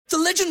The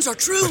legends are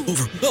true.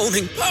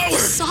 Overwhelming power!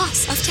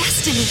 Sauce of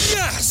destiny.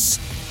 Yes!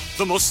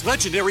 The most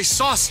legendary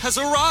sauce has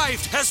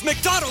arrived as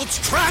McDonald's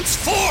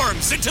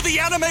transforms into the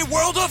anime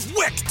world of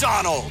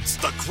WickDonald's.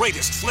 The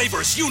greatest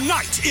flavors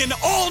unite in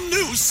all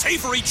new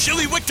savory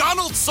chili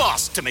McDonald's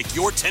sauce to make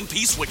your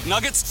 10-piece Wick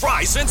Nuggets,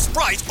 fries, and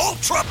Sprite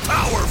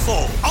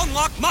ultra-powerful.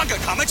 Unlock manga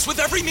comics with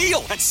every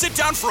meal and sit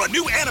down for a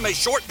new anime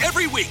short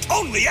every week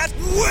only at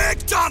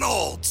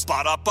WickDonald's.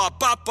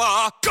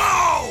 Ba-da-ba-ba-ba,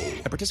 go!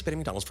 At participating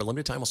McDonald's for a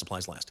limited time while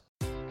supplies last.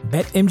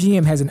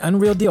 BetMGM has an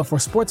unreal deal for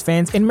sports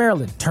fans in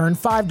Maryland. Turn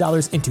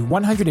 $5 into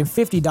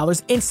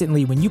 $150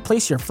 instantly when you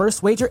place your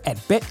first wager at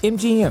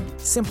BetMGM.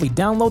 Simply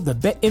download the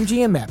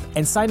BetMGM app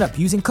and sign up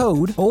using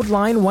code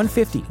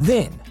OldLine150.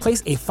 Then,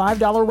 place a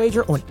 $5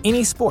 wager on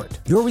any sport.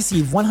 You'll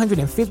receive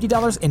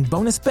 $150 in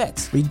bonus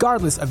bets,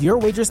 regardless of your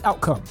wager's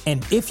outcome.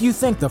 And if you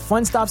think the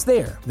fun stops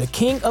there, the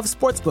King of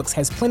Sportsbooks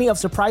has plenty of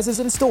surprises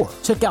in store.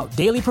 Check out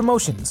daily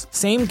promotions,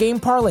 same-game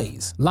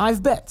parlays,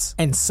 live bets,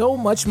 and so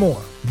much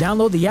more.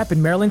 Download the app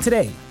in Maryland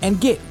today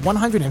and get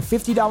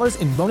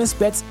 $150 in bonus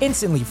bets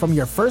instantly from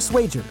your first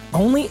wager.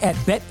 Only at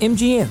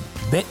BetMGM.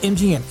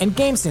 BetMGM and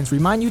GameSense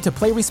remind you to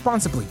play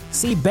responsibly.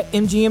 See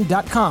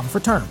BetMGM.com for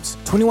terms.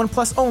 21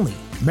 plus only.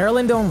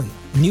 Maryland only.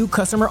 New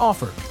customer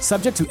offer.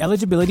 Subject to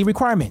eligibility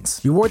requirements.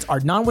 Rewards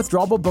are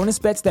non-withdrawable bonus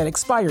bets that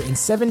expire in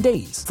 7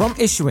 days. From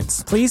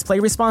issuance, please play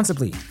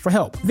responsibly. For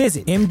help,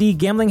 visit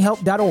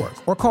mdgamblinghelp.org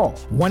or call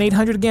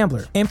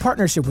 1-800-GAMBLER in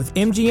partnership with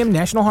MGM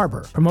National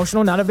Harbor.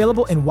 Promotional not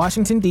available in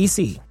Washington,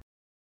 D.C.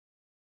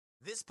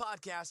 This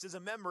podcast is a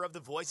member of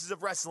the Voices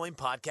of Wrestling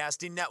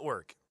Podcasting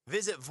Network.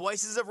 Visit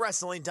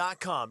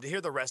voicesofwrestling.com to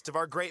hear the rest of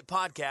our great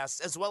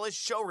podcasts, as well as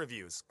show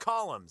reviews,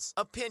 columns,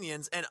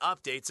 opinions, and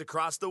updates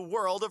across the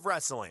world of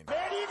wrestling.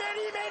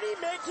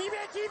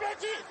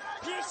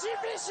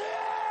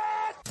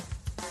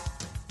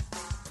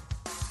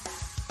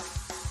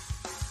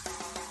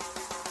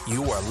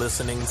 You are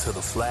listening to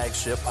the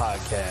Flagship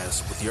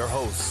Podcast with your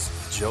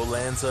hosts, Joe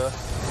Lanza.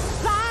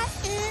 Fly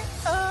it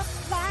up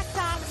like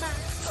dynamite.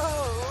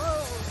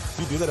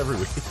 You do that every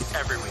week.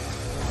 Every week.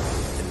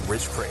 And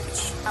Rich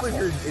Prage. I believe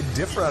you're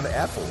indifferent on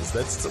apples.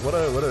 That's what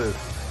a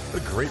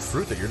great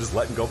fruit that you're just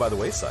letting go by the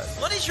wayside.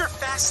 What is your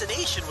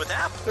fascination with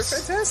apples? They're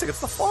fantastic.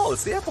 It's the fall.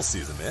 It's the apple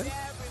season, man.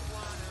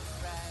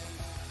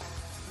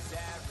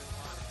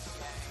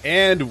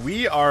 And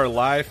we are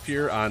live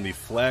here on the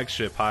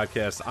Flagship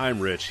Podcast. I'm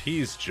Rich.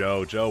 He's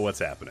Joe. Joe, what's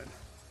happening?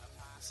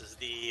 This is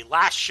the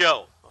last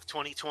show of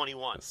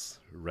 2021. This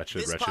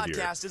wretched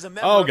podcast year. is a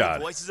member of the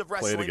Voices of Play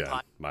it Wrestling. again.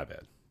 My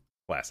bad.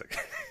 Classic.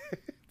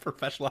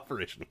 Professional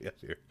operation we have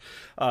here.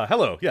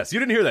 Hello. Yes, you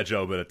didn't hear that,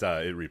 Joe, but it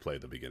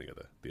replayed the beginning of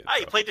the intro. Oh,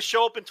 you played the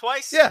show open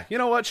twice? Yeah, you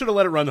know what? Should have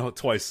let it run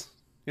twice.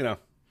 You know,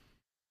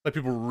 let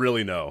people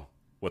really know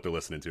what they're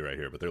listening to right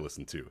here, but they're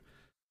listening to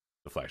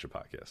the Flagship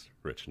Podcast,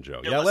 Rich and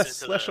Joe. You're yeah,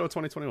 last listening show of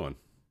 2021.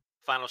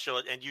 Final show,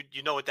 and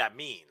you know what that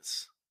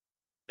means.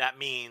 That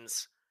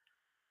means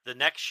the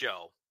next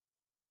show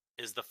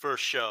is the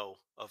first show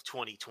of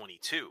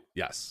 2022.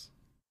 Yes.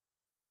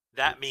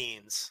 That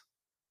means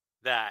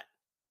that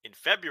in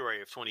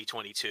February of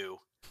 2022,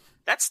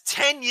 that's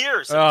 10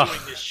 years of doing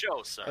this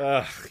show,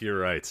 sir. You're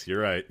right.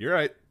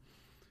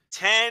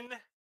 10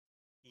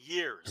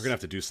 years. We're going to have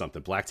to do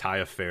something. Black tie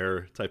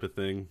affair type of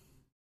thing.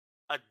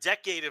 A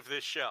decade of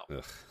this show.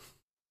 Ugh.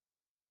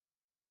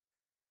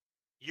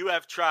 You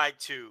have tried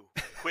to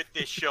quit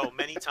this show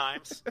many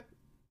times.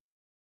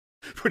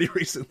 Pretty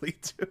recently,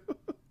 too.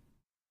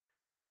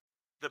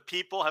 The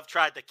people have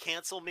tried to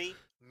cancel me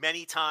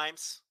many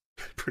times.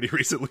 Pretty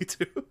recently,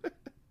 too.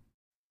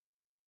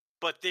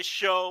 But this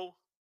show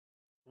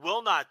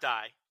will not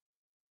die.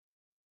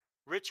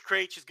 Rich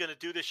Craich is going to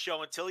do this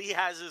show until he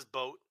has his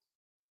boat.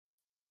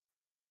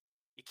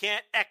 You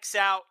can't X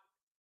out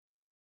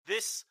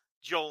this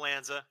Joe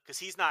Lanza because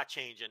he's not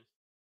changing.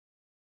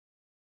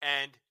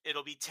 And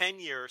it'll be 10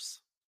 years.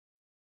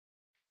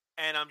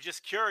 And I'm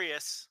just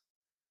curious,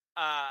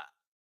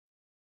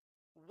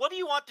 what do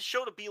you want the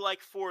show to be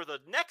like for the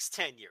next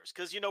 10 years?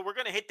 Because, we're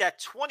going to hit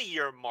that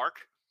 20-year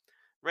mark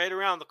right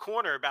around the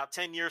corner about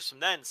 10 years from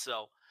then.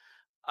 So,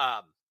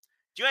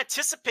 do you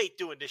anticipate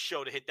doing this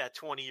show to hit that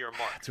 20-year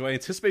mark? Do I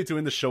anticipate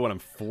doing the show when I'm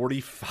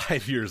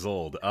 45 years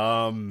old?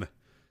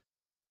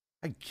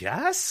 I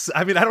guess.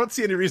 I mean, I don't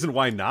see any reason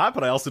why not,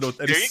 but I also don't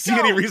see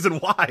any reason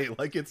why.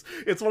 Like, it's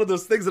one of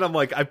those things that I'm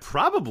like, I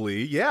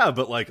probably, yeah,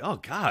 but like, oh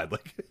God,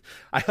 like,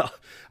 I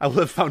will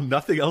have found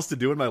nothing else to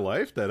do in my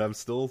life that I'm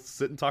still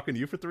sitting talking to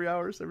you for 3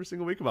 hours every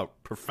single week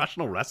about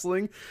professional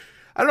wrestling.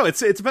 I don't know.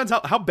 It depends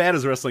how bad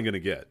is wrestling going to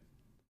get.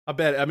 How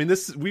bad? I mean,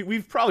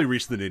 we've probably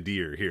reached the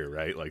nadir here,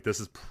 right? Like, this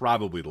is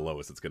probably the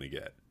lowest it's going to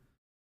get.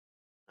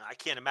 I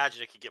can't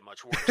imagine it could get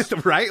much worse.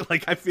 Right?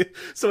 Like, I feel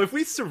so if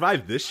we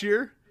survive this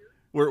year,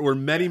 where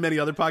many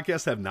other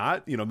podcasts have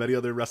not, many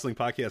other wrestling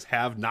podcasts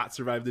have not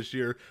survived this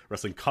year.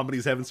 Wrestling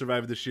companies haven't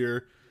survived this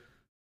year.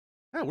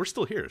 Yeah, we're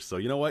still here. So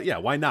you know what? Yeah,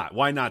 why not?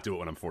 Why not do it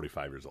when I'm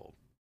 45 years old?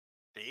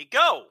 There you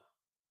go.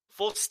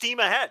 Full steam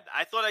ahead.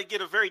 I thought I'd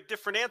get a very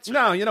different answer.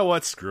 No, you know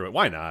what? Screw it.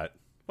 Why not?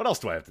 What else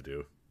do I have to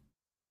do?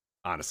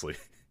 Honestly.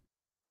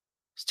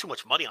 There's too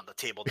much money on the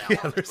table now.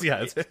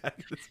 It's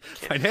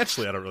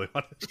financially, I don't really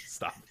want to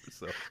stop.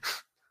 So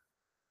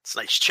it's a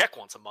nice check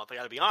once a month. I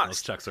got to be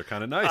honest. Those checks are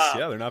kind of nice.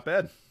 Yeah, they're not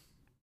bad.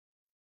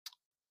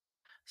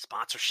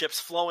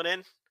 Sponsorships flowing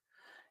in,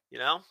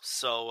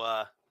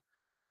 So,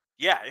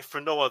 if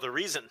for no other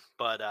reason.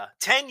 But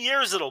 10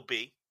 years it'll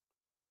be,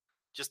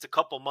 just a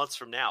couple months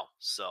from now.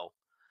 So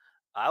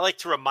I like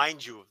to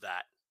remind you of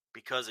that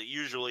because it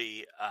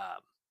usually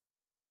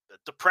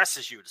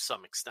depresses you to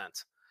some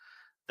extent.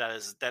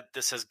 That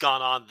this has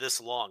gone on this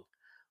long.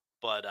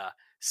 But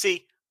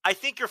see, I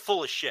think you're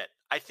full of shit.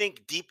 I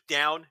think deep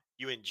down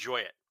you enjoy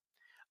it.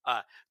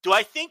 Do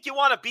I think you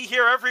want to be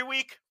here every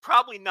week?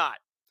 Probably not.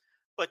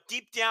 But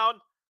deep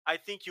down, I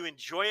think you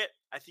enjoy it.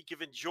 I think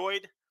you've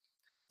enjoyed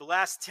the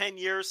last 10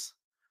 years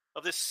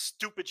of this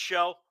stupid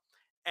show.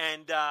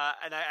 And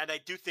I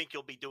do think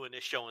you'll be doing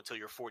this show until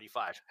you're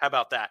 45. How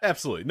about that?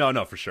 Absolutely.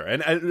 No, for sure.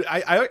 And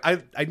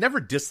I never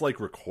dislike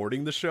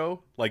recording the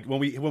show. Like when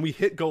we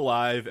hit go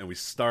live and we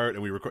start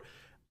and we record,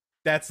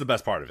 that's the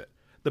best part of it.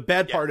 The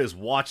bad part is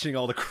watching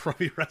all the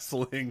crummy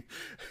wrestling,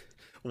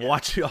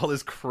 watching all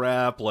this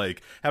crap,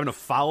 like having to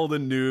follow the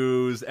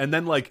news, and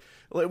then like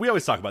we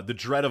always talk about the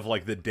dread of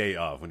like the day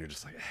of when you're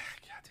just like, God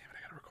damn it,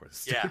 I gotta record this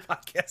stupid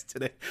podcast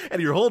today,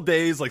 and your whole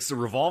day is like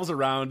revolves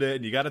around it,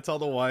 and you got to tell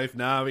the wife,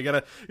 nah, we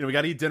gotta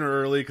eat dinner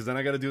early because then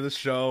I got to do this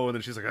show, and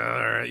then she's like, all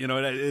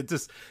right,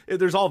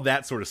 there's all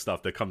that sort of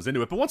stuff that comes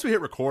into it. But once we hit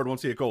record,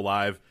 once we hit go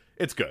live,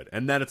 it's good,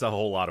 and then it's a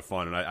whole lot of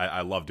fun, and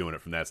I love doing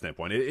it from that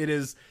standpoint. It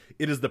is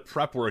the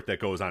prep work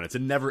that goes on. It's a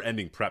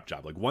never-ending prep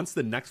job. Like once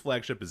the next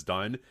flagship is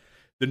done,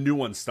 the new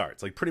one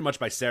starts. Like pretty much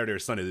by Saturday or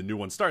Sunday, the new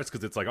one starts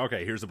because it's like,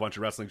 okay, here's a bunch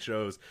of wrestling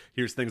shows,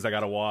 here's things I got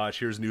to watch,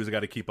 here's news I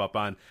got to keep up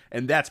on,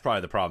 and that's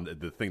probably the problem.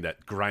 The thing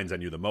that grinds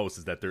on you the most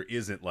is that there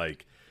isn't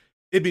like,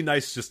 it'd be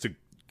nice just to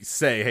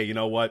say, hey, you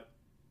know what?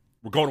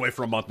 We're going away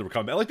for a month and we're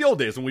coming back. Like the old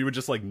days when we would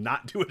just like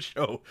not do a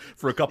show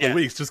for a couple of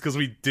weeks just because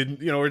we didn't,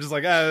 we're just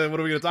like, what are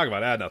we going to talk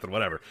about? Nothing,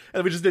 whatever. And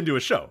then we just didn't do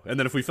a show. And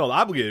then if we felt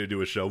obligated to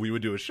do a show, we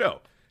would do a show.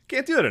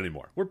 Can't do that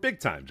anymore. We're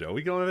big time, Joe.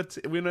 We don't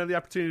have the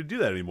opportunity to do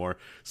that anymore.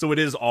 So it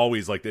is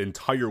always like the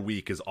entire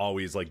week is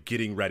always like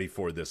getting ready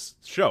for this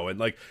show. And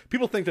like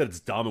people think that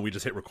it's dumb and we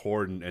just hit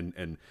record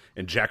and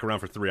jack around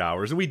for 3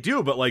 hours. And we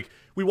do, but like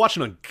we watch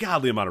an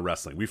ungodly amount of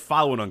wrestling. We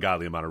follow an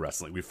ungodly amount of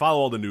wrestling. We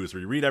follow all the news.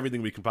 We read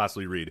everything we can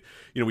possibly read.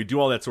 We do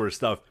all that sort of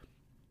stuff.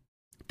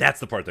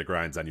 That's the part that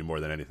grinds on you more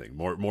than anything.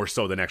 More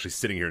so than actually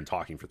sitting here and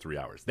talking for 3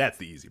 hours. That's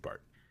the easy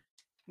part.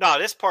 No,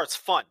 this part's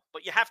fun,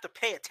 but you have to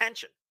pay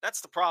attention.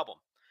 That's the problem.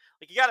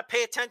 Like you got to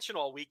pay attention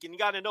all week, and you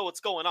got to know what's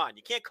going on.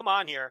 You can't come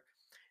on here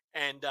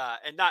and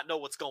not know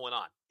what's going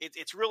on.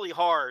 It's really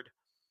hard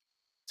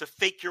to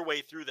fake your way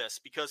through this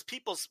because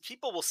people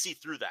will see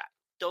through that.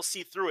 They'll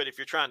see through it if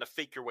you're trying to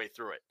fake your way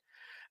through it.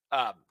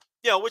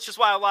 Which is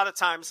why a lot of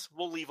times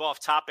we'll leave off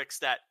topics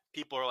that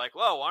people are like,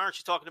 "Whoa, why aren't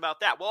you talking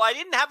about that?" Well, I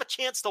didn't have a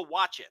chance to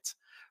watch it,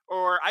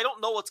 or I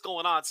don't know what's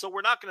going on, so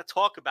we're not going to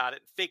talk about it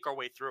and fake our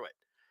way through it.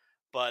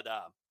 But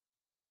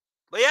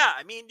yeah,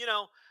 I mean,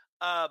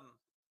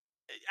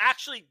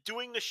 actually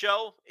doing the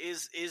show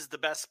is the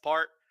best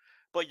part,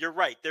 but you're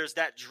right. There's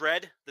that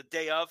dread the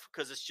day of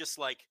because it's just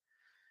like,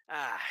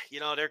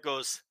 there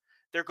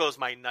goes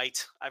my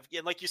night.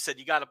 And like you said,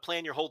 you got to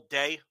plan your whole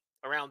day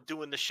around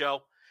doing the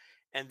show,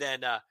 and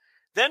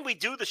then we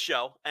do the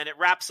show, and it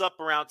wraps up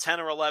around 10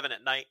 or 11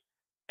 at night,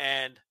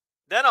 and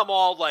then I'm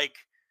all like,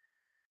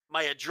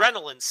 my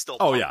adrenaline's still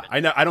pumping. Oh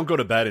yeah, I don't go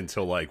to bed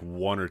until like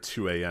 1 or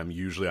 2 a.m.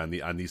 usually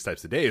on these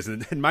types of days,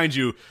 and mind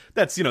you,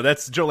 that's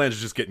Joe Lange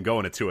just getting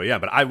going at 2 a.m.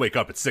 But I wake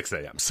up at 6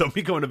 a.m. So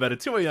me going to bed at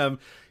 2 a.m.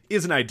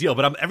 isn't ideal.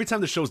 But every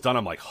time the show's done,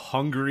 I'm like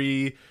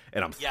hungry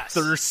and I'm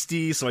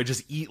thirsty, so I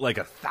just eat like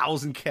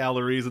 1,000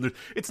 calories, and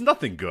it's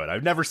nothing good.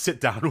 I've never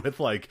sit down with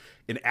like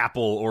an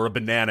apple or a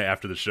banana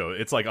after the show.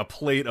 It's like a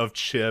plate of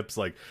chips,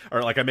 or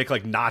I make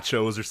like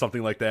nachos or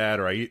something like that,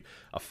 or I eat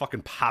a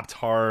fucking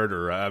Pop-Tart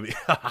or a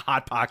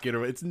Hot Pocket,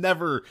 or it's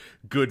never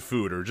good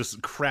food or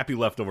just crappy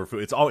leftover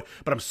food. It's always,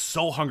 but I'm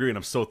so hungry and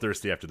I'm so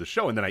thirsty after the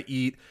show, and then I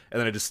eat, and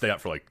then I just stay up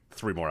for like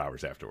 3 more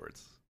hours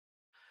afterwards.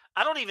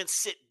 I don't even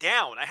sit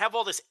down. I have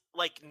all this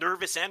like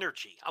nervous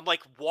energy. I'm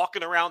like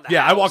walking around the house.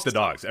 Yeah, I walk the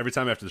dogs. Every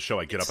time after the show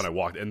I get up and I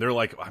walk, and they're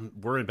like,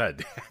 we're in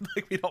bed.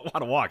 Like we don't want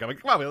to walk. I'm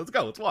like, come on, man, let's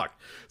go, let's walk.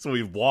 So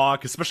we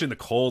walk, especially in the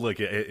cold. Like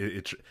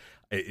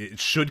it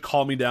should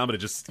calm me down, but it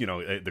just,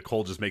 the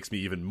cold just makes me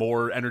even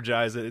more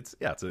energized. It's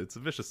a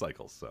vicious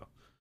cycle. So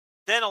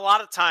then a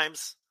lot of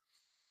times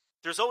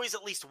there's always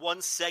at least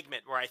one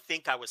segment where I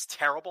think I was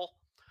terrible.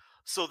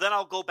 So then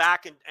I'll go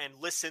back and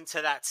listen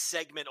to that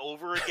segment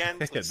over again.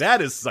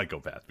 That is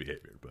psychopath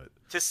behavior, but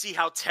to see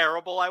how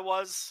terrible I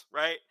was,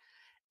 right?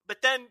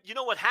 But then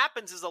what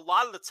happens is a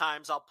lot of the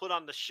times I'll put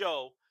on the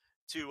show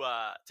to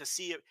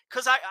see it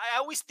because I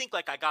always think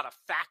like I got a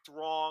fact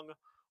wrong,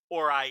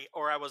 or I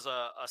was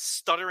a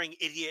stuttering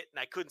idiot and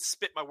I couldn't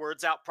spit my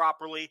words out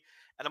properly.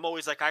 And I'm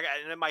always like,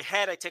 and in my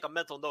head, I take a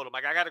mental note. I'm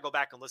like, I got to go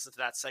back and listen to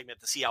that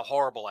segment to see how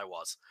horrible I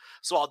was.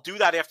 So I'll do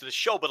that after the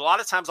show. But a lot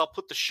of times I'll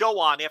put the show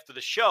on after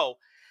the show,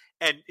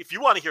 And if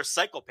you want to hear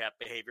psychopath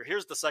behavior,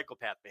 here's the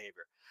psychopath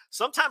behavior.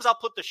 Sometimes I'll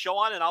put the show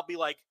on and I'll be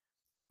like,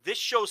 this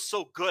show's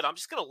so good, I'm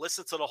just going to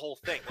listen to the whole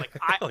thing.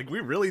 Like,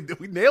 we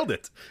nailed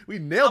it. We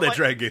nailed that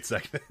Dragon Gate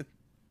segment.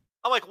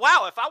 I'm like,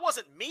 wow, if I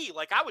wasn't me,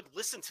 like, I would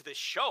listen to this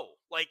show,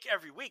 like,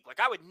 every week. Like,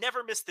 I would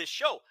never miss this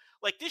show.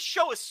 Like, this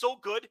show is so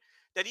good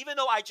that even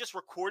though I just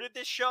recorded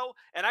this show,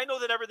 and I know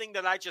that everything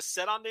that I just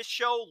said on this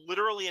show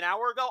literally an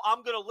hour ago,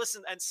 I'm going to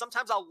listen, and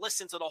sometimes I'll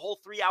listen to the whole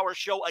 3-hour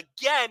show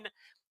again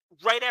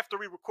right after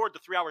we record the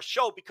 3-hour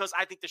show because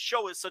I think the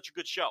show is such a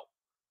good show.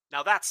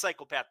 Now, that's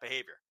psychopath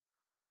behavior.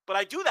 But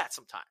I do that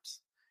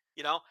sometimes,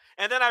 you know?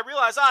 And then I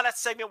realize, that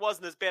segment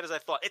wasn't as bad as I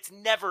thought. It's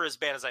never as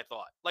bad as I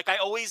thought. Like, I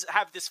always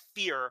have this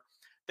fear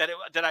that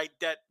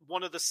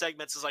one of the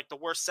segments is like the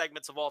worst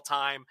segments of all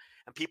time,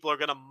 and people are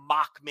going to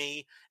mock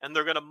me, and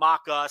they're going to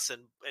mock us,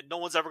 and no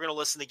one's ever going to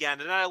listen again.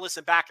 And then I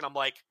listen back, and I'm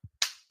like,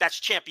 that's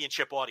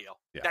championship audio.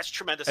 Yeah. That's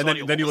tremendous and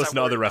audio. Then you listen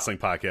to other wrestling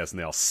podcasts, and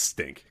they all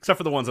stink. Except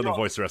for the ones on the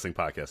Voice Wrestling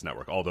Podcast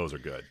Network. All those are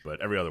good,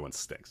 but every other one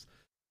stinks.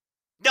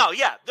 No,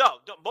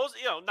 most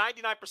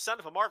 99%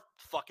 of them are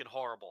fucking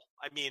horrible.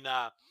 I mean,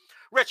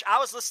 Rich, I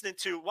was listening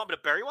to. Want me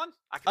to bury one?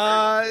 I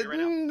can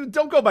bury one right now.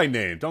 Don't go by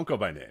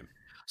name.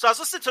 So I was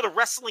listening to the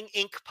Wrestling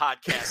Inc.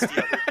 podcast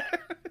the other day.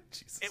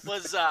 It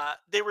was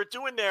they were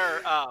doing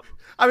their. I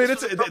mean,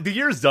 the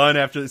year's done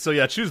after. So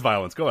yeah, choose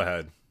violence. Go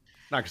ahead,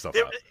 knock yourself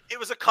out. It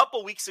was a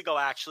couple weeks ago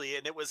actually,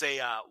 and it was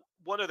a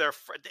one of their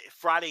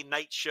Friday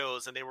night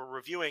shows, and they were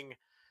reviewing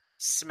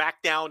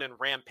SmackDown and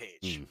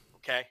Rampage.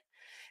 Okay,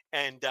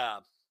 and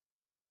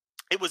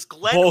it was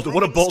Glenn.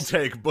 What a bold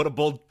take! What a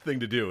bold thing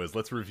to do is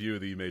let's review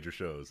the major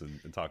shows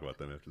and talk about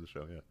them after the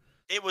show. Yeah,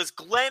 it was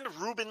Glenn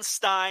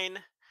Rubenstein.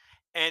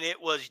 And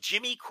it was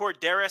Jimmy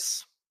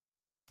Corderas,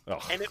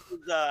 and it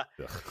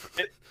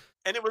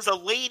was a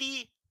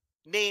lady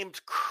named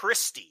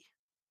Christy.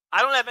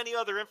 I don't have any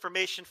other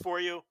information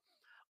for you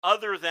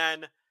other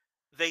than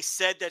they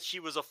said that she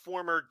was a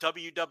former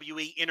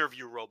WWE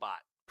interview robot.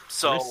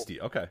 So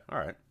Christy, okay, all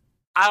right.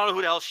 I don't know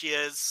who the hell she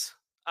is.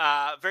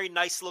 Very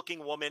nice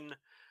looking woman,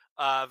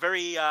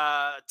 very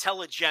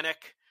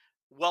telegenic,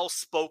 well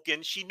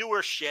spoken. She knew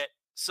her shit.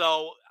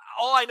 So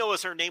all I know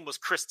is her name was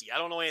Christy. I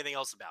don't know anything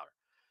else about her.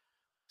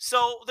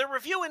 So they're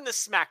reviewing the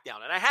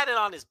SmackDown, and I had it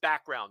on as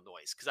background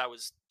noise because I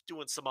was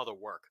doing some other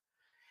work.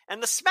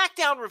 And the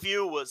SmackDown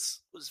review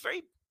was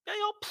very,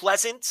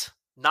 pleasant,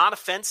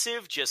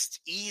 non-offensive,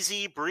 just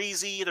easy,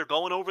 breezy. They're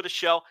going over the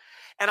show.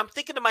 And I'm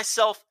thinking to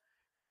myself,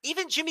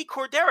 even Jimmy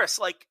Corderas,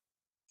 like,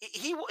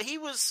 he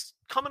was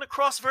coming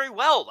across very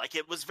well. Like,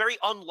 it was very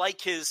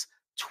unlike his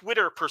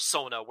Twitter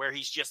persona where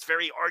he's just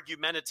very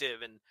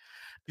argumentative. And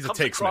he's a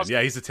takesman.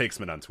 Yeah, he's a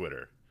takesman on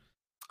Twitter.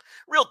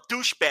 Real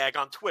douchebag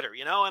on Twitter,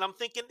 and I'm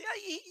thinking,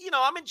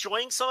 I'm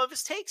enjoying some of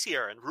his takes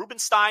here. And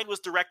Rubenstein was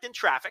directing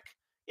traffic.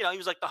 He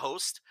was like the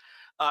host.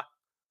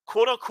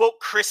 Quote unquote,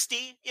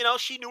 Christy,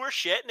 she knew her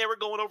shit, and they were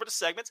going over the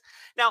segments.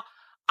 Now,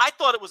 I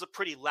thought it was a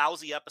pretty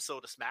lousy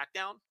episode of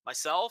SmackDown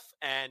myself,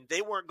 and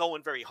they weren't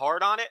going very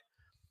hard on it.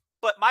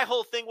 But my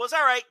whole thing was,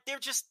 all right, they're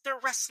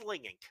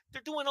Wrestling Inc.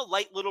 They're doing a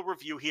light little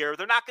review here.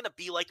 They're not going to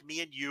be like me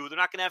and you. They're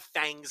not going to have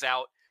fangs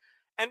out.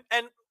 And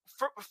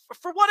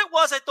for what it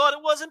was, I thought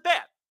it wasn't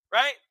bad.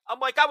 Right? I'm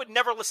like, I would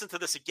never listen to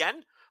this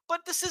again,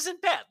 but this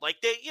isn't bad. Like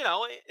then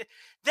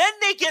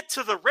they get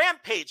to the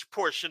Rampage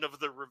portion of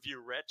the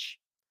review, Rich.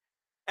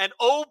 And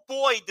oh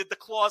boy, did the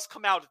claws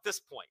come out at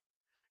this point.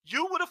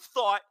 You would have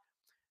thought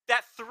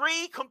that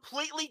 3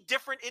 completely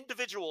different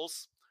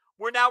individuals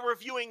were now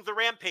reviewing the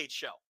Rampage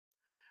show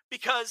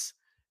because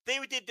they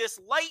did this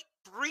light,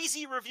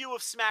 breezy review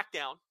of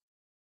SmackDown.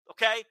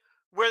 Okay.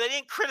 Where they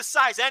didn't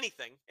criticize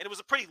anything. And it was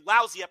a pretty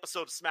lousy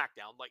episode of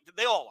SmackDown. Like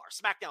they all are.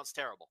 SmackDown's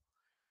terrible.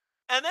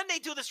 And then they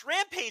do this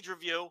Rampage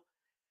review,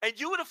 and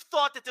you would have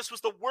thought that this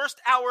was the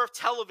worst hour of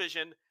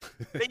television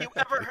that you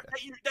ever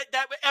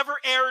that ever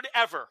aired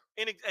ever.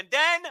 And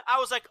then I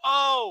was like,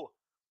 oh,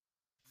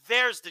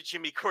 there's the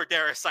Jimmy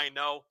Corderas I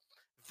know.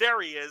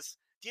 There he is.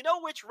 Do you know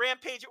which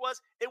Rampage it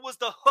was? It was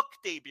the Hook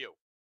debut.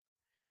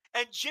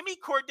 And Jimmy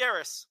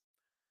Corderas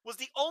was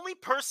the only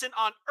person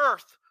on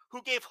earth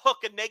who gave Hook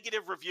a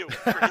negative review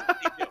for his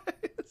debut.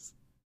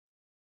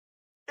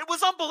 It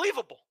was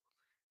unbelievable.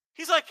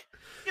 He's like,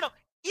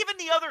 even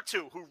the other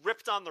 2 who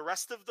ripped on the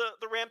rest of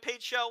the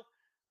Rampage show,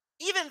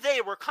 even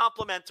they were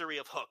complimentary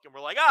of Hook and were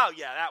like, oh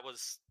yeah, that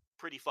was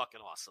pretty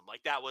fucking awesome.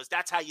 Like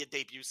that's how you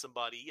debut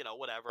somebody,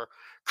 whatever.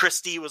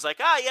 Christy was like,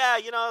 oh yeah,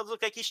 it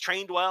looked like he's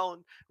trained well.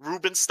 And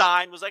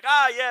Rubenstein was like,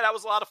 oh yeah, that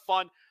was a lot of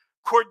fun.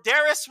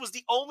 Corderas was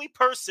the only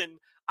person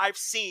I've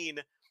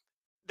seen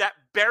that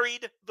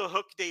buried the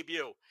Hook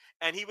debut.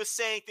 And he was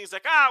saying things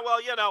like,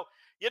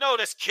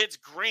 this kid's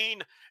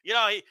green.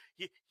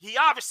 He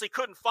obviously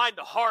couldn't find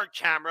the hard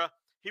camera.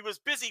 He was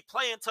busy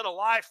playing to the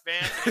live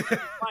fans. And he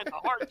couldn't find the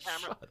hard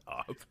camera. Shut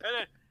up.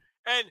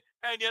 And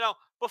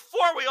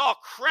before we all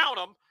crown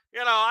him,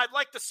 I'd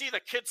like to see the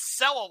kid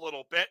sell a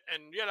little bit.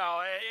 And,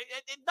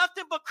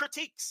 nothing but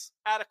critiques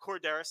out of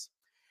Corderas.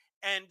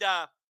 And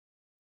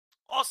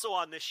also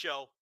on this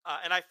show,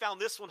 and I found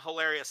this one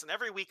hilarious. And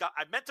every week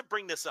I meant to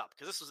bring this up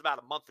because this was about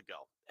a month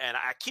ago, and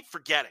I keep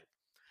forgetting.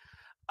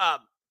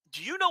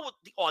 Do you know what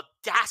the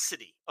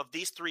audacity of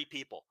these three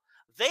people?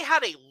 They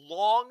had a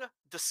long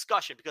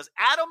discussion because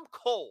Adam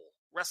Cole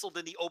wrestled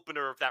in the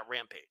opener of that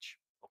Rampage,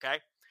 okay?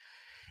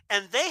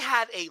 And they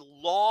had a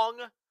long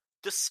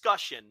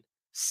discussion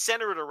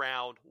centered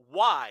around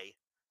why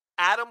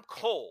Adam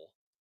Cole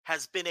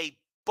has been a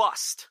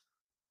bust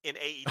in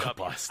AEW.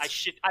 Bust.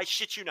 I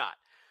shit you not.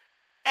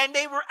 And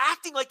they were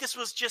acting like this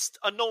was just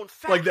a known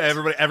fact. Like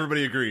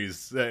everybody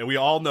agrees. We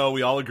all know,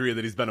 we all agree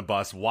that he's been a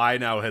bust. Why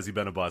now has he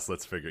been a bust?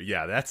 Let's figure.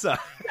 Yeah, that's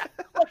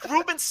Like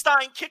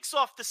Rubenstein kicks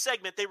off the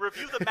segment. They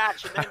review the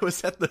match. And then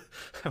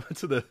I went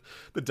to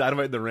the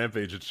Dynamite and the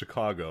Rampage in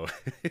Chicago.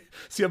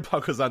 CM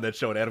Punk was on that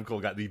show, and Adam Cole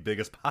got the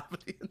biggest pop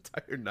of the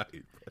entire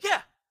night.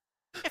 Yeah.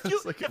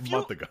 It's like a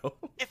month ago.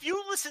 If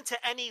you listen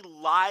to any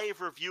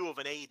live review of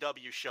an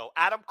AEW show,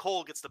 Adam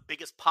Cole gets the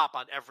biggest pop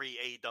on every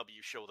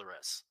AEW show there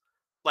is.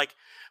 Like,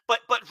 but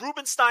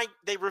Rubenstein,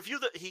 they review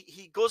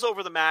he goes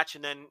over the match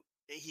and then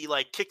he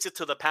like kicks it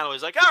to the panel.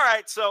 He's like, all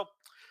right, so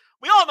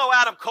we all know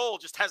Adam Cole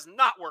just has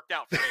not worked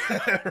out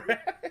for me.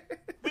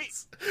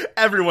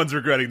 Everyone's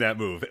regretting that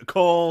move.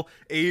 Cole,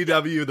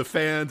 AEW, the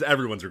fans,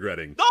 everyone's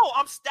regretting. No,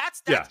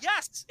 that's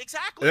yes,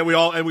 exactly. And we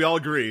all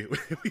agree.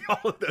 We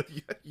all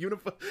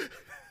unify.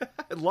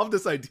 I love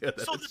this idea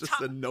that it's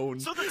just a known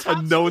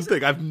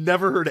thing. I've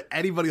never heard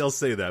anybody else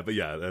say that, but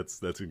yeah,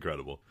 that's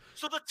incredible.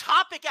 So the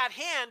topic at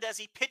hand, as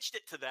he pitched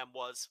it to them,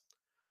 was,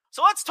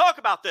 so let's talk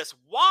about this.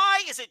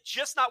 Why is it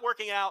just not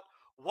working out?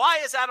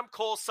 Why is Adam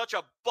Cole such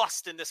a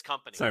bust in this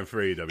company? It's time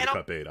for AEW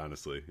Cup 8,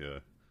 honestly. Yeah.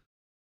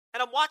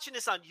 And I'm watching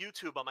this on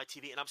YouTube on my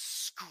TV, and I'm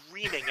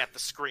screaming at the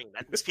screen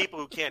at these people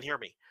who can't hear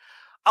me.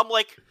 I'm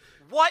like,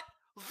 what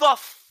the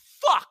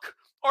fuck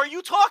are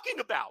you talking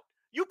about?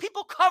 You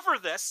people cover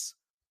this.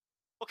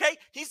 Okay?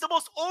 He's the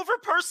most over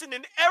person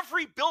in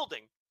every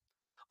building.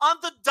 On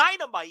the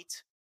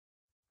Dynamite,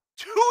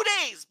 2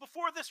 days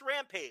before this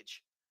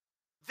Rampage,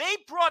 they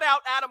brought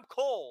out Adam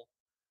Cole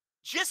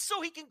just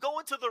so he can go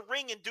into the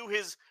ring and do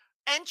his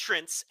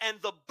entrance and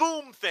the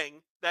boom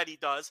thing that he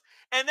does,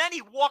 and then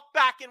he walked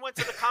back and went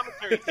to the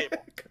commentary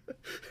table.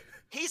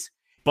 He's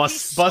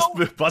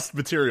bust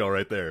material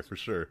right there for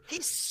sure.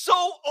 He's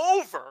so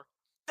over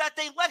that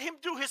they let him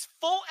do his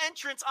full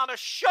entrance on a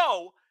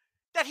show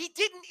that he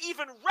didn't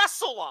even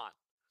wrestle on.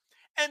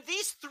 And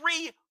these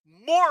three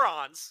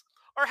morons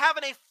are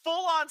having a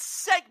full-on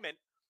segment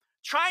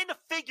trying to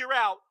figure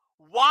out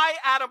why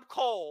Adam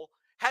Cole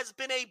has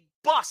been a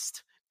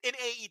bust in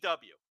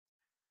AEW.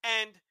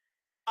 And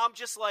I'm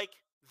just like,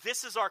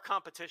 this is our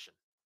competition.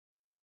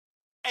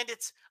 And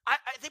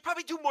they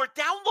probably do more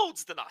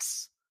downloads than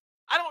us.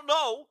 I don't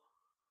know,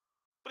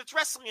 but it's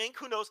Wrestling Inc.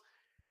 Who knows?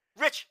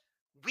 Rich,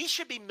 we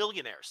should be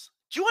millionaires.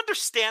 Do you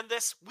understand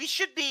this? We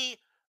should be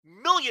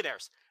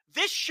millionaires.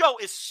 This show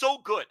is so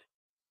good,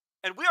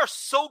 and we are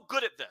so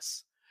good at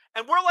this.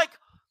 And we're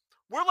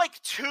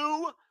like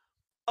two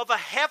of a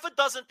half a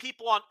dozen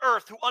people on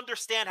Earth who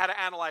understand how to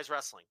analyze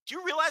wrestling. Do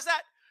you realize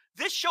that?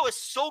 This show is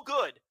so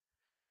good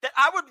that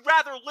I would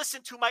rather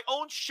listen to my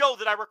own show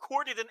that I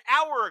recorded an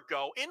hour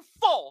ago in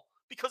full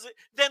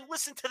than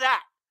listen to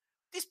that.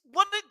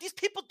 These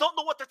people don't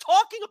know what they're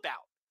talking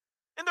about.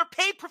 And they're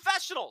paid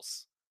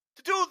professionals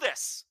to do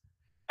this.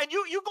 And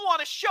you go on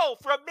a show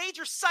for a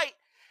major site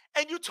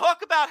and you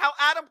talk about how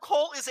Adam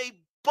Cole is a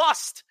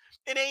bust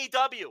in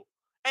AEW.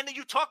 And then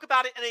you talk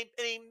about it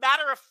in a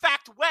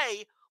matter-of-fact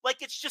way,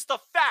 like it's just a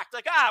fact.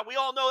 Like, we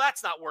all know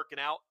that's not working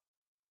out.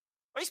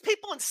 Are these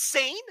people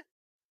insane?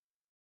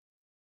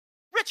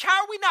 Rich,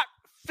 how are we not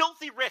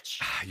filthy rich?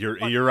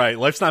 You're right.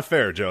 Life's not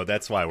fair, Joe.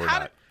 That's why we're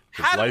not.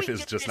 Life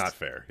is just not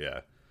fair.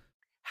 Yeah.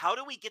 How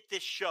do we get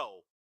this show?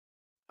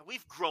 And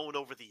we've grown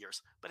over the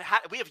years, but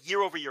we have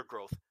year-over-year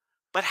growth.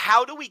 But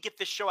how do we get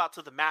this show out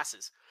to the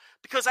masses?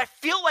 Because I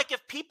feel like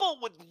if people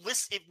would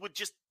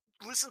just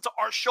listen to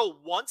our show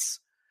once,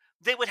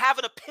 they would have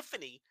an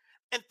epiphany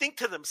and think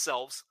to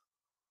themselves,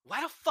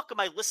 why the fuck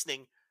am I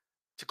listening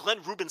to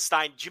Glenn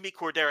Rubenstein, Jimmy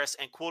Corderas,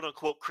 and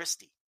quote-unquote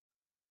Christie?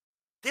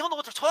 They don't know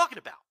what they're talking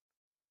about.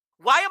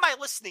 Why am I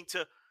listening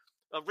to...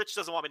 Rich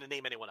doesn't want me to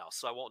name anyone else,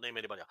 so I won't name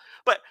anybody else.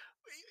 But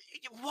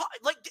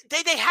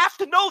they have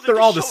to know that they're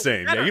all the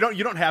same. Yeah,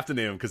 you don't have to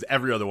name them because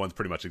every other one's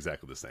pretty much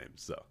exactly the same.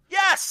 So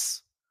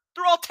yes,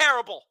 they're all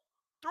terrible.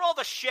 They're all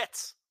the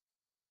shits.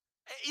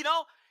 You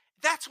know,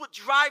 that's what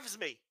drives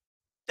me.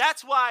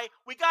 That's why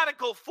we got to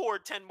go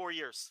forward 10 more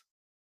years.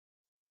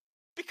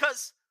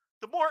 Because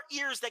the more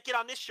ears that get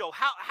on this show,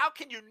 how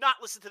can you not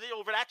listen to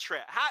over that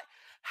track?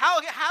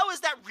 How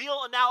is that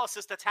real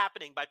analysis that's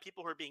happening by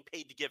people who are being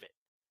paid to give it?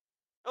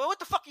 What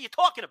the fuck are you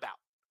talking about?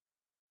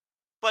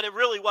 But it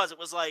really was. It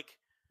was like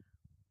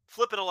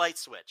flipping a light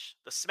switch.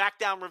 The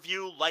SmackDown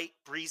review, light,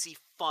 breezy,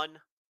 fun,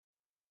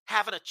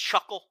 having a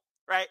chuckle,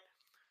 right?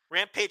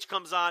 Rampage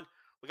comes on.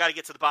 We got to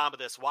get to the bottom of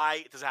this.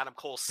 Why does Adam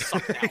Cole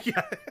suck now?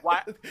 Yeah.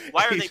 Why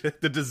are they...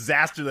 The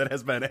disaster that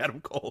has been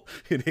Adam Cole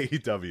in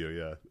AEW,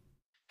 yeah.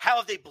 How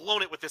have they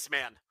blown it with this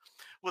man?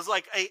 Was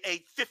like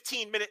a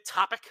 15-minute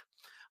topic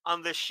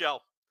on this show.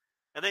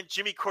 And then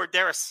Jimmy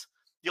Corderas,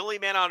 the only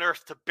man on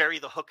earth to bury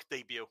the Hook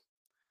debut.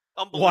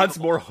 Wants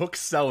more Hook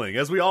selling.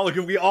 As we all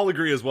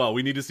agree as well.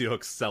 We need to see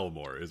Hook sell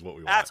more is what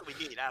we want. That's what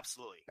we need,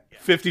 absolutely.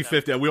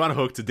 50-50. We want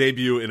Hook to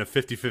debut in a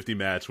 50-50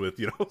 match with,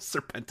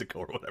 Serpentico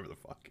or whatever the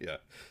fuck. Yeah.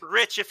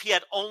 Rich, if he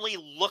had only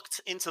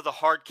looked into the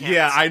hard cam.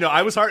 Yeah, I know.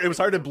 It was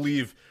hard to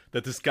believe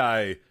that this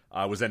guy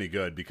was any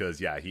good because,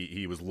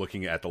 he was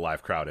looking at the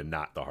live crowd and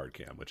not the hard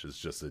cam, which is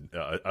just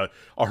a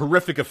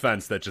horrific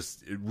offense that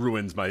just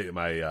ruins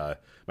my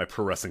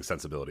pro wrestling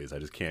sensibilities. I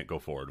just can't go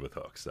forward with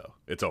Hook. So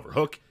it's over.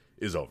 Hook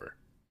is over.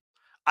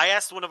 I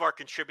asked one of our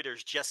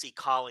contributors, Jesse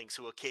Collings,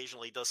 who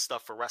occasionally does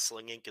stuff for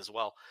Wrestling Inc. as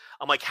well.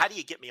 I'm like, how do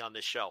you get me on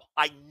this show?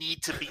 I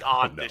need to be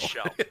on this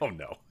show. Oh,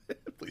 no.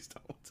 Please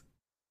don't.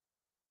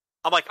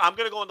 I'm like, I'm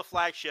going to go on the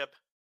Flagship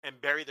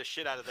and bury the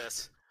shit out of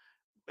this.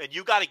 And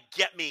you got to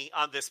get me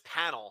on this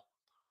panel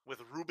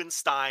with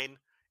Rubenstein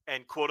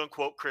and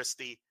quote-unquote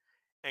Christie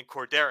and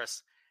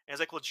Corderas. And it's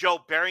like, well,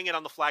 Joe, burying it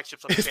on the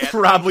Flagship's it's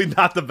probably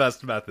not the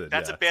best method.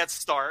 That's a bad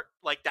start.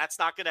 Like, that's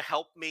not going to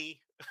help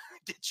me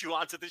get you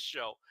onto this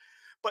show.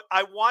 But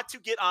I want to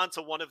get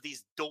onto one of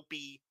these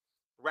dopey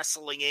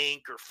Wrestling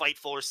Inc. or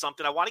Fightful or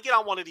something. I want to get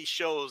on one of these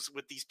shows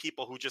with these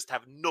people who just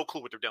have no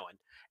clue what they're doing.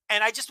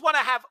 And I just want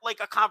to have like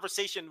a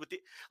conversation with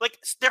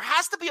there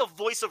has to be a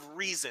voice of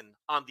reason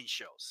on these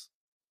shows,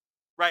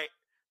 right?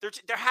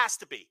 There has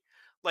to be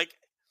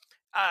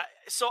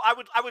so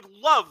I would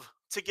love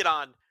to get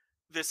on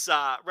this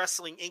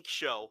Wrestling Inc.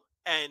 show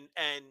and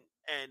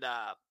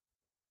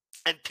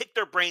pick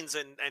their brains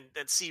and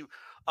see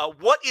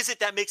what is it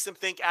that makes them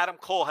think Adam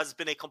Cole has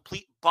been a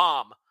complete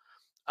bomb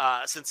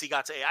since he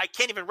got to A. I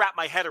can't even wrap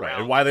my head around. Right,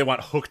 and why they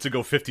want Hook to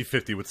go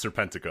 50-50 with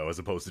Serpentico as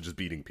opposed to just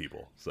beating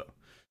people. So,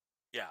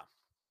 yeah,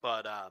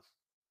 but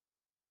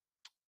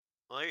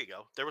well, there you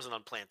go. There was an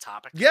unplanned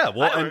topic. Yeah,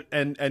 well,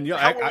 and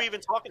how were we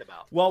even talking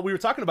about? Well, we were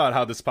talking about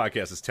how this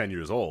podcast is 10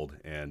 years old,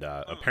 and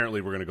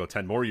apparently we're going to go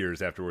 10 more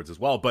years afterwards as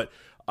well. But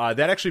that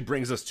actually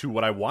brings us to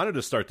what I wanted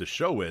to start the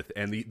show with,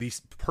 and the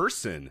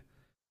person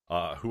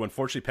who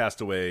unfortunately passed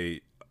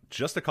away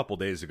just a couple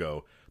days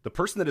ago, the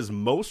person that is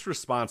most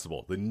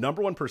responsible, the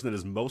number one person that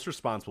is most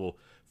responsible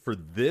for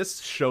this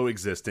show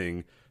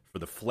existing, for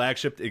the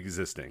Flagship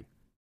existing,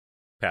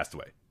 passed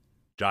away.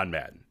 John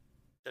Madden.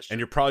 And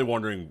you're probably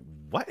wondering,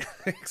 what?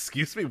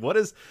 Excuse me? What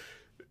is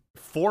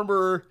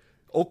former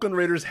Oakland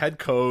Raiders head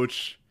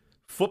coach,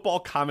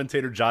 football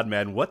commentator John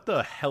Madden, what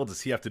the hell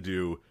does he have to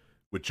do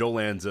with Joe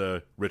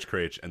Lanza, Rich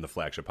Kraetsch, and the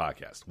Flagship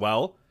podcast?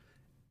 Well,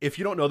 if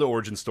you don't know the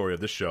origin story of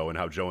this show and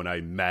how Joe and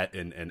I met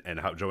and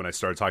how Joe and I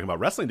started talking about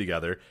wrestling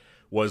together,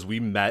 was we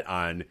met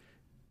on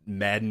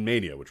Madden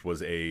Mania, which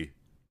was a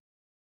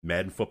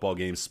Madden football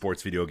game,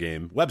 sports video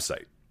game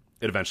website.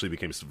 It eventually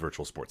became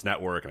Virtual Sports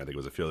Network, and I think it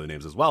was a few other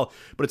names as well.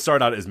 But it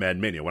started out as Madden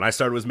Mania. When I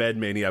started was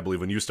Madden Mania. I believe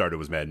when you started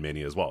was Madden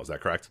Mania as well. Is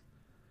that correct?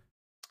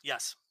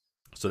 Yes.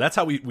 So that's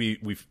how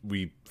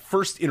we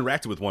first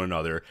interacted with one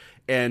another,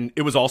 and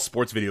it was all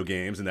sports video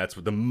games, and that's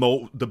what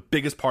the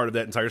biggest part of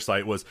that entire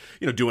site was,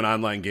 doing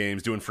online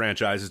games, doing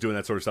franchises, doing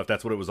that sort of stuff.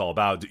 That's what it was all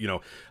about,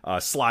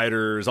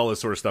 sliders, all this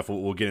sort of stuff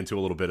we'll get into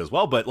a little bit as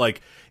well, but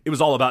it was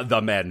all about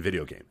the Madden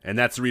video game, and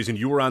that's the reason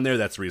you were on there,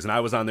 that's the reason I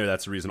was on there,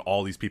 that's the reason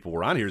all these people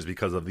were on here is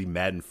because of the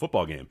Madden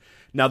football game.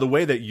 Now, the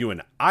way that you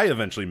and I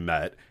eventually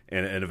met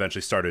and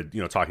eventually started,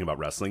 talking about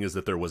wrestling is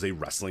that there was a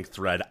wrestling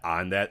thread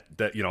on that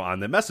on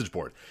the message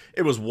board.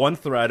 It was one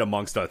thread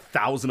amongst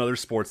 1,000 other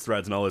sports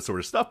threads and all this sort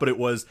of stuff, but it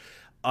was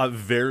a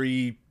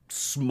very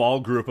small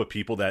group of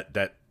people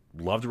that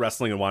loved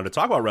wrestling and wanted to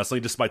talk about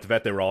wrestling, despite the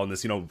fact they were all in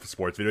this,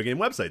 sports video game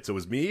website. So it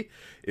was me,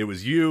 it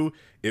was you,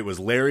 it was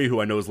Larry, who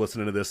I know is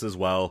listening to this as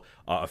well,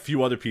 a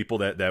few other people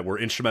that were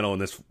instrumental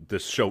in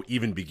this show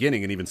even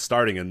beginning and even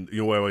starting. And I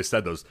always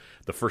said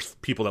the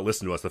first people that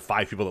listened to us, the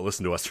 5 people that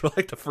listened to us for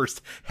the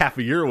first half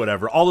a year or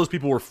whatever, all those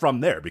people were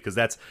from there, because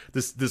that's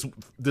this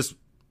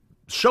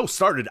show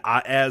started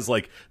as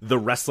the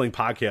wrestling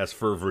podcast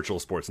for Virtual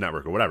Sports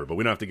Network or whatever, but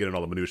we don't have to get into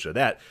all the minutia of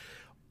that.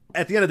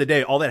 At the end of the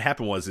day, all that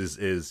happened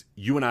is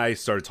you and I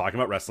started talking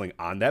about wrestling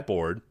on that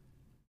board,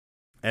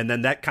 and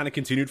then that kind of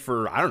continued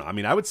for, I don't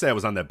know, I would say I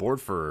was on that board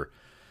for,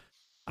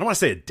 I don't want to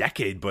say a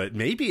decade, but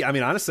maybe,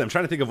 honestly, I'm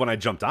trying to think of when I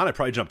jumped on. I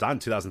probably jumped on in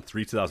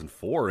 2003,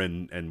 2004,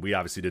 and we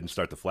obviously didn't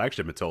start the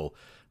Flagship until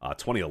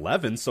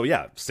 2011, so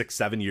yeah,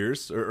 6-7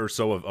 years or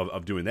so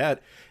of doing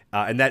that,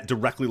 and that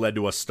directly led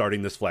to us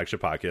starting this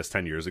Flagship podcast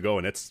 10 years ago,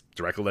 and it's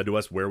directly led to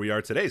us where we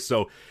are today.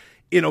 So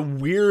in a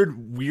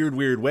weird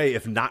way,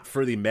 if not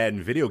for the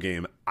Madden video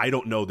game, I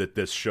don't know that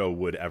this show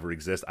would ever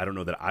exist. I don't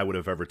know that I would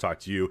have ever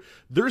talked to you.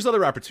 There's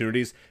other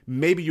opportunities.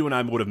 Maybe you and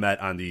I would have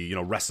met on the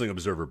Wrestling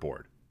Observer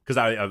board, because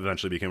I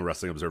eventually became a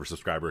Wrestling Observer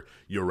subscriber.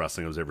 You're a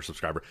Wrestling Observer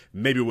subscriber.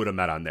 Maybe we would have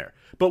met on there.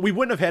 But we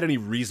wouldn't have had any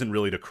reason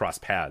really to cross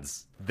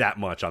paths that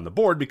much on the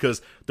board,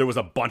 because there was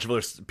a bunch of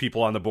other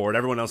people on the board,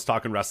 everyone else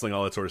talking wrestling,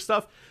 all that sort of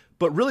stuff.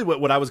 But really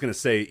what I was going to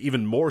say,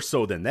 even more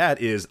so than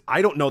that, is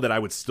I don't know that I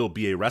would still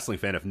be a wrestling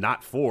fan if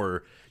not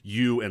for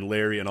you and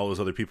Larry and all those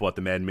other people at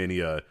the Mad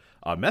Mania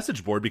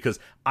message board, because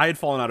I had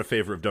fallen out of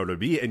favor of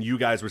WWE, and you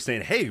guys were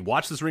saying, hey,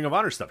 watch this Ring of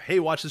Honor stuff. Hey,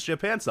 watch this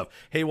Japan stuff.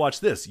 Hey,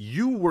 watch this.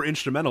 You were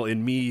instrumental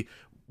in me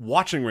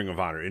watching Ring of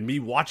Honor, and me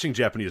watching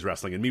Japanese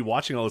wrestling, and me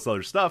watching all this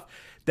other stuff.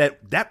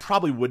 That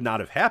probably would not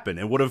have happened,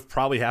 and would have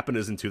probably happened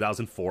is in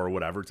 2004 or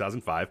whatever,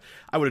 2005,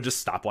 I would have just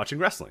stopped watching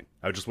wrestling.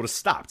 I just would have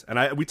stopped.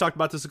 And we talked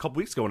about this a couple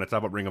weeks ago when I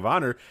talked about Ring of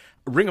Honor.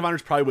 Ring of Honor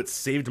is probably what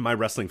saved my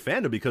wrestling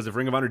fandom, because if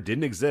Ring of Honor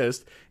didn't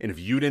exist, and if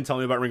you didn't tell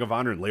me about Ring of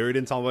Honor, and Larry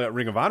didn't tell me about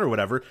Ring of Honor or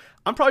whatever,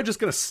 I'm probably just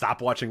going to stop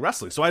watching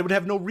wrestling. So I would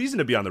have no reason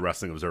to be on the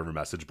Wrestling Observer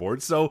message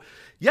board. So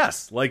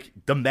yes, like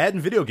the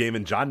Madden video game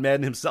and John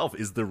Madden himself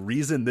is the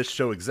reason this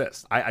show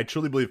exists. I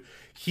truly believe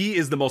he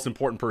is the most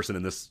important person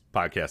in this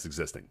podcast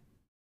existing.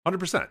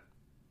 100%.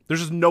 There's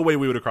just no way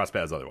we would have crossed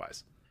paths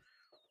otherwise.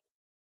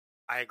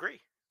 I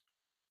agree.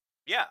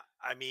 Yeah,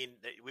 I mean,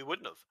 we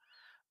wouldn't have,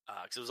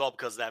 because it was all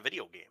because of that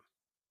video game.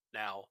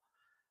 Now,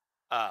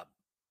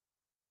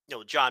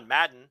 John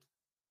Madden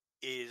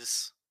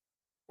is,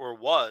 or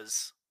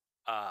was,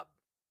 a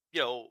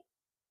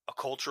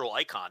cultural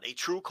icon, a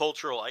true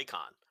cultural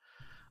icon,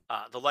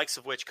 the likes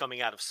of which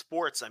coming out of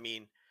sports. I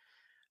mean,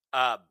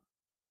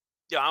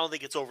 I don't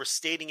think it's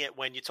overstating it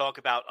when you talk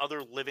about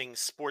other living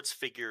sports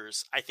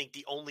figures. I think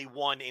the only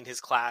one in his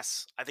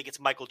class, I think it's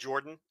Michael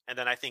Jordan, and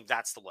then I think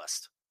that's the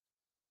list.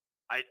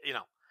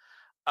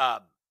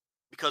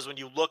 Because when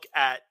you look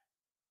at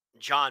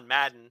John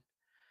Madden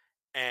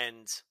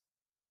and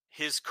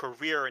his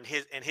career and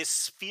his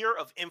sphere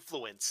of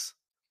influence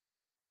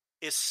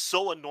is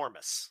so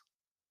enormous.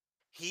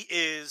 He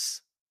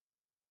is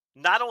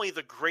not only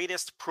the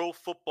greatest pro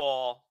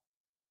football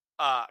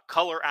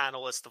color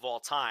analyst of all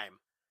time,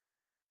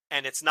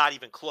 and it's not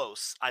even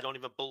close. I don't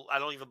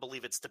even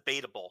believe it's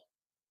debatable.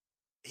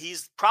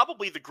 He's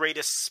probably the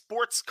greatest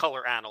sports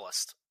color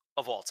analyst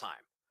of all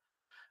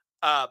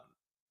time.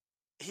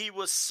 He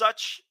was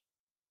such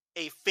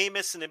a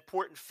famous and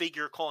important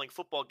figure calling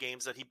football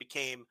games that he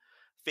became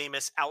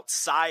famous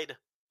outside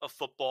of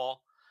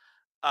football,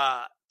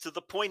 to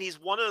the point he's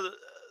one of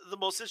the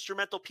most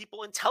instrumental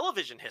people in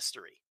television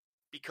history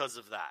because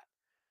of that.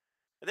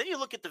 And then you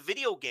look at the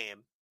video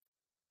game,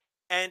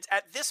 and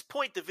at this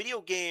point, the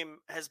video game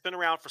has been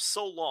around for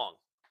so long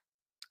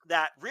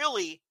that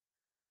really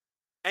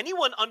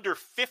anyone under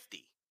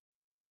 50,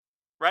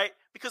 right?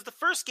 Because the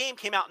first game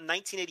came out in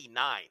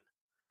 1989.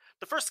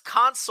 The first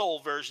console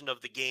version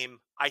of the game,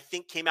 I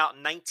think, came out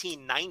in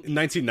 1990.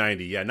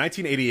 1990, yeah.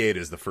 1988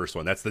 is the first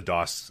one. That's the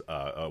DOS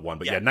one.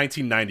 But yeah,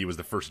 1990 was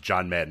the first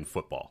John Madden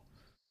football.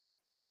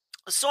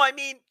 So, I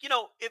mean,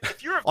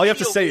 if you're all you have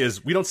to say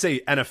is, we don't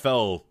say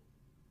NFL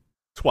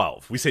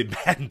 12. We say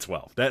Madden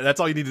 12.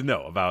 That's all you need to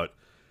know about.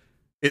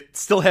 It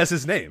still has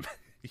his name.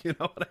 You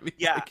know what I mean?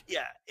 Yeah,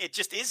 yeah. It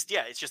just is.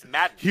 Yeah, it's just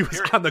Madden. He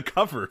was on the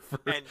cover for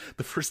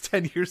the first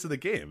 10 years of the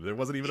game. There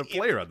wasn't even a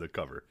player on the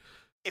cover.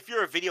 If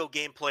you're a video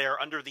game player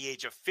under the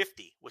age of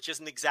 50, which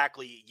isn't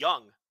exactly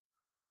young,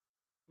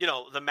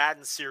 the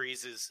Madden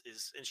series is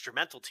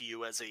instrumental to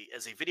you as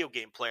a video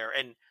game player.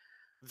 And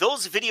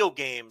those video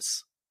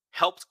games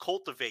helped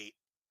cultivate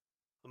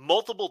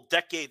multiple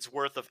decades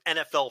worth of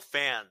NFL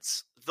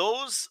fans.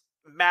 Those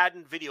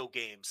Madden video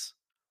games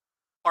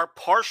are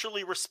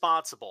partially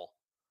responsible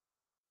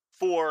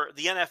for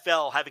the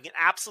NFL having an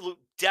absolute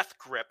death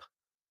grip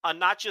on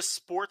not just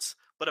sports,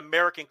 but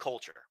American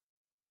culture.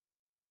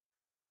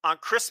 On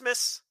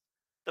Christmas,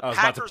 I was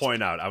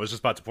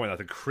just about to point out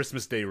the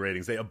Christmas Day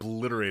ratings. They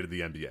obliterated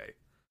the NBA.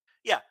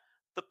 Yeah.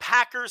 The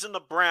Packers and the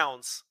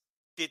Browns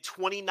did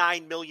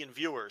 29 million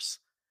viewers.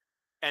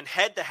 And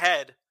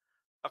head-to-head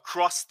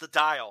across the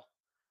dial,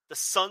 the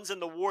Suns and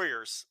the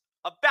Warriors,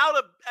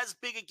 about as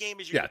big a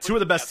game as you can put two of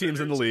the best teams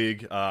in the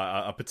league.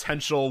 A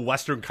potential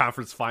Western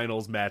Conference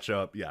Finals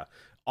matchup. Yeah.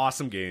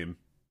 Awesome game.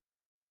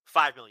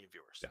 5 million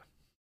viewers. Yeah.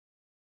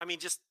 I mean,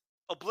 just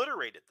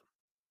obliterated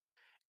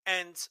them.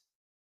 And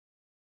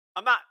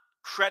I'm not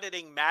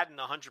crediting Madden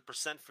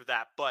 100% for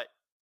that, but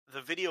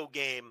the video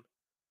game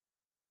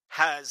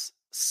has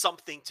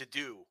something to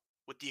do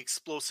with the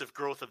explosive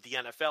growth of the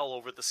NFL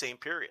over the same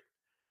period.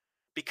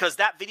 Because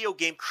that video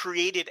game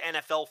created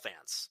NFL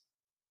fans.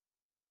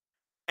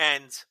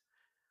 And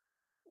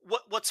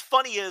what's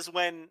funny is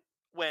when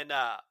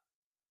I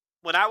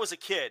was a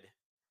kid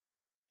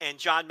and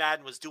John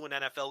Madden was doing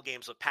NFL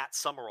games with Pat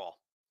Summerall,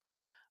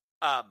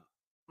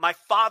 my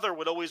father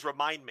would always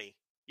remind me,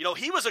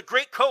 he was a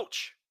great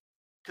coach,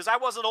 because I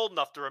wasn't old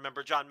enough to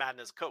remember John Madden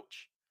as a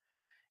coach.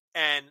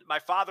 And my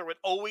father would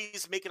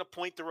always make it a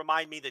point to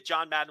remind me that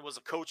John Madden was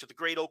a coach of the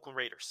great Oakland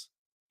Raiders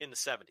in the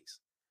 70s.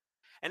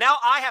 And now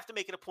I have to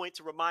make it a point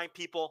to remind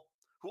people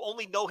who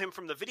only know him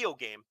from the video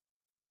game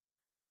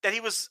that he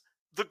was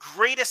the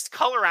greatest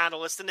color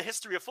analyst in the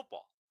history of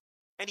football.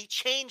 And he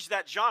changed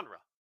that genre,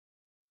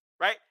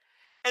 right?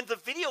 And the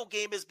video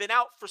game has been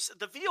out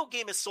the video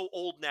game is so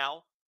old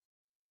now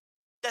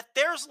that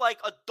there's like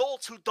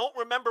adults who don't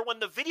remember when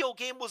the video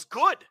game was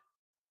good.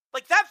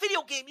 Like, that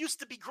video game used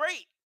to be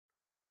great.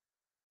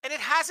 And it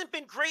hasn't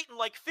been great in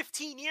like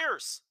 15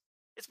 years.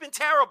 It's been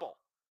terrible.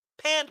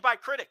 Panned by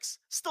critics.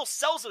 Still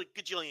sells a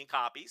gajillion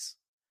copies.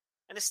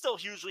 And is still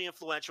hugely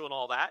influential and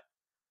all that.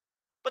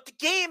 But the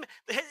game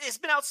has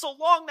been out so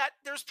long that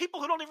there's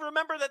people who don't even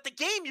remember that the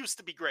game used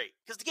to be great.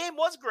 Because the game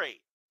was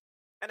great.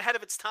 And ahead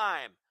of its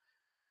time.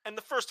 And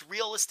the first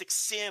realistic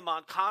sim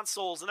on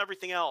consoles and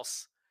everything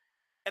else.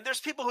 And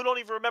there's people who don't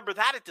even remember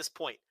that at this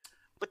point.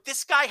 But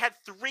this guy had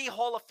 3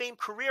 Hall of Fame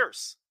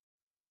careers.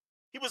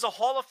 He was a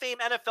Hall of Fame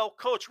NFL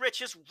coach. Rich,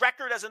 his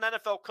record as an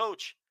NFL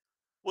coach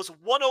was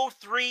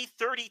 103,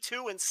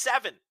 32, and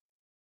 7.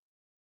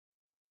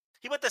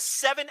 He went to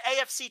 7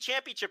 AFC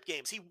championship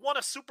games. He won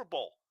a Super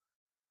Bowl.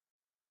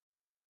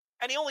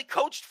 And he only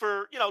coached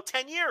for,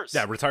 10 years.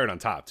 Yeah, retired on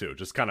top, too.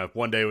 Just kind of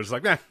one day was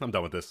like, I'm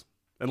done with this.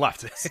 And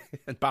left.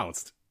 And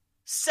bounced.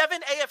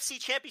 7 AFC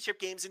championship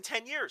games in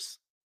 10 years.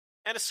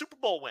 And a Super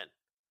Bowl win.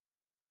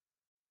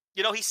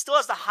 He still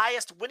has the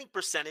highest winning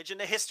percentage in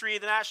the history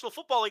of the National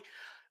Football League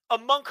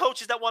among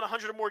coaches that won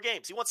 100 or more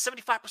games. He won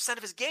 75%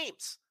 of his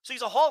games. So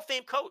he's a Hall of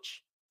Fame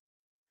coach.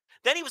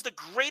 Then he was the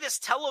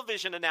greatest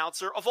television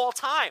announcer of all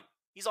time.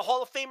 He's a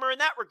Hall of Famer in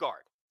that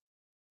regard.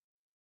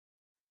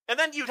 And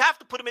then you'd have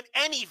to put him in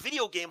any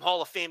video game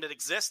Hall of Fame that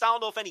exists. I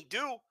don't know if any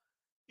do.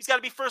 He's got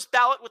to be first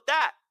ballot with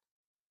that.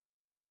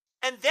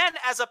 And then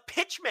as a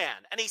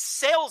pitchman and a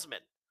salesman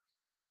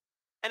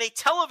and a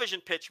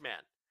television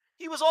pitchman,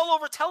 he was all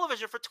over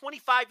television for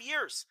 25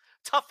 years.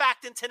 Tough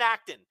Actin'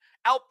 Tinactin,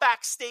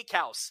 Outback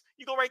Steakhouse.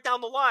 You go right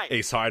down the line.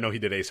 I know he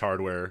did Ace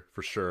Hardware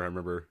for sure. I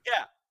remember.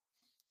 Yeah.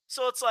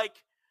 So it's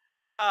like,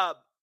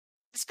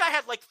 this guy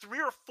had like 3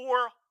 or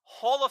 4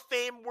 Hall of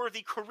Fame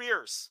worthy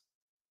careers.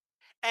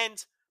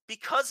 And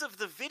because of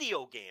the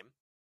video game,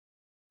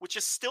 which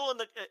is still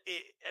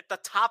at the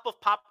top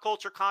of pop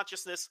culture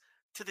consciousness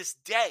to this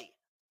day,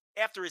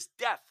 after his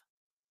death,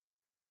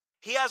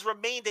 he has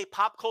remained a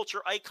pop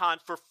culture icon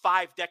for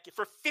 5 decades.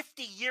 For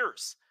 50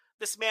 years,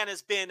 this man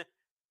has been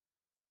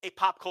a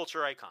pop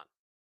culture icon.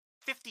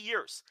 50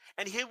 years.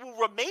 And he will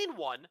remain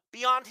one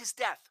beyond his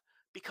death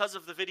because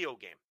of the video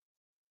game.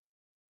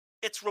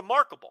 It's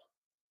remarkable.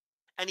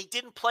 And he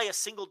didn't play a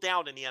single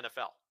down in the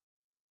NFL.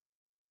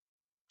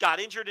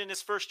 Got injured in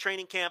his first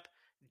training camp,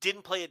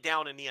 didn't play a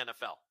down in the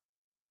NFL.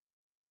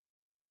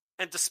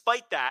 And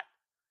despite that,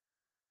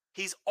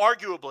 he's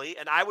arguably,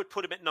 and I would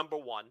put him at number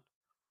 1,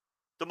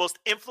 the most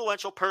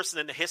influential person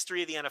in the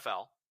history of the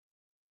NFL.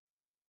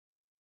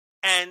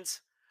 And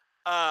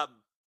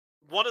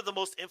one of the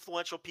most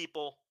influential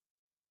people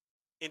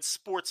in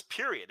sports,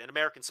 period, in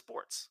American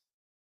sports.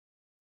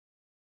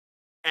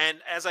 And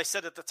as I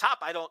said at the top,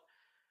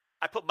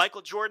 I put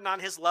Michael Jordan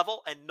on his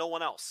level and no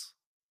one else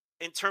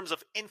in terms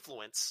of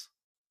influence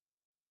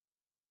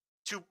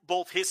to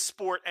both his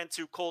sport and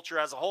to culture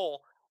as a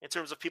whole, in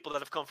terms of people that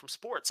have come from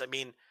sports. I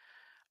mean,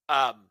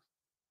 and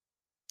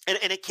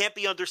it can't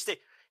be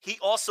understated. He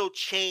also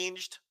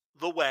changed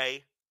the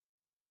way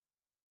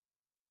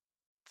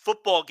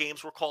football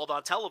games were called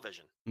on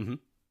television. Mm-hmm.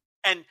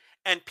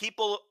 And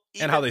people...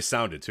 and how they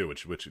sounded, too,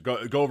 which go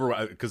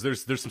over, because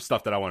there's some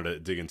stuff that I wanted to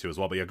dig into as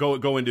well. But yeah,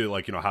 go into,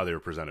 how they were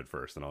presented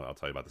first, and I'll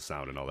tell you about the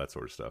sound and all that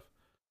sort of stuff.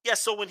 Yeah,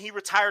 so when he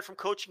retired from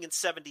coaching in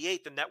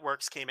 78, the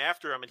networks came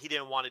after him, and he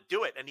didn't want to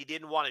do it. And he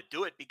didn't want to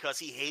do it because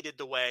he hated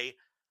the way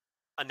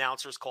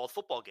announcers called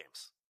football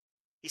games.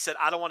 He said,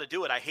 I don't want to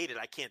do it. I hate it.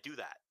 I can't do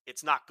that.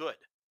 It's not good.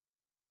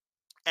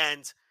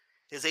 And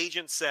his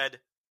agent said,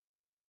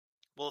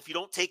 well, if you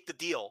don't take the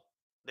deal,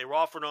 they were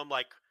offering him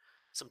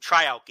some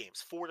tryout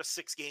games, 4 to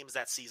 6 games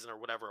that season or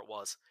whatever it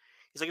was.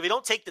 He's like, if you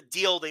don't take the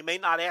deal, they may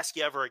not ask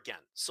you ever again.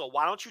 So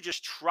why don't you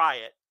just try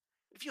it?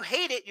 If you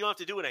hate it, you don't have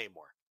to do it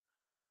anymore.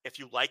 If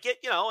you like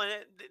it,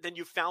 then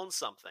you found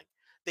something.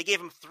 They gave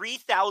him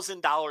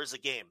 $3,000 a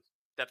game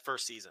that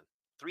first season,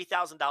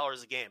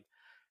 $3,000 a game,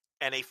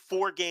 and a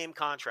 4-game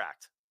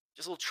contract,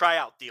 just a little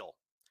tryout deal.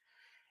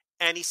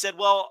 And he said,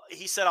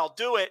 I'll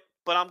do it,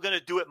 but I'm going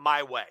to do it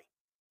my way.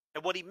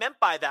 And what he meant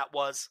by that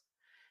was,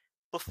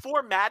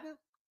 before Madden,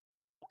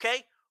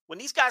 okay, when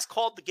these guys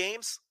called the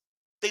games,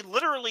 they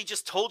literally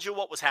just told you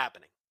what was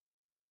happening.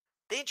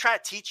 They didn't try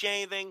to teach you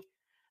anything.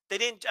 They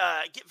didn't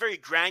get very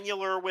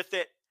granular with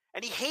it.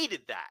 And he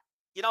hated that.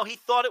 He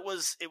thought it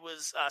was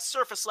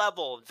surface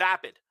level and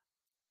vapid.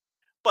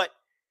 But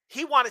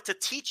he wanted to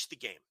teach the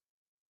game.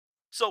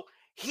 So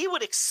he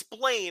would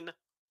explain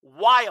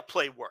why a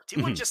play worked. He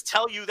wouldn't just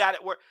tell you that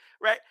it worked,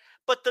 right?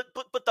 But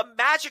the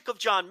magic of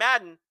John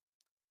Madden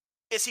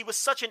is he was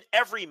such an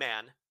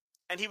everyman,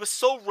 and he was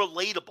so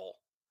relatable.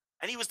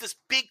 And he was this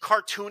big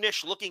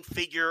cartoonish looking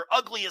figure,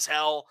 ugly as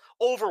hell,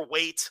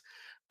 overweight.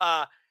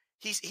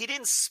 He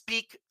didn't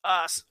speak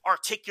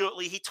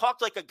articulately. He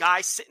talked like a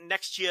guy sitting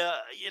next to you,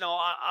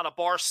 on a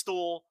bar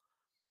stool.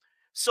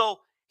 So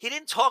he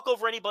didn't talk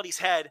over anybody's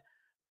head,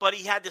 but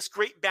he had this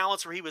great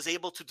balance where he was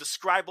able to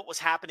describe what was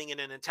happening in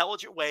an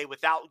intelligent way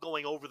without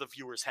going over the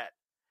viewer's head.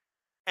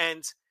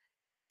 And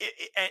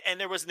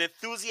there was an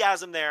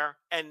enthusiasm there,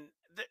 and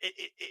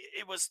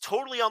it was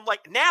totally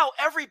unlike. Now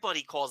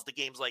everybody calls the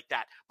games like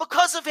that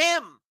because of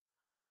him.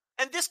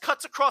 And this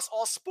cuts across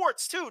all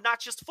sports too, not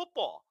just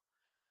football.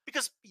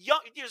 Because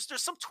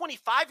there's some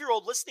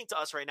 25-year-old listening to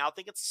us right now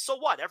thinking, so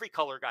what? Every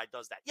color guy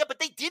does that. Yeah, but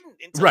they didn't.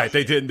 Right,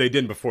 they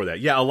didn't before that.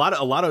 Yeah, a lot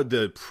of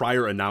the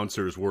prior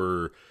announcers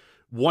were,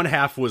 one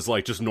half was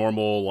like just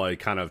normal, like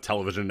kind of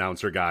television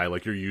announcer guy,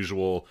 like your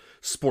usual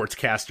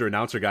sportscaster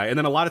announcer guy. And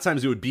then a lot of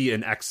times it would be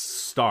an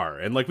ex-star.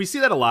 And like we see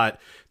that a lot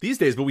these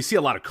days, but we see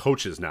a lot of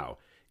coaches now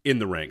in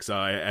the ranks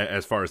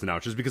as far as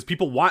announcers, because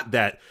people want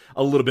that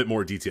a little bit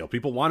more detail.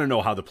 People want to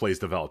know how the plays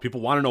develop. People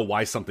want to know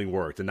why something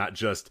worked, and not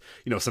just,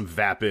 some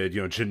vapid,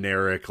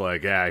 generic,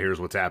 like, here's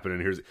what's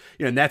happening. Here's,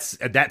 and that's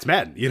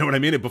Madden. You know what I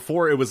mean? And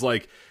before it was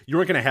like, you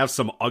weren't going to have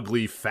some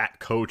ugly fat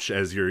coach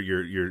as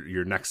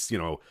your next,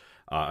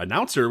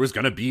 announcer. Was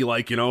going to be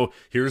like,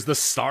 here's the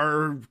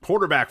star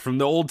quarterback from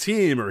the old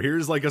team, or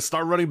here's like a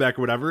star running back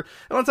or whatever. And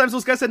a lot of times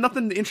those guys had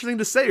nothing interesting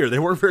to say, or they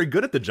weren't very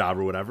good at the job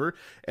or whatever.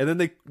 And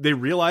then they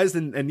realized,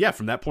 and yeah,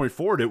 from that point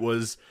forward, it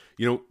was,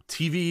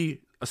 TV,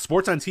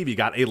 sports on TV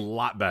got a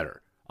lot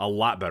better. A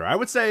lot better. I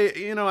would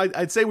say,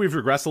 I'd say we've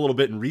regressed a little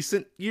bit in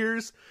recent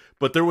years,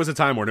 but there was a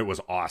time when it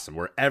was awesome,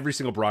 where every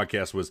single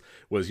broadcast was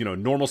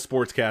normal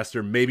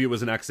sportscaster. Maybe it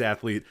was an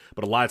ex-athlete,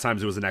 but a lot of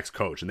times it was an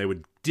ex-coach, and they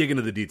would dig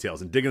into the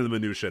details and dig into the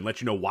minutia and let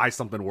you know why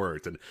something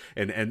worked. And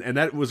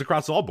that was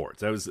across all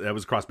boards. That was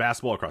across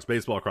basketball, across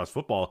baseball, across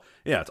football.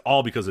 Yeah, it's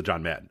all because of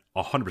John Madden.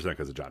 100%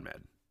 because of John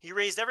Madden. He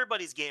raised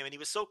everybody's game, and he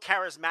was so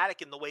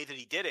charismatic in the way that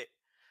he did it.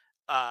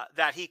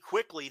 That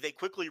they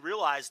quickly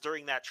realized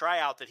during that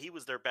tryout that he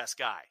was their best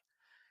guy.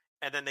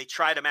 And then they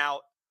tried him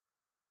out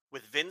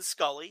with Vin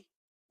Scully,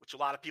 which a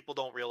lot of people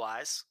don't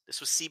realize.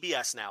 This was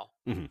CBS now.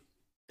 Mm-hmm.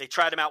 They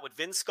tried him out with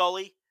Vin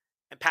Scully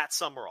and Pat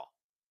Summerall.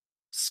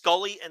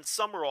 Scully and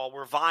Summerall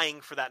were vying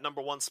for that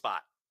number one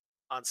spot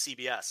on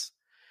CBS.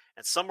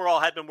 And Summerall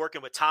had been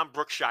working with Tom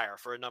Brookshire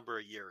for a number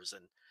of years.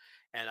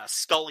 And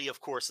Scully,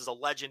 of course, is a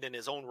legend in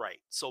his own right.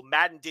 So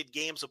Madden did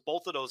games with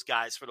both of those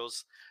guys for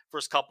those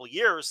first couple of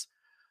years.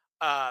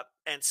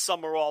 And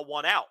Summerall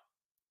won out.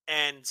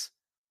 And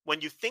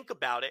when you think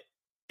about it,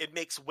 it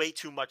makes way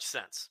too much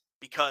sense,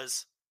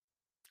 because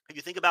if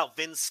you think about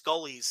Vin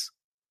Scully's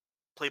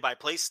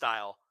play-by-play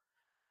style,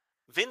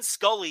 Vin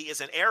Scully is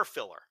an air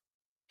filler.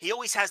 He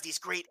always has these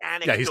great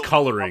anecdotes. Yeah, he's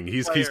coloring.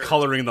 He's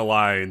coloring the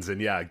lines,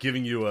 and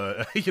giving you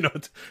a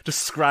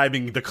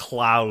describing the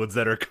clouds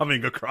that are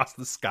coming across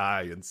the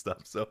sky and stuff.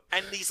 So,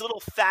 and these little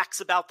facts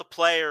about the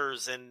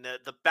players and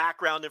the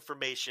background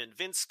information.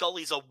 Vin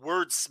Scully's a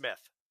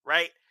wordsmith,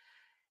 right?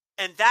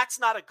 And that's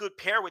not a good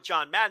pair with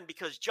John Madden,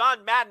 because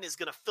John Madden is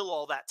going to fill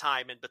all that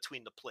time in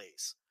between the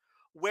plays.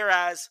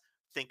 Whereas,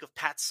 think of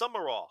Pat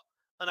Summerall,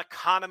 an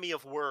economy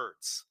of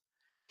words.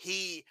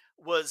 He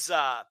was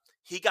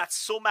he got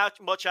so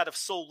much out of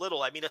so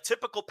little. I mean, a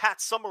typical Pat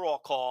Summerall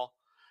call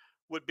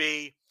would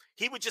be,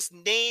 he would just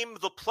name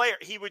the player.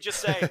 He would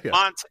just say,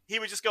 yeah. He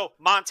would just go,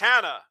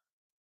 Montana,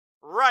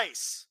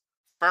 Rice,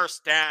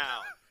 first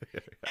down.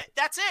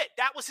 That's it.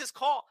 That was his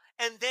call.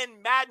 And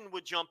then Madden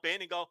would jump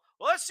in and go,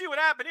 well, let's see what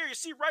happened here. You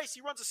see Rice,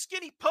 he runs a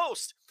skinny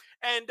post.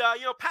 And,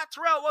 Pat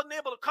Terrell wasn't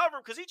able to cover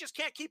him because he just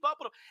can't keep up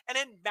with him. And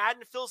then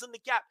Madden fills in the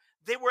gap.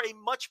 They were a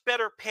much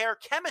better pair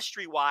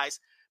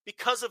chemistry-wise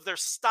because of their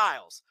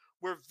styles.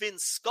 Where Vin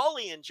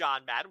Scully and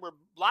John Madden, where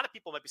a lot of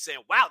people might be saying,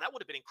 wow, that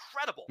would have been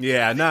incredible.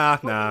 Yeah, nah,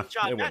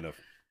 they wouldn't have.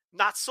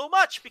 Not so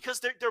much,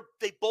 because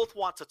they both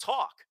want to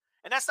talk.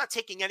 And that's not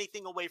taking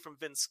anything away from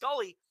Vin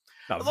Scully.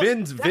 No,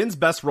 Vin's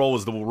best role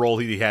was the role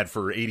he had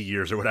for 80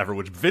 years or whatever,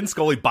 which Vin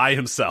Scully by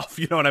himself.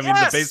 You know what I mean?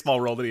 Yes. The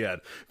baseball role that he had.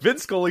 Vin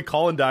Scully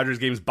calling Dodgers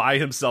games by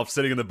himself,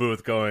 sitting in the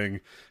booth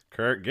going,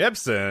 Kirk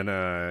Gibson,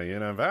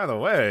 by the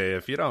way,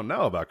 if you don't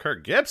know about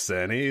Kirk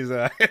Gibson, he's,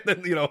 and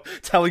then,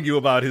 telling you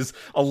about his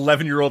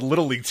 11-year-old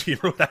Little League team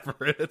or whatever.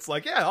 It's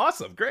like, yeah,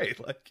 awesome, great.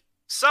 Like,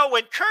 so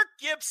when Kirk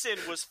Gibson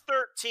was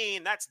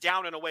 13, that's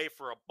down and away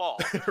for a ball.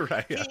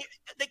 Right. Yeah.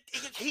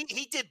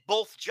 He did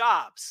both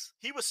jobs.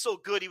 He was so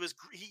good.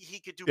 He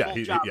could do both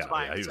jobs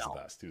by himself. He was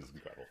the best. He was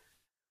incredible.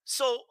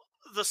 So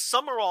the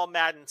Summerall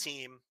Madden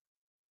team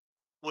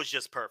was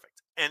just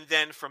perfect. And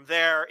then from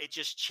there, it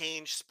just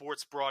changed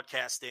sports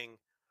broadcasting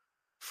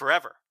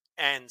forever.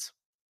 And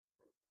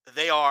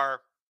they are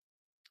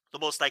the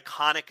most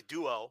iconic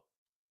duo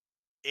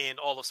in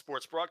all of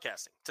sports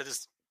broadcasting to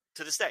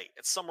this day.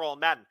 It's Summerall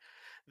and Madden.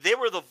 They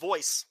were the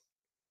voice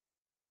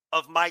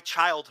of my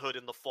childhood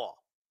in the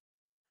fall.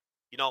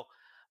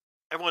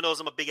 Everyone knows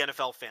I'm a big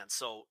NFL fan.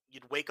 So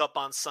you'd wake up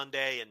on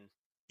Sunday and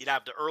you'd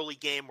have the early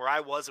game where I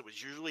was. It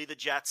was usually the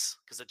Jets,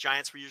 because the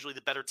Giants were usually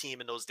the better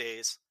team in those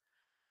days.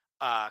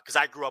 Because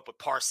I grew up with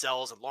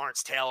Parcells and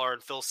Lawrence Taylor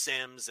and Phil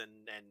Simms and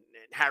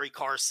Harry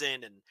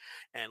Carson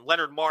and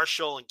Leonard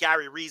Marshall and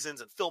Gary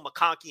Reasons and Phil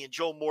McConkey and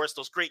Joe Morris,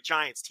 those great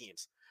Giants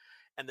teams.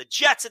 And the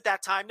Jets at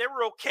that time, they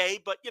were okay,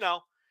 but,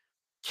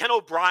 Ken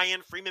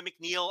O'Brien, Freeman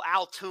McNeil,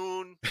 Al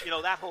Toon,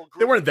 that whole group.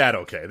 They weren't that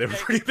okay. They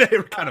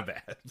were kind of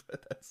bad.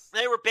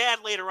 They were bad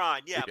later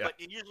on, yeah. But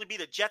it'd usually be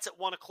the Jets at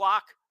 1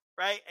 o'clock,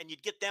 right? And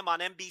you'd get them on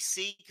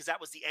NBC because that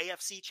was the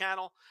AFC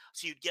channel.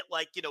 So you'd get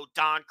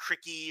Don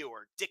Criqui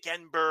or Dick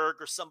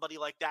Enberg or somebody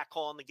like that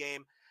calling the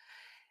game.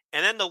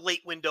 And then the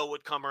late window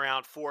would come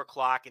around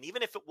 4:00. And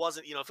even if it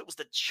wasn't, if it was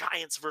the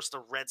Giants versus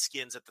the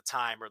Redskins at the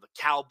time, or the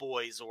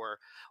Cowboys, or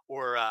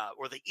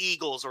the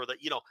Eagles, or the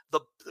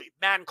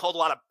Madden called a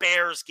lot of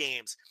Bears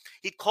games.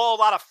 He'd call a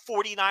lot of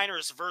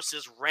 49ers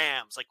versus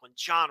Rams, like when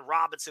John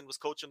Robinson was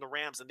coaching the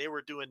Rams and they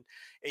were doing,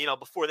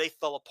 before they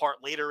fell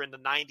apart later in the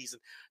 90s.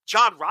 And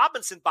John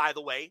Robinson, by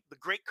the way, the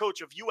great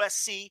coach of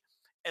USC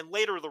and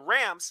later the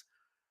Rams,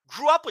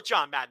 grew up with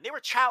John Madden. They were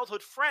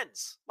childhood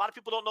friends. A lot of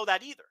people don't know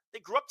that either. They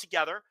grew up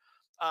together,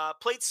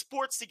 played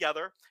sports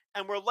together,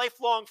 and were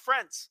lifelong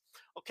friends.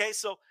 Okay,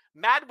 so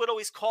Madden would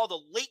always call the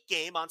late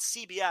game on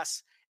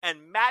CBS,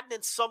 and Madden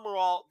and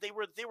Summerall, they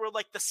were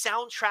like the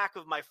soundtrack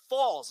of my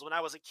falls when I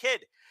was a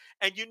kid.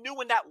 And you knew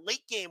when that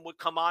late game would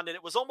come on, and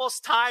it was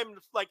almost time,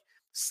 like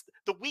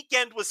the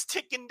weekend was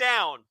ticking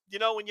down.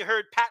 When you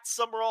heard Pat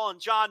Summerall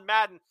and John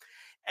Madden.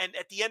 And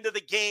at the end of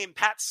the game,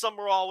 Pat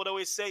Summerall would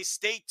always say,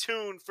 "Stay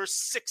tuned for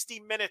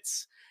 60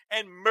 minutes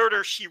and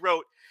Murder, She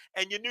Wrote."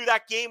 And you knew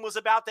that game was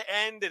about to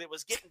end and it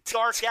was getting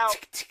dark out.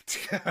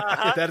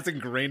 That is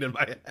ingrained in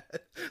my head.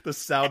 The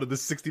sound of the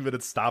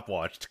 60-minute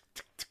stopwatch.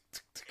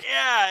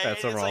 Yeah.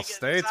 Pat Summerall,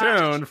 stay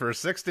tuned for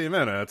 60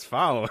 minutes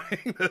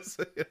following this.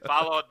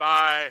 Followed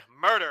by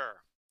Murder,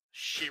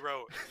 She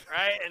Wrote,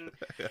 right? And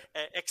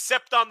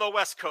except on the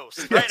West Coast,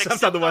 right? Yeah,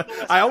 except on the West.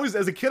 I always,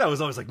 as a kid, I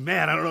was always like,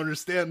 man, I don't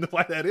understand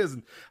why that is.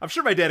 And I'm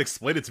sure my dad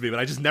explained it to me, but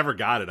I just never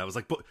got it. I was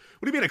like, but what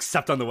do you mean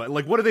except on the West?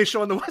 Like, what do they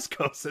show on the West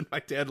Coast? And my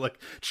dad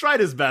tried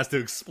his best to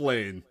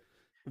explain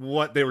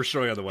what they were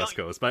showing on the West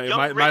Coast. But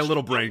my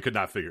little brain could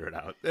not figure it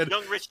out. And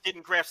young Rich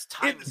didn't grasp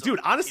time.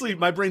 Dude, honestly,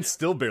 my brain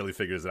still barely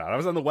figures it out. I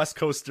was on the West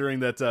Coast during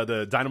that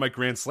the Dynamite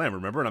Grand Slam,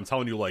 remember? And I'm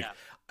telling you,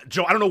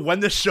 Joe, I don't know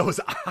when this show's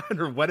on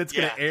or when it's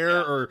going to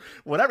air or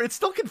whatever. It's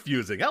still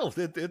confusing. Hell,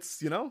 it's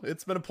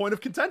been a point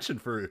of contention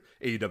for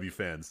AEW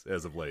fans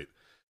as of late.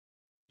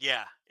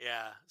 Yeah.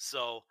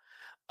 So,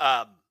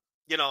 and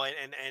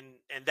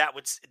that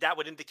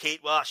would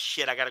indicate, well,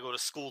 shit, I got to go to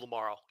school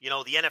tomorrow. The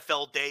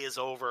NFL day is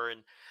over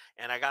and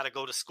I got to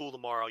go to school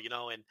tomorrow.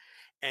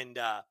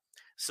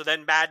 So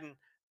then Madden,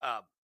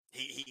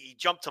 he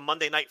jumped to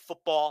Monday Night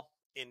Football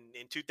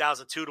in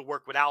 2002 to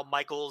work with Al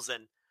Michaels.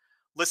 And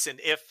listen,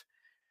 if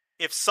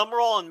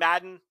Summerall and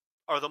Madden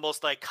are the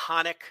most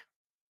iconic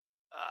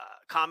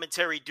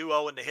commentary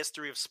duo in the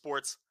history of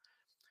sports,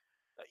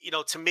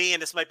 to me,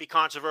 and this might be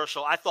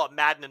controversial, I thought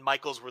Madden and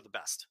Michaels were the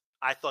best.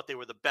 I thought they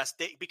were the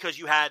best because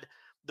you had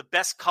the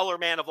best color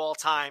man of all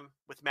time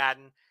with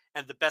Madden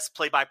and the best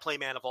play-by-play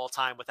man of all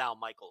time with Al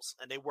Michaels.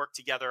 And they worked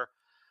together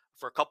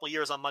for a couple of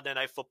years on Monday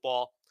Night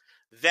Football.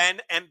 Then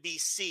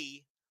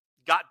NBC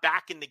got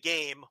back in the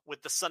game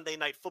with the Sunday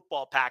Night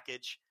Football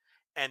package.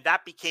 And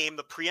that became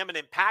the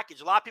preeminent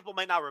package. A lot of people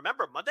might not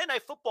remember. Monday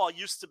Night Football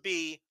used to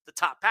be the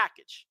top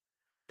package.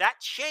 That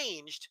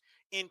changed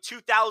in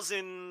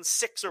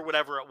 2006 or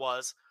whatever it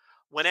was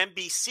when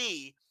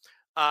NBC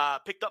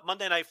picked up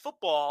Monday Night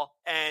Football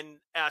and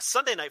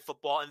Sunday Night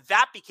Football, and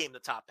that became the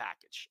top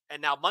package. And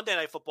now Monday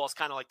Night Football is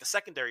kind of like the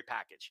secondary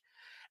package.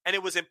 And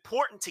it was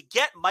important to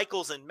get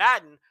Michaels and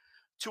Madden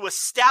to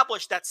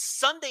establish that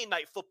Sunday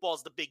Night Football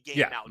is the big game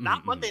now,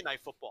 not Monday Night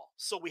Football.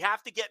 So we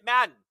have to get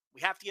Madden.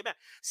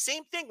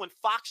 Same thing when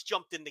Fox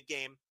jumped in the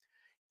game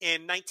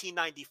in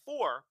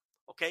 1994.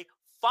 Okay,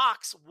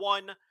 Fox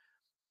won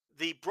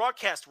the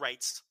broadcast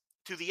rights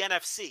to the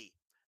NFC.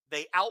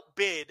 They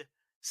outbid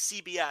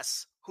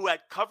CBS, who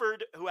had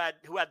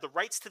the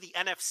rights to the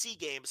NFC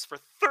games for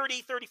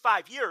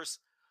 35 years.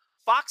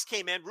 Fox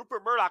came in,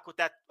 Rupert Murdoch, with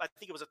that, I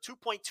think it was a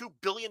 $2.2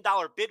 billion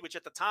bid, which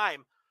at the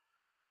time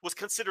was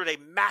considered a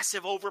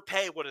massive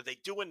overpay. What are they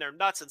doing? They're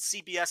nuts. And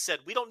CBS said,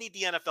 we don't need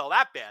the NFL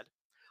that bad.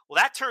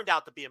 Well, that turned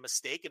out to be a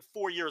mistake. And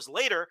 4 years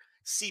later,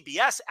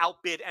 CBS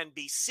outbid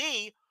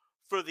NBC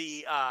for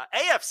the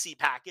AFC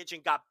package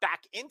and got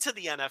back into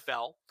the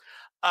NFL.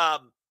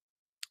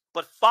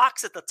 But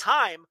Fox at the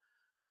time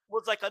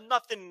was like a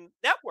nothing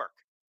network.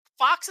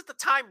 Fox at the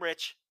time,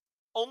 Rich,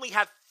 only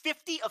had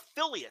 50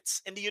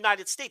 affiliates in the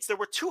United States. There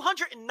were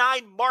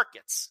 209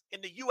 markets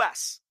in the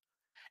U.S.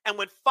 And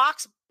when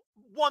Fox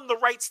won the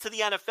rights to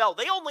the NFL,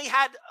 they only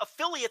had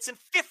affiliates in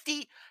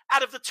 50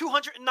 out of the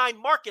 209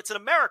 markets in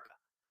America.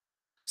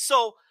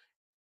 So,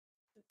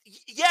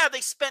 yeah,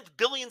 they spent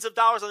billions of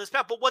dollars on this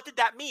pack, but what did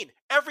that mean?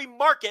 Every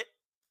market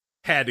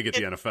had to get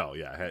the NFL,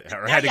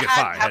 had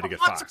to get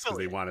Fox because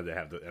they wanted to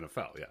have the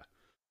NFL,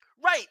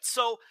 Right.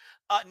 So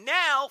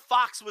now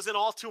Fox was in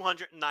all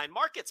 209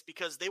 markets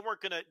because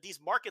these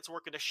markets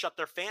weren't going to shut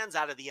their fans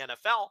out of the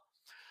NFL.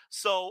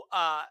 So,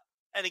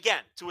 and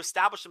again, to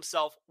establish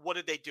themselves, what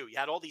did they do? You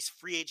had all these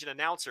free agent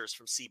announcers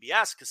from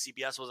CBS because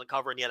CBS wasn't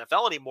covering the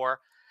NFL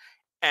anymore,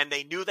 and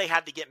they knew they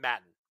had to get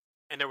Madden.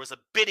 And there was a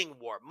bidding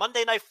war.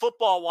 Monday Night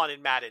Football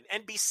wanted Madden.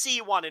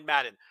 NBC wanted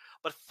Madden.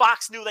 But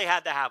Fox knew they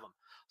had to have him.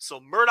 So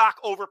Murdoch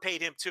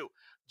overpaid him too.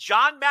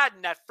 John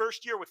Madden, that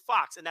first year with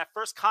Fox, and that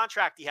first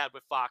contract he had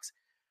with Fox,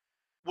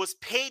 was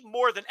paid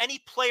more than any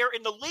player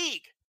in the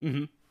league.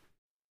 Mm-hmm.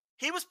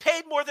 He was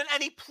paid more than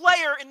any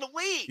player in the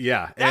league.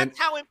 Yeah. That's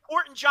how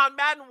important John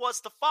Madden was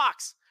to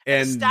Fox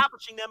and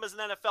establishing them as an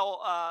NFL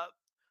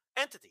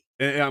entity.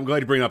 And I'm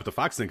glad you bring up the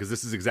Fox thing, because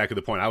this is exactly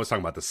the point. I was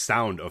talking about the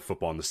sound of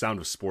football and the sound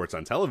of sports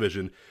on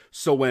television.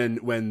 So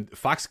when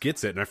Fox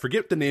gets it, and I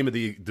forget the name of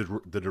the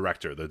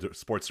director, the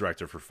sports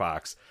director for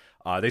Fox,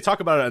 they talk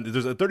about it.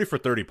 There's a 30 for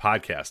 30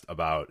 podcast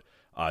about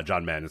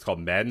John Madden. It's called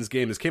Madden's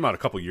Game. This came out a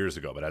couple years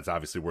ago, but that's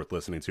obviously worth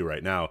listening to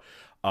right now.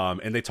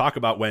 And they talk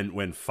about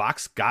when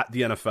Fox got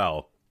the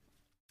NFL,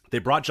 they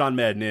brought John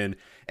Madden in,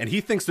 and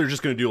he thinks they're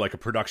just going to do like a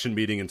production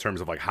meeting in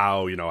terms of like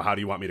how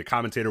do you want me to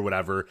commentate or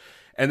whatever.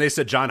 And they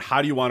said, John,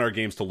 how do you want our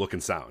games to look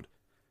and sound?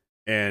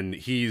 And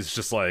he's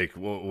just like,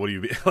 well, what do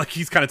you like?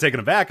 He's kind of taken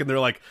aback, and they're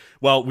like,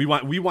 well, we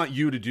want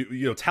you to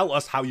do, tell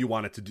us how you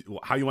want it to do,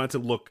 how you want it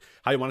to look,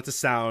 how you want it to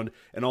sound,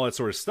 and all that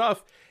sort of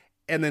stuff.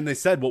 And then they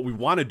said, what we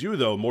want to do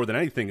though, more than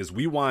anything, is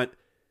we want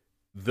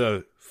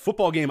the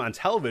football game on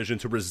television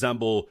to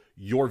resemble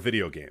your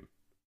video game.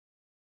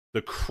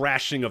 The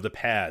crashing of the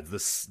pads,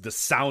 the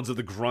sounds of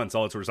the grunts,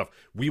 all that sort of stuff.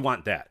 We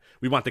want that.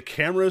 We want the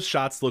camera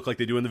shots to look like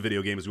they do in the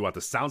video games. We want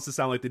the sounds to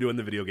sound like they do in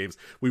the video games.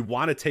 We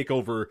want to take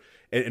over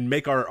and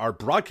make our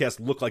broadcast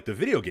look like the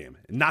video game,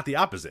 not the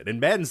opposite. And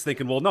Madden's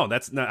thinking, well, no,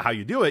 that's not how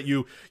you do it.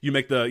 You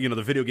make the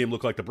the video game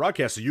look like the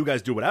broadcast, so you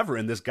guys do whatever.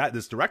 And this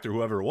director,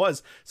 whoever it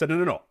was, said,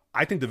 no.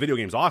 I think the video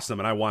game's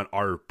awesome, and I want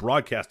our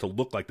broadcast to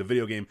look like the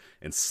video game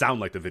and sound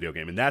like the video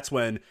game. And that's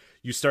when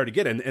you start to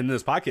get it. And in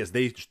this podcast,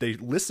 they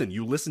listen.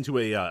 You listen to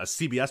a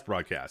CBS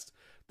broadcast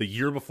the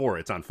year before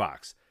it's on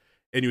Fox.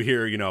 And you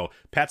hear,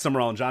 Pat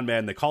Summerall and John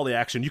Madden, they call the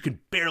action. You can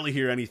barely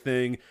hear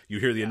anything. You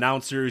hear the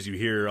announcers. You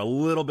hear a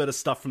little bit of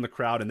stuff from the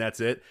crowd, and that's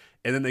it.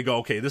 And then they go,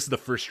 okay, this is the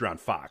first year on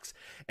Fox.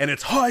 And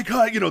it's hike,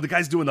 the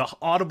guy's doing the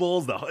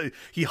audibles,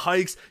 he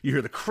hikes, you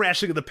hear the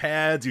crashing of the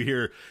pads, you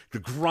hear the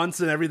grunts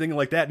and everything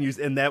like that.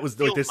 And that was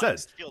like they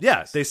said.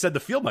 Yeah, they said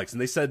the field mics.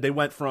 And they said they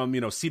went from,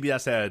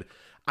 CBS had,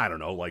 I don't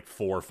know, like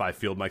 4 or 5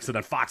 field mics, and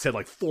then Fox had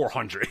like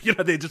 400.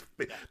 They just,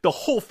 the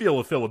whole field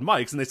was filled with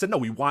mics. And they said, no,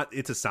 we want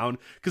it to sound,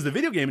 because the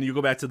video game, and you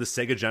go back to the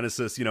Sega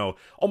Genesis,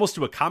 almost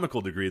to a comical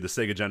degree, the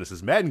Sega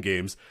Genesis Madden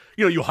games,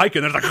 you hike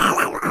and there's like,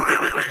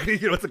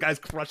 it's the guys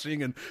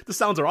crushing, and the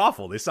sounds are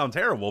awful. They sound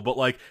terrible, but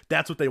like,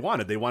 that's what they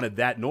wanted. They wanted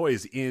that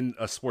noise in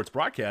a sports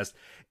broadcast.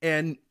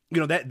 And,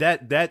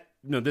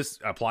 this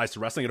applies to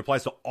wrestling. It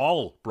applies to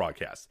all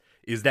broadcasts,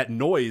 is that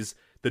noise,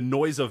 the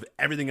noise of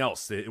everything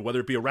else, whether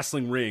it be a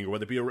wrestling ring or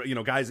whether it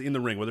be, guys in the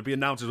ring, whether it be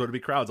announcers, whether it be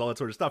crowds, all that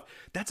sort of stuff.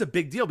 That's a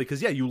big deal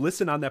because, you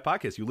listen on that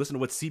podcast, you listen to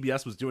what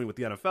CBS was doing with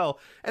the NFL,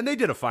 and they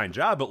did a fine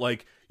job, but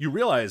like, you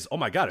realize, oh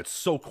my God, it's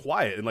so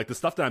quiet. And like the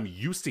stuff that I'm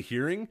used to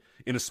hearing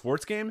in a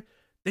sports game,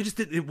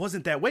 it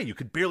wasn't that way. You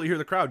could barely hear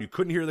the crowd. You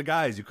couldn't hear the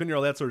guys. You couldn't hear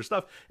all that sort of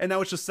stuff. And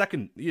now it's just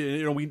second,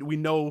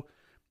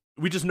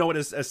 we just know it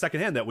as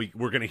secondhand that we're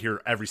going to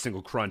hear every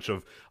single crunch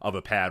of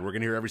a pad. We're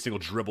going to hear every single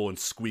dribble and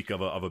squeak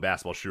of a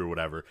basketball shoe or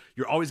whatever.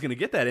 You're always going to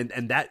get that.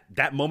 And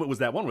that moment was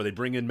that one where they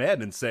bring in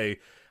Madden and say,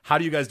 how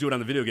do you guys do it on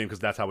the video game? Because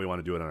that's how we want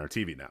to do it on our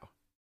TV now.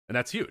 And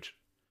that's huge.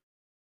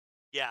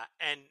 Yeah.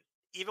 And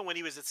even when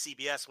he was at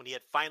CBS, when he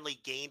had finally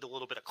gained a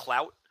little bit of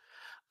clout,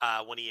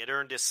 when he had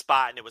earned his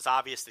spot and it was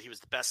obvious that he was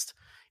the best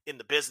in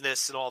the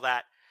business and all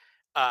that,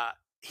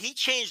 he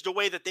changed the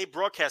way that they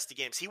broadcast the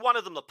games. He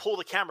wanted them to pull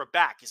the camera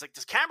back. He's like,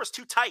 this camera's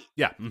too tight.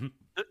 Yeah. Mm-hmm.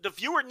 The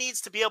viewer needs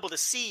to be able to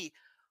see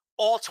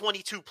all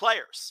 22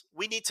 players.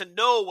 We need to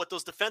know what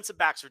those defensive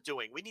backs are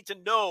doing. We need to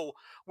know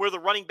where the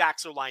running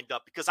backs are lined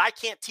up, because I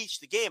can't teach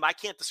the game. I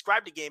can't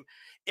describe the game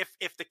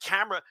if the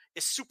camera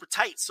is super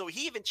tight. So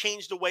he even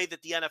changed the way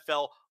that the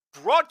NFL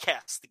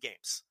broadcasts the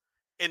games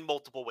in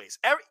multiple ways.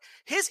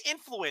 His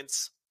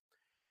influence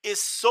is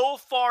so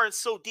far and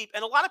so deep.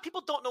 And a lot of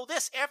people don't know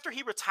this. After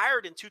he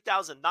retired in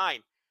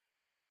 2009,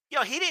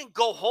 he didn't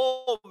go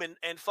home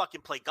and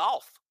fucking play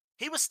golf.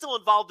 He was still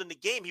involved in the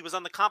game. He was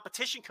on the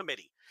competition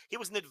committee. He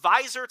was an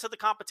advisor to the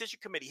competition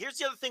committee. Here's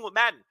the other thing with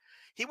Madden.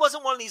 He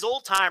wasn't one of these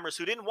old timers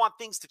who didn't want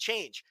things to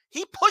change.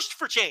 He pushed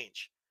for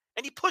change,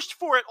 and he pushed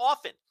for it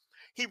often.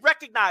 He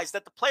recognized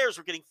that the players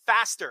were getting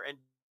faster and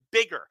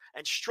bigger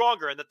and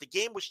stronger, and that the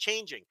game was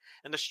changing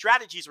and the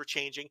strategies were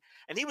changing.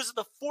 And he was at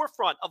the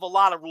forefront of a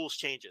lot of rules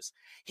changes.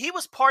 He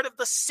was part of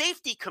the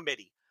safety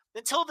committee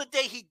until the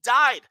day he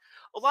died.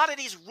 A lot of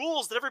these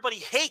rules that everybody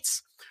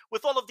hates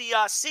with all of the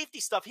safety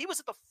stuff, he was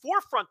at the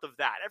forefront of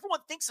that. Everyone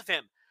thinks of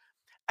him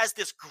as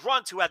this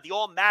grunt who had the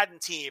all Madden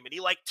team and he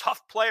liked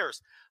tough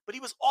players, but he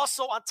was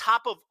also on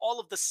top of all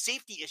of the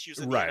safety issues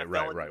in the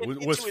NFL.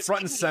 Right. Was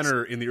front and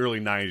center in the early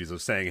 90s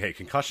of saying, hey,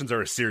 concussions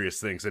are a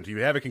serious thing. So if you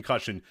have a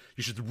concussion,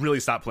 you should really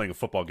stop playing a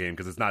football game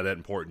because it's not that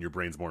important. Your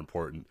brain's more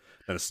important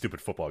than a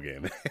stupid football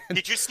game.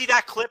 Did you see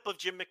that clip of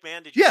Jim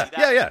McMahon? Did you see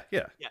that?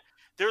 Yeah.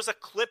 There's a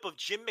clip of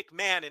Jim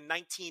McMahon in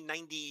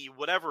 1990,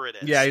 whatever it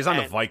is. Yeah, he's on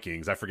the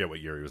Vikings. I forget what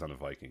year he was on the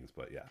Vikings,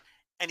 but yeah.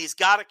 And he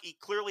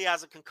clearly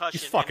has a concussion.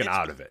 He's fucking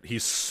out of it.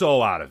 He's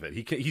so out of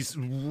it. He's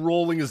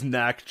rolling his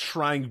neck,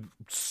 trying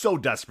so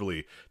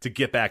desperately to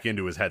get back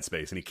into his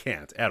headspace, and he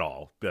can't at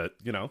all. But,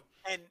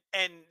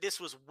 And this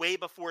was way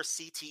before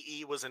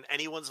CTE was in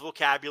anyone's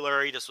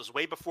vocabulary. This was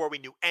way before we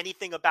knew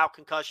anything about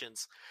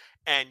concussions.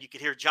 And you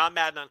could hear John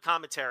Madden on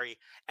commentary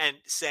and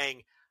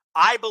saying,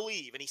 I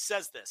believe, and he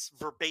says this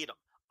verbatim,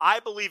 I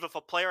believe if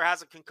a player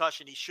has a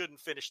concussion, he shouldn't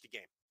finish the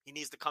game. He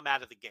needs to come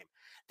out of the game.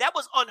 That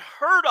was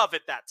unheard of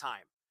at that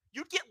time.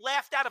 You'd get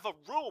laughed out of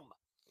a room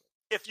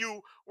if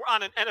you were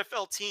on an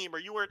NFL team or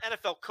you were an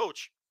NFL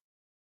coach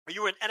or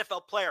you were an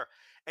NFL player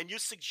and you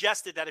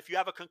suggested that if you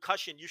have a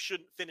concussion, you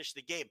shouldn't finish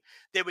the game.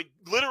 They would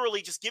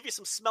literally just give you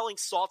some smelling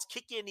salts,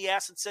 kick you in the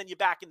ass, and send you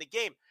back in the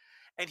game.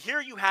 And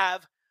here you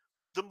have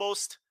the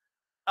most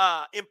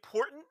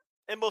important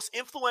and most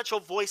influential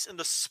voice in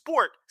the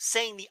sport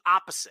saying the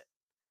opposite.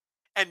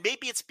 And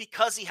maybe it's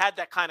because he had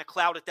that kind of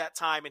clout at that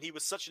time and he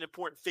was such an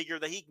important figure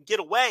that he can get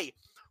away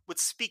with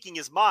speaking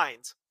his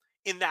mind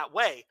in that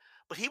way.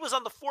 But he was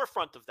on the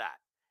forefront of that.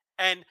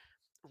 And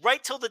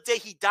right till the day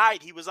he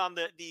died, he was on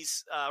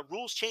these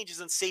rules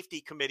changes and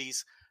safety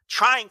committees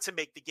trying to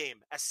make the game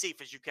as safe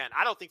as you can.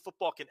 I don't think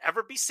football can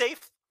ever be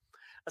safe,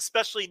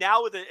 especially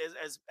now with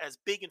as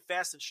big and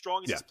fast and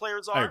strong as these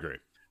players are. I agree.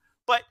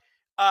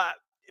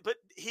 But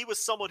he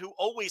was someone who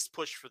always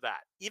pushed for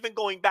that, even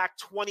going back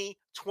 20,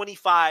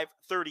 25,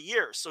 30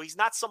 years. So he's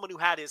not someone who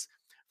had his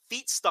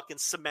feet stuck in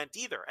cement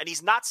either. And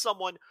he's not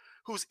someone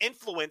whose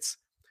influence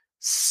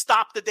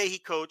stopped the day he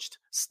coached,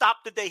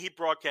 stopped the day he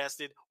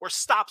broadcasted, or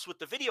stops with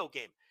the video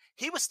game.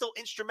 He was still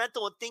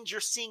instrumental in things you're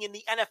seeing in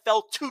the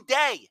NFL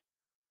today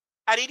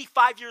at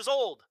 85 years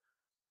old,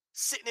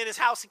 sitting in his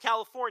house in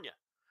California.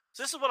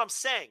 So this is what I'm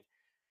saying.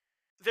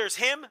 There's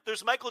him,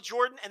 there's Michael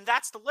Jordan, and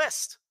that's the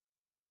list.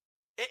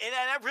 And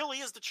that really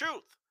is the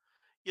truth,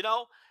 you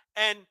know?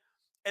 And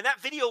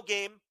that video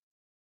game,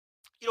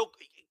 you know,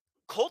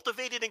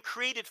 cultivated and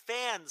created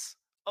fans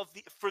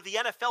for the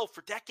NFL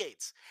for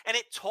decades. And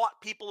it taught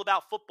people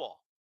about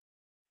football.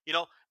 You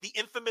know, the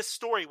infamous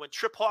story when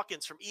Trip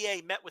Hawkins from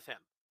EA met with him.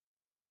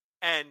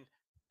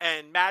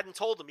 And Madden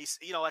told him,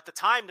 you know, at the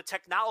time, the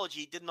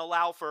technology didn't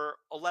allow for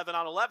 11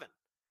 on 11.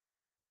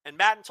 And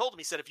Madden told him,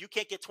 he said, if you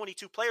can't get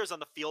 22 players on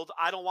the field,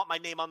 I don't want my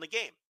name on the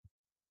game.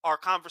 Our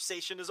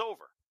conversation is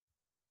over.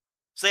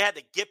 So they had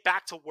to get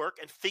back to work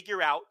and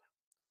figure out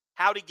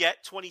how to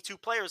get 22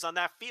 players on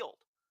that field.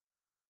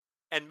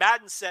 And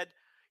Madden said,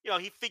 you know,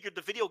 he figured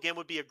the video game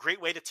would be a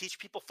great way to teach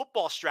people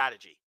football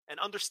strategy and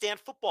understand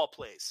football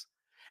plays.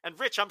 And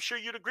Rich, I'm sure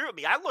you'd agree with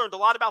me. I learned a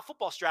lot about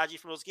football strategy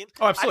from those games.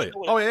 Oh,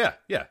 absolutely.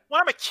 Yeah. When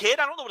I'm a kid,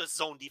 I don't know what a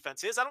zone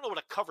defense is. I don't know what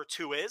a cover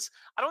 2 is.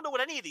 I don't know what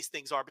any of these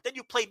things are. But then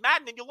you play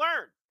Madden and you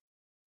learn.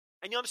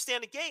 And you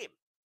understand the game.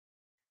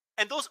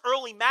 And those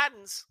early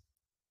Maddens,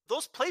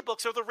 those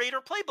playbooks are the Raider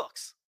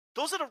playbooks.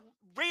 Those are the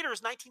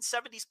Raiders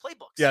 1970s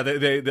playbooks. Yeah,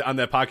 they on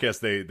that podcast,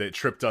 they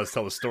Trip does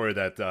tell a story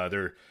that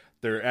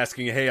they're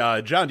asking, hey,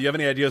 John, do you have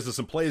any ideas of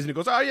some plays? And he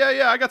goes, oh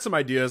yeah, I got some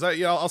ideas.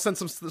 I'll send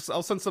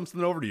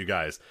something over to you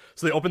guys.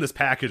 So they open this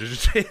package.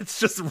 It's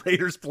just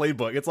Raiders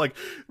playbook. It's like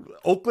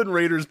Oakland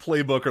Raiders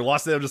playbook or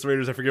Los Angeles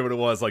Raiders. I forget what it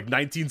was, like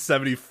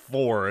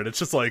 1974, and it's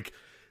just like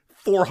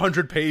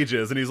 400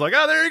 pages, and he's like,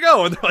 oh, there you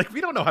go. And they're like, we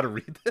don't know how to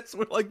read this.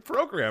 We're like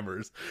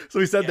programmers. So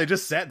he said they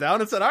just sat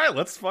down and said, all right,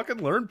 let's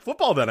fucking learn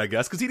football then, I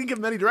guess, because he didn't give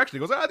them any direction.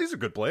 He goes, these are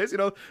good plays. You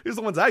know, these are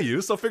the ones I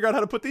use, so figure out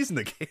how to put these in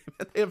the game.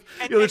 And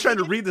they're trying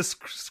to read this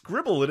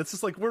scribble, and it's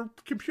just like, we're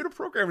computer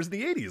programmers in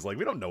the 80s. Like,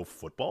 we don't know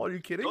football. Are you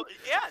kidding? Well,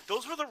 yeah,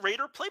 those were the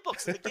Raider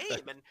playbooks in the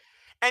game.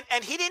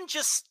 And he didn't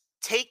just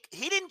take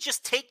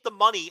the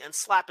money and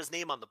slap his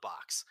name on the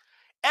box.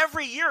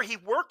 Every year he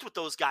worked with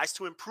those guys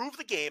to improve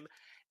the game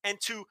and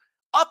to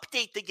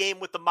update the game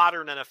with the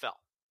modern NFL.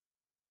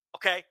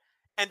 Okay?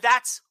 And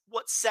that's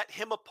what set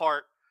him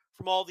apart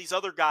from all these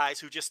other guys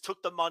who just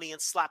took the money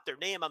and slapped their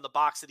name on the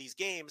box of these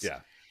games.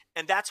 Yeah.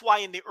 And that's why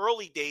in the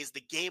early days,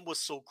 the game was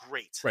so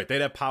great. Right.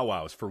 They'd have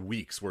powwows for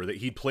weeks where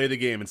he'd play the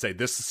game and say,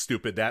 this is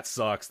stupid. That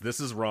sucks. This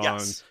is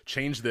wrong.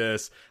 Change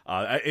this.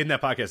 In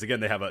that podcast, again,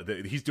 they have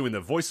he's doing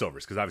the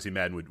voiceovers because obviously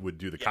Madden would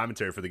do the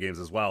commentary for the games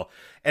as well.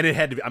 And it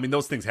had to be, I mean,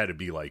 those things had to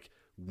be like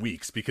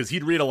weeks because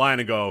he'd read a line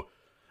and go,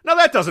 no,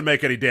 that doesn't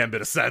make any damn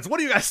bit of sense. What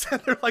do you guys say?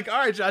 They're like, all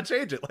right, John,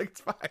 change it. Like, it's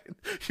fine.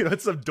 You know,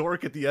 it's some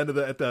dork at the end of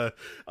at the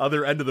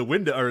other end of the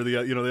window, or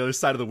the the other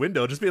side of the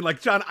window, just being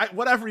like, John,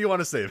 whatever you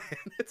want to say, man,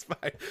 it's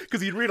fine. Because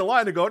he'd read a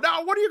line and go,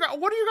 no, what are you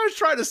guys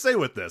trying to say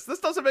with this?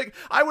 This doesn't make.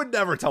 I would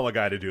never tell a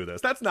guy to do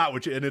this. That's not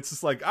what you. And it's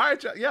just like, all right,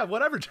 John, yeah,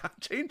 whatever, John,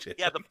 change it.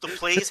 Yeah, the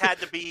plays had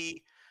to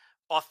be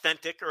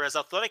authentic or as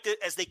authentic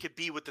as they could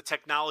be with the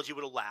technology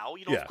would allow.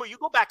 You know, of course, you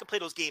go back and play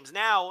those games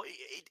now,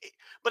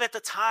 but at the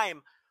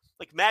time.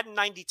 Like Madden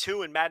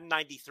 92 and Madden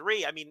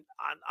 93, I mean,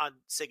 on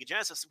Sega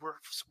Genesis, were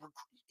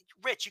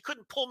Rich. You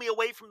couldn't pull me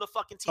away from the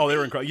fucking TV. Oh, they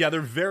were incredible. Yeah,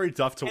 they're very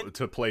tough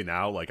to play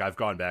now. Like, I've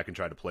gone back and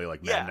tried to play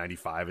like Madden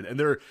 95, and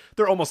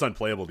they're almost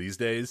unplayable these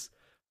days.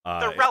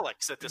 They're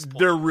relics at this point.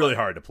 They're really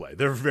hard to play.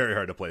 They're very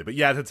hard to play. But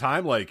yeah, at the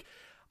time, like,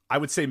 I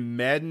would say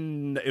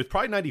Madden, it was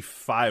probably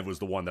 95 was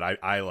the one that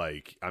I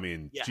like. I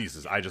mean,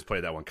 Jesus, I just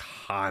played that one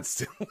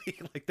constantly.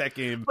 Like, that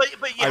game, but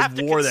you have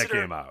to wore that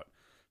game out.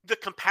 The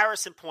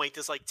comparison point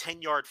is like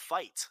 10-yard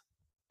fight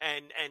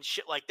and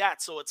shit like that.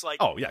 So it's like,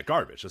 oh yeah,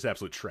 garbage. Just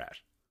absolute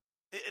trash.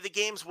 The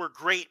games were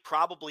great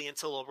probably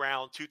until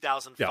around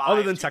 2005. Yeah,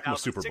 other than Tecmo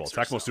Super Bowl.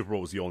 Tecmo Super Bowl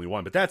was the only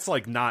one, but that's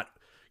like not,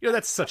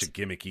 that's such a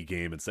gimmicky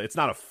game. It's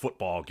not a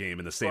football game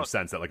in the same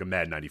sense that like a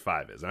Madden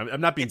 95 is.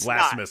 I'm not being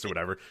blasphemous or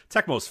whatever.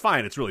 Tecmo's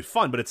fine. It's really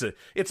fun, but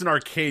it's an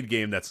arcade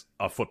game that's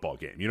a football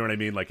game. You know what I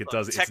mean? Like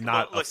it's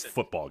not a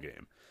football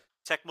game.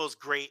 Tecmo's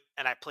great,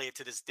 and I play it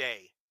to this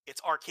day.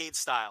 It's arcade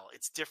style.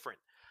 It's different.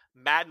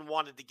 Madden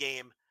wanted the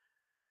game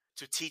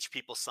to teach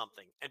people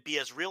something and be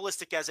as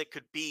realistic as it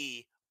could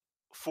be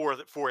for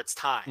its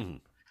time. Mm-hmm.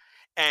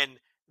 And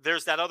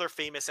there's that other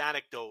famous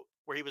anecdote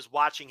where he was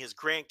watching his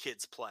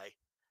grandkids play,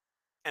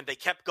 and they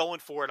kept going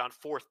for it on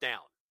 4th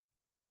down,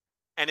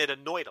 and it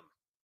annoyed him.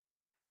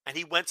 And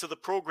he went to the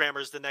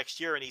programmers the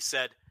next year and he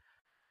said,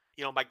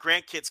 my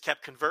grandkids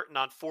kept converting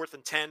on 4th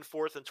and 10,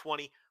 4th and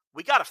 20.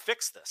 We got to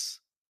fix this.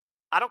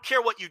 I don't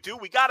care what you do.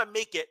 We got to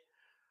make it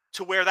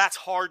to where that's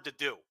hard to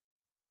do.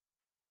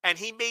 And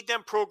he made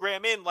them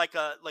program in like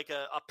a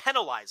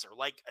penalizer,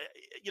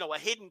 a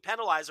hidden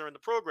penalizer in the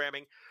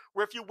programming,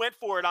 where if you went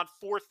for it on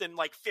 4th and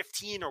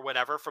 15 or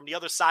whatever from the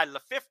other side of the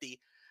 50,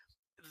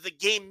 the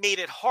game made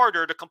it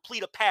harder to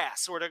complete a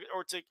pass or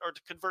to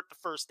convert the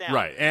first down.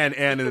 Right. And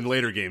in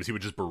later games, he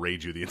would just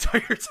berate you the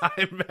entire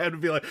time and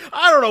be like,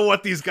 I don't know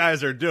what these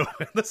guys are doing.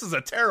 This is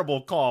a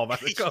terrible call by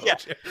the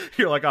coach. Yeah.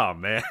 You're like, oh,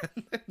 man.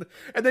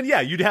 And then,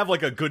 you'd have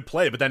like a good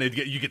play, but then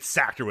you get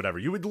sacked or whatever.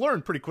 You would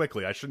learn pretty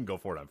quickly. I shouldn't go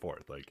for it on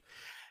 4th.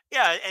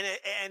 Yeah,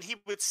 and he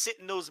would sit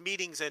in those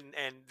meetings and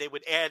they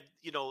would add,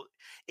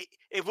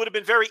 it would have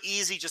been very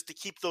easy just to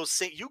keep those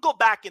same. You go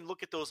back and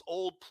look at those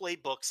old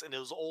playbooks and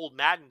those old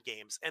Madden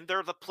games, and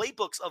they're the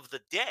playbooks of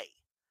the day.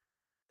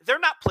 They're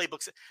not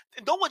playbooks.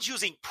 No one's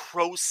using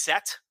Pro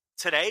Set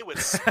today with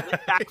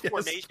split back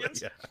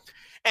formations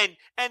and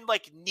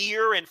like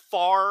near and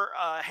far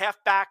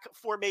halfback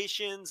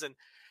formations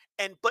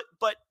but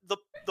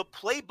the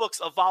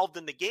playbooks evolved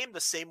in the game the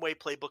same way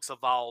playbooks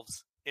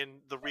evolves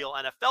in the real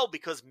NFL,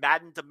 because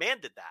Madden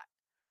demanded that.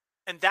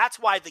 And that's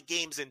why the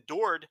games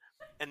endured,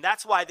 and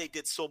that's why they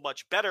did so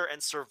much better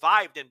and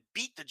survived and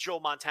beat the Joe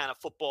Montana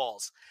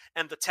footballs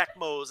and the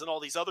Tecmos and all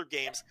these other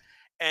games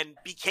and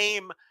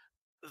became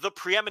the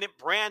preeminent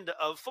brand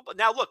of football.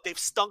 Now, look, they've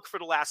stunk for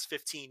the last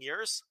 15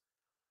 years,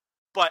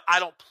 but I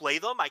don't play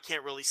them. I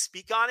can't really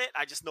speak on it.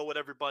 I just know what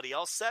everybody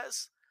else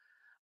says.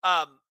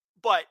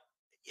 But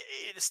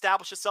it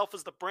established itself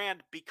as the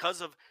brand because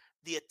of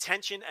the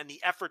attention and the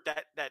effort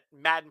that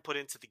Madden put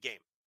into the game.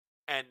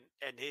 And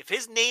if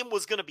his name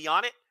was going to be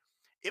on it,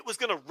 it was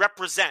going to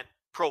represent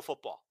pro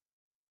football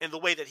in the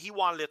way that he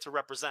wanted it to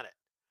represent it.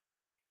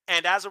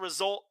 And as a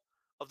result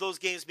of those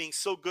games being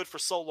so good for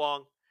so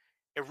long,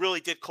 it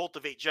really did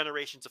cultivate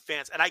generations of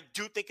fans. And I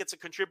do think it's a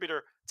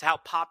contributor to how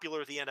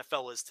popular the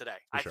NFL is today.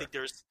 I think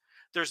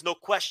there's no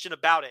question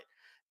about it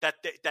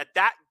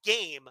that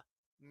game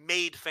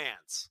made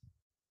fans,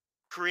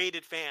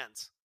 created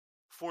fans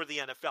for the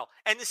NFL,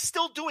 and is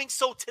still doing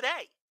so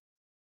today.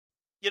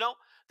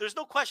 There's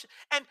no question.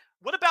 And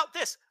what about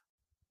this?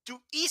 Do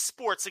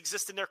esports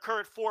exist in their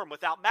current form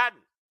without Madden?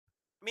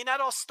 I mean,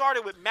 that all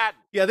started with Madden.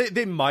 Yeah,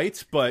 they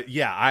might, but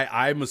yeah,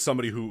 I'm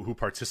somebody who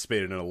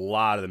participated in a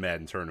lot of the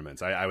Madden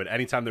tournaments. I would,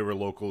 anytime they were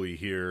locally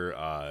here,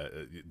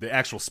 the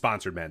actual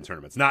sponsored Madden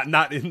tournaments,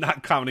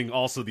 not counting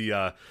also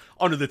the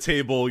under the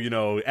table,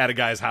 at a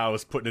guy's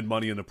house putting in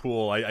money in the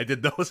pool. I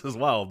did those as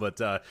well, but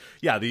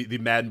the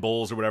Madden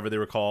Bowls or whatever they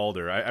were called,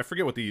 or I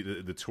forget what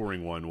the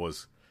touring one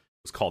was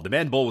called. The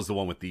Madden Bowl was the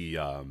one with the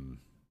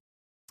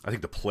I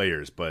think the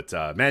players, but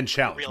Madden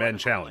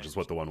Challenge is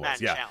what the one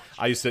was. Madden Challenge.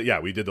 I used to,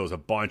 we did those a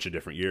bunch of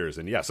different years.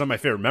 And some of my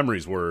favorite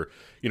memories were,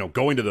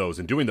 going to those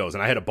and doing those.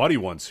 And I had a buddy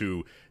once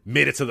who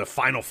made it to the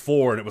Final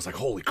Four, and it was like,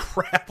 holy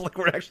crap, like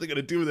we're actually going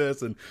to do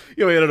this. And,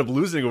 he ended up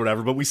losing or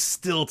whatever, but we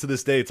still to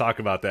this day talk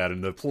about that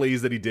and the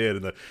plays that he did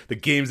and the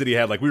games that he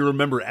had. Like we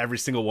remember every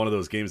single one of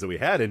those games that we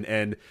had.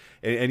 And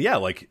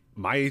like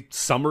my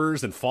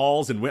summers and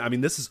falls and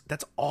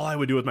that's all I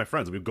would do with my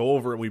friends. We'd go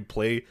over and we'd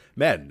play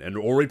Madden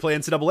or we'd play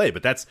NCAA,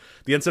 but that's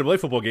the NCAA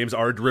football games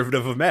are a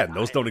derivative of Madden.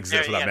 Those don't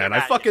exist without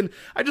Madden.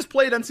 I just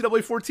played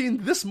NCAA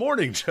 14 this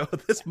morning, Joe.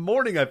 This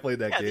morning I played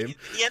that game.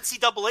 The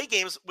NCAA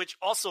games, which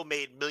also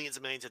made millions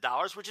and millions of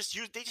dollars, they just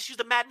used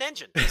the Madden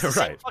engine. It's the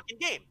same fucking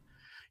game,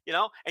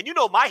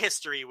 And my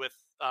history with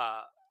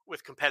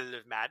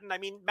competitive Madden. I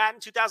mean,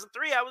 Madden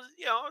 2003, I was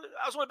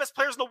one of the best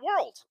players in the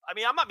world. I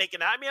mean, I'm not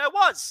making that. I mean, I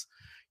was,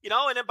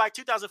 and then by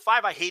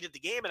 2005, I hated the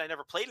game and I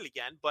never played it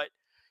again. But,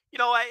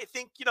 I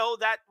think,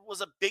 that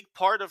was a big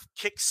part of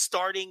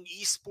kickstarting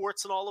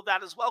esports and all of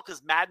that as well,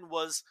 because Madden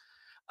was,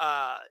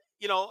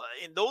 in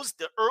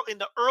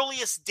the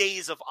earliest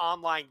days of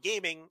online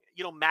gaming,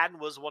 Madden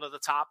was one of the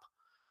top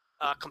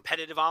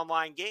competitive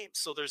online games.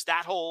 So there's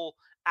that whole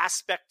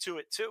aspect to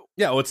it too.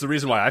 Yeah, well, it's the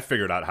reason why I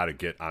figured out how to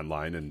get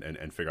online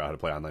and figure out how to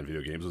play online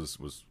video games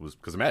was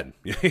because of Madden.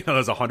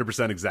 That's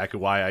 100% exactly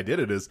why I did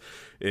it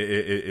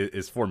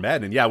is for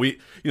Madden. And yeah, we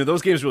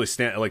those games really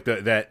stand like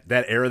that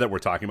era that we're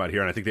talking about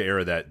here, and I think the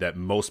era that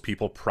most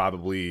people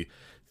probably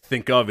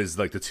think of is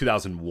like the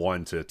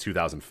 2001 to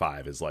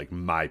 2005 is like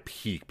my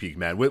peak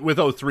Madden,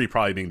 with 03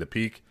 probably being the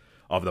peak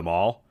of them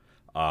all.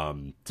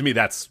 To me,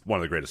 that's one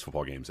of the greatest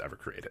football games ever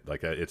created.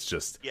 Like, it's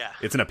just, Yeah.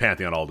 it's in a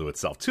pantheon all to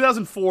itself.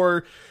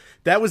 2004,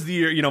 that was the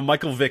year,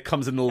 Michael Vick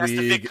comes in the That's league.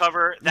 the Vic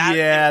cover.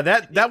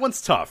 That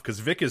one's tough because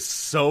Vic is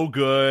so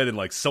good and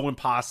like so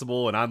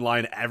impossible, and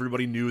online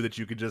everybody knew that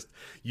you could just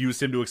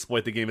use him to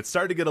exploit the game. It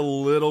started to get a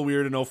little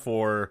weird in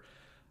 04.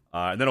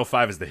 And then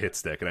 05 is the hit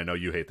stick, and I know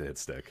you hate the hit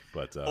stick,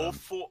 but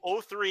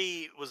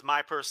 03 was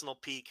my personal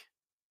peak,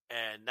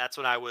 and that's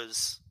when I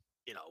was,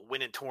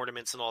 winning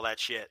tournaments and all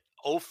that shit.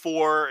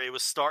 04, it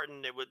was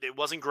starting. It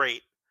wasn't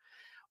great.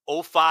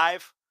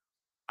 05,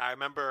 I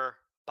remember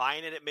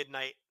buying it at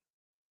midnight,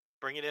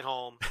 bringing it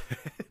home.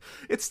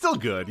 It's still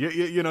good. You're.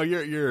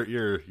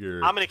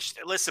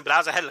 Listen, but I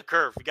was ahead of the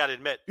curve. You got to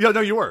admit. Yeah,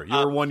 no, you were. You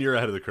were 1 year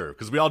ahead of the curve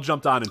because we all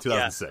jumped on in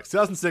 2006. Yeah.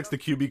 2006, the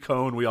QB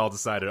cone. We all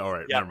decided, all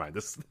right, never mind.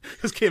 This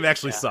game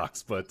actually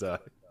sucks. But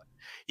 05,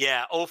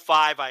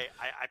 I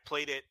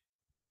played it.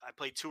 I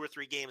played 2 or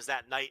 3 games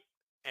that night,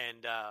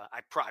 and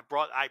I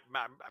brought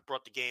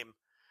the game.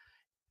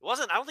 It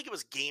wasn't. I don't think it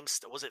was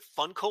GameStop. Was it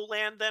Funko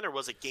Land then, or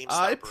was it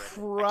GameStop? It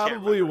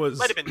probably was. It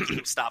might have been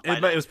GameStop.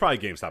 It was probably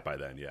GameStop by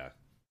then. Yeah.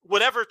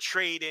 Whatever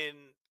trade-in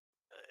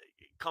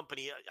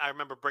company, I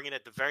remember bringing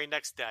it the very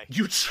next day.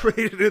 You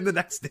traded in the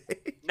next day?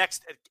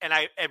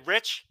 And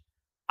Rich,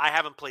 I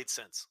haven't played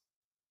since.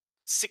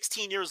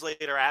 16 years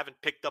later, I haven't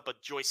picked up a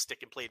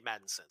joystick and played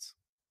Madden since.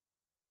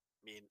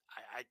 I mean,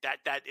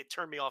 it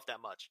turned me off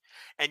that much.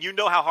 And you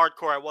know how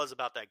hardcore I was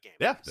about that game.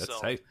 Yeah, that's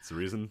the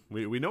reason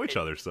we know each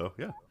other, so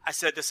yeah. I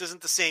said, this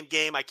isn't the same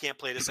game. I can't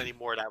play this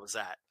anymore. That was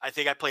that. I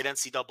think I played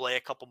NCAA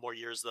a couple more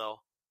years, though.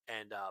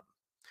 And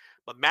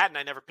but Madden,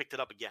 I never picked it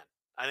up again.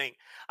 I think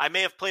I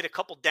may have played a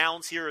couple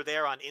downs here or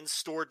there on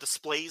in-store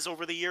displays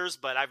over the years,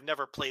 but I've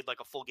never played like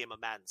a full game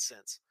of Madden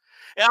since.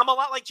 And I'm a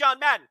lot like John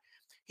Madden.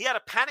 He had a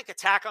panic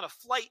attack on a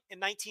flight in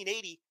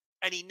 1980,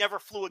 and he never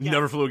flew again.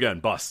 Never flew again.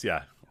 Bus,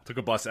 yeah. Took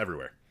a bus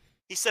everywhere.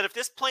 He said, if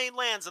this plane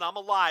lands and I'm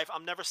alive,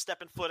 I'm never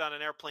stepping foot on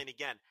an airplane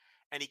again.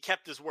 And he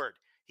kept his word.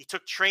 He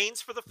took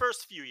trains for the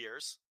first few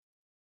years.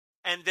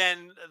 And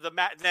then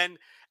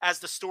as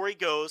the story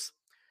goes,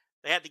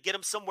 they had to get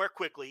him somewhere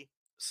quickly.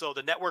 So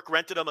the network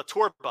rented him a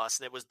tour bus,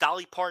 and it was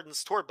Dolly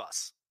Parton's tour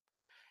bus.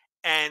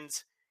 And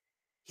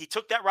he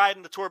took that ride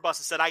in the tour bus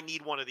and said, I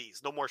need one of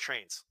these. No more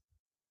trains.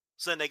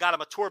 So then they got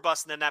him a tour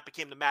bus, and then that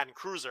became the Madden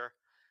Cruiser.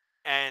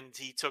 And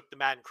he took the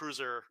Madden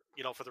Cruiser,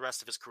 for the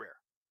rest of his career.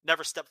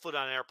 Never stepped foot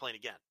on an airplane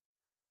again.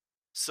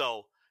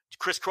 So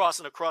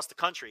crisscrossing across the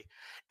country.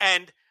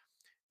 And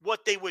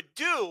what they would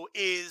do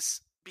is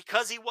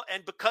because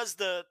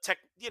the tech,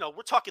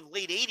 we're talking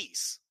late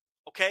 80s,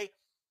 okay?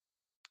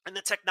 And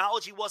the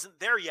technology wasn't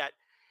there yet.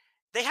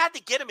 They had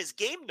to get him his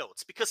game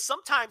notes because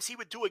sometimes he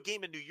would do a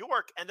game in New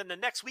York and then the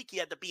next week he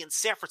had to be in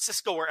San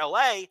Francisco or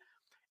LA,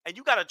 and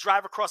you got to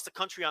drive across the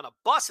country on a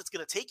bus. It's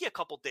going to take you a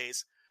couple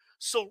days.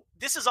 So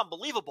this is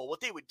unbelievable.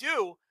 What they would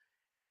do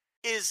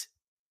is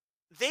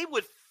they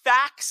would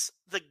fax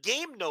the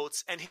game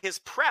notes and his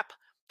prep.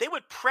 They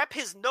would prep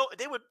his note.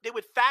 They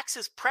would fax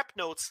his prep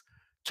notes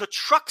to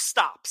truck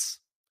stops,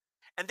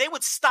 and they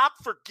would stop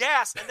for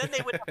gas, and then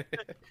they would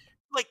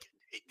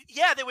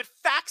they would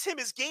fax him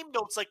his game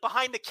notes like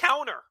behind the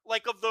counter,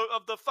 like of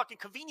the fucking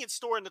convenience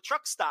store in the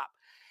truck stop.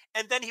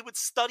 And then he would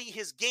study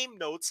his game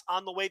notes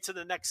on the way to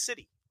the next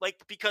city.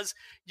 Like, because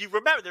you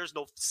remember, there's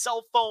no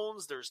cell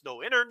phones, there's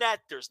no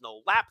internet, there's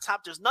no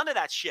laptop, there's none of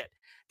that shit.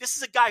 This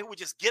is a guy who would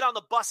just get on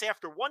the bus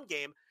after one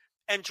game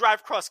and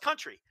drive cross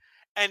country.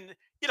 And,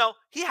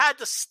 he had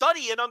to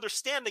study and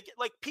understand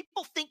like,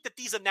 people think that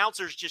these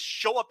announcers just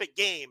show up at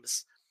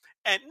games.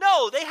 And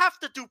no, they have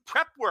to do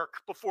prep work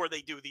before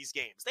they do these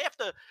games. They have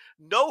to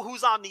know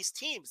who's on these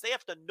teams. They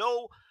have to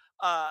know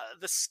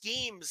the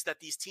schemes that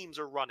these teams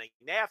are running.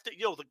 They have to,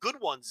 the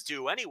good ones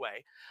do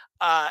anyway.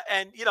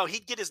 And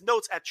he'd get his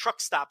notes at truck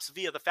stops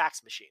via the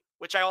fax machine,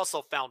 which I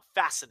also found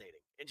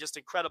fascinating and just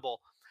incredible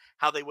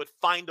how they would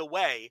find a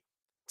way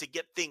to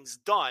get things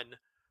done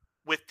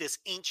with this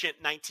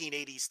ancient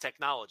 1980s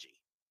technology.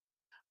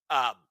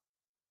 But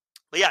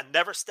yeah,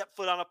 never stepped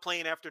foot on a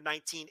plane after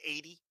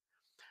 1980.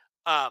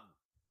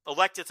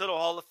 Elected to the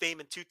Hall of Fame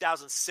in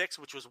 2006,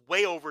 which was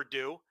way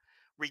overdue.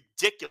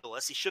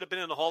 Ridiculous. He should have been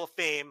in the Hall of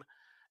Fame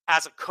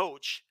as a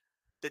coach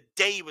the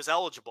day he was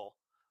eligible.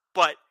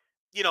 But,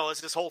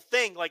 it's this whole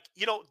thing,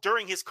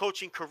 during his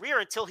coaching career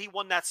until he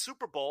won that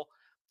Super Bowl,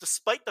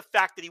 despite the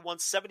fact that he won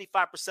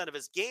 75% of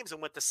his games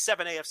and went to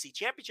 7 AFC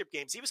championship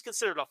games, he was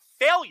considered a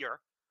failure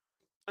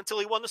until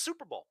he won the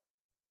Super Bowl.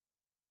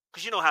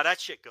 Because you know how that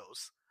shit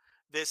goes.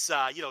 This,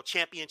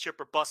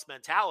 championship or bust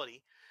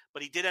mentality.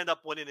 But he did end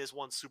up winning his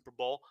one Super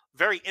Bowl.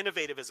 Very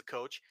innovative as a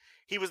coach.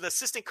 He was an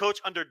assistant coach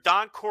under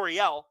Don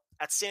Coryell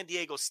at San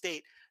Diego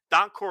State.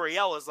 Don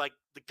Coryell is like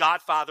the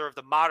godfather of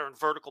the modern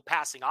vertical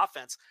passing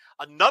offense.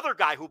 Another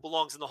guy who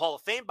belongs in the Hall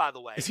of Fame, by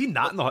the way. Is he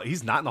not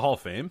he's not in the Hall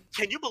of Fame?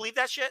 Can you believe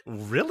that shit?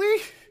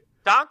 Really?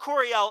 Don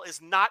Coryell is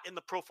not in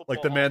the Pro Football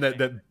Like the Hall man of Fame.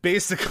 that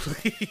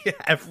basically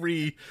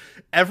every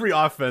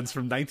offense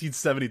from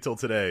 1970 till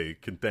today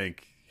can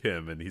thank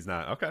him, and he's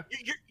not. Okay.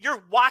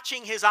 You're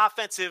watching his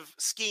offensive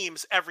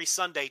schemes every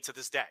Sunday to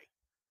this day.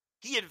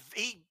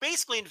 He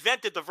basically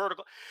invented the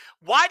vertical.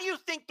 Why do you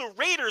think the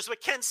Raiders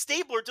with Ken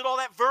Stabler did all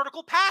that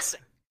vertical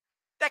passing?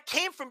 That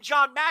came from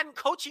John Madden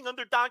coaching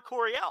under Don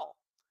Coryell.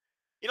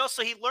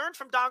 So he learned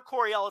from Don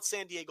Coryell at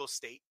San Diego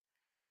State,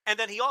 and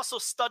then he also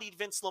studied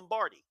Vince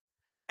Lombardi.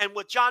 And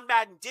what John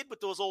Madden did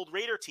with those old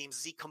Raider teams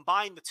is he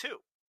combined the two.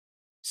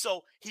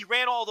 So he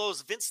ran all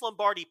those Vince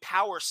Lombardi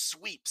power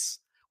sweeps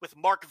with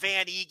Mark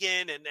Van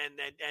Egan and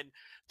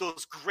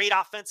those great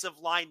offensive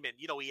linemen.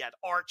 He had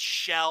Art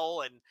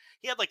Shell, and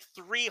he had like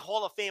 3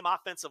 Hall of Fame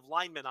offensive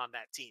linemen on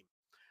that team.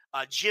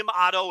 Jim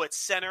Otto at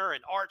center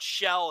and Art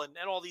Shell and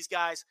all these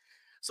guys.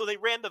 So they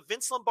ran the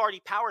Vince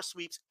Lombardi power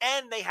sweeps,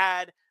 and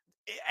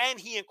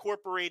he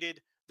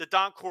incorporated the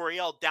Don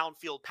Coryell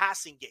downfield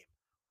passing game.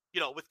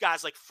 With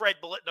guys like Fred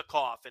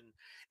Biletnikoff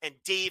and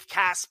Dave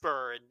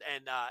Casper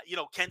and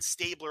Ken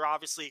Stabler,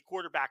 obviously a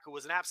quarterback who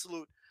was an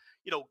absolute,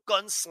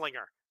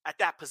 gunslinger at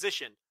that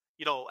position,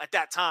 at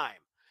that time.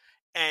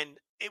 And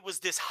it was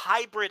this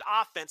hybrid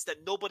offense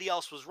that nobody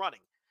else was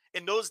running.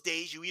 In those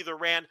days, you either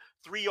ran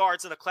 3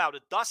 yards in a cloud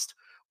of dust,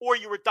 or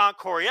you were Don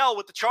Coryell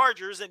with the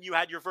Chargers and you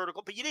had your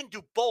vertical, but you didn't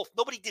do both.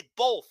 Nobody did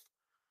both.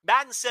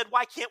 Madden said,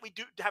 why can't we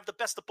have the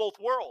best of both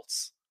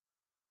worlds?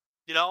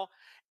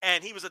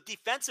 And he was a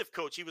defensive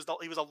coach. He was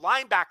a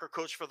linebacker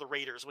coach for the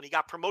Raiders when he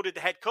got promoted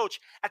to head coach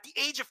at the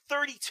age of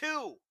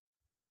 32,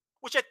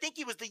 which I think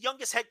he was the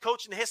youngest head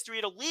coach in the history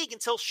of the league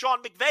until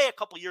Sean McVay a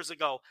couple years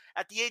ago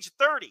at the age of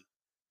 30.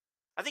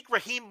 I think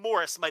Raheem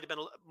Morris might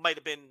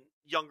have been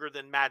younger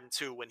than Madden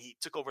too when he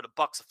took over the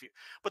Bucs a few.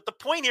 But the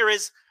point here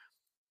is,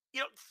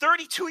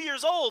 32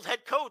 years old,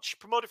 head coach,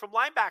 promoted from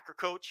linebacker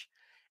coach.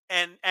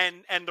 And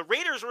the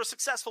Raiders were a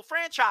successful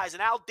franchise,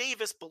 and Al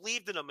Davis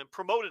believed in them and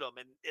promoted them,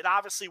 and it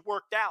obviously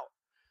worked out.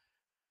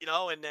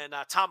 And then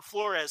Tom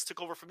Flores took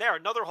over from there,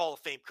 another Hall of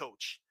Fame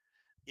coach,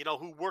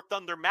 who worked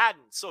under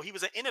Madden. So he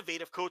was an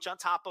innovative coach on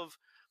top of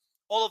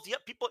all of the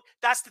people.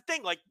 That's the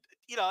thing,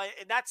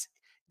 and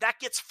that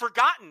gets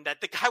forgotten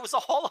that the guy was a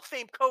Hall of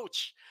Fame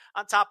coach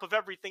on top of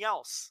everything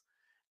else.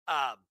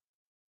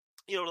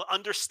 The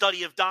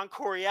understudy of Don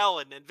Coryell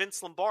and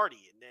Vince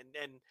Lombardi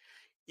and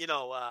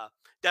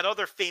that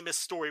other famous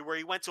story where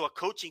he went to a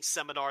coaching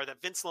seminar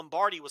that Vince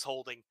Lombardi was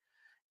holding.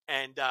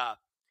 And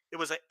it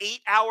was an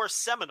 8-hour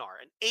seminar,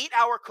 an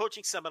 8-hour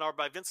coaching seminar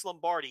by Vince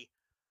Lombardi,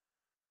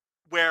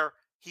 where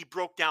he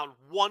broke down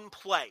one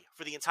play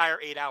for the entire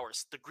 8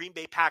 hours, the Green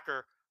Bay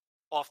Packer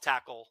off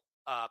tackle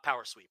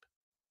power sweep.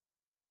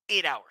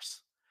 8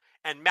 hours.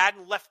 And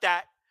Madden left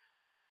that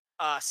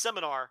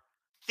seminar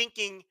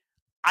thinking,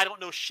 I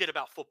don't know shit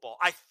about football.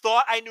 I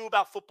thought I knew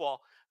about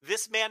football.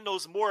 This man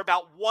knows more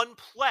about one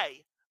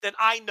play than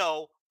I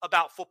know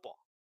about football.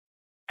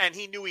 And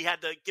he knew he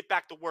had to get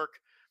back to work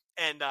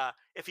and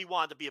if he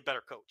wanted to be a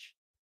better coach.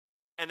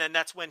 And then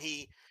that's when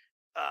he,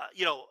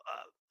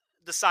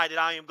 decided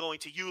I am going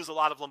to use a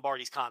lot of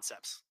Lombardi's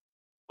concepts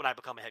when I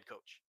become a head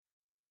coach.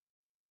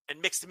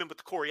 And mixed him in with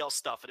the Coryell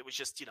stuff. And it was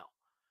just,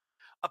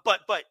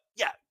 but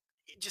yeah,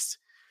 just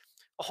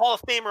a Hall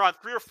of Famer on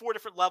 3 or 4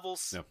 different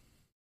levels. Yeah.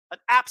 An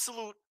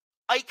absolute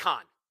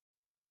icon,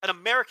 an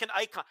American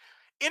icon.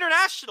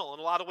 International in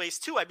a lot of ways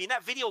too. I mean,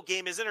 that video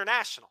game is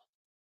international.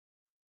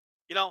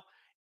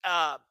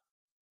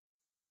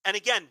 And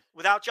again,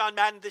 without John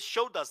Madden, this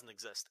show doesn't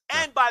exist.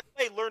 And by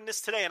the way, learned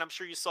this today, and I'm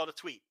sure you saw the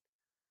tweet.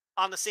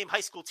 On the same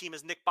high school team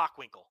as Nick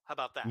Bockwinkel. How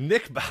about that?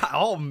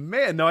 Oh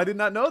man, no, I did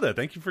not know that.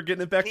 Thank you for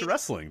getting it back to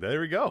wrestling. There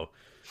we go.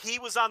 He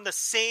was on the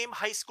same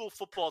high school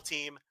football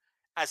team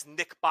as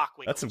Nick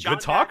Bockwinkel. That's some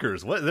good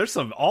talkers. There's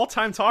some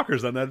all-time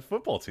talkers on that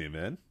football team,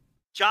 man.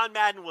 John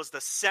Madden was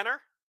the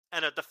center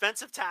and a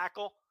defensive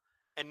tackle,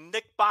 and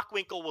Nick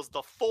Bockwinkel was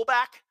the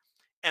fullback,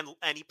 and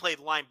he played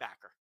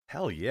linebacker.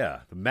 Hell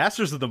yeah. The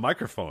masters of the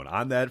microphone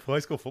on that high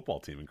school football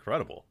team.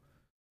 Incredible.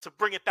 To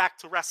bring it back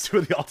to wrestling. Two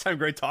of the all-time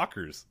great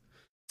talkers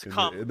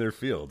in their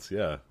fields.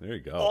 Yeah, there you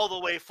go. All the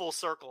way full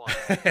circle on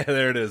it.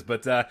 There it is.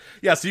 But so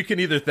you can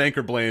either thank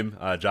or blame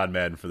John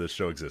Madden for this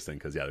show existing,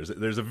 because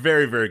there's a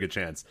very, very good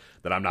chance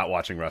that I'm not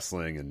watching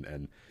wrestling,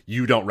 and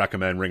you don't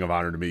recommend Ring of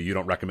Honor to me, you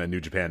don't recommend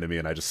New Japan to me,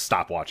 and I just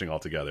stop watching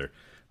altogether.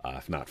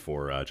 If not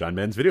for John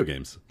Madden's video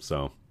games.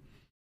 So,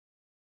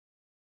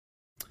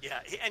 yeah,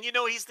 and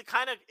he's the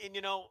kind of,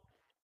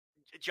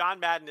 John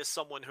Madden is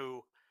someone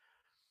who,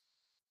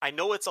 I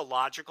know it's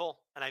illogical,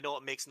 and I know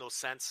it makes no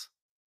sense.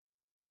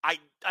 I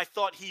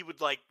thought he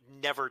would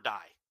never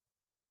die.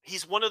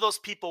 He's one of those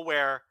people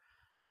where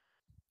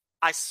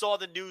I saw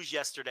the news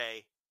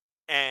yesterday,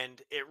 and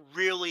it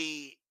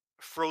really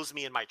froze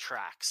me in my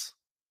tracks.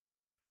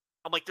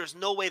 I'm like, there's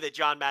no way that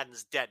John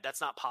Madden's dead. That's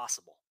not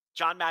possible.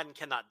 John Madden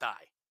cannot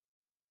die.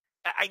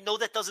 I know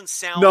that doesn't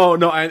sound...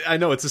 No, I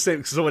know it's the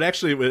same. So what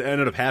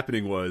ended up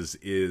happening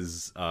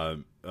is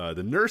the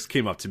nurse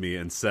came up to me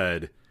and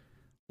said,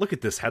 "Look at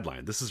this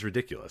headline. This is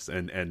ridiculous."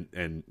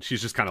 And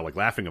she's just kind of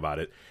laughing about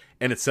it.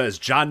 And it says,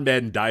 "John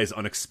Madden dies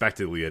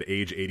unexpectedly at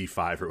age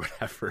 85 or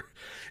whatever."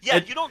 Yeah,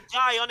 you don't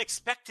die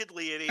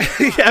unexpectedly at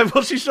 85. Yeah,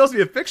 well, she shows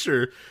me a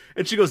picture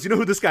and she goes, "You know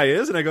who this guy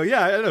is?" And I go,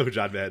 "Yeah, I know who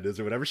John Madden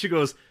is," or whatever. She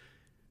goes,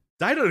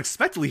 died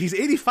unexpectedly. He's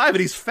 85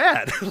 and he's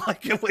fat.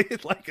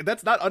 like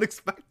that's not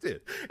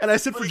unexpected. And I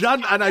said for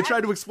John, and I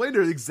tried to explain to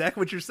her exactly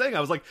what you're saying.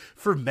 I was like,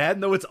 for Madden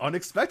though, it's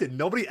unexpected.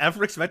 Nobody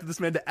ever expected this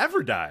man to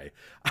ever die.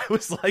 I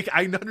was like,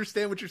 I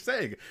understand what you're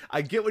saying.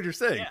 I get what you're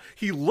saying. Yeah.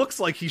 He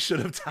looks like he should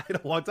have died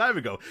a long time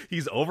ago.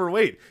 He's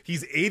overweight.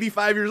 He's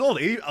 85 years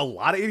old. A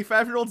lot of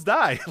 85-year-olds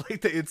die.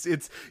 Like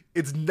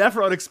it's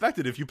never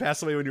unexpected if you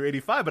pass away when you're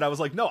 85. But I was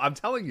like, no, I'm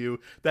telling you,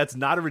 that's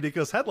not a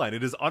ridiculous headline.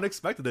 It is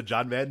unexpected that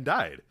John Madden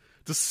died.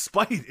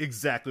 Despite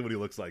exactly what he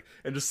looks like,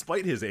 and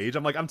despite his age,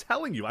 I'm like, I'm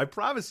telling you, I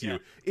promise you,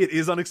 it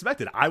is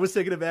unexpected. I was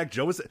taken aback.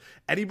 Joe was.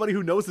 Anybody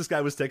who knows this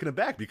guy was taken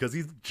aback because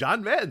he's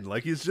John Madden.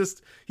 Like he's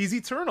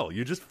eternal.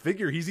 You just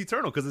figure he's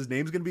eternal because his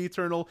name's gonna be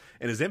eternal,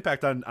 and his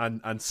impact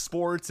on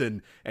sports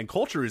and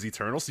culture is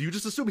eternal. So you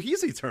just assume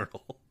he's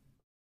eternal.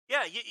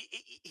 Yeah,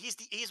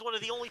 he's one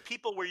of the only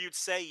people where you'd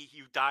say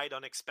you died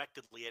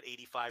unexpectedly at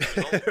 85 years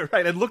old.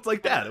 Right, and looked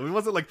like that. He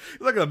wasn't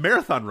like a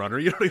marathon runner.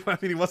 You know what I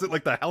mean? He wasn't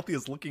like the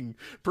healthiest looking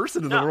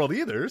person in the world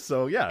either.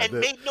 So yeah, and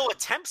made no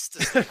attempts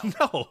to stay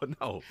healthy.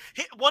 No.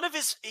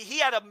 He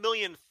had a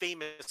million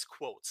famous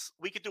quotes.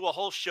 We could do a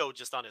whole show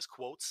just on his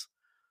quotes.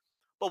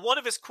 But one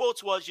of his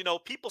quotes was,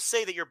 people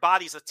say that your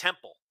body's a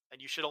temple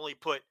and you should only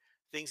put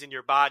things in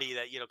your body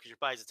that, because your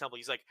body's a temple.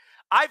 He's like,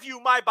 I view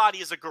my body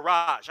as a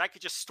garage. I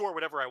could just store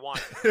whatever I want.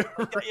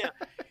 Right. Yeah.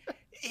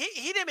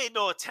 He didn't make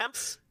no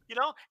attempts,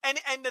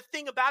 and the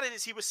thing about it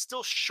is he was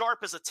still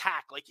sharp as a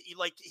tack. He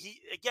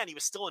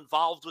was still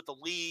involved with the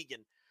league,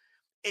 and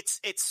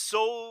it's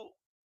so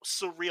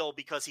surreal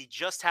because he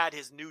just had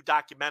his new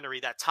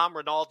documentary, that Tom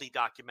Rinaldi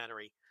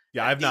documentary.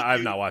 Yeah. I've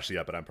not watched it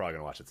yet, but I'm probably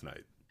going to watch it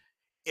tonight.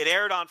 It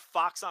aired on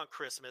Fox on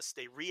Christmas.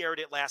 They re-aired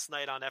it last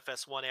night on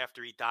FS1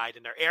 after he died,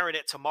 and they're airing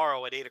it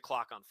tomorrow at 8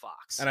 o'clock on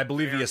Fox. And I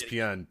believe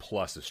ESPN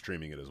Plus is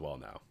streaming it as well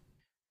now.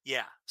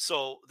 Yeah,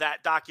 so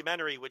that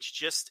documentary, which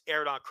just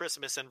aired on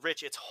Christmas, and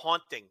Rich, it's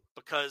haunting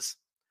because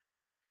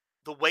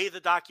the way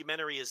the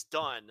documentary is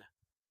done,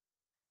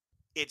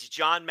 it's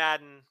John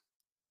Madden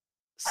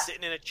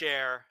sitting in a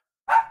chair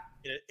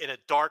in a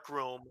dark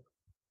room,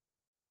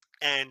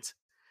 and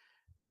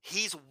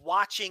he's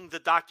watching the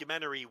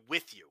documentary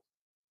with you.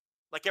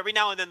 Like every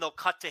now and then they'll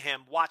cut to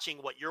him watching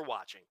what you're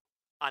watching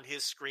on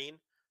his screen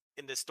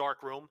in this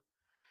dark room,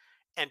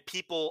 and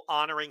people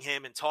honoring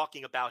him and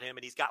talking about him.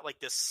 And he's got like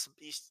this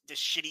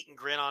shit-eating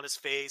grin on his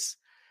face.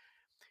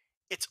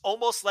 It's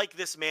almost like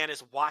this man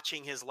is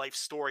watching his life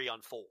story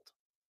unfold,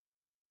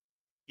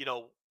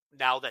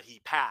 now that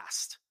he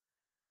passed.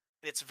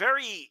 And it's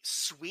very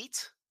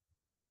sweet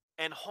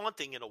and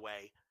haunting in a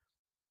way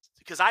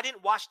because I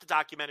didn't watch the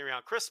documentary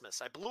on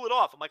Christmas. I blew it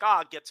off. I'm like,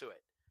 I'll get to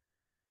it.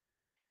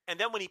 And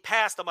then when he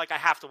passed, I'm like, I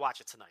have to watch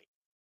it tonight.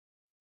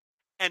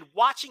 And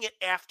watching it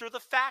after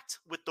the fact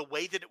with the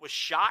way that it was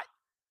shot,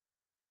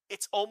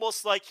 it's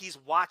almost like he's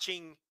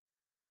watching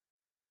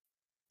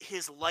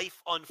his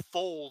life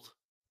unfold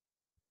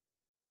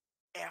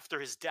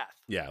after his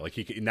death. Yeah, like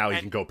he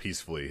can go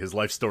peacefully. His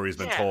life story has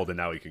been told, and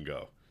now he can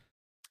go.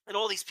 And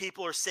all these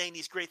people are saying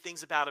these great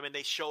things about him, and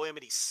they show him,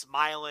 and he's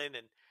smiling,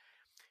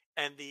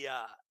 and the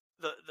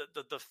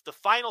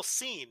final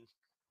scene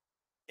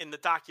in the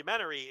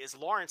documentary is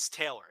Lawrence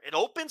Taylor. It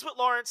opens with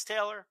Lawrence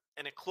Taylor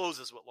and it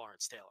closes with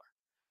Lawrence Taylor.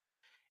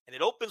 And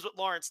it opens with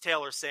Lawrence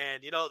Taylor saying,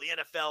 the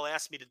NFL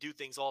asks me to do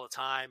things all the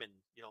time. And,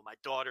 my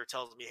daughter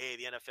tells me, hey,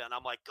 the NFL. And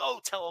I'm like,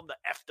 go tell them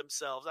to F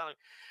themselves.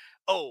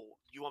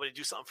 You want me to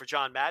do something for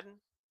John Madden?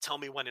 Tell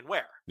me when and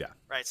where. Yeah.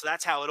 Right. So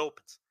that's how it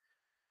opens.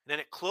 And then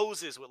it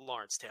closes with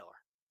Lawrence Taylor.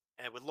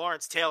 And with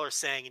Lawrence Taylor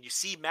saying, and you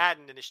see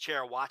Madden in his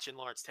chair watching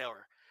Lawrence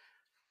Taylor.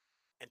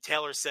 And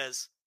Taylor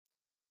says,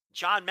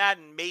 John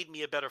Madden made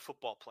me a better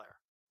football player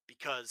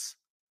because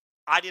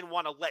I didn't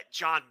want to let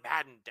John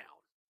Madden down.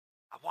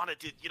 I wanted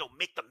to,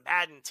 make the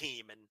Madden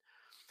team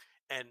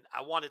and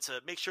I wanted to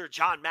make sure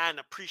John Madden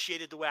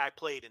appreciated the way I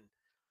played, and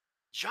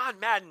John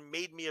Madden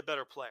made me a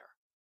better player.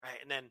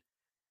 Right. And then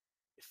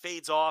it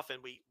fades off and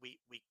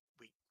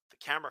the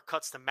camera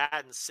cuts to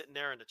Madden sitting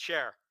there in the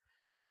chair,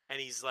 and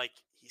he's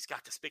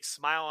got this big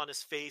smile on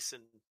his face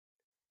and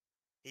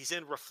he's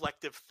in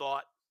reflective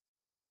thought,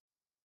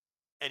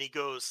 and he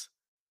goes,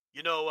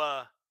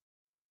 I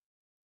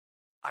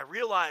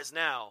realize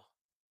now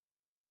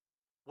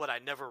what I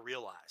never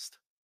realized.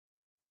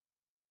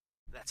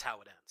 That's how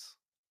it ends.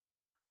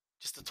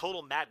 Just a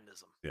total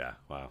Maddenism. Yeah,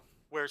 wow.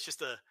 Where it's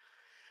just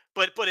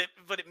but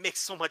it makes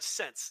so much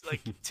sense.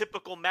 Like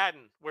typical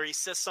Madden, where he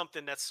says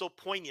something that's so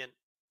poignant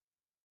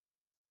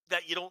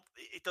that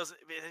it doesn't,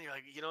 and you're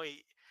like,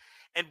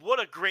 and what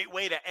a great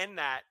way to end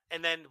that.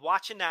 And then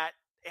watching that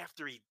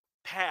after he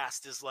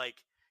passed is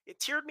like, it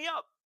teared me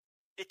up.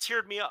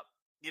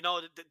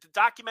 The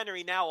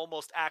documentary now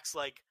almost acts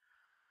like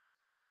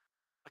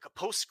a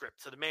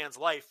postscript to the man's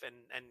life, and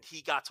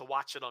he got to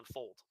watch it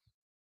unfold.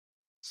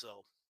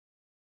 So,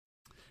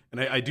 and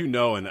I do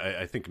know, and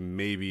I think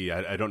maybe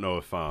I don't know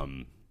if I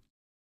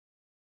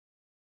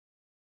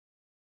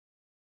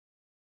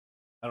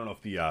don't know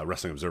if the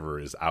Wrestling Observer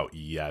is out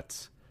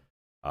yet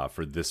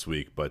for this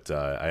week, but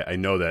I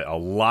know that a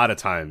lot of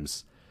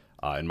times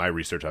in my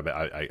research,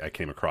 I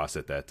came across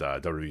it that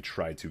WWE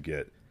tried to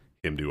get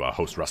him to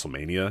host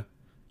WrestleMania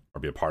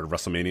or be a part of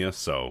WrestleMania.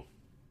 So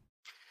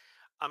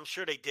I'm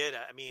sure they did.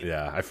 I mean,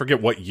 yeah, I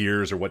forget what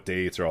years or what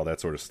dates or all that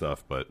sort of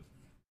stuff, but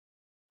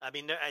I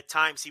mean, at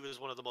times he was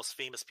one of the most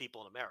famous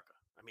people in America.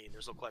 I mean,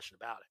 there's no question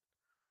about it.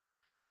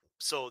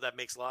 So that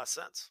makes a lot of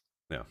sense.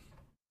 yeah.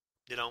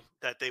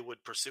 That they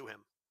would pursue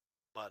him.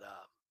 But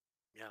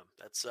yeah,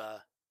 that's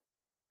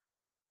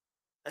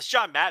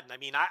John Madden. I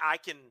mean, I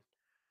can.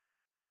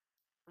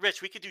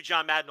 Rich, we could do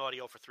John Madden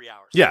audio for 3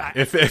 hours. Yeah,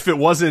 if it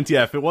wasn't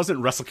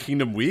Wrestle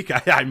Kingdom week,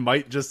 I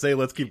might just say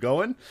let's keep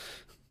going.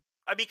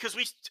 I mean, because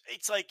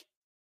it's like,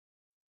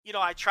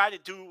 I try to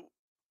do.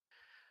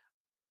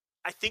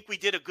 I think we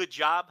did a good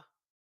job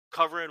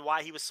covering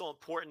why he was so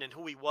important and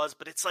who he was,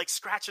 but it's like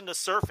scratching the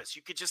surface.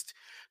 You could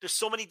there's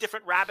so many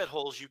different rabbit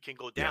holes you can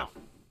go down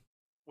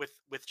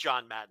with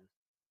John Madden.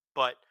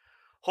 But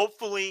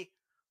hopefully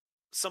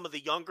some of the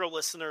younger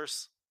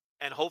listeners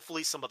and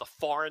hopefully some of the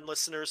foreign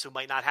listeners who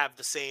might not have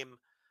the same,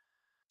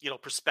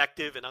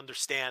 perspective and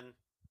understand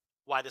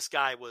why this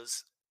guy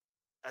was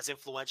as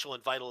influential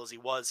and vital as he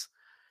was.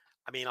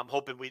 I mean, I'm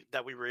hoping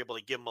that we were able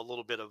to give him a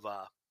little bit of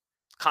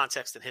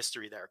context and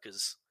history there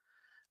because,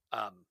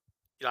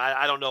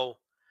 I don't know.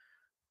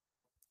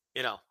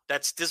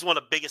 This is one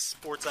of the biggest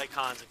sports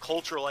icons and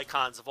cultural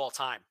icons of all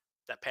time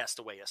that passed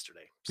away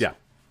yesterday. So.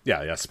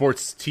 Yeah.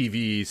 Sports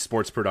TV,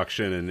 sports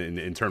production, and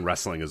in turn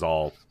wrestling is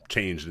all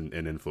changed and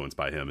influenced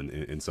by him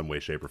in some way,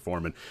 shape, or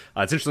form. And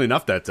it's interesting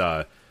enough that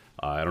I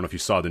don't know if you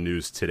saw the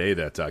news today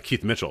that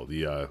Keith Mitchell,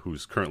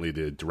 who's currently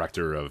the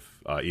director of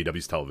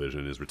AEW's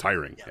television, is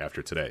retiring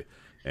after today.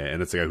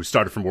 And it's a guy who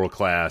started from World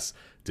Class,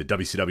 did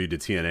WCW,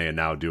 did TNA, and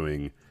now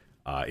doing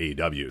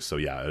AEW. So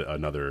yeah,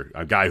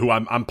 a guy who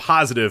I'm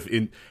positive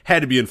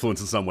had to be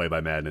influenced in some way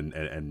by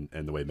Madden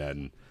and the way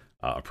Madden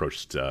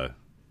approached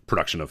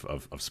production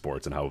of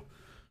sports and how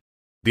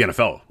the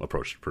NFL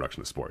approached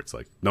production of sports.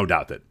 Like, no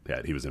doubt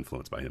that he was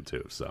influenced by him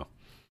too. So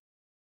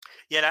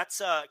yeah,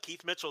 that's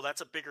Keith Mitchell.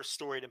 That's a bigger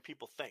story than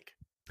people think.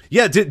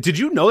 Yeah, did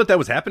you know that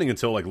was happening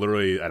until like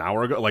literally an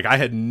hour ago? Like, I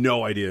had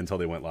no idea until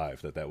they went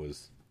live that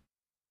was.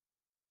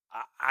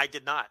 I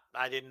did not.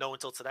 I didn't know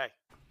until today.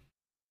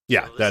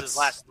 Yeah, so that's is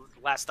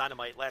last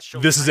Dynamite, last show.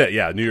 This is it.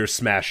 Yeah, New Year's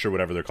Smash or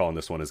whatever they're calling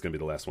this one is going to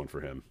be the last one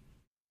for him.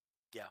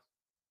 Yeah.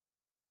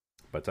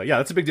 But yeah,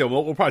 that's a big deal.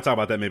 We'll probably talk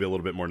about that maybe a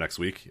little bit more next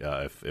week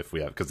if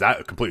we have, because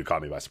that completely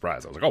caught me by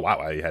surprise. I was like, oh wow,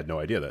 I had no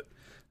idea that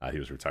he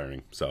was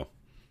retiring. So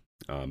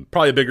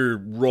probably a bigger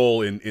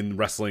role in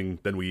wrestling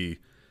than we,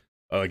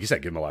 like you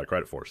said, give him a lot of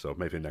credit for. So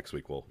maybe next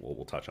week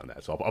we'll touch on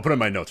that. So I'll put in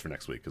my notes for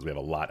next week because we have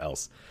a lot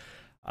else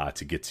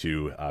to get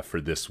to for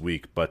this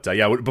week. But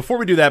yeah, before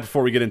we do that,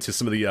 before we get into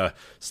some of the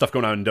stuff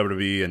going on in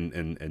WWE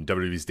and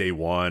WWE's Day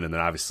 1, and then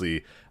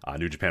obviously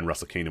New Japan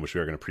Wrestle Kingdom, which we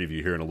are going to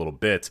preview here in a little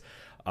bit,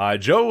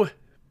 Joe,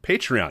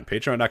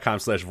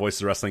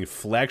 patreon.com/Voices of Wrestling,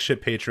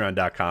 flagship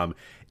patreon.com.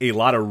 A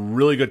lot of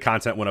really good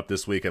content went up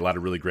this week, a lot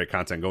of really great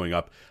content going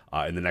up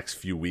in the next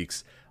few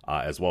weeks,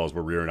 as well as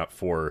we're rearing up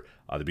for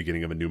the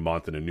beginning of a new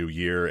month and a new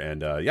year,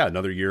 and yeah,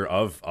 another year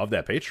of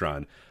that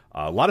Patreon.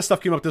 A lot of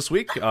stuff came up this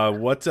week.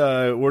 What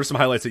are some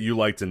highlights that you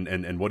liked,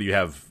 and what do you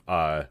have?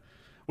 What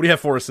do you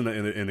have for us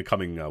in the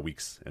coming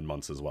weeks and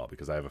months as well?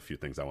 Because I have a few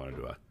things I wanted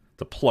to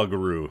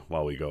plug-a-roo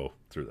while we go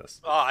through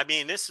this. Oh, I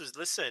mean, this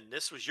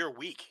was your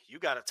week. You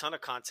got a ton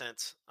of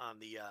content on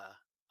the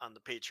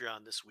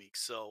Patreon this week.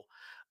 So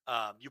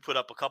you put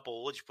up a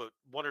couple. What'd you put?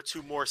 One or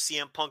two more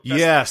CM Punk? Best in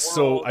the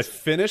so World? I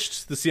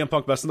finished the CM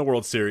Punk Best in the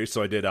World series.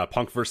 So I did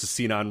Punk versus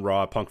Cena on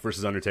Raw, Punk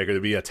versus Undertaker.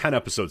 There'd be a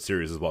 10-episode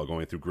series as well,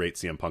 going through great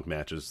CM Punk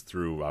matches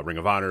through Ring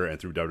of Honor and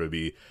through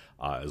WWE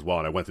as well.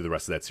 And I went through the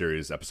rest of that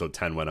series. Episode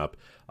 10 went up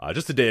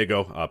just a day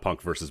ago,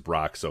 Punk versus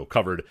Brock. So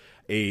covered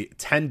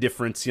 10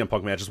 different CM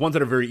Punk matches, ones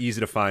that are very easy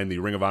to find. The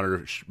Ring of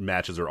Honor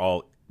matches are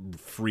all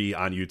free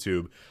on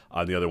YouTube.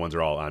 The other ones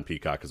are all on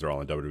Peacock because they're all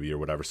on WWE or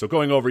whatever. So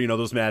going over,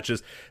 those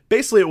matches,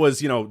 basically it was,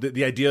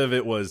 the idea of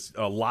it was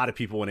a lot of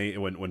people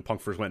when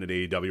Punk first went into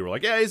AEW were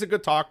like, yeah, he's a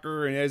good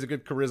talker and yeah, he's a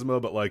good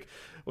charisma, but like,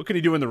 what can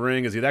he do in the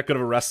ring? Is he that good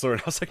of a wrestler?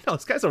 And I was like, no,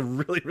 this guy's a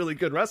really, really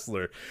good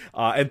wrestler.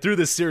 And through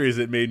this series,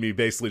 it made me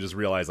basically just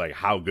realize like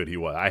how good he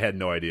was. I had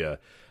no idea.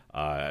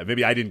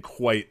 Maybe I didn't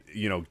quite,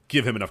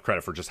 give him enough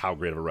credit for just how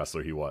great of a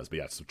wrestler he was. But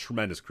yeah, some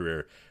tremendous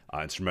career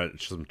and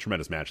some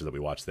tremendous matches that we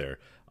watched there,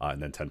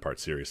 and then 10-part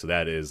series. So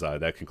that is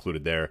that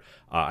concluded there.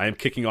 I am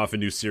kicking off a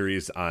new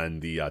series on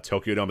the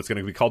Tokyo Dome. It's going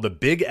to be called the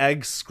Big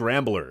Egg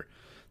Scrambler,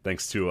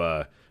 thanks to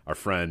our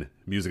friend,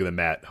 Music of the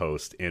Mat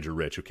host Andrew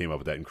Rich, who came up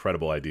with that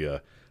incredible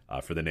idea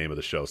for the name of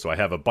the show. So I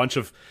have a bunch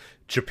of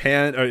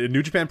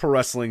New Japan Pro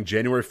Wrestling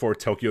January 4th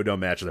Tokyo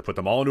Dome matches. I put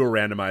them all into a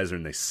randomizer,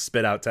 and they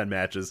spit out 10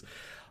 matches.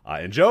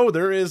 And Joe,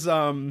 there's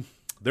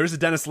a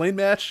Dennis Lane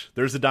match,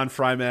 there's a Don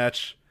Fry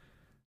match,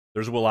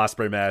 there's a Will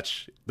Ospreay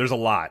match. There's a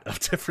lot of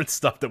different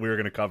stuff that we were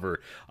going to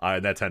cover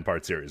in that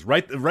 10-part series.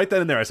 Right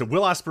then and there, I said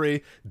Will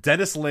Ospreay,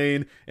 Dennis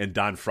Lane, and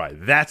Don Fry.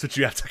 That's what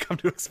you have to come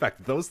to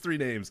expect. Those three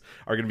names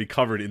are going to be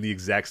covered in the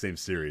exact same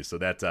series. So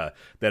that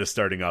is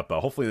starting up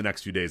hopefully in the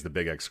next few days, the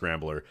Big Egg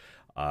Scrambler.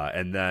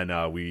 And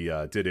then we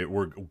did it.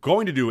 We're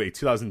going to do a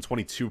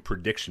 2022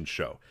 prediction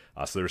show.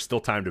 So there's still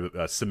time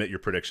to submit your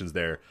predictions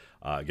there.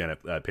 Again,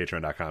 at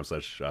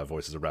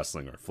patreon.com/voices of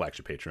wrestling or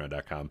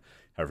flagshippatreon.com,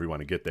 however you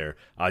want to get there.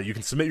 You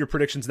can submit your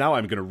predictions now.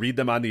 I'm going to read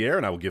them on the air,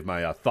 and I will give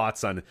my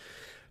thoughts on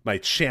my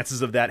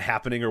chances of that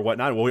happening or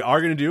whatnot. What we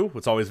are going to do,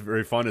 what's always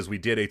very fun, is we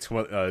did a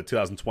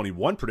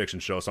 2021 prediction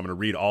show, so I'm going to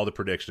read all the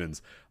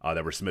predictions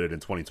that were submitted in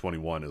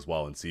 2021 as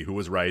well and see who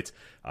was right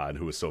and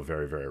who was so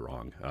very, very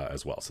wrong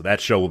as well. So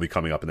that show will be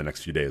coming up in the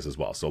next few days as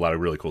well. So a lot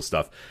of really cool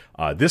stuff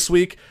this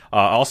week.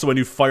 Also, a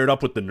new Fired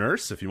Up with the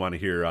Nurse. If you want to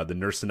hear the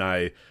Nurse and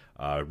I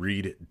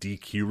read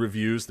DQ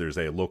reviews. There's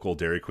a local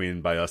Dairy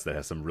Queen by us that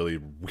has some really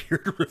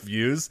weird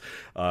reviews.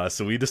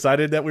 So we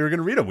decided that we were going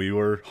to read them. We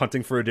were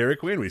hunting for a Dairy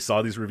Queen. We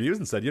saw these reviews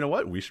and said, you know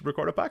what? We should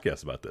record a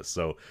podcast about this.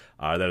 So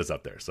that is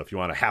up there. So if you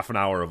want a half an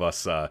hour of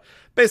us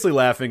basically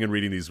laughing and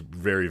reading these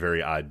very,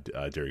 very odd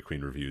Dairy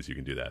Queen reviews, you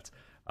can do that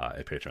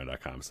at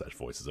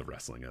patreon.com/voices of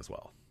wrestling as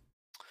well.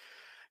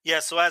 Yeah,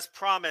 so as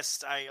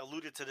promised, I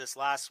alluded to this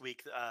last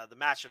week. The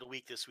match of the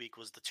week this week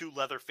was the two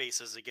leather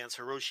faces against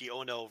Hiroshi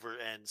Ono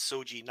and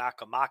Soji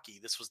Nakamaki.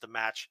 This was the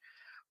match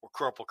where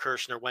Corporal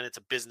Kirshner went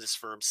into business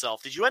for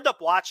himself. Did you end up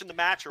watching the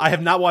match? I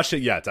have not watched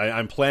it yet.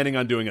 I'm planning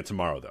on doing it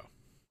tomorrow, though.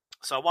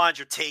 So I wanted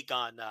your take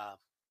on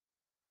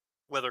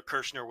whether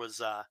Kirshner was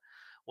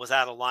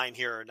out of line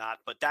here or not.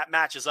 But that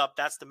match is up.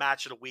 That's the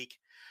match of the week.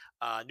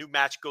 New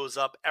match goes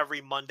up every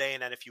Monday,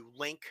 and then if you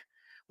link...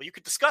 Well, you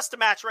could discuss the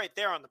match right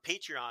there on the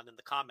Patreon in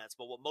the comments,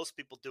 but what most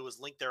people do is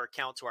link their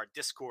account to our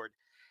Discord,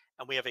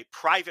 and we have a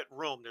private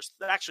room. There's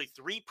actually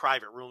 3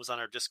 private rooms on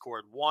our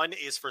Discord. One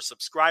is for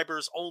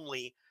subscribers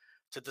only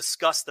to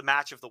discuss the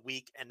match of the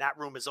week, and that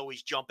room is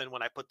always jumping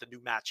when I put the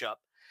new match up.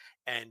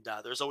 And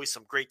there's always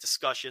some great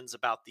discussions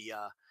about the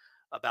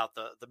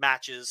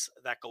matches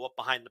that go up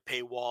behind the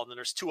paywall. And then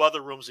there's 2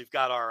 other rooms. We've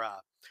got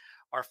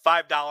our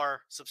 $5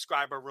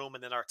 subscriber room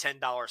and then our $10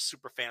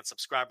 superfan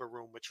subscriber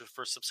room, which is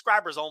for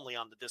subscribers only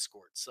on the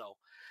Discord. So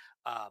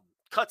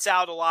cuts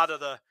out a lot of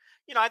the,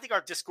 I think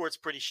our Discord's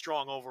pretty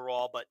strong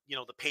overall, but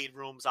the paid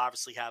rooms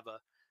obviously have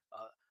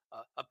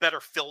a better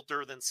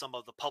filter than some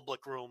of the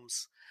public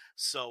rooms.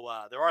 So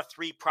there are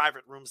 3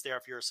 private rooms there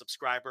if you're a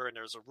subscriber, and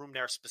there's a room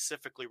there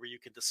specifically where you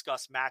can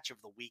discuss match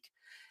of the week.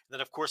 And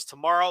then of course,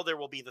 tomorrow there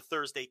will be the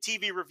Thursday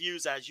TV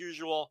reviews as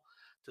usual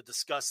to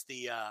discuss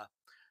the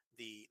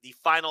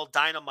final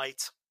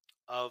Dynamite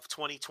of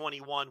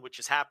 2021, which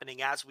is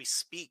happening as we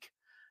speak,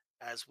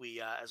 as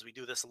we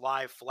do this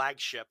live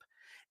Flagship.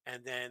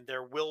 And then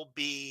there will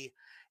be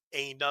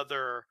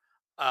another,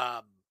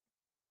 I'm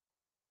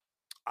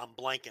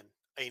blanking,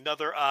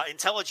 another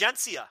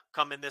Intelligentsia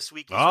coming this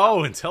week.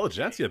 Oh,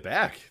 Intelligentsia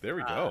back. There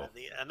we go.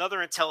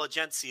 Another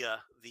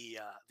Intelligentsia. The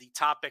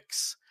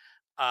topics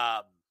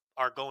are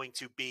going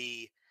to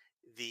be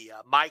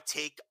my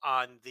take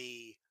on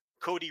the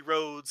Cody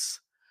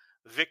Rhodes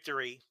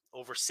victory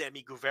over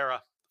Sammy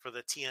Guevara for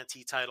the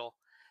TNT title,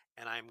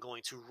 and I'm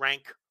going to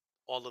rank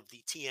all of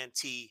the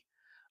TNT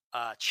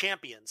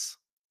champions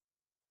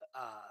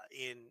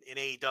in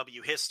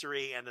AEW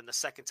history. And then the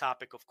second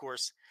topic, of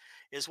course,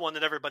 is one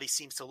that everybody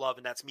seems to love,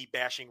 and that's me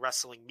bashing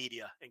wrestling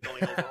media and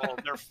going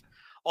over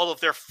all of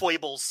their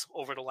foibles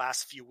over the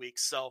last few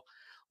weeks. So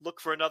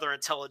look for another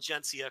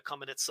Intelligentsia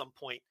coming at some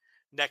point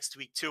next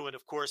week too. And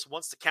of course,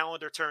 once the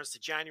calendar turns to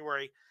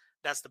January,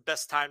 that's the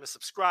best time to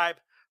subscribe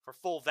for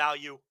full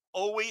value.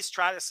 Always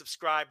try to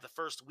subscribe the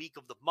first week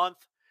of the month,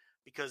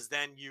 because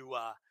then you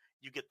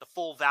get the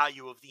full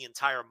value of the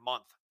entire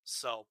month.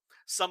 So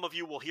some of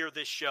you will hear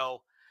this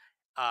show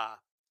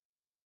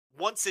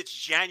once it's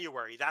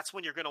January. That's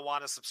when you're going to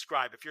want to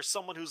subscribe. If you're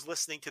someone who's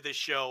listening to this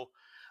show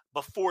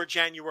before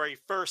January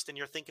 1st and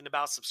you're thinking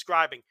about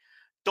subscribing,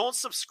 don't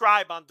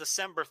subscribe on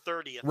December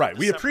 30th. Right.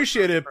 We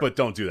appreciate it, but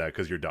don't do that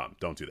because you're dumb.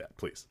 Don't do that,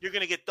 please. You're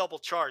going to get double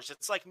charged.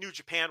 It's like New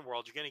Japan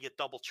World. You're going to get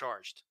double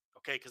charged.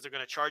 Okay, because they're going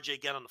to charge you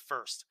again on the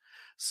 1st.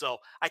 So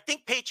I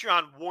think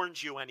Patreon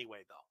warns you anyway,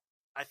 though.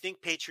 I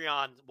think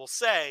Patreon will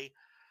say,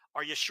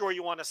 are you sure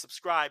you want to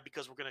subscribe?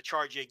 Because we're going to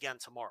charge you again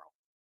tomorrow.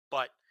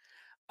 But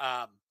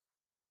at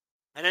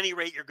any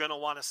rate, you're going to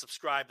want to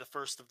subscribe the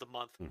first of the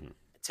month and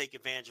take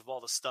advantage of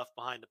all the stuff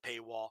behind the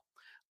paywall.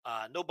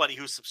 Nobody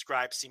who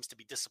subscribes seems to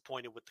be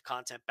disappointed with the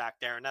content back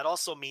there. And that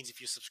also means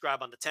if you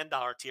subscribe on the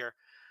 $10 tier,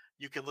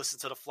 you can listen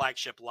to the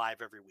Flagship live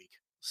every week.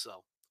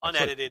 So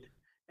unedited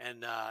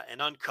and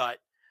uncut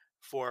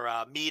for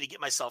me to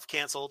get myself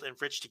canceled and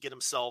Rich to get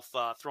himself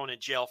thrown in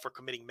jail for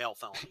committing mail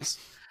felonies.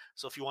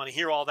 So if you want to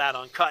hear all that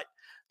uncut,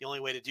 the only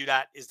way to do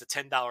that is the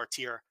 $10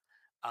 tier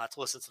to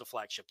listen to the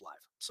Flagship live.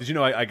 So, did you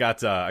know I got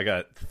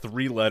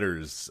 3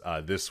 letters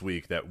this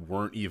week that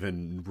weren't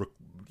even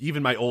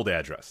my old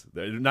address?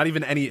 Not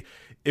even any.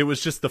 It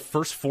was just the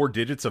first 4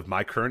 digits of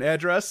my current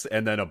address,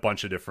 and then a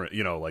bunch of different,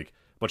 like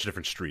bunch of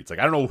different streets. Like,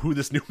 I don't know who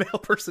this new mail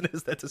person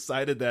is that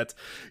decided that,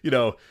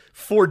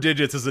 4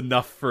 digits is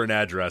enough for an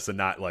address and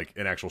not like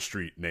an actual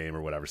street name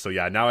or whatever. So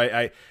yeah, now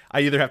I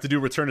either have to do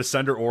return to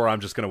sender, or what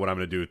I'm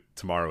gonna do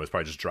tomorrow is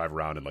probably just drive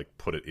around and like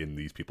put it in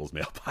these people's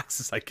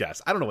mailboxes. I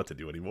guess I don't know what to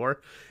do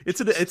anymore.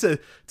 It's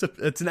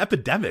an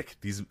epidemic.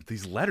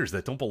 These letters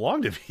that don't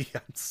belong to me.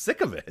 I'm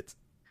sick of it.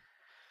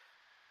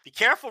 Be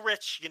careful,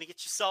 Rich. You're gonna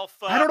get yourself.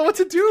 I don't know what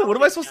to do. What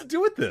am I supposed to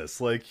do with this?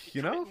 Like,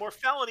 more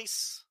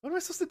felonies. What am I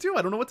supposed to do?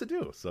 I don't know what to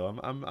do. So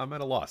I'm at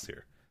a loss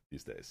here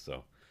these days.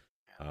 So,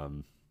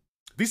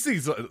 these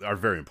things are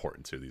very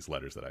important too. These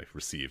letters that I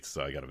received.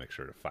 So I got to make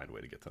sure to find a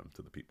way to get them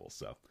to the people.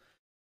 So,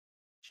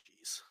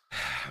 jeez,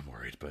 I'm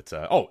worried. But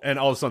and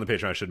also on the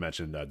Patreon, I should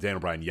mention Dan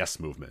O'Brien Yes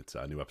Movement.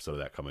 A new episode of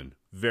that coming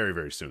very,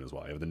 very soon as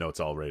well. I have the notes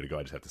all ready to go.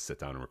 I just have to sit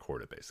down and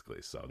record it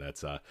basically. So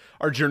that's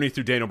our journey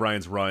through Dan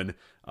O'Brien's run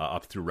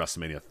up through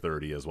WrestleMania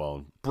 30 as well,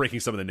 and breaking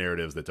some of the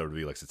narratives that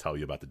WWE likes to tell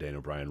you about the Dan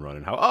O'Brien run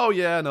and how, oh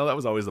yeah, no, that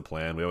was always the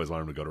plan. We always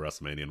wanted him to go to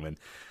WrestleMania and win.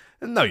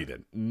 And no, you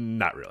didn't.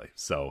 Not really.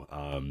 So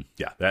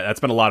yeah, that's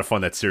been a lot of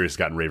fun. That series has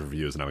gotten rave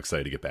reviews, and I'm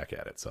excited to get back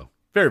at it. So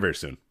very, very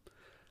soon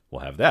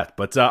we'll have that.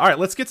 But all right,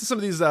 let's get to some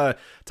of these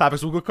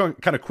topics. We'll go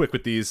kind of quick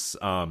with these.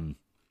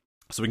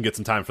 So we can get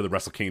some time for the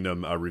Wrestle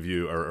Kingdom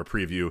review or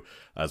preview,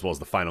 as well as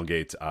the Final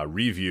Gate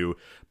review.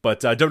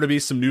 But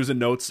WWE, some news and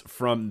notes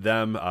from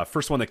them.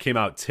 First one that came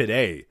out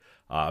today,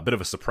 a bit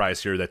of a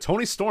surprise here, that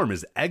Toni Storm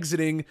is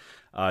exiting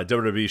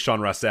WWE.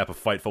 Sean Ross Sapp of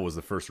Fightful was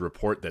the first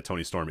report that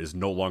Toni Storm is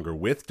no longer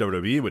with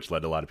WWE, which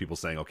led to a lot of people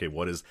saying, okay,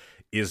 what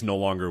is no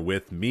longer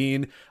with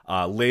mean?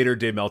 Later,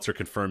 Dave Meltzer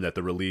confirmed that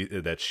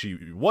that she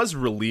was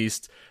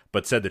released,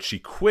 but said that she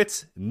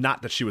quit,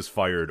 not that she was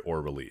fired or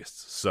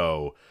released.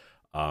 So,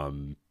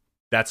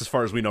 that's as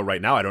far as we know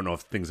right now. I don't know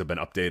if things have been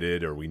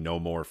updated or we know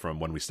more from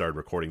when we started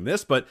recording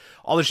this, but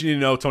all that you need to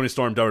know, Toni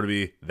Storm,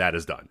 WWE, that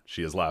is done.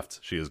 She has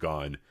left. She is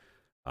gone.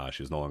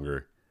 She is no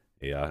longer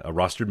a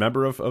rostered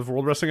member of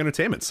World Wrestling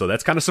Entertainment. So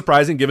that's kind of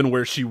surprising given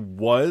where she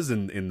was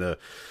in the,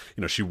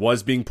 she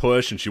was being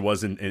pushed and she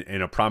was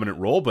in a prominent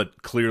role,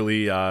 but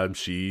clearly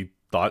she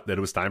thought that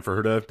it was time for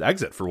her to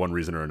exit for one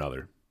reason or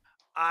another.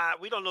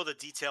 We don't know the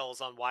details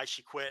on why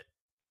she quit.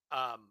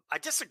 I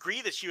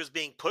disagree that she was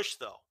being pushed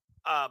though.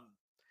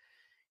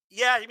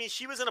 Yeah, I mean,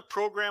 she was in a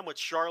program with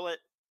Charlotte,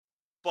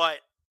 but,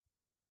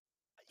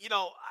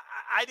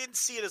 I didn't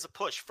see it as a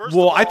push. First of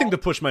all, I think the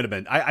push might have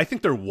been, I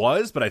think there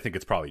was, but I think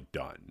it's probably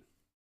done.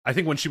 I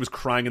think when she was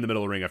crying in the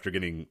middle of the ring after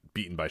getting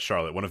beaten by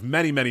Charlotte, one of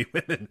many, many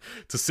women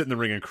to sit in the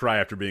ring and cry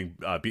after being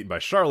beaten by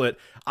Charlotte,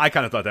 I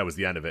kind of thought that was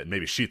the end of it. And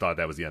maybe she thought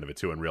that was the end of it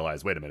too and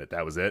realized, wait a minute,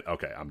 that was it?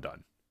 Okay, I'm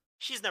done.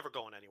 She's never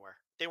going anywhere.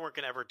 They weren't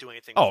going to ever do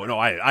anything. Oh, no,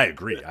 I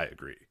agree. I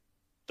agree.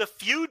 The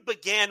feud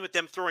began with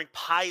them throwing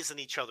pies in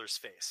each other's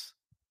face.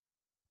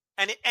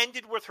 And it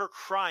ended with her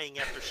crying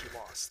after she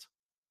lost.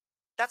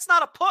 That's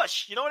not a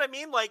push. You know what I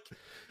mean? Like,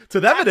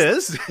 to them it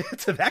is.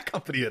 To that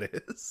company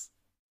it is.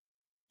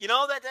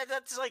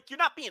 That's like, you're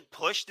not being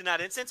pushed in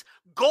that instance.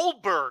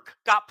 Goldberg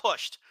got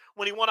pushed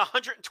when he won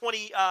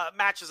 120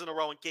 matches in a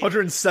row in Cage.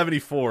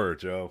 174,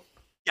 Joe.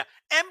 Yeah.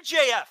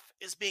 MJF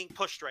is being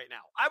pushed right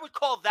now. I would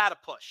call that a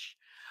push.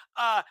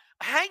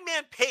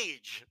 Hangman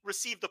Page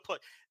received a push.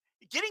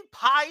 Getting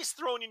pies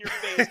thrown in your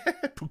face.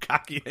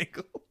 Bukkake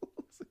ankle.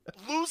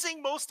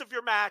 Losing most of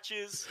your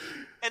matches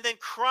and then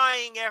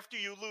crying after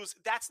you lose.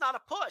 That's not a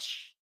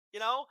push,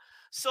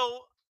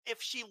 So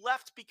if she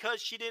left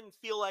because she didn't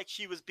feel like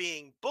she was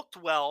being booked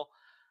well,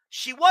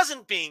 she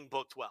wasn't being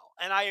booked well.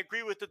 And I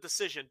agree with the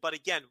decision. But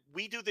again,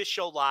 we do this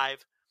show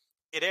live.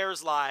 It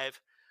airs live.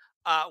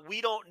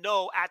 We don't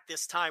know at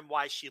this time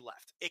why she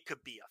left. It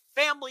could be a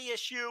family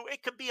issue.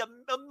 It could be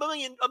a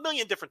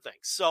million different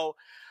things. So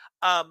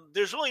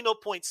there's really no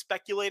point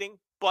speculating,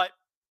 but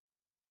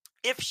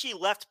if she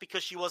left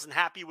because she wasn't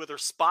happy with her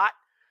spot,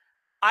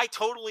 I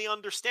totally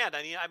understand.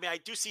 I mean, I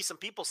do see some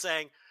people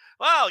saying,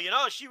 well,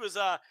 she was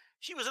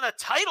in a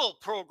title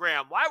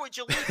program. Why would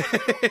you leave?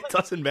 It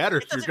doesn't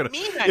matter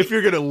if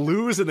you're gonna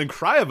lose and then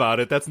cry about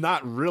it. That's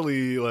not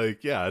really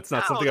it's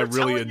not something I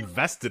really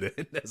invested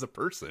in as a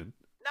person.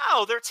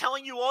 No, they're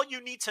telling you all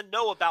you need to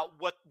know about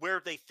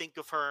where they think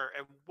of her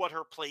and what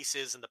her place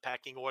is in the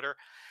pecking order.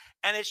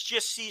 And it's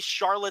just she's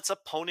Charlotte's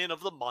opponent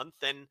of the month,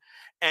 and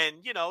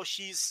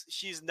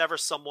she's never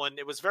someone.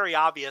 It was very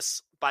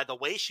obvious by the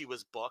way she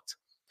was booked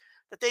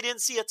that they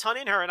didn't see a ton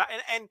in her.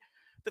 And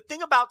the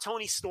thing about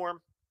Toni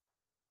Storm,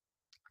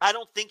 I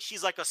don't think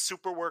she's like a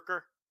super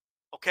worker,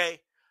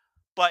 okay,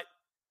 but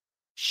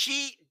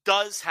she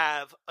does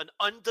have an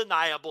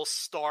undeniable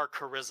star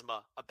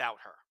charisma about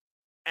her,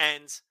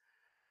 and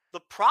the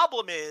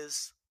problem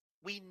is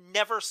we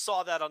never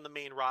saw that on the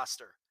main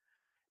roster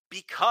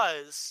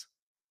because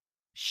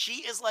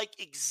she is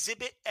like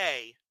Exhibit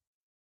A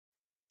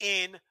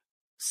in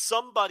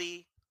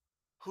somebody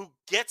who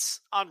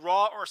gets on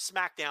Raw or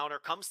SmackDown or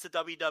comes to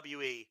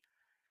WWE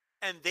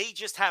and they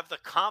just have the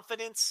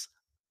confidence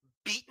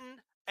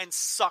beaten and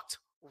sucked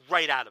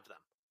right out of them.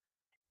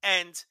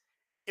 And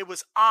it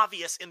was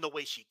obvious in the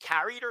way she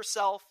carried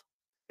herself.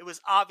 It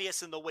was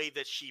obvious in the way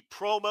that she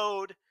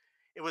promoted.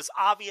 It was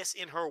obvious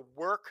in her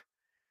work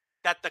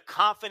that the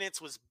confidence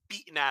was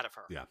beaten out of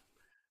her. Yeah.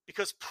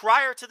 Because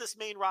prior to this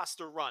main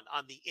roster run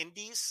on the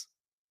indies,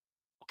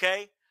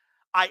 okay,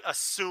 I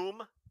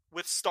assume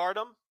with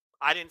Stardom,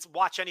 I didn't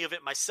watch any of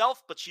it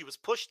myself, but she was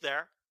pushed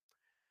there.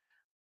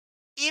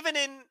 Even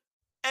in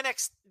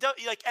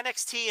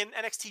NXT and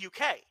NXT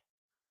UK,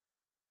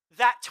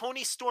 that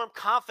Toni Storm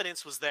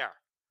confidence was there,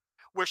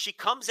 where she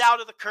comes out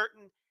of the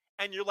curtain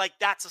and you're like,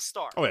 that's a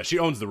star. Oh yeah, she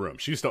owns the room.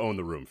 She used to own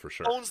the room for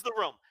sure. Owns the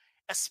room,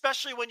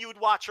 especially when you would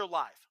watch her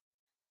live.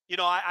 You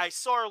know, I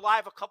saw her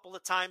live a couple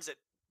of times at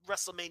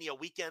WrestleMania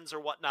weekends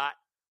or whatnot.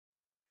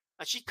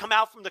 And she'd come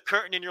out from the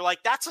curtain and you're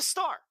like, that's a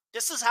star.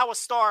 This is how a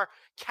star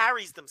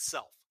carries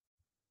themselves.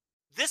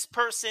 This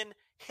person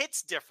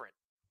hits different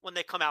when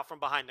they come out from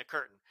behind the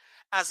curtain,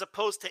 as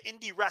opposed to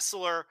indie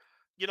wrestler,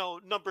 you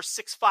know, number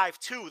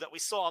 652 that we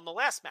saw in the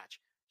last match.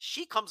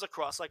 She comes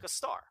across like a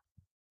star.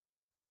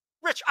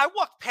 Rich, I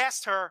walked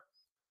past her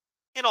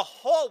in a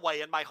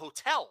hallway in my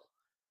hotel,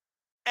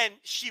 and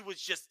she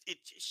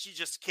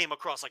just came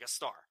across like a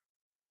star.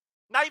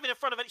 Not even in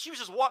front of it.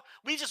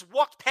 We just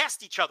walked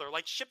past each other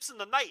like ships in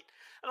the night.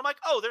 And I'm like,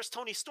 oh, there's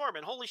Toni Storm.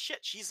 And holy shit,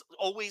 she's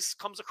always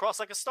comes across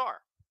like a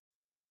star.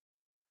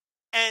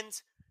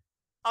 And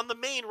on the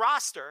main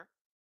roster,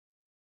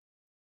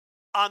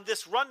 on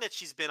this run that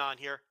she's been on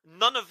here,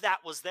 none of that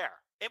was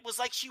there. It was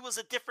like she was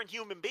a different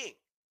human being.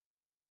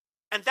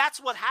 And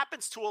that's what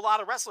happens to a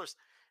lot of wrestlers.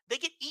 They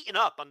get eaten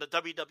up on the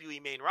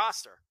WWE main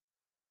roster.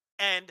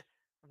 And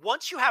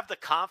once you have the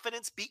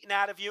confidence beaten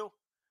out of you,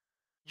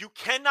 you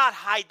cannot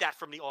hide that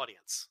from the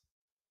audience.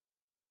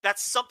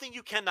 That's something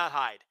you cannot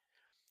hide.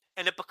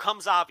 And it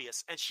becomes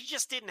obvious. And she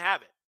just didn't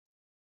have it.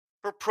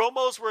 Her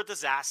promos were a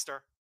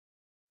disaster.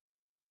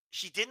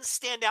 She didn't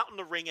stand out in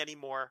the ring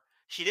anymore.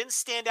 She didn't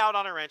stand out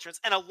on her entrance.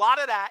 And a lot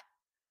of that,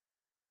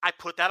 I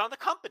put that on the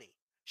company.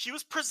 She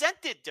was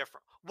presented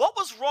different. What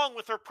was wrong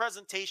with her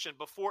presentation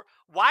before?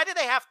 Why did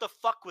they have to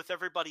fuck with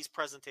everybody's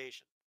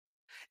presentation?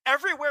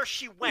 Everywhere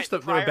she went. They're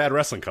a bad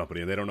wrestling company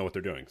and they don't know what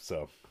they're doing.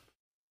 So,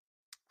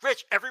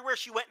 Rich, everywhere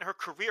she went in her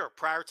career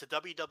prior to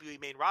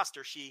WWE main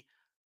roster, she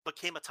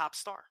became a top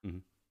star. Mm-hmm.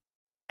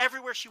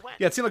 Everywhere she went.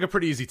 Yeah, it seemed like a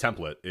pretty easy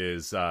template.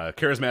 Is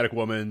charismatic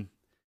woman,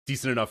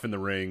 decent enough in the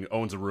ring,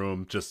 owns a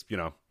room, just, you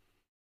know.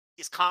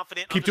 Is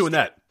confident. Keep doing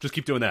that. Just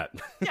keep doing that.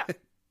 Yeah.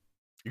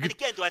 And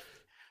again,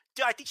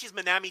 do I think she's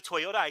Manami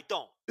Toyota? I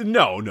don't.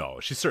 No,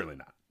 she's certainly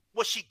not.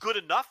 Was she good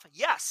enough?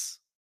 Yes.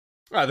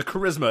 The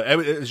charisma,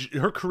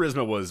 her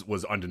charisma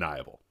was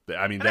undeniable.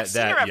 I mean, I've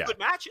seen her have good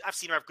matches. I've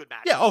seen her have good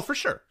matches. Yeah, oh, for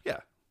sure. Yeah.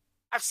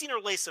 I've seen her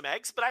lay some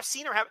eggs, but I've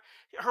seen her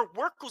her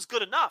work was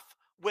good enough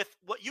with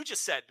what you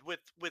just said, with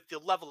the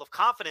level of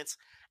confidence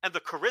and the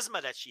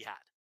charisma that she had.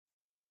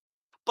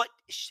 But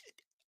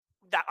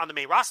that on the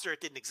main roster, it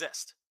didn't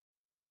exist.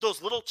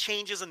 Those little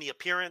changes in the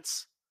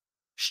appearance,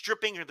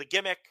 stripping her the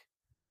gimmick,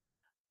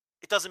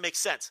 it doesn't make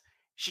sense.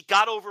 She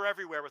got over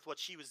everywhere with what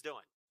she was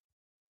doing.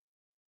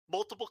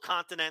 Multiple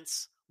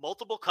continents,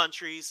 multiple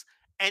countries,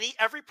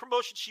 every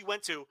promotion she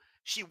went to,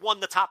 she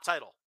won the top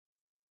title.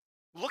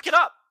 Look it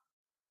up.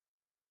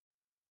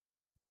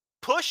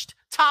 Pushed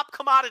top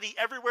commodity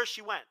everywhere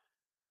she went.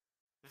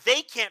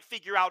 They can't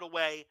figure out a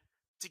way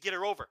to get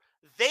her over.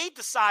 They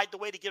decide the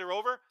way to get her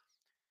over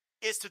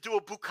is to do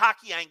a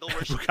bukkake angle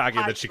where she bukkake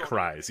that she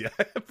cries. Yeah,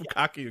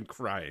 bukkake and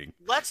crying.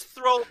 Let's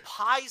throw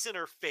pies in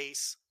her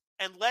face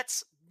and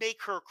let's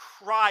make her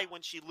cry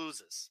when she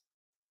loses.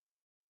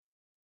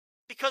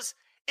 Because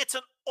it's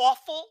an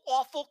awful,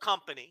 awful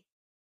company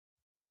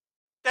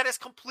that has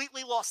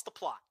completely lost the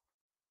plot.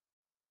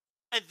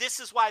 And this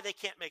is why they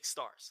can't make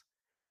stars.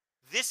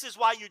 This is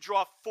why you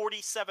draw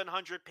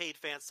 4,700 paid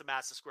fans to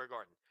Madison Square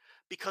Garden.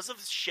 Because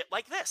of shit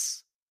like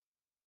this.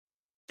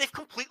 They've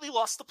completely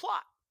lost the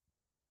plot.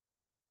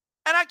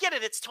 And I get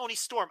it, it's Toni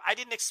Storm. I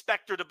didn't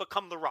expect her to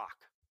become The Rock.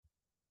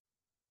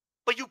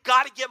 But you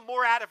got to get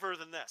more out of her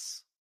than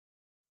this.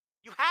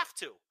 You have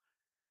to.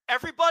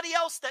 Everybody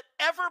else that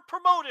ever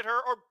promoted her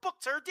or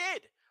booked her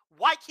did.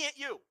 Why can't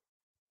you?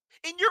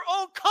 In your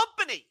own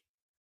company,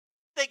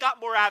 they got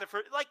more out of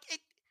her. Like,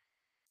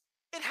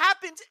 it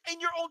happened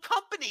in your own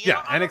company.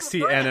 Yeah,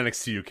 NXT and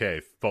NXT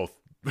UK both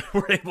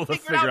were able to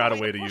figure out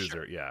a way to use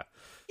her. Yeah.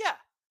 Yeah,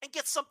 and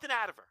get something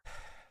out of her.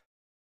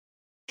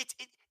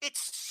 It's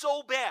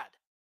so bad.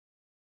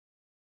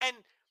 And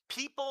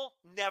people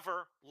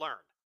never learn.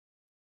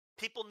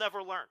 People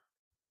never learn.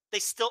 They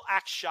still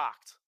act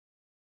shocked.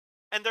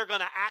 And they're going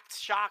to act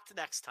shocked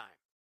next time.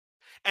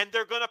 And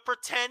they're going to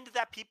pretend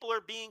that people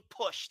are being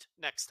pushed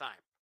next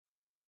time.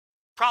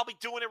 Probably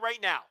doing it right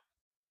now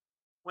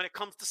when it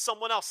comes to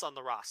someone else on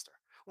the roster.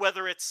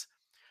 Whether it's,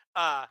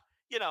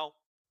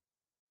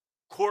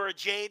 Cora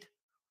Jade,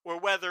 or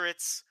whether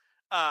it's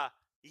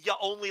You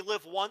Only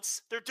Live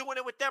Once. They're doing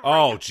it with them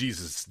right now.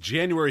 Jesus.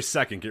 January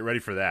 2nd. Get ready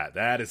for that.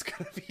 That is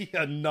going to be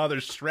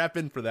another strap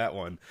in for that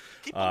one.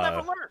 People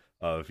never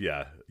learn.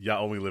 You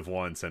Only Live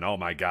Once. And oh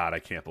my God, I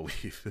can't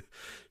believe.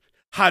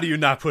 How do you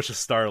not push a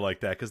star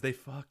like that? Because they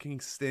fucking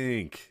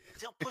stink.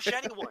 They don't push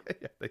anyone.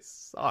 Yeah, they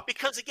suck.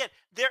 Because again,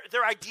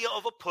 their idea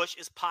of a push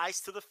is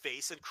pies to the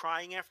face and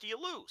crying after you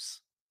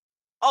lose.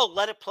 Oh,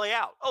 let it play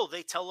out. Oh,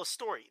 they tell a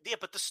story. Yeah,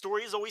 but the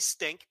stories always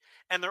stink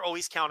and they're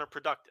always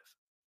counterproductive.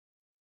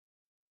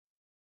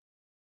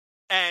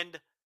 And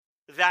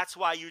that's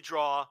why you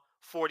draw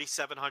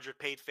 4,700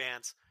 paid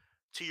fans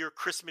to your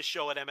Christmas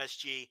show at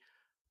MSG,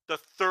 the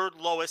third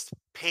lowest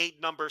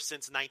paid number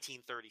since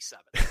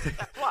 1937.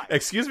 That's why.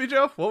 Excuse me,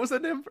 Joe? What was the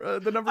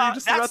number you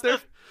just threw out there?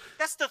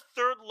 That's the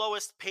third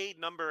lowest paid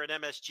number at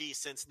MSG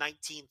since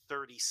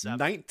 1937.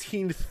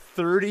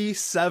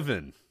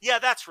 1937. Yeah,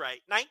 that's right.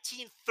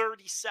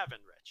 1937,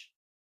 Rich.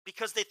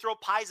 Because they throw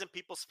pies in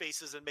people's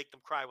faces and make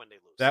them cry when they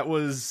lose. That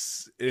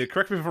was,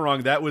 correct me if I'm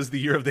wrong, that was the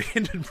year of the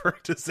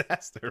Hindenburg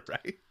disaster,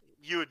 right?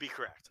 You would be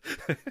correct.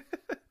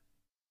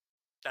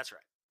 That's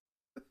right.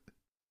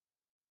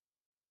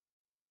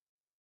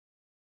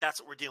 That's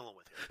what we're dealing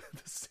with here.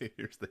 The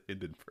savior's the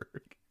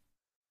Hindenburg.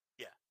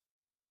 Yeah.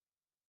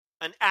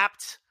 An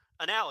apt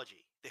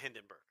analogy, the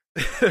Hindenburg.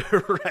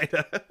 Right.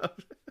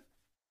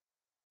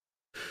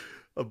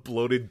 A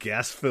bloated,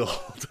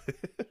 gas-filled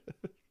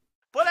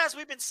But as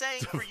we've been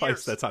saying for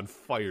years, that's on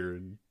fire.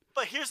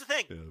 But here's the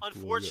thing.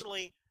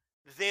 Unfortunately,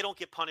 they don't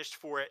get punished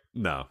for it.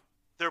 No.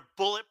 They're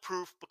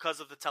bulletproof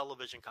because of the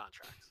television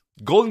contracts.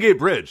 Golden Gate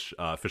Bridge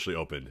officially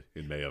opened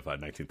in May of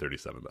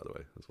 1937, by the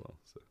way, as well.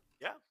 So.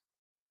 Yeah.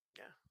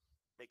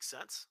 Makes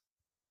sense.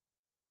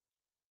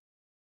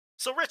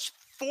 So, Rich,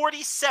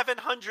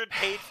 4,700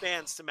 paid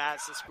fans to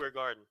Madison Square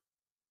Garden.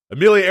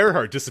 Amelia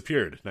Earhart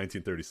disappeared,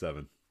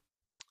 1937.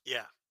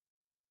 Yeah.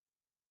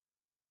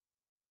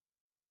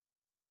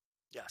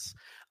 Yes.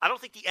 I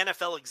don't think the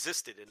NFL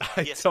existed in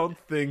its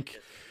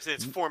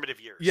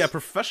formative years. Yeah,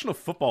 professional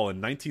football in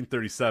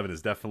 1937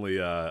 is definitely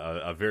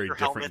a very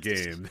different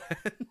game.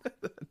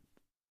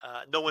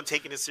 No one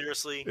taking it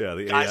seriously. Yeah,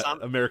 the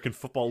American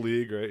Football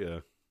League, right? Yeah.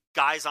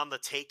 Guys on the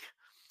take,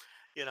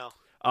 you know.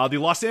 The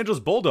Los Angeles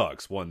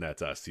Bulldogs won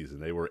that season.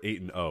 They were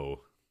 8-0,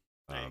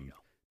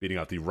 beating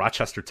out the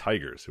Rochester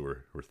Tigers, who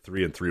were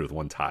 3-3 with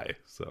one tie.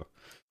 So,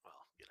 well,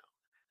 you know,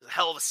 it was a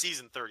hell of a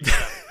season,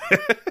 37.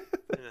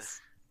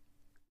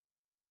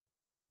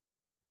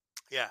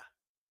 Yeah.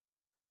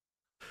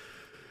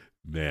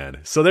 Man.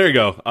 So there you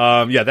go.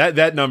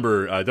 That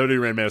number, WWE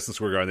ran Madison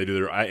Square Garden. They do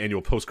their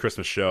annual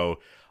post-Christmas show.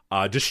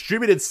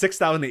 Distributed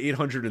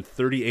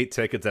 6,838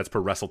 tickets. That's per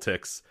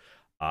WrestleTix.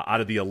 Out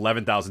of the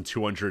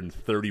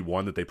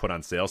 11,231 that they put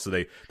on sale. So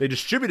they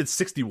distributed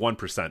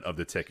 61% of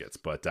the tickets.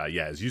 But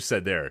as you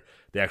said there,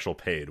 the actual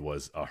paid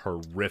was a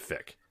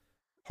horrific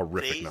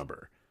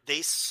number.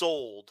 They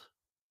sold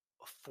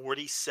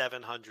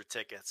 4,700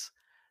 tickets.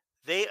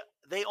 They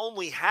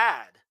only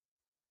had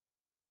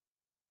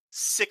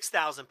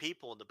 6,000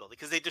 people in the building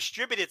because they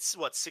distributed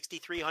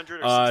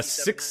 6,300 or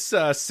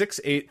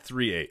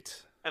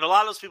 6,838. And a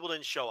lot of those people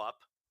didn't show up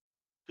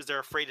because they're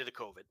afraid of the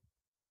COVID.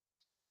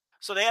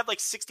 So they have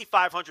like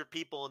 6,500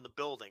 people in the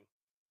building,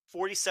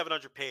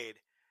 4,700 paid.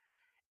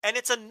 And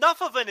it's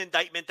enough of an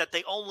indictment that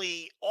they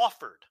only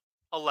offered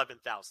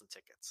 11,000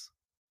 tickets.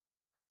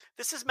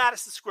 This is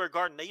Madison Square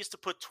Garden. They used to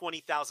put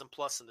 20,000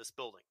 plus in this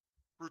building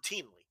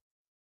routinely.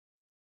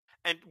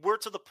 And we're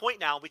to the point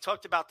now, we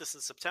talked about this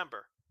in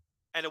September,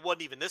 and it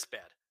wasn't even this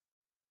bad.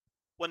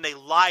 When they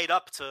lied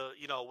up to,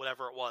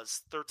 whatever it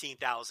was,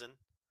 13,000,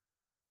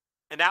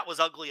 and that was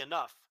ugly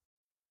enough.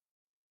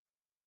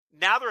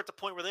 Now they're at the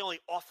point where they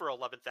only offer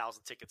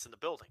 11,000 tickets in the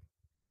building.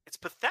 It's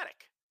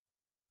pathetic.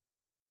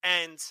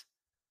 And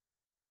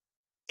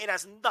it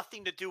has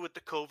nothing to do with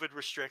the COVID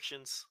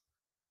restrictions.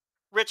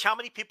 Rich, how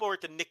many people were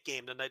at the Knicks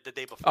game the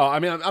day before? Oh, I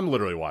mean, I'm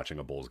literally watching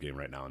a Bulls game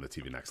right now on the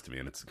TV next to me,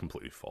 and it's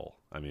completely full.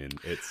 I mean,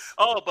 it's...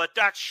 Oh, but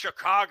that's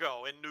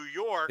Chicago and New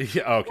York.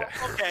 Yeah, okay.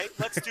 Well, okay,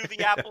 let's do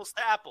the apples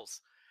to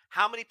apples.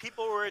 How many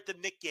people were at the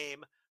Knicks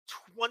game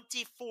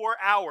 24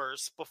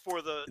 hours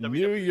before the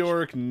New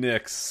York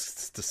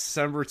Knicks,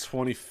 December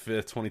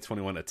 25th,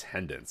 2021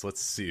 attendance?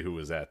 Let's see who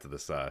was at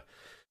this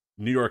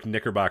New York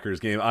Knickerbockers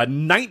game.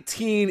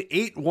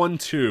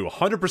 19,812,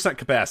 100%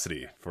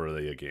 capacity for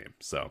the game.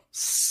 So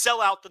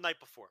sell out the night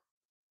before.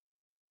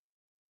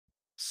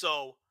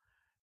 So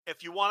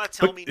if you want to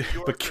tell me New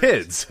York, but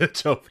kids,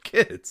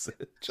 kids,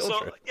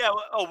 children.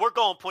 So we're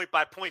going point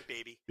by point,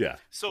 baby. Yeah.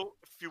 So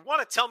if you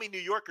want to tell me New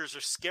Yorkers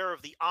are scared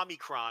of the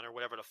Omicron or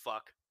whatever the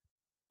fuck,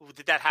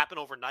 did that happen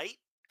overnight?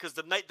 Because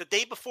the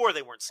day before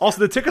they weren't scared. Also,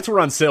 the tickets were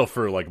on sale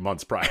for like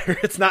months prior.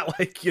 It's not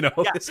like,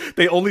 yes.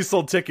 They only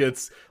sold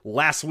tickets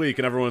last week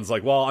and everyone's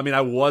like, well, I mean, I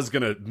was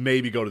going to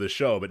maybe go to the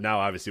show, but now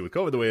obviously with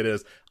COVID the way it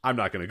is, I'm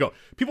not going to go.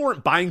 People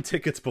weren't buying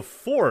tickets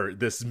before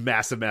this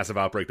massive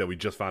outbreak that we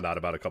just found out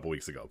about a couple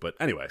weeks ago. But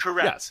anyway.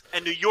 Correct. Yes.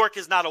 And New York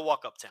is not a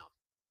walk-up town.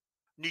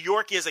 New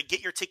York is a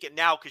get your ticket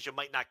now because you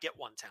might not get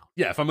one town.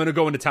 Yeah, if I'm going to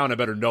go into town, I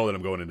better know that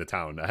I'm going into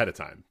town ahead of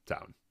time.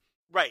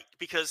 Right,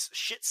 because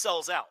shit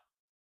sells out.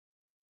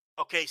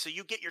 Okay, so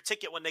you get your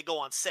ticket when they go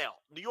on sale.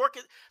 New York,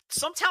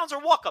 some towns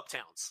are walk-up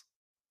towns.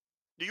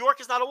 New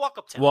York is not a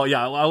walk-up town. Well,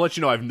 yeah, I'll let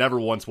you know I've never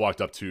once walked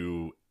up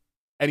to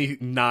any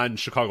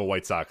non-Chicago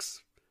White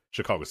Sox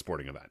Chicago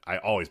sporting event. I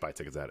always buy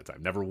tickets ahead of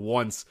time. Never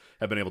once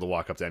have been able to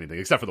walk up to anything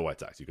except for the White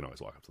Sox. You can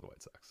always walk up to the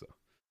White Sox.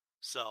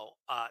 So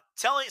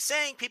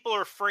saying people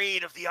are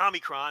afraid of the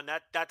Omicron,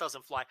 that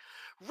doesn't fly.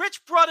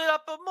 Rich brought it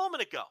up a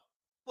moment ago.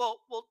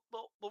 Well,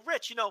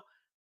 Rich,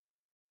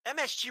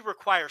 MSG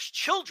requires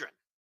children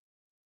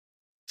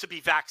to be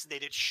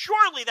vaccinated.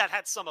 Surely that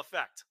had some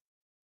effect.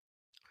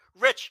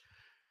 Rich,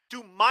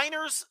 do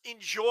minors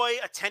enjoy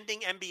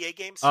attending NBA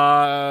games?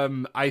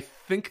 I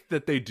think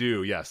that they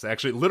do. Yes,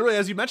 actually, literally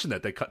as you mentioned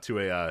that, they cut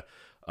to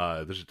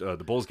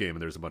the Bulls game,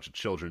 and there's a bunch of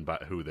children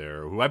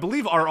who I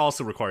believe are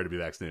also required to be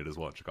vaccinated as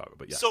well in Chicago.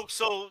 But yeah,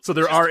 so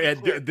there are.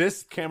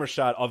 This camera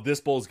shot of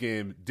this Bulls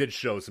game did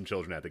show some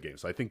children at the game,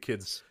 so I think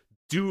kids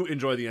do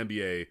enjoy the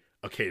NBA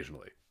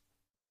occasionally.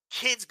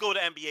 Kids go to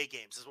NBA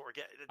games is what we're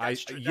getting.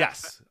 That's true.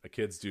 Yes,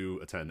 kids do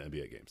attend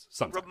NBA games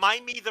sometimes.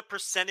 Remind me the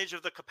percentage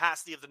of the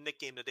capacity of the Knicks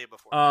game the day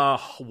before.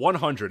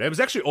 100. It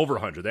was actually over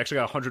 100. They actually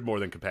got 100 more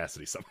than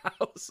capacity somehow.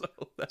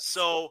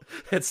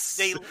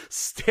 It's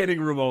standing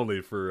room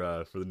only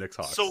for the Knicks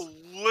Hawks. So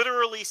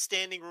literally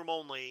standing room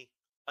only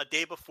a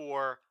day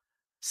before.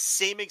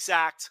 Same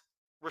exact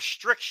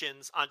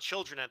restrictions on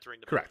children entering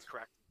the building.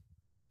 Correct.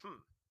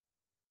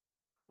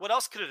 What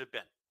else could it have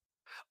been?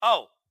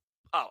 Oh,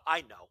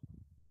 I know.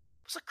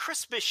 It was a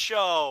Christmas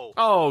show.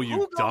 Oh,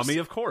 you dummy!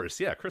 Of course,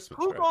 yeah, Christmas.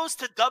 Who goes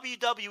to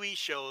WWE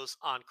shows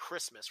on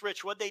Christmas?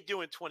 Rich, what'd they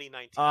do in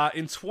 2019?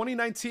 In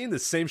 2019, the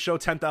same show,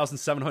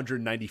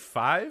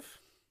 10,795.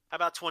 How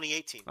about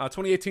 2018?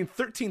 2018,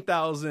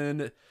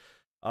 13,000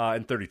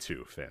 and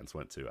 32 fans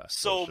went to us.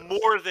 So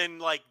more than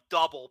like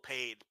double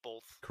paid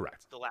both.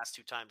 Correct. The last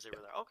two times they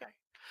were there. Okay.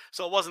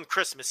 So it wasn't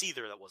Christmas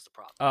either that was the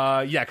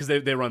problem. Yeah, because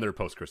they run their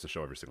post-Christmas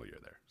show every single year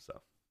there.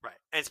 So right,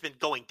 and it's been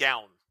going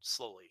down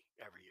slowly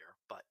every year.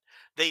 But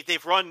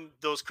they've run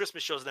those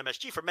Christmas shows at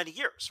MSG for many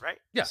years, right?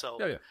 Yeah. So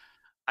yeah.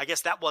 I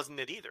guess that wasn't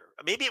it either.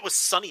 Maybe it was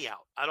sunny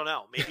out. I don't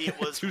know. Maybe it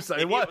was.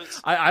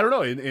 I don't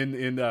know.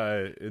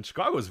 In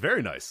Chicago, it was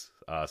very nice.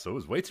 So it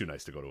was way too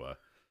nice to go to a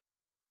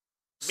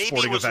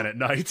sporting event at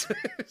night.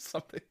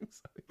 Something.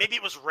 Maybe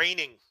it was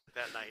raining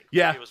that night.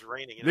 Yeah, maybe it was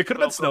raining. It could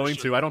have been snowing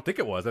too. I don't think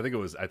it was. I think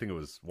it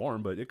was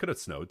warm, but it could have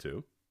snowed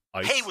too.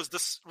 Ice. Hey, was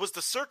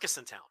the circus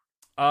in town?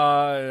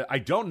 I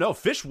don't know.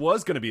 Fish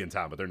was going to be in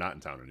town, but they're not in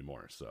town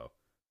anymore. So,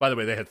 by the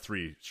way, they had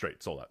 3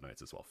 straight sold out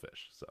nights as well.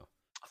 Fish. So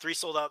 3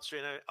 sold out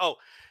straight nights. Oh,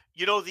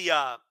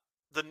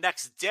 the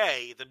next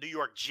day, the New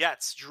York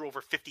Jets drew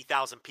over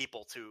 50,000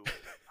 people to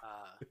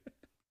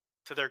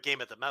their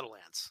game at the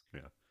Meadowlands.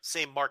 Yeah,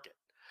 same market.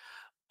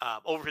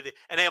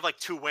 And they have like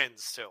 2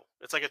 wins too.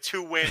 It's like a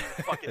 2-win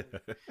fucking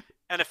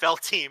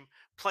NFL team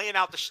playing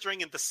out the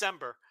string in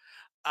December.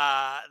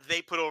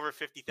 They put over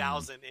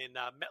 50,000 in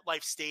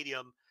MetLife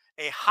Stadium,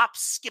 a hop,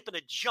 skip, and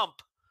a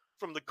jump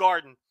from the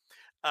Garden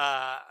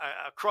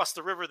across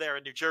the river there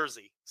in New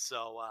Jersey.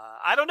 So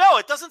I don't know.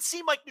 It doesn't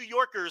seem like New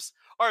Yorkers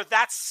are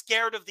that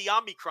scared of the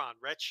Omicron,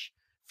 Rich.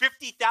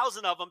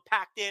 50,000 of them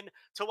packed in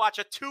to watch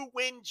a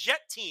 2-win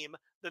Jet team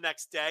the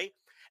next day.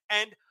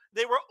 And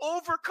they were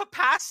over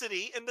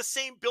capacity in the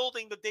same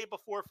building the day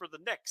before for the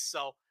Knicks.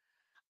 So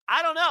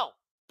I don't know.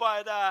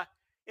 But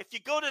if you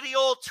go to the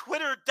old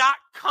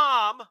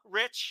twitter.com,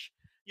 Rich,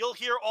 you'll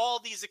hear all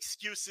these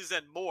excuses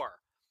and more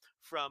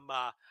from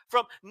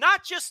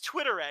not just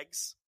Twitter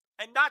eggs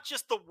and not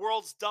just the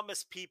world's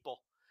dumbest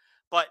people,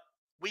 but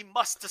we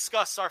must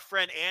discuss our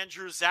friend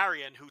Andrew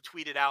Zarian, who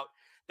tweeted out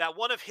that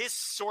one of his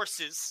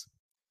sources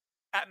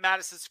at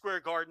Madison Square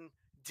Garden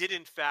did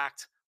in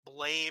fact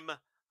blame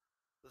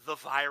the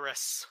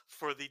virus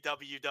for the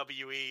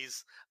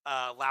WWE's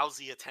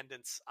lousy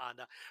attendance on.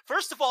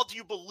 First of all, do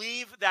you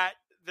believe that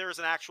there's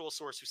an actual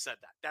source who said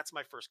that? That's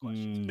my first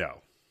question.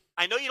 No.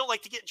 I know you don't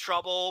like to get in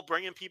trouble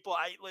bringing people.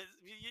 I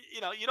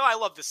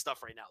love this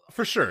stuff right now, though.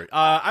 For sure.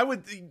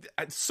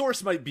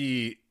 Source might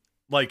be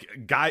like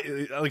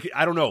guy, like,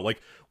 I don't know,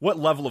 like what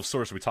level of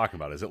source are we talking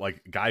about? Is it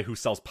like guy who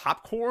sells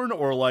popcorn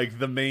or like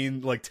the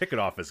main like ticket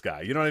office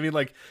guy? You know what I mean?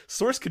 Like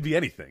source could be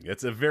anything.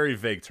 It's a very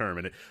vague term.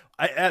 And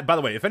by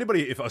the way,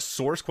 if a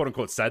source quote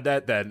unquote said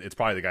that, then it's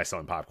probably the guy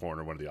selling popcorn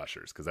or one of the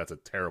ushers, because that's a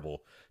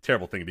terrible,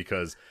 terrible thing.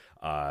 Because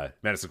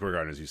Madison Square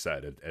Garden, as you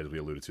said, as we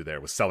alluded to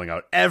there, was selling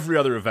out every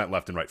other event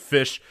left and right.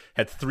 Fish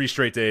had 3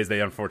 straight days.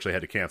 They unfortunately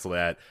had to cancel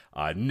that.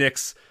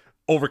 Knicks,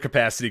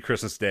 overcapacity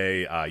Christmas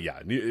Day.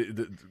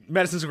 The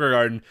Madison Square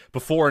Garden,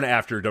 before and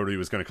after WWE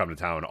was going to come to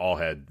town, all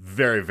had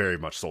very, very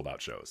much sold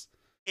out shows.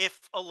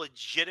 If a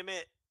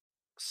legitimate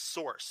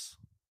source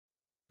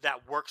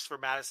that works for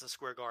Madison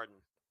Square Garden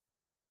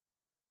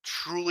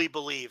truly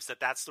believes that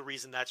that's the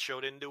reason that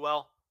show didn't do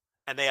well,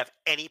 and they have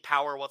any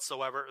power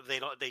whatsoever,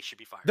 they should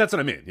be fired. That's what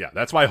I mean. Yeah,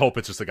 that's why I hope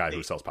it's just a guy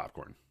who sells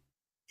popcorn.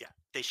 Yeah,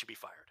 they should be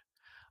fired.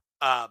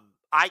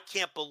 I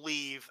can't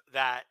believe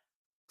that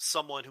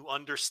someone who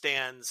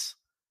understands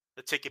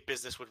the ticket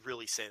business would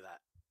really say that.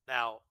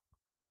 Now,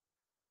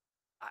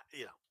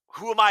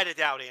 who am I to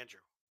doubt Andrew?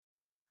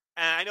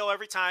 And I know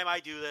every time I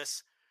do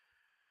this,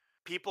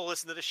 people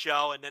listen to the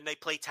show and then they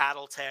play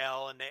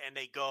Tattletale and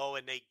they go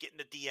and they get in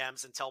the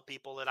DMs and tell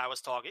people that I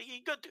was talking.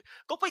 You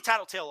go play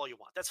Tattletale all you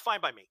want. That's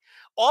fine by me.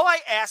 All I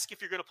ask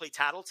if you're going to play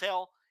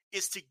Tattletale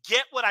is to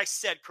get what I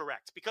said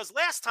correct. Because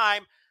last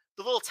time,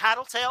 the little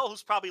Tattletale,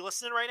 who's probably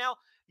listening right now,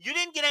 you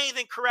didn't get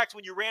anything correct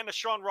when you ran to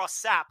Sean Ross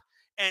Sapp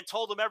and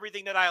told him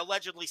everything that I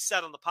allegedly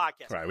said on the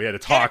podcast. Right. We had to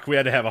talk. We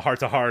had to have a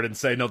heart-to-heart and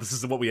say, no, this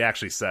isn't what we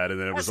actually said. And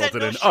then it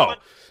resulted in, Sean,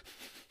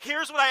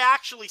 here's what I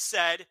actually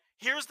said.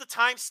 Here's the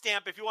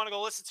timestamp if you want to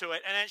go listen to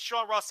it. And then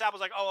Sean Ross Sapp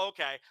was like, oh,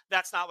 okay,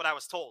 that's not what I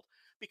was told.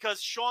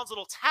 Because Sean's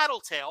little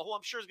Tattletale, who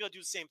I'm sure is going to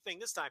do the same thing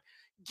this time,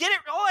 get it.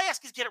 All I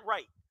ask is get it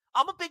right.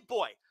 I'm a big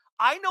boy.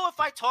 I know if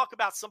I talk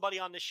about somebody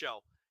on this show,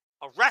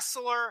 a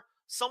wrestler,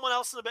 someone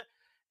else in the bit,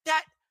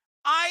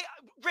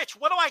 Rich,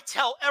 what do I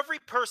tell every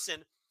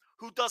person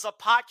who does a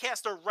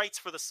podcast or writes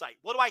for the site?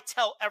 What do I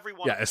tell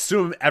everyone? Yeah,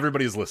 assume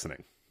everybody's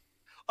listening.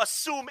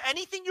 Assume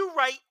anything you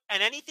write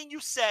and anything you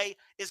say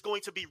is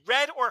going to be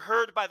read or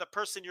heard by the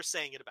person you're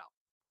saying it about.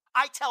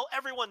 I tell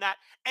everyone that.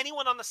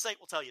 Anyone on the site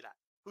will tell you that,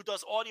 who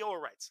does audio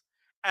or writes.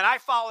 And I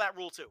follow that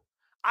rule too.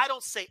 I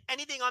don't say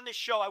anything on this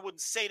show I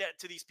wouldn't say that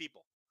to these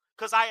people,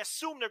 because I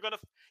assume they're going to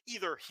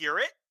either hear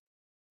it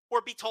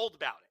or be told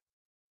about it.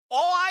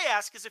 All I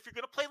ask is if you're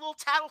going to play little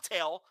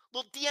Tattletale,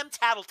 little DM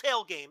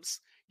Tattletale games,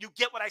 you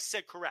get what I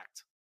said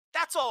correct.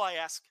 That's all I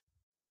ask.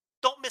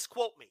 Don't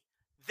misquote me.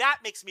 That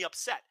makes me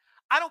upset.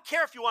 I don't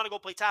care if you want to go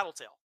play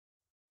Tattletale.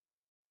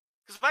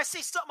 Because if I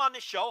say something on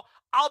this show,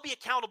 I'll be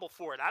accountable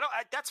for it.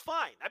 That's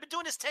fine. I've been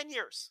doing this 10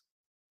 years.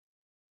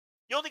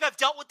 You don't think I've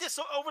dealt with this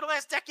over the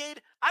last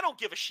decade? I don't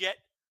give a shit.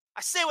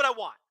 I say what I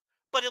want.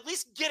 But at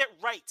least get it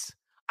right.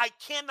 I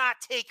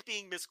cannot take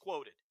being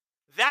misquoted.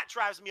 That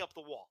drives me up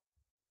the wall.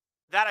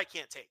 That I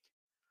can't take.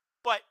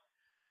 But,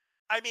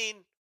 I mean,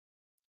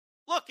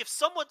 look, if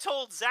someone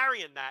told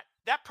Zarian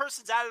that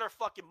person's out of their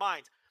fucking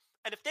mind.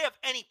 And if they have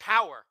any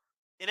power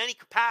in any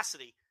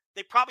capacity,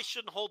 they probably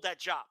shouldn't hold that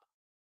job.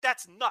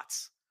 That's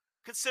nuts,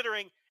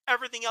 considering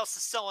everything else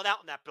is selling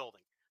out in that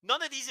building.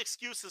 None of these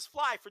excuses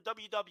fly for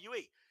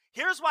WWE.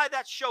 Here's why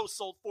that show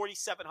sold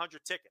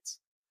 4,700 tickets.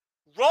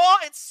 Raw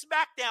and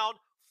SmackDown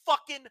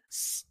fucking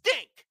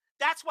stink.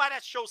 That's why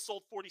that show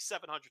sold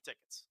 4,700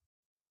 tickets.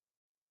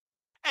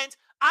 And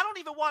I don't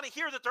even want to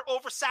hear that they're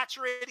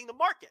oversaturating the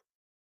market.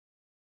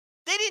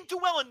 They didn't do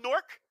well in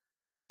Newark.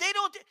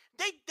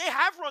 They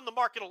have run the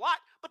market a lot,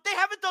 but they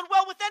haven't done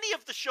well with any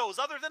of the shows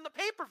other than the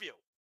pay-per-view.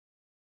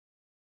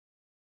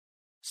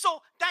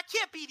 So that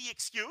can't be the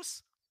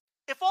excuse.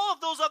 If all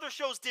of those other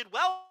shows did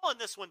well and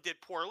this one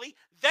did poorly,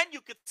 then you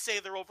could say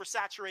they're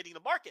oversaturating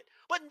the market.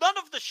 But none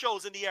of the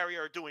shows in the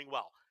area are doing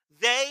well.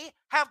 They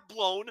have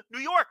blown New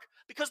York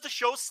because the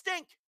shows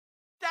stink.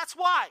 That's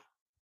why.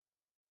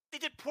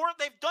 They've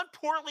done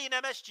poorly in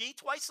MSG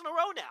twice in a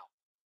row now.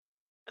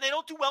 And they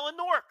don't do well in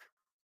Newark.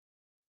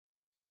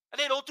 And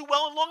they don't do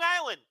well in Long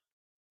Island.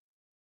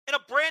 In a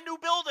brand new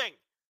building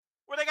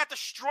where they got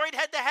destroyed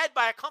head-to-head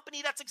by a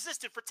company that's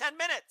existed for 10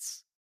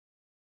 minutes.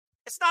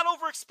 It's not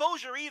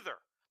overexposure either.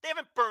 They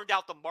haven't burned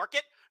out the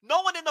market.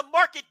 No one in the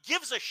market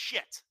gives a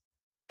shit.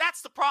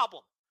 That's the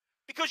problem.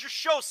 Because your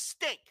shows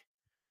stink.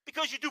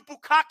 Because you do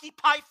bukkake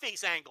pie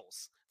face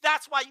angles.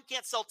 That's why you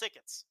can't sell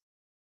tickets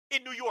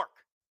in New York.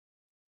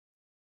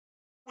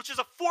 Which is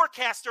a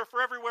forecaster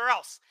for everywhere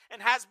else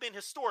and has been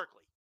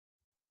historically.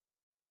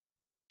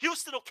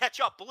 Houston will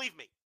catch up, believe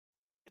me.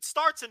 It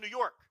starts in New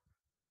York.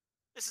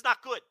 This is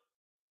not good.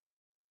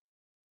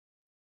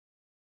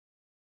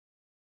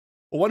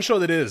 Well, one show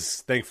that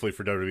is, thankfully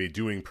for WWE,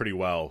 doing pretty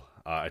well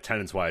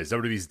attendance-wise,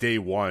 WWE's Day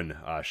One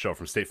show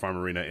from State Farm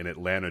Arena in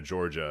Atlanta,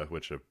 Georgia,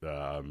 which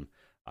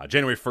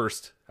January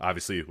 1st,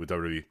 obviously, with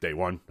WWE Day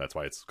One. That's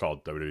why it's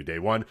called WWE Day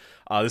One.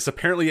 This is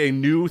apparently a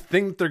new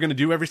thing that they're going to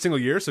do every single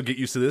year, so get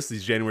used to this.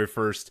 These January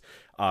 1st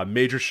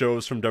major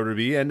shows from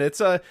WWE, and it's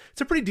a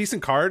pretty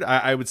decent card,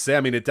 I would say.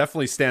 I mean, it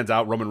definitely stands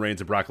out. Roman Reigns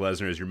and Brock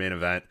Lesnar as your main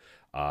event.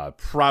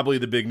 Probably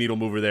the big needle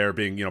mover there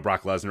being,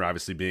 Brock Lesnar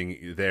obviously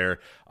being there.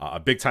 A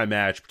big-time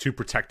match, two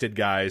protected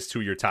guys, two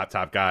of your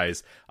top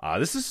guys.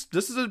 This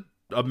is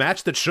a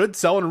match that should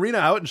sell an arena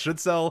out and should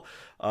sell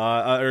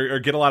or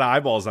get a lot of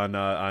eyeballs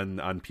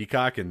on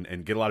Peacock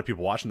and get a lot of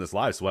people watching this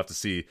live. So we'll have to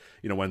see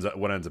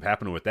what ends up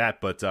happening with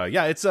that. But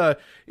yeah, it's an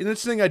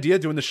interesting idea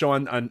doing the show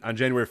on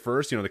January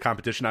 1st. The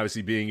competition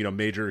obviously being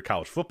major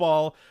college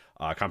football.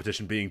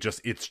 Competition being just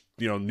it's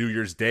New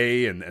Year's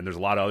Day and there's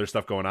a lot of other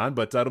stuff going on.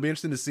 But it'll be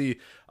interesting to see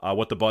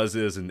what the buzz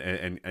is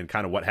and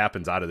kind of what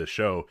happens out of the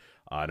show.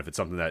 And if it's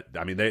something that,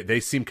 I mean, they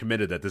seem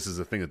committed that this is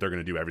a thing that they're going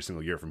to do every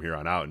single year from here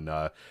on out. And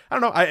I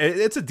don't know,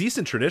 it's a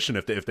decent tradition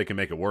if they can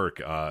make it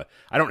work. I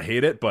don't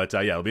hate it, but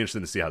yeah, it'll be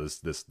interesting to see how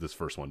this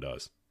first one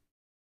does.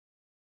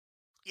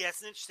 Yeah,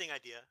 it's an interesting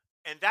idea.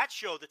 And that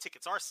show, the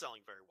tickets are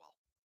selling very well.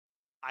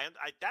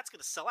 That's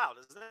going to sell out,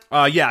 isn't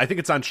it? Yeah, I think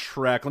it's on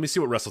track. Let me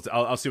see what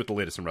I'll see what the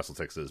latest in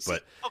WrestleTix is,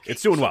 but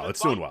it's doing well. It's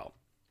doing well.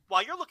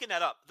 While you're looking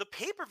that up, the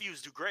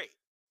pay-per-views do great.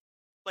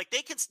 Like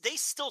they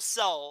still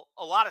sell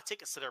a lot of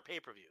tickets to their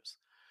pay-per-views.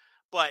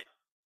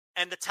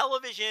 And the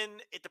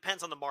television, it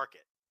depends on the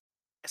market.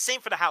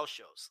 Same for the house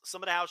shows.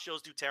 Some of the house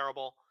shows do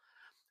terrible.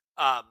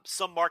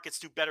 Some markets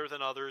do better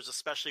than others,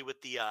 especially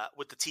with the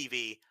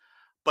TV.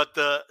 But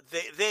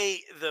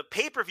the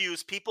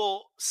pay-per-views,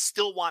 people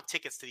still want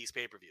tickets to these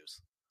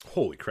pay-per-views.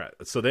 Holy crap!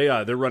 So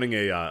they're running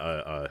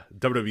a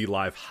WWE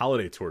Live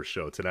Holiday Tour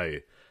show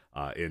tonight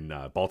in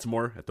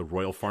Baltimore at the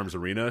Royal Farms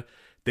Arena.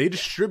 They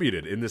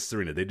distributed in this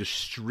arena. They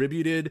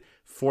distributed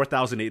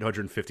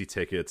 4,850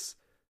 tickets.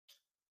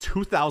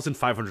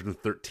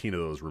 2,513 of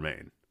those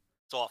remain.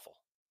 It's awful.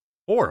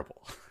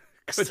 Horrible.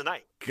 It's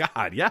tonight.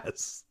 God,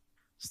 yes.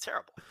 It's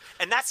terrible.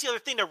 And that's the other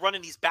thing. They're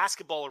running these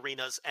basketball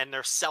arenas, and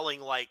they're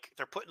selling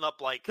they're putting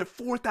up the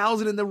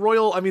 4,000 in the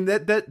Royal. I mean,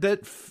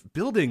 that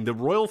building, the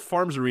Royal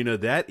Farms Arena.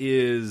 That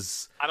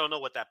is. I don't know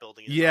what that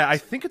building is. Yeah, I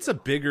think it's a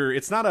bigger.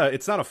 It's not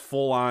a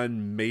full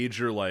on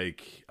major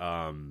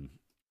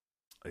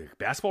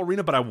basketball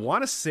arena, but I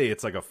want to say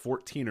it's like a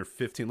 14 or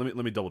 15. Let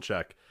me double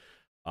check.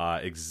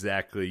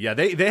 Exactly. Yeah,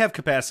 they have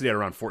capacity at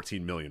around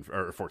 14 million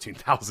or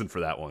 14,000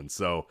 for that one.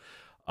 So.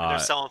 They're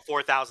selling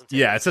 4,000 tickets.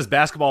 Yeah, it says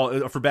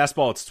basketball. For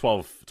basketball, it's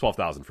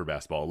 12,000 for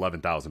basketball,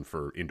 11,000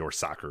 for indoor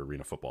soccer,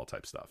 arena football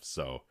type stuff.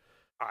 So,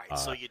 all right.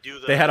 So you do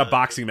they had a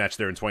boxing match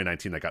there in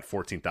 2019 that got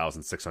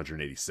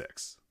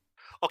 14,686.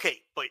 Okay,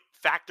 but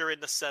factor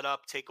in the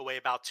setup, take away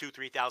about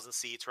 2,000-3,000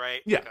 seats,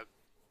 right? Yeah.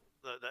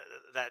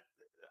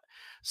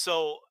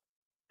 So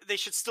they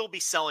should still be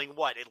selling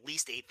at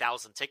least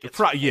 8,000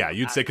 tickets. Yeah,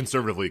 you'd say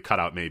conservatively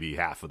cut out maybe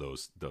half of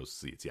those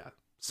seats. Yeah.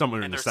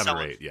 Somewhere in the 7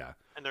 or 8, yeah.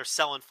 And they're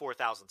selling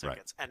 4,000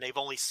 tickets, and they've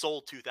only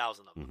sold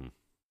 2,000 of them. Mm-hmm.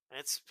 And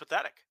it's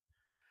pathetic.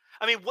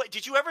 I mean, what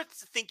did you ever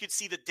think you'd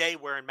see the day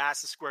where in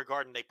Madison Square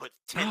Garden they put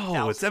 10,000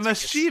 No, it's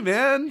MSG, tickets?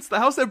 Man. It's the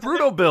house that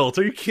Bruno built.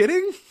 Are you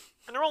kidding?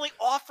 And they're only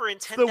offering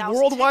 10,000 The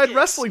Worldwide tickets.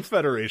 Wrestling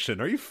Federation.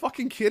 Are you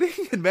fucking kidding?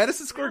 In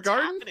Madison Square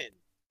Garden? Happening?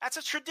 That's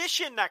a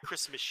tradition, that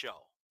Christmas show.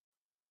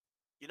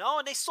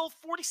 And they sold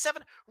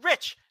 47.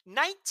 Rich,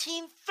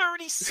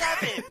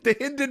 1937. The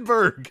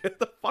Hindenburg.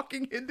 The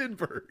fucking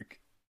Hindenburg.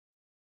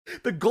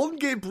 The Golden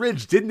Gate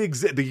Bridge didn't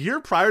exist. The year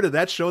prior to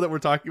that show that we're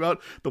talking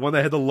about, the one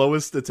that had the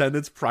lowest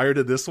attendance prior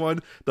to this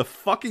one, the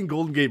fucking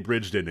Golden Gate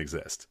Bridge didn't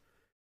exist.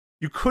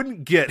 You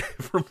couldn't get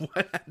from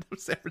one end of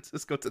San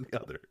Francisco to the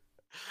other.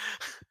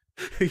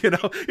 You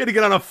had to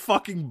get on a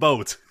fucking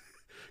boat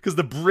because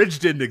the bridge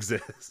didn't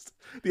exist.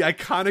 The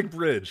iconic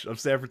bridge of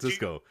San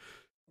Francisco.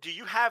 Do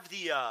you have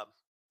the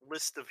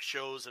list of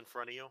shows in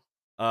front of you?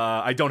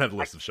 I don't have the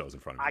list of shows in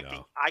front of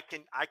me. I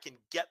can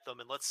get them,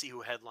 and let's see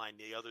who headlined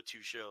the other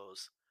two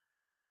shows.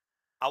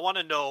 I want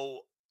to know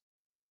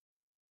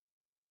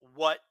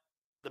what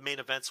the main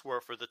events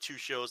were for the two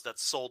shows that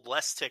sold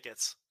less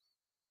tickets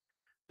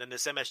than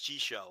this MSG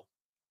show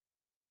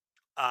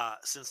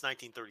since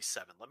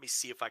 1937. Let me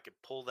see if I can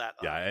pull that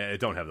up. Yeah, I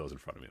don't have those in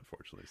front of me,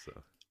 unfortunately. So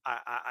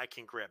I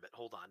can grab it.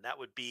 Hold on. That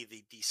would be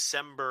the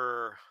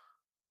December.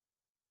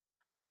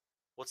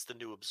 What's the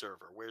new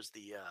Observer? Where's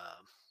the?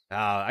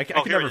 I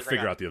can never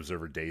figure out the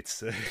Observer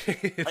dates.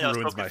 It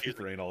ruins my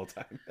brain all the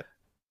time.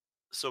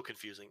 So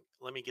confusing.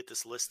 Let me get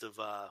this list of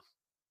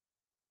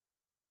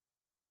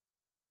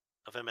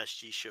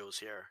MSG shows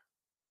here.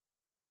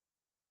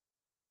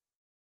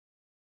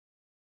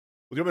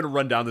 Would you want me to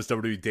run down this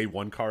WWE Day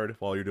 1 card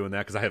while you're doing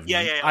that? Because I have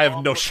I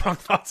have no strong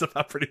thoughts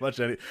about pretty much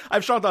any. I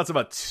have strong thoughts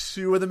about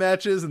 2 of the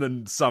matches, and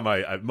then some.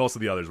 Most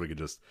of the others we could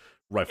just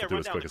rifle through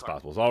as quick as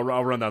possible. So I'll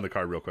run down the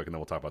card real quick, and then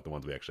we'll talk about the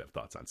ones we actually have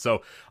thoughts on.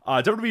 So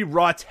WWE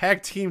Raw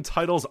Tag Team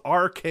titles,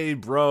 RK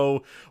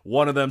Bro.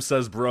 One of them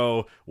says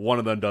Bro. One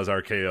of them does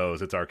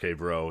RKOs. It's RK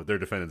Bro. They're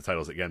defending the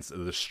titles against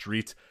the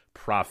Street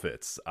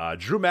Profits.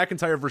 Drew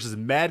McIntyre versus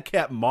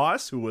Madcap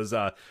Moss, who was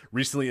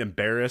recently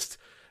embarrassed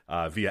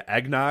via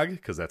eggnog,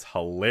 because that's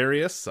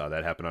hilarious.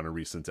 That happened on a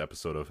recent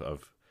episode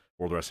of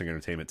World Wrestling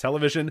Entertainment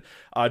Television.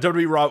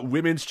 WWE Raw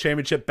Women's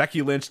Championship,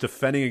 Becky Lynch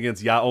defending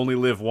against Ya Only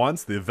Live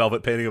Once, the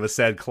velvet painting of a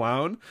sad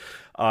clown.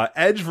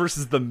 Edge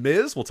versus The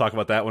Miz. We'll talk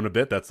about that one a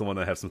bit. That's the one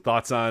I have some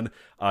thoughts on.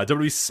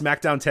 WWE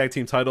SmackDown Tag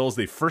Team titles,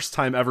 the first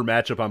time ever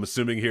matchup, I'm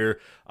assuming here.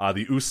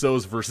 The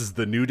Usos versus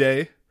The New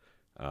Day.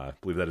 I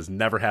believe that has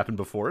never happened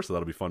before, so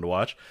that'll be fun to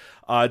watch.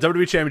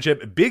 WWE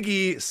Championship, Big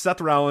E,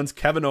 Seth Rollins,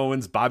 Kevin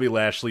Owens, Bobby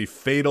Lashley,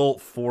 Fatal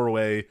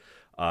 4-Way.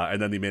 And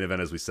then the main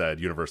event, as we said,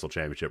 Universal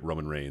Championship,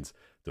 Roman Reigns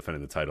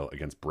defending the title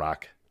against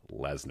Brock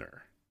Lesnar.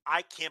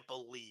 I can't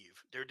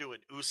believe they're doing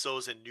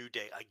Usos and New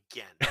Day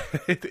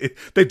again.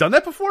 They've done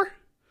that before?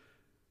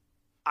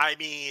 I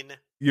mean...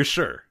 You're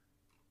sure?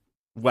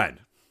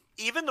 When?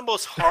 Even the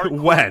most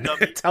hardcore... When?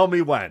 Tell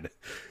me when.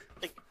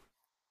 Like,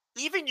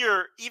 even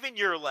your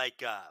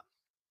like...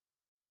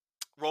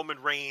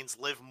 Roman Reigns,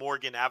 Liv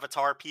Morgan,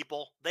 Avatar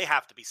people, they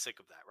have to be sick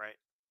of that, right?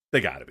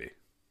 They gotta be.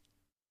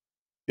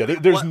 Yeah,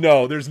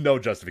 there's no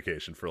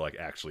justification for like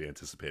actually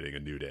anticipating a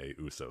New Day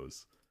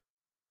Usos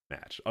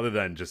match, other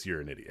than just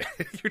you're an idiot.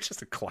 You're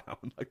just a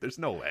clown. Like, there's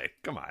no way.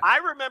 Come on. I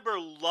remember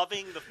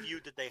loving the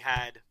feud that they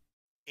had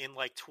in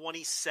like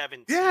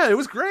 2017. Yeah, it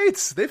was great.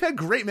 They've had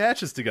great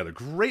matches together.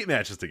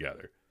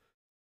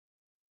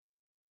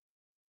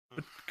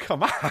 But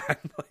come on,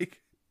 like.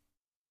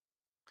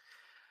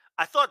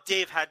 I thought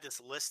Dave had this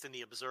list in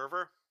the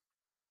Observer.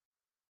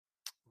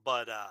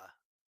 but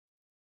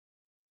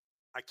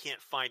I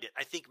can't find it.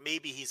 I think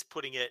maybe he's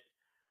putting it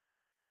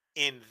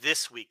in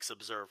this week's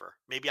Observer.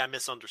 Maybe I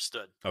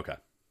misunderstood. Okay.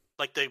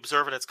 Like the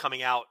Observer that's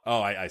coming out.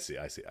 Oh, I see.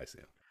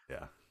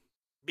 Yeah.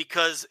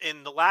 Because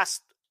in the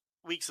last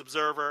week's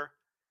Observer,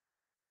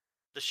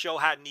 the show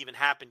hadn't even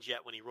happened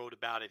yet when he wrote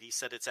about it. He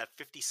said it's at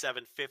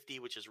 5750,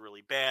 which is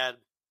really bad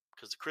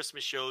because the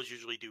Christmas shows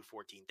usually do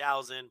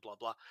 14,000, blah,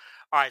 blah.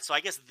 All right, so I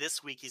guess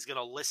this week he's going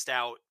to list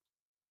out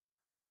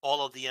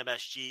all of the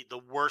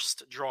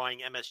worst drawing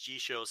MSG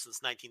shows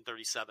since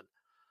 1937.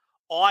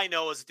 All I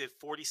know is it did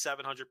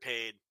 4,700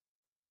 paid,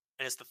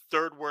 and it's the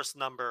third worst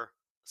number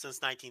since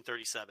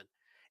 1937.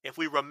 If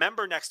we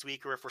remember next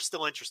week, or if we're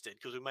still interested,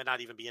 because we might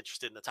not even be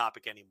interested in the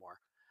topic anymore,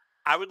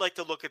 I would like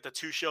to look at the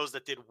two shows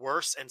that did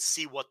worse and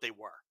see what they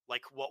were.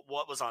 Like,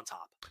 what was on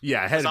top.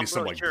 Yeah, it had to be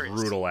some, really curious.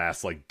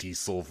 brutal-ass,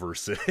 Diesel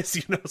versus,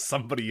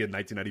 somebody in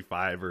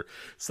 1995 or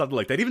something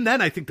like that. Even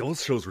then, I think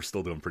those shows were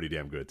still doing pretty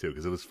damn good, too,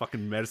 because it was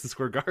fucking Madison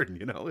Square Garden,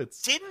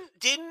 It's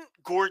Didn't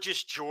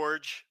Gorgeous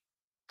George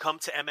come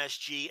to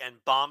MSG and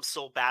bomb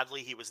so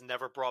badly he was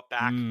never brought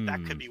back?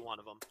 That could be one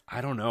of them.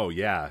 I don't know.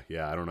 Yeah,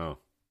 I don't know.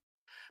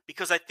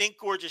 Because I think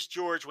Gorgeous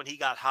George, when he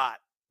got hot,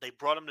 they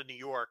brought him to New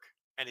York,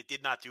 and it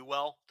did not do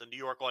well. The New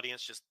York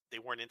audience they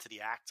weren't into the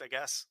act, I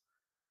guess.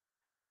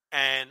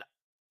 And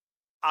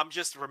I'm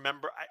just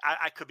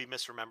I could be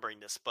misremembering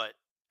this,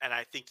 and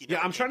I think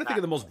I'm trying to think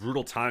of the most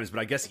brutal times, but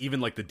I guess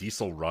even the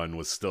Diesel run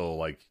was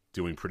still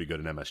doing pretty good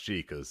in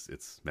MSG because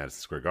it's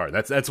Madison Square Garden.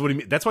 That's what I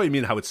mean. That's what I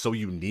mean. How it's so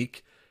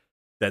unique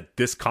that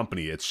this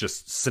company, it's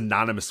just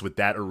synonymous with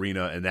that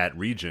arena and that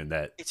region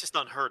that it's just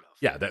unheard of.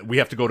 Yeah, that we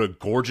have to go to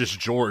Gorgeous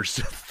George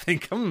to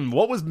think,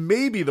 what was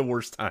maybe the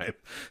worst time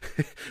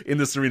in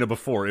this arena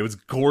before? It was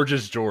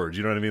Gorgeous George.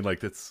 You know what I mean?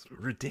 That's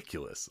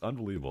ridiculous.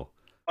 Unbelievable.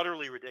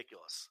 Utterly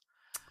ridiculous.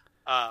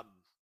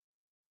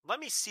 Let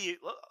me see.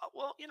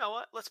 Well, you know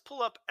what? Let's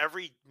pull up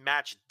every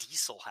match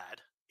Diesel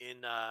had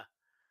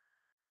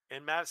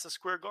in Madison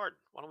Square Garden.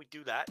 Why don't we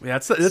do that? Yeah,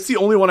 that's the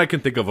only one I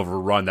can think of a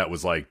run that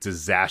was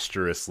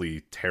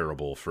disastrously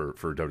terrible for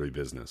WWE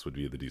business would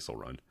be the Diesel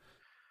run.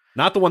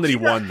 Not the one that he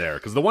won there,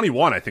 because the one he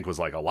won I think was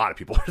a lot of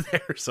people were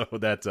there. So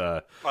that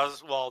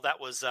that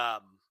was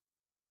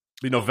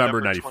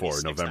November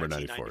 94. November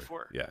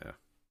 94. Yeah.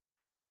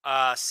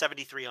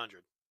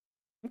 7,300.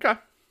 Okay.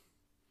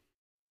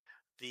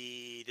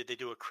 Did they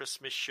do a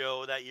Christmas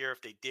show that year?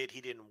 If they did,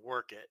 he didn't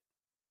work it.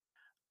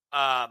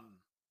 How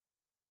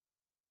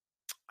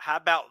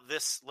about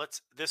this?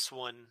 This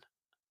one.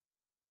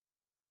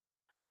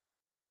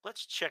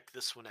 Let's check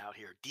this one out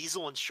here.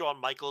 Diesel and Shawn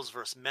Michaels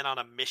versus Men on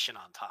a Mission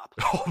on top.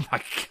 Oh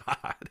my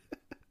god.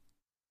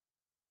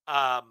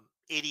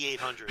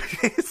 8,800.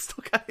 It's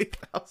still got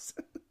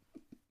 8,000.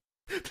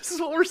 This is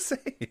what we're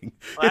saying.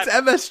 It's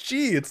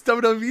MSG. It's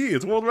WWE.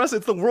 It's World Wrestling.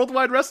 It's the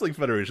Worldwide Wrestling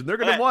Federation. They're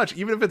going to watch,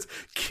 even if it's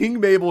King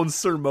Mabel and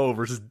Sir Mo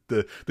versus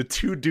the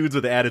two dudes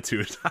with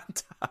attitude on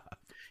top.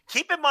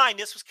 Keep in mind,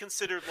 this was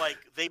considered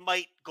they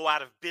might go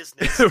out of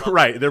business.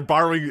 Right. They're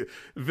borrowing.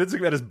 Vince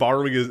McMahon is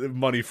borrowing his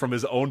money from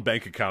his own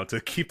bank account to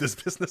keep this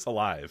business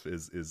alive.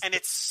 And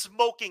it's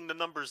smoking the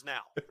numbers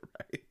now.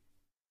 Right.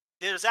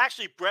 There's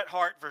actually Bret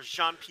Hart versus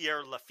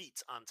Jean-Pierre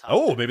Lafitte on top.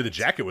 Oh, maybe the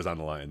jacket was on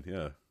the line.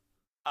 Yeah.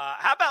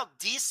 How about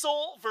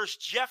Diesel versus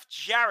Jeff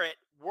Jarrett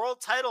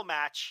world title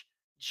match,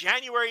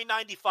 January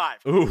 95?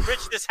 Ooh.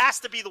 Rich, this has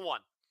to be the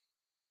one.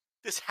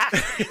 This has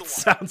to be the one.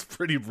 Sounds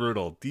pretty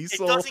brutal.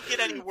 Diesel it doesn't get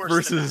any worse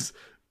versus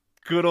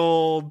good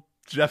old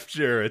Jeff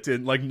Jarrett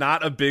in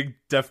not a big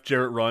Jeff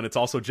Jarrett run. It's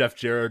also Jeff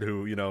Jarrett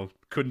who,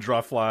 couldn't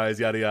draw flies,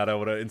 yada yada.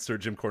 What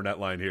insert Jim Cornette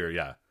line here.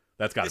 Yeah.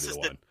 That's got to be the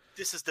one.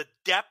 This is the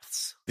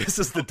depths. This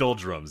is the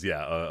doldrums,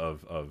 yeah,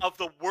 of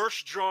the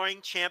worst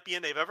drawing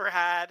champion they've ever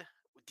had,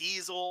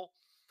 Diesel.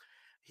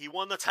 He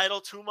won the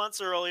title 2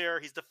 months earlier.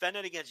 He's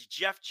defending against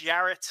Jeff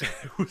Jarrett,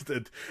 who's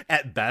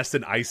at best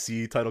an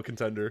IC title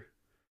contender.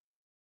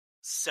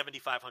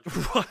 7,500.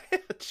 What?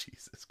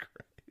 Jesus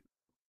Christ.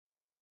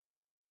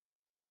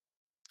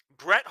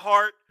 Bret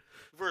Hart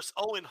versus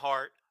Owen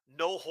Hart,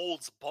 no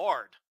holds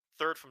barred.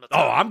 Third from the top.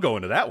 Oh, I'm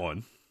going to that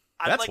one.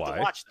 I'd like to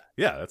watch that.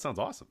 Yeah, that sounds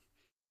awesome.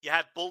 You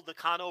had Bull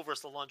Nakano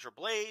versus Alundra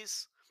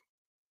Blaze.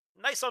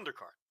 Nice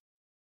undercard.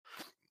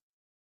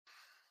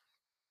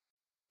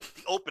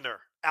 The opener,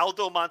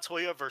 Aldo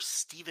Montoya versus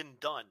Steven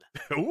Dunn.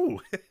 Ooh.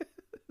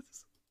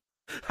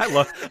 I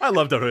love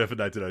WWF in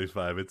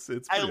 1995. It's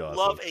pretty awesome. I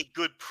love a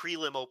good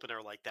prelim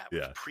opener like that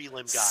with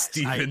prelim guys.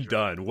 Steven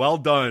Dunn. Well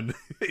done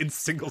in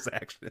singles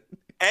action.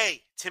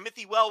 Hey,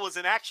 Timothy Well was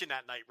in action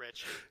that night,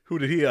 Rich. Who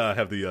did he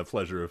have the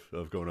pleasure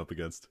of going up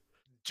against?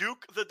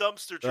 Duke the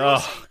Dumpster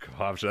Droese. Oh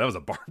gosh, that was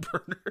a barn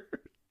burner.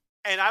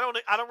 And I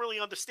don't really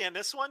understand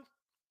this one.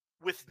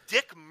 With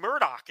Dick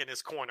Murdoch in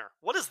his corner.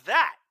 What is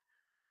that?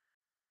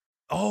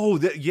 Oh,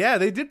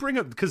 they did bring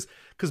up because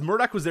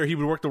Murdoch was there. He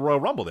would work the Royal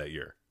Rumble that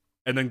year.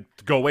 And then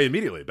go away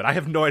immediately. But I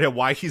have no idea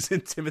why he's in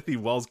Timothy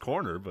Wells'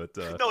 corner. But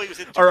no, he was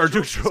in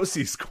Duke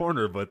Drosey's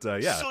corner. But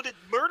yeah. So did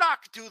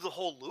Murdoch do the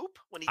whole loop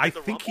when he did the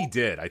Rumble?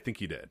 I think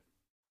he did.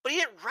 But he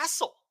didn't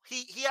wrestle.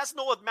 He has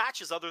no other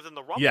matches other than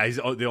the Rumble. Yeah, it's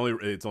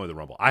only the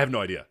Rumble. I have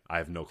no idea. I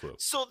have no clue.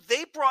 So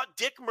they brought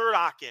Dick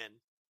Murdoch in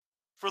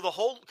for the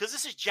whole, because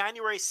this is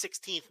January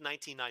 16th,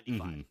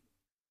 1995. Mm-hmm.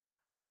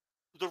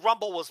 The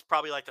Rumble was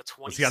probably like the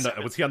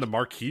 27th. Was he on the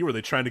marquee? Were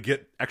they trying to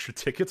get extra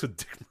tickets with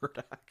Dick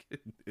Murdoch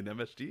in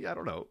MSG? I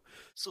don't know.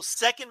 So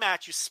second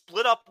match, you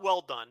split up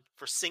Well Done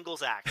for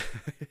singles action.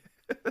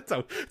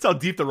 That's how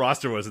deep the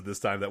roster was at this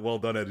time, that Well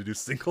Done had to do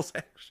singles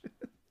action.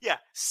 Yeah,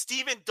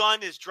 Stephen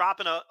Dunn is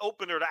dropping an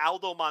opener to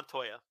Aldo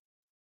Montoya.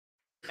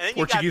 And then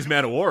Portuguese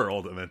Man of War,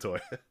 Aldo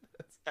Montoya.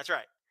 That's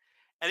right.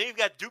 And then you've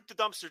got Duke the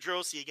Dumpster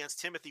Droese against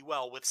Timothy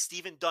Well with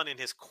Stephen Dunn in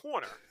his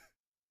corner.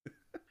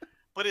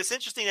 But it's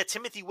interesting that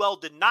Timothy Well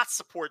did not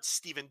support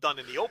Stephen Dunn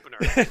in the opener.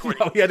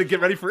 No, he had to get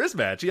ready for his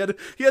match. He had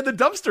the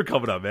Dumpster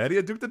coming up, man. He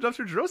had Duke the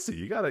Dumpster Droese.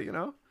 You gotta,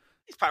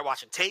 He's probably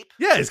watching tape.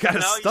 Yeah, he's got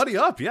to study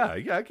up. Yeah,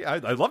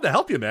 I'd love to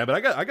help you, man, but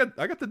I got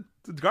the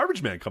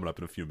garbage man coming up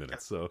in a few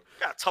minutes. So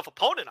got a tough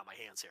opponent on my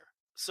hands here.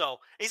 So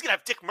he's gonna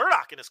have Dick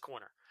Murdoch in his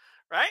corner,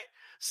 right?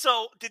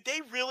 So did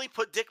they really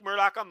put Dick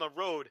Murdoch on the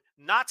road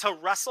not to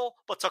wrestle,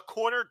 but to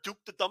corner Duke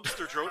the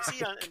Dumpster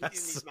Droese in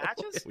these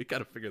matches? Yeah, we got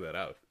to figure that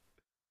out.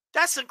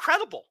 That's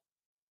incredible.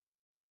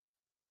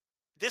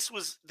 This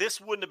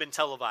wouldn't have been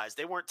televised.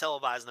 They weren't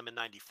televising them in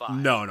 '95.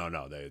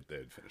 No. They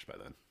had finished by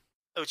then.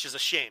 Which is a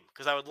shame,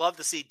 because I would love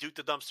to see Duke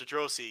the Dumpster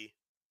Droese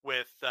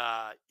with,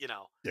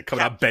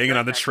 coming out banging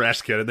on the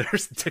trash can, and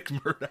there's Dick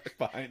Murdoch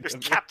behind him. There's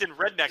Captain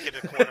Redneck in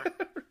the corner.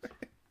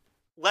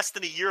 Less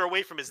than a year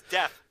away from his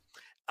death,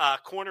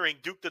 cornering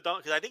Duke the Dumpster,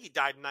 because I think he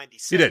died in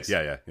 '96. He did,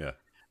 yeah.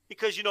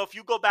 Because, if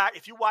you go back,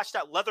 if you watch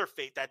that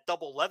that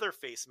double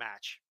Leatherface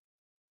match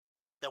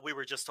that we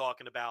were just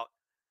talking about,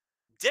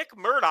 Dick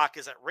Murdoch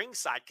is at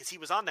ringside because he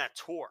was on that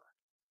tour.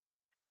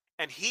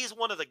 And he's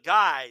one of the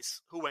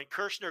guys who, when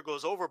Kirshner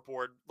goes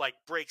overboard,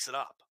 breaks it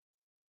up.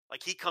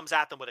 He comes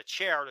at them with a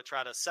chair to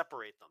try to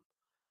separate them.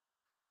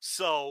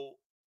 So,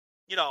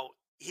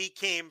 he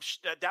came,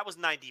 that was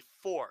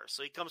 94.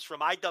 So he comes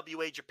from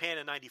IWA Japan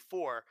in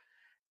 94,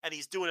 and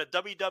he's doing a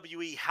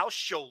WWE house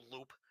show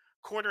loop,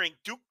 cornering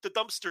Duke the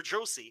Dumpster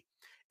Droese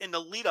in the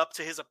lead up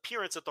to his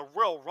appearance at the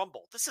Royal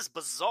Rumble. This is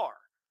bizarre.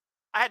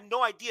 I had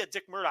no idea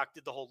Dick Murdoch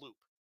did the whole loop.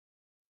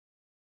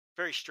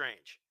 Very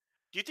strange.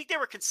 Do you think they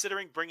were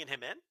considering bringing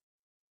him in?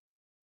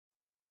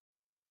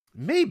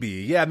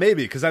 Maybe,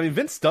 because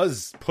Vince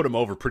does put him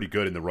over pretty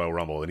good in the Royal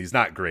Rumble, and he's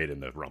not great in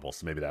the Rumble.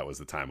 So maybe that was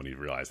the time when he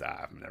realized,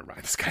 never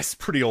mind. This guy's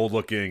pretty old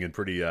looking and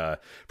pretty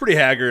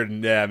haggard,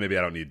 and maybe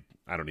I don't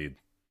need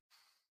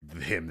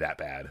him that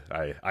bad.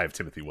 I have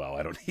Timothy Well.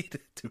 I don't need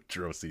Duke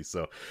Droese.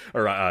 So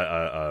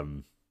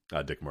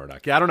Dick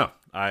Murdoch. Yeah, I don't know.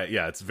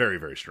 It's very,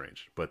 very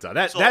strange. But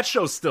that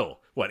show's still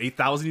what,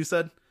 8,000? You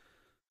said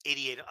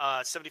 88,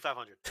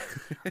 7,500.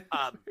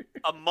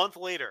 A month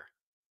later,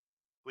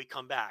 we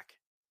come back.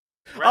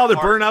 They're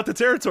burning out the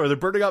territory. They're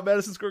burning out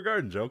Madison Square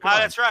Garden, Joe.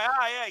 That's right.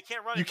 You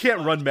can't run it. You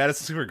can't run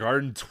Madison Square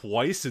Garden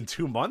twice in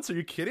 2 months. Are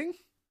you kidding?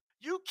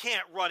 You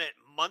can't run it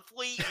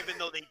monthly, even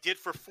though they did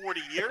for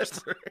 40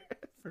 years.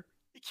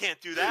 You can't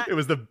do that. It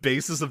was the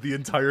basis of the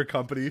entire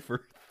company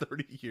for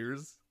 30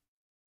 years.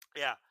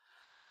 Yeah.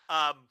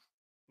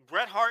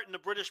 Bret Hart and the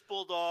British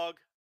Bulldog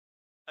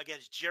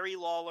against Jerry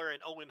Lawler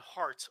and Owen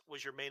Hart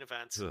was your main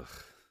event. Ugh.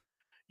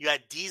 You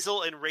had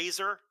Diesel and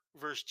Razor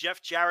versus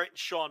Jeff Jarrett and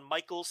Shawn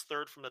Michaels,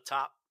 third from the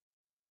top.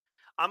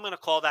 I'm going to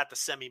call that the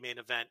semi-main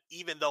event,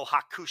 even though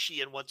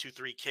Hakushi and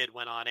 1-2-3 Kid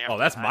went on after. Oh,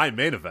 that's my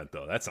main event,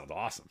 though. That sounds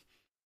awesome.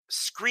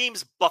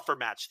 Screams buffer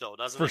match, though,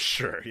 doesn't it? For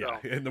sure,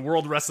 yeah. So, in the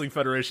World Wrestling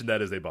Federation,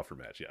 that is a buffer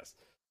match, yes.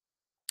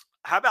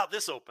 How about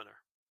this opener?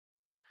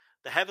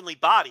 The Heavenly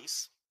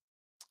Bodies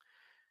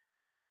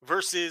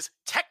versus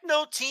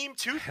Techno Team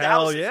 2000.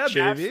 Hell yeah,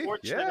 Chad baby.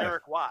 Fortune and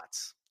Eric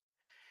Watts.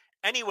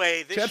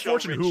 Anyway, this Chad show,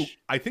 Fortune, Rich, who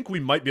I think we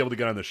might be able to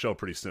get on the show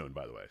pretty soon,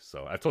 by the way.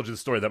 So I've told you the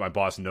story that my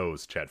boss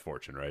knows Chad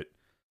Fortune, right?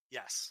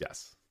 Yes.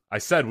 I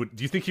said,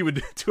 do you think he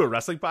would do a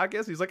wrestling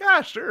podcast? He's like,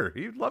 sure,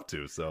 he'd love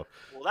to. So,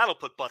 well, that'll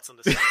put butts in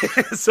the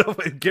seat. So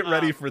get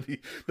ready for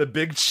the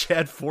big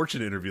Chad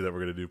Fortune interview that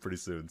we're going to do pretty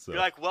soon. So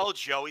you're like, well,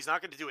 Joe, he's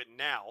not going to do it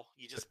now.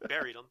 You just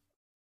buried him.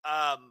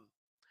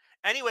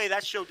 Anyway,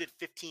 that show did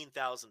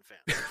 15,000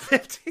 fans.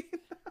 15,000.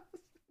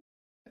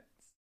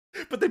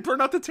 But they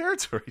burned out the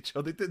territory,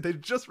 Joe. They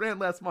just ran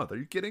last month. Are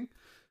you kidding?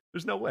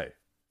 There's no way.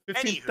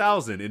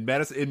 15,000 in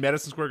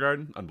Madison Square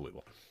Garden?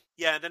 Unbelievable.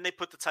 Yeah, and then they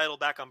put the title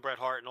back on Bret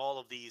Hart, and all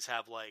of these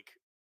have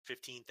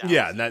 15,000.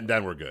 Yeah, and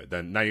then we're good.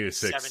 Then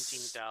 96,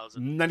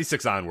 17,000.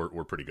 96 on,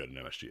 we're pretty good in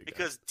MSG again.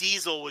 Because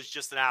Diesel was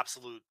just an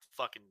absolute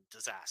fucking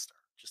disaster,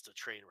 just a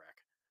train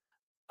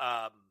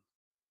wreck.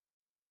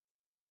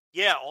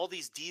 Yeah, all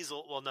these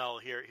Diesel. Well, no,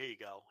 here you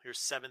go. Here's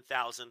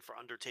 7,000 for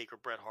Undertaker,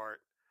 Bret Hart.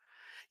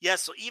 Yeah,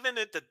 so even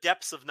at the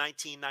depths of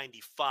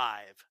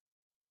 1995,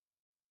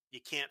 you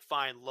can't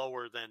find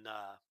lower than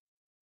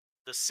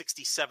the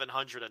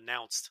 6,700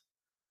 announced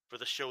for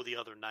the show the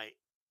other night.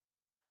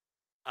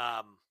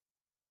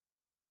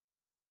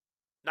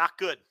 Not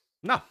good.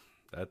 No,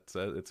 it's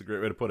a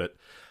great way to put it.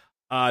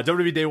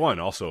 WWE Day 1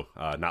 also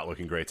not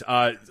looking great.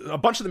 A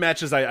bunch of the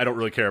matches I don't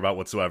really care about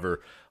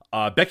whatsoever.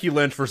 Becky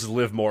Lynch versus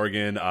Liv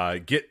Morgan.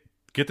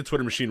 Get the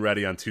Twitter machine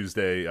ready on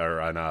Tuesday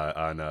or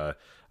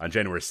on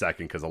January 2nd,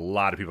 because a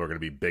lot of people are going to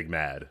be big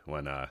mad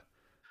when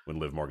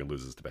Liv Morgan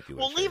loses to Becky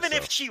Lynch. Well, even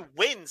if she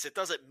wins, it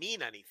doesn't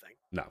mean anything.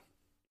 No.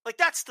 Like,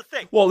 that's the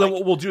thing. Well, then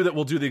we'll do that.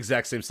 We'll do the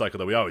exact same cycle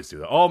that we always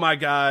do. Oh my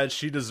God,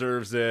 she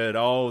deserves it.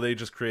 Oh, they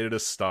just created a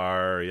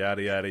star.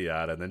 Yada yada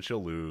yada. And then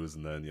she'll lose,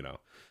 and then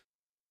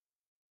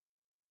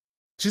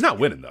she's not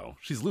winning though.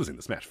 She's losing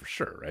this match for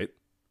sure, right?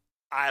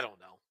 I don't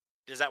know.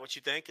 Is that what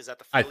you think? Is that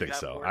the feeling I think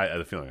so.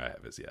 The feeling I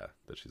have is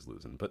that she's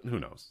losing, but who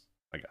knows?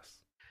 I guess.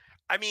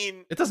 I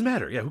mean, it doesn't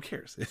matter. Yeah, who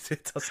cares?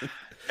 It doesn't.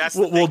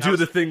 We'll do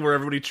the thing where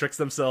everybody tricks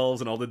themselves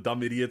and all the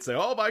dumb idiots say,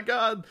 "Oh my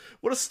God,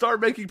 what a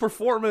star-making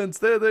performance!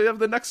 They have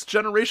the next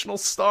generational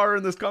star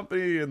in this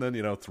company." And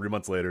then 3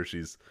 months later,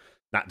 she's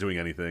not doing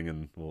anything,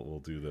 and we'll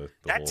do the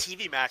that whole...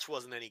 TV match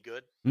wasn't any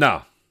good.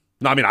 No.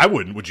 I mean, I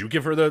wouldn't. Would you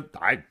give her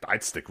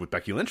I'd stick with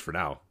Becky Lynch for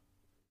now.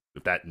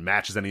 If that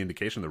match is any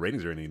indication, the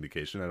ratings are any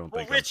indication, I don't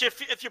think. Well, Rich,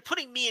 if you're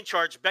putting me in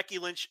charge, Becky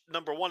Lynch,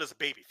 number one, is a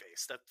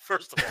babyface. That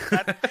first of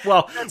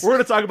all. We're going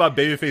to talk about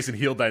babyface and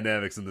heel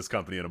dynamics in this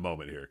company in a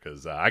moment here,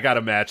 because I got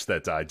a match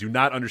that I do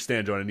not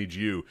understand, Joe. I need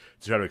you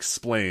to try to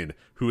explain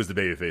who is the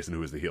babyface and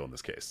who is the heel in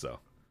this case.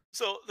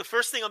 So the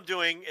first thing I'm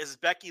doing is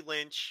Becky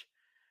Lynch.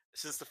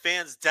 Since the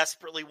fans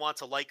desperately want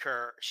to like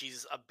her,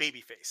 she's a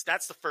babyface.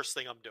 That's the first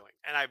thing I'm doing,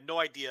 and I have no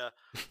idea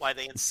why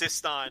they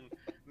insist on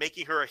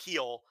making her a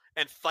heel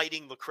and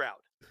fighting the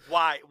crowd.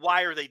 Why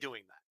are they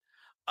doing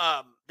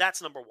that?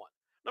 That's number one.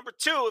 Number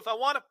two, if I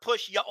want to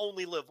push "You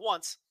Only Live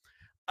Once,"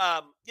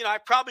 I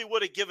probably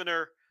would have given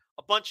her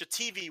a bunch of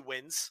TV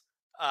wins,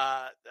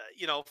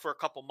 for a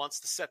couple months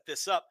to set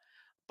this up.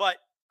 But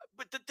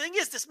the thing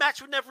is, this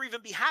match would never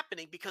even be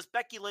happening because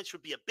Becky Lynch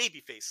would be a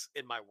babyface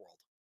in my world.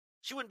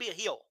 She wouldn't be a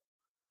heel.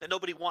 That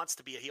nobody wants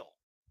to be a heel.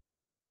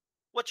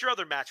 What's your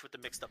other match with the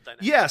mixed up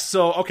dynamic? Yeah,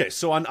 so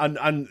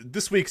on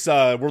this week's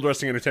World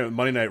Wrestling Entertainment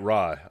Monday Night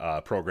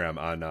Raw program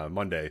on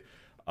Monday,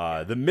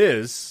 The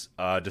Miz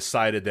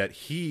decided that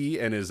he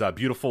and his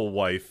beautiful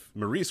wife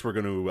Maurice were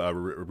going to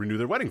renew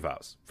their wedding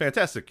vows.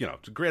 Fantastic,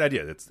 it's a great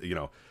idea. It's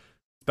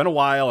been a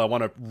while. I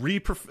want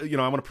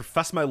to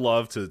profess my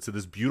love to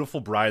this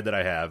beautiful bride that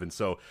I have, and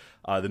so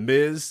The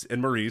Miz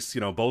and Maurice,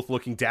 both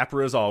looking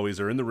dapper as always,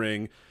 are in the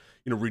ring.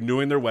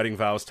 Renewing their wedding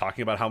vows,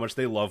 talking about how much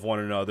they love one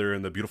another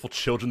and the beautiful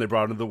children they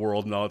brought into the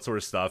world and all that sort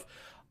of stuff.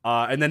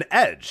 And then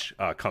Edge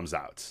comes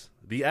out.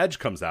 The Edge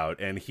comes out,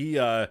 and he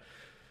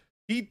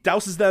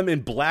douses them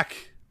in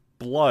black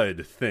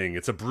blood thing.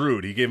 It's a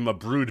brood. He gave him a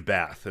brood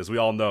bath, as we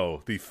all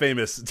know. The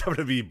famous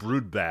WWE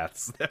brood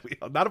baths.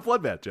 Not a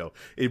blood bath, Joe.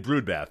 A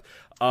brood bath.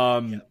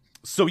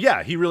 So,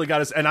 yeah, he really got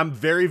us. And I'm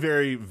very,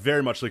 very,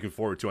 very much looking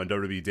forward to on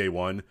WWE Day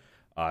 1,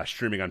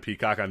 streaming on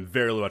Peacock. I'm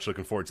very much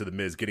looking forward to The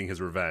Miz getting his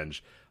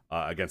revenge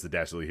against the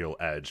dastardly heel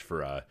Edge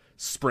for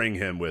spraying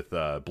him with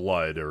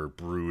blood or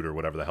brood or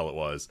whatever the hell it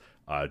was,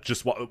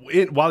 just while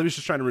he was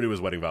just trying to renew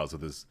his wedding vows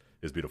with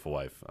his beautiful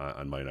wife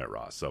on Monday Night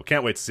Raw. So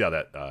can't wait to see how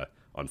that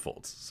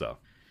unfolds. So,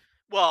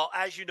 well,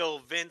 as you know,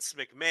 Vince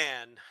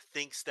McMahon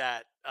thinks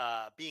that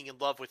being in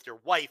love with your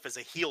wife is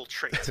a heel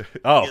trait.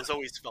 Oh. He has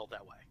always felt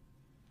that way.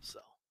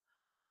 So,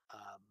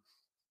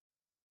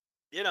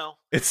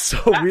 it's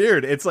so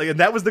weird. It's like, and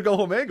that was the go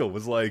home angle,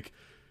 was like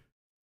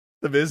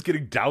The Miz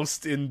getting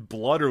doused in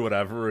blood or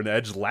whatever, and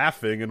Edge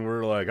laughing, and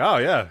we're like, oh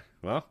yeah,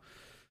 well,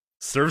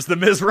 serves The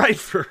Miz right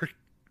for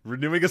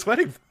renewing his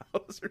wedding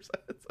vows or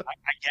something.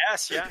 I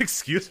guess, yeah.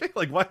 Excuse me?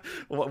 Like,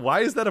 why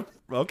is that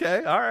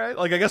okay, all right.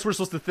 Like, I guess we're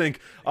supposed to think,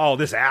 oh,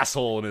 this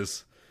asshole and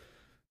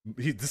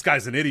this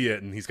guy's an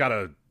idiot, and he's got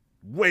a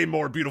way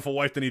more beautiful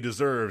wife than he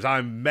deserves.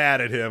 I'm mad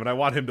at him, and I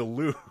want him to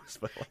lose.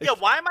 But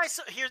why am I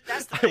so... Here,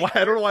 that's the thing.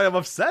 I don't know why I'm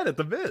upset at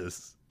The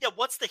Miz. Yeah,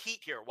 what's the heat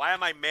here? Why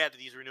am I mad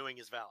that he's renewing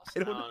his vows?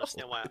 I don't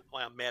understand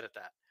why I'm mad at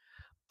that.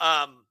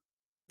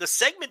 The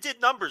segment did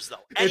numbers,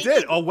 though. It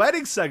did. A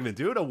wedding segment,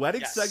 dude. A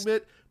wedding Yes.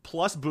 segment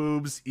plus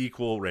boobs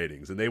equal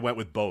ratings. And they went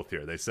with both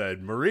here. They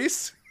said,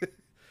 Maurice,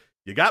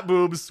 you got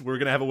boobs. We're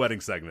going to have a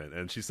wedding segment.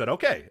 And she said,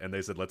 okay. And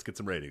they said, let's get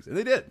some ratings. And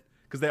they did,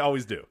 because they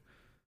always do.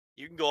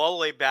 You can go all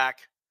the way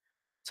back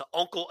to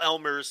Uncle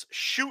Elmer's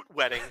shoot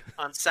wedding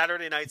on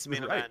Saturday night's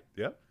main event.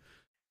 Yep.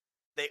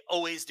 They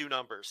always do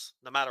numbers,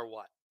 no matter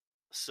what.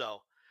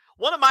 So,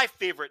 one of my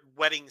favorite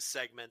wedding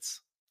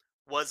segments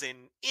was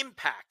in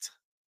Impact,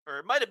 or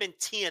it might have been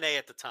TNA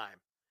at the time.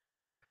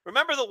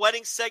 Remember the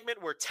wedding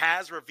segment where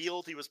Taz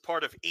revealed he was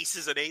part of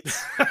Aces and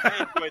Eights?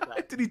 I enjoyed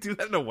that. Did he do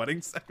that in a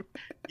wedding segment?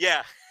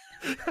 Yeah.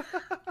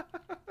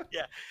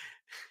 Yeah.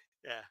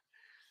 Yeah.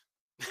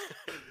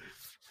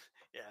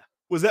 Yeah.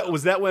 Was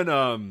that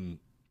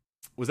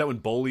when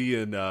Bully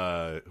and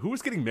who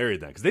was getting married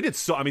then? Because they did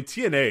so. I mean,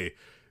 TNA.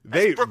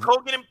 That's Brooke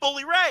Hogan and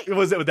Bully Ray. It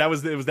was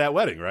that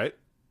wedding, right?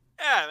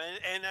 Yeah,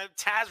 and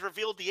Taz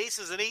revealed the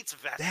Aces and Eights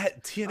vest.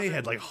 That TNA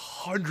had like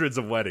hundreds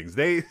of weddings.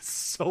 They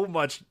so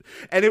much,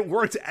 and it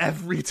worked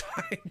every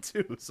time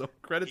too. So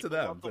credit to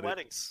them. The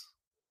weddings,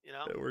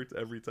 it worked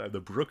every time. The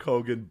Brooke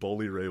Hogan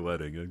Bully Ray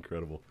wedding,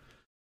 incredible.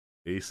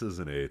 Aces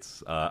and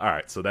eights. All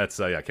right, so that's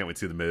I can't wait to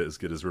see the Miz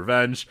get his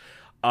revenge.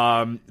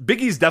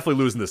 Big E's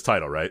definitely losing this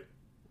title, right?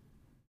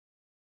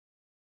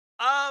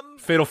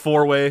 Fatal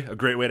 4-way, a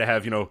great way to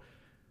have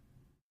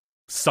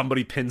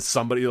somebody pin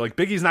somebody. Like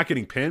Big E's not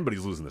getting pinned, but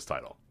he's losing this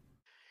title.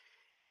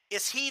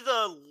 Is he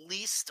the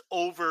least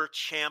over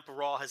champ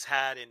Raw has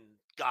had in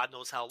God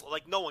knows how?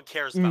 Like no one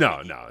cares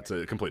about. No, it's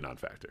a complete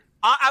non-factor.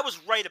 I was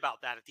right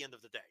about that at the end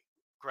of the day,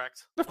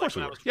 correct? Of course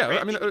we were. Yeah,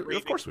 I mean,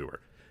 of course we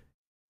were.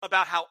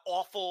 About how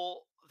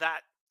awful that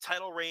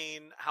title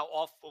reign, how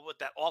awful with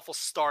that awful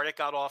start it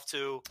got off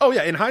to. Oh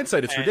yeah, in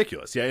hindsight it's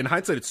ridiculous. Yeah, in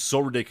hindsight it's so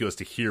ridiculous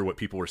to hear what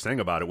people were saying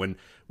about it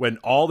when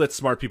all that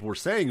smart people were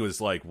saying was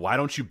like, why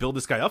don't you build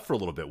this guy up for a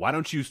little bit? Why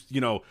don't you,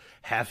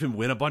 have him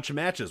win a bunch of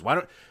matches?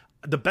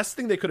 The best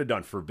thing they could have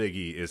done for Big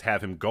E is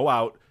have him go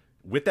out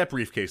with that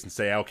briefcase and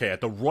say, okay,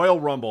 at the Royal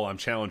Rumble, I'm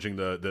challenging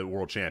the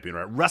world champion,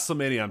 or at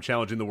WrestleMania, I'm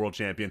challenging the world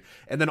champion.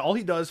 And then all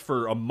he does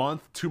for a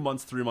month, 2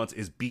 months, 3 months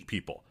is beat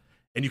people.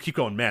 And you keep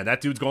going, man, that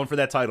dude's going for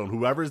that title. And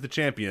whoever is the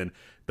champion,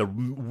 the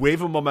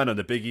wave of momentum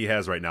that Big E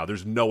has right now,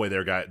 there's no way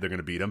they're going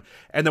to beat him.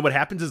 And then what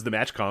happens is the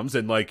match comes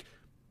and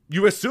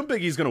you assume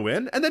Big E's going to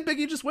win, and then Big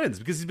E just wins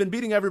because he's been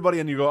beating everybody.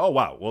 And you go, oh,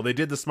 wow, well, they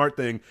did the smart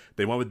thing.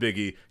 They went with Big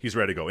E. He's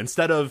ready to go.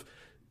 Instead of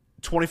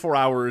 24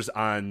 hours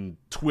on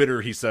Twitter,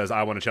 he says,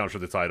 I want to challenge for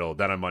the title.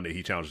 Then on Monday,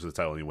 he challenges for the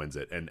title and he wins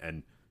it.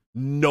 And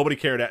nobody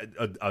cared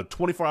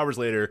 24 hours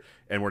later,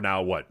 and we're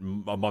now,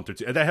 a month or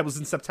two? And that was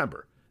in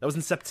September. That was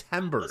in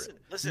September.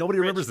 Listen, nobody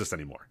Rich, remembers this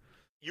anymore.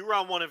 You were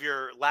on one of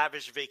your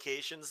lavish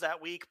vacations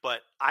that week, but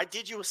I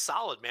did you a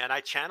solid, man. I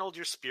channeled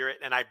your spirit,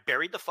 and I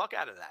buried the fuck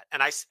out of that.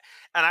 And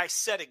I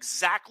said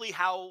exactly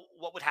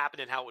what would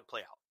happen and how it would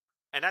play out.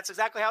 And that's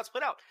exactly how it's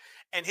played out.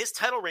 And his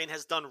title reign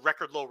has done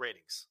record low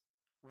ratings.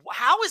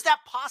 How is that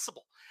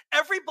possible?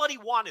 Everybody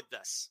wanted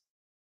this.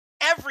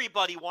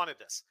 Everybody wanted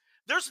this.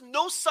 There's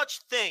no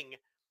such thing,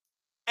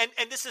 and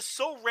this is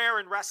so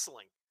rare in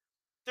wrestling.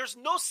 There's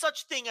no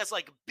such thing as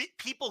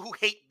people who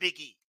hate Big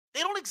E. They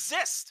don't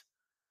exist.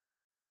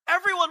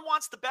 Everyone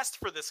wants the best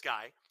for this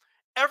guy.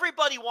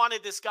 Everybody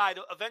wanted this guy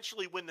to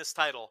eventually win this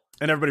title.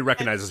 And everybody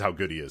recognizes how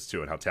good he is,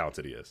 too, and how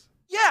talented he is.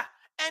 Yeah,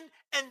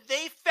 and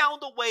they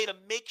found a way to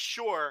make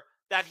sure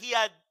that he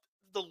had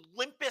the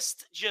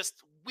limpest,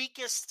 just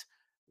weakest,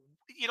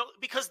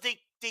 because they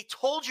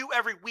told you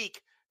every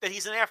week that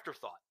he's an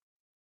afterthought,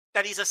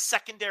 that he's a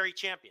secondary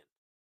champion,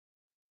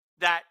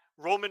 that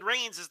Roman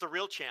Reigns is the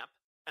real champ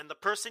and the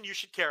person you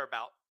should care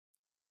about.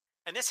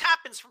 And this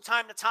happens from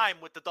time to time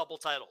with the double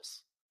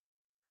titles.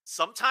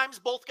 Sometimes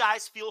both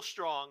guys feel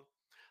strong,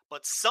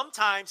 but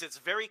sometimes it's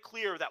very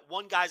clear that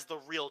one guy's the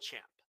real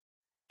champ.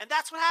 And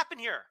that's what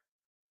happened here.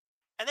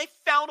 And they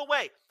found a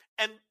way.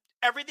 And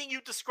everything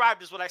you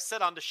described is what I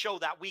said on the show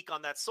that week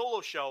on that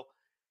solo show.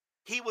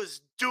 He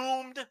was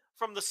doomed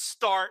from the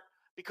start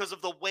because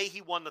of the way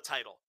he won the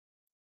title.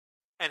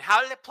 And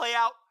how did it play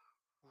out?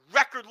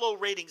 Record low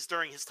ratings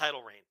during his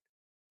title reign.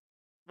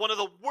 One of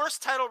the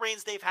worst title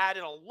reigns they've had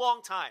in a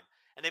long time.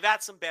 And they've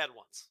had some bad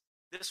ones.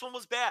 This one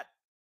was bad.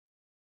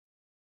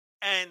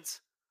 And,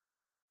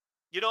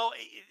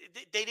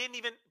 they didn't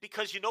even,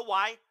 because you know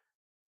why?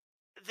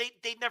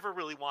 They never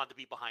really wanted to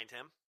be behind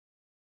him.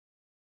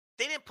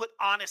 They didn't put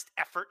honest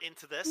effort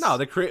into this. No,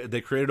 they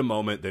created a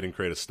moment. They didn't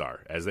create a star,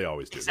 as they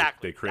always do.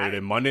 Exactly. They created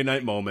a Monday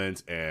night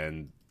moment,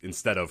 and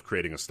instead of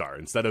creating a star,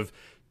 instead of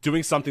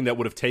doing something that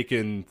would have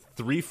taken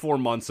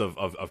 3-4 months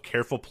of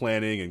careful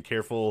planning and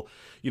careful,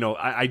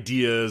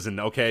 ideas, and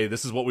okay,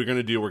 this is what we're going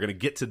to do. We're going to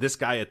get to this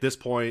guy at this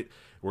point.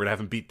 We're going to have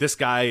him beat this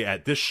guy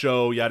at this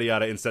show, yada,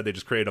 yada. Instead, they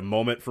just created a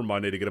moment for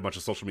Monday to get a bunch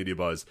of social media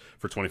buzz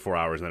for 24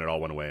 hours, and then it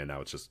all went away, and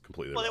now it's just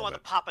completely irrelevant. They want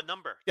to pop a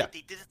number. Yeah.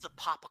 They did it to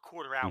pop a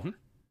quarter hour. Mm-hmm.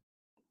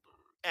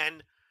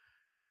 And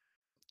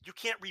you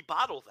can't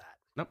rebottle that.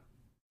 Nope.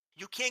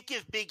 You can't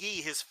give Big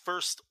E his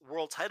first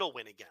world title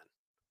win again.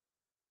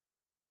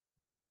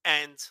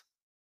 And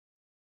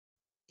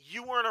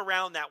you weren't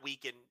around that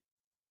weekend,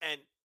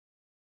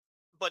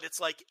 but it's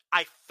like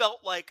I felt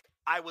like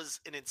I was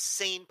an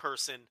insane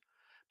person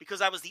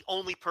because I was the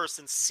only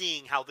person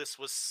seeing how this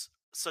was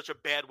such a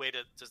bad way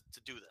to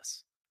do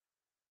this.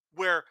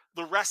 Where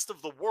the rest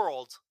of the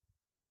world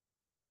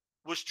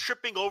was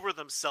tripping over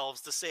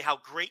themselves to say how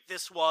great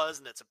this was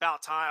and it's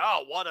about time.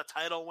 Oh, what a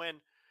title win.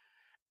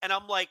 And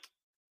I'm like,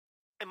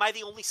 am I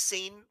the only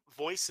sane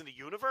voice in the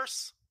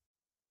universe?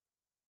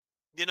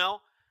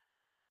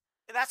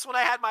 And that's when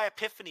I had my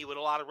epiphany with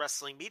a lot of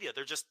wrestling media.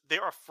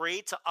 They're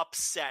afraid to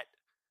upset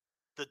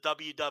the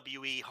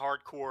WWE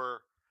hardcore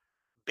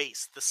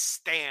base, the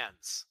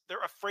stans.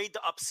 They're afraid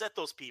to upset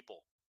those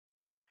people.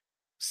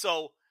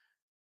 So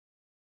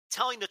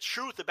telling the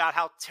truth about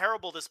how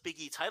terrible this Big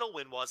E title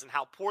win was and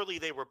how poorly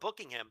they were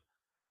booking him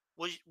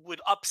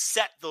would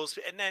upset those.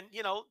 And then,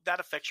 that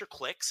affects your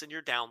clicks and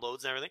your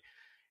downloads and everything.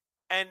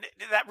 And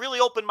that really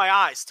opened my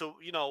eyes to,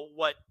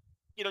 what,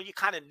 you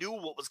kind of knew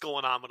what was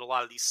going on with a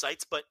lot of these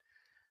sites, but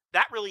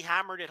that really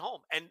hammered it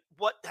home. And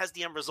what has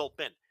the end result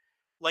been?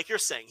 Like you're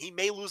saying, he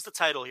may lose the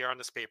title here on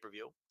this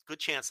pay-per-view. Good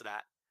chance of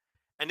that.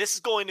 And this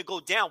is going to go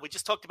down. We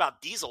just talked about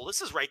Diesel.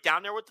 This is right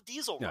down there with the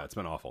Diesel run. Yeah, it's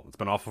been awful. It's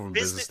been awful from a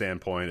business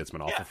standpoint. It's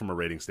been awful from a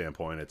rating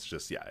standpoint. It's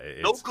just,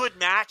 it's no good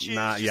matches.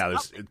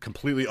 There's a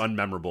completely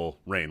unmemorable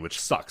reign, which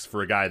sucks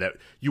for a guy that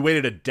you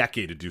waited a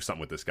decade to do something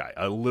with this guy,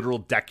 a literal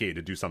decade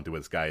to do something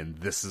with this guy, and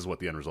this is what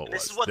the end result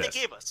was. This is what they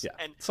gave us. Yeah,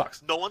 and it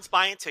sucks. No one's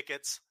buying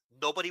tickets.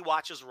 Nobody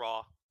watches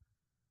Raw.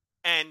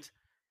 And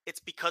it's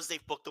because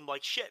they've booked him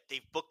like shit.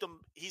 They've booked him.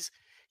 He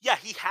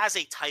has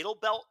a title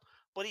belt,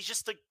 but he's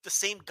just the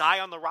same guy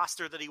on the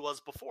roster that he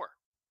was before.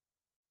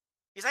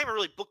 He's not even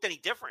really booked any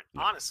different,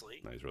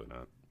 honestly. No, he's really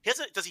not.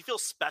 Does he feel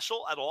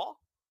special at all?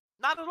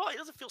 Not at all. He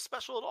doesn't feel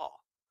special at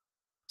all.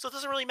 So it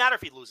doesn't really matter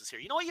if he loses here.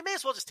 You know what? You may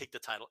as well just take the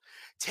title.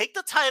 Take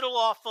the title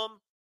off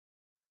him.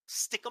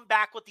 Stick him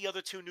back with the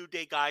other two New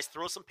Day guys.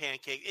 Throw some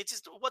pancake.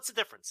 What's the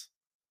difference?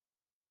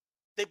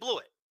 They blew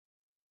it.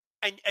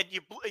 And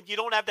you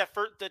don't have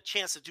the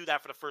chance to do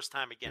that for the first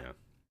time again. Yeah.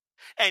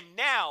 And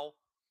now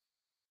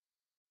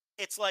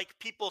it's like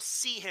people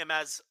see him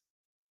as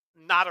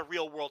not a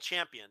real world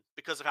champion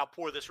because of how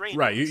poor this reign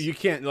right. is. You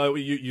can't, like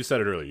you said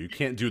it earlier, you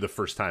can't do the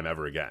first time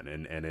ever again.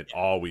 And it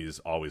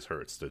always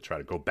hurts to try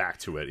to go back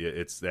to it.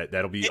 It's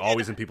that'll be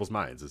always in people's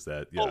minds is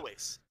that. Yeah.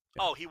 Always.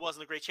 Yeah. Oh, he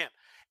wasn't a great champ.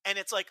 And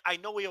it's like, I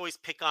know we always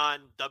pick on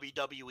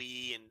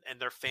WWE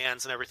and their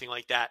fans and everything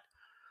like that.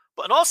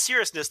 But in all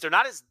seriousness, they're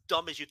not as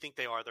dumb as you think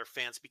they are, their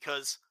fans,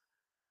 because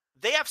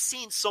they have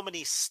seen so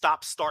many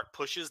stop-start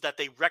pushes that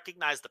they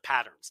recognize the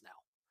patterns now.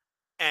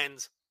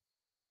 And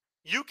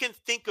you can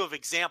think of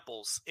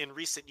examples in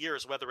recent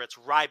years, whether it's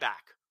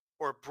Ryback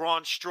or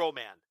Braun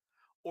Strowman,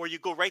 or you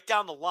go right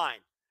down the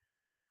line,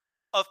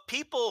 of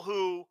people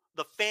who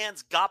the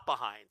fans got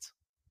behind.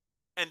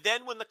 And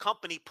then when the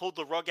company pulled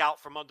the rug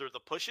out from under the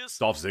pushes.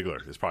 Dolph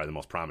Ziggler is probably the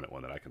most prominent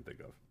one that I can think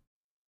of.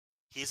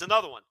 He's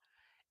another one.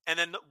 And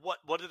then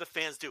what do the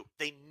fans do?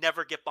 They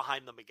never get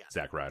behind them again.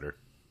 Zack Ryder.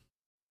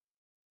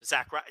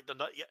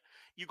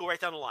 You go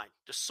right down the line.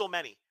 There's so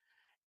many.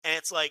 And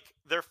it's like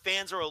their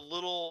fans are a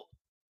little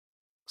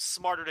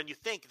smarter than you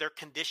think. They're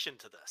conditioned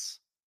to this.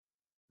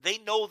 They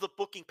know the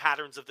booking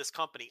patterns of this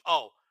company.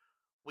 Oh,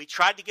 we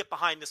tried to get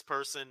behind this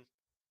person.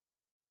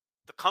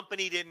 The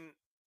company didn't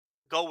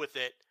go with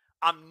it.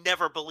 I'm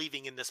never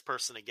believing in this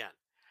person again.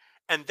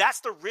 And that's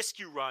the risk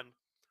you run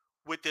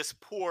with this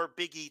poor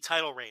Big E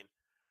title reign.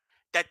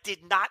 That did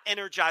not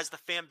energize the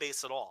fan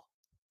base at all.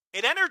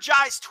 It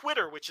energized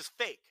Twitter, which is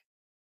fake.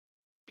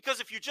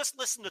 Because if you just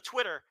listen to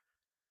Twitter,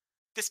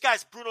 this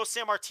guy's Bruno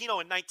Sammartino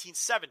in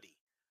 1970.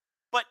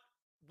 But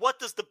what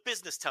does the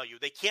business tell you?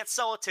 They can't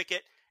sell a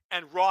ticket,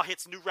 and Raw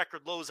hits new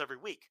record lows every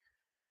week.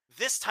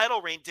 This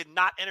title reign did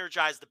not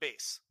energize the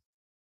base.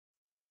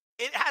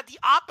 It had the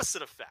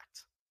opposite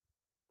effect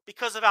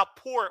because of how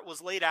poor it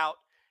was laid out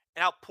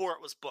and how poor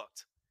it was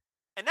booked.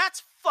 And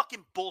that's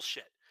fucking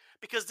bullshit.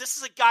 Because this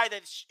is a guy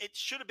that it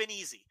should have been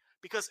easy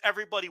because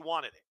everybody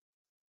wanted it.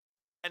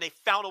 And they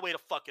found a way to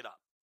fuck it up.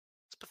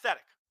 It's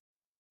pathetic.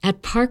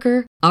 At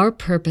Parker, our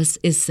purpose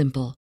is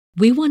simple.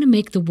 We want to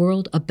make the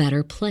world a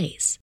better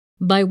place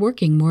by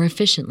working more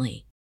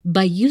efficiently,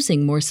 by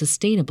using more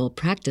sustainable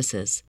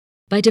practices,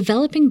 by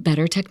developing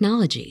better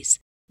technologies.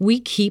 We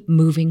keep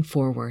moving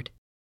forward.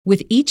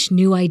 With each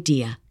new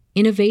idea,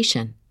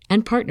 innovation,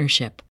 and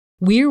partnership,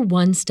 we're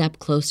one step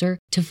closer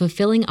to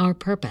fulfilling our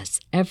purpose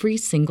every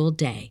single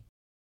day.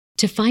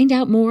 To find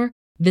out more,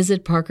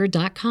 visit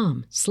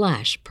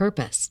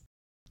parker.com/purpose.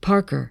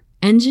 Parker,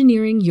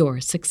 engineering your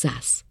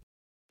success.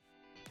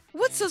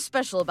 What's so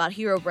special about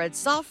Hero Bread's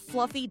soft,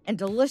 fluffy, and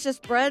delicious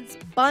breads,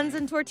 buns,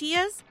 and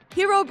tortillas?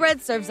 Hero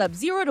Bread serves up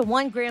 0 to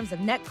 1 grams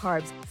of net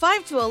carbs,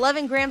 5 to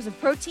 11 grams of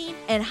protein,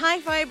 and high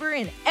fiber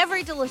in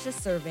every delicious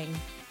serving.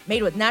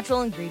 Made with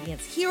natural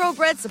ingredients, Hero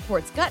Bread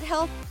supports gut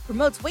health,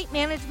 promotes weight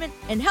management,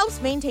 and helps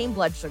maintain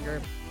blood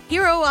sugar.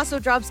 Hero also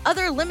drops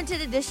other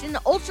limited edition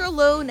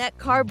ultra-low net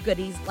carb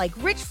goodies like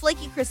rich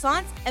flaky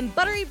croissants and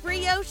buttery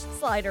brioche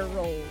slider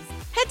rolls.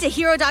 Head to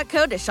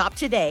hero.co to shop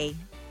today.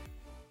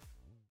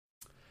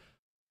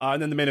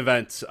 And then the main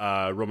event,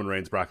 Roman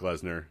Reigns, Brock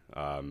Lesnar.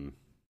 I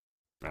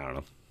don't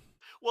know.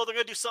 Well, they're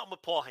going to do something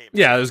with Paul Heyman.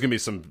 Yeah, there's going to be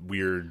some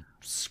weird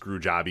screw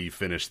jobby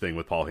finish thing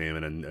with Paul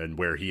Heyman and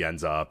where he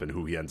ends up and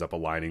who he ends up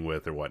aligning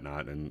with or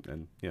whatnot.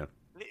 And yeah.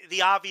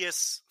 The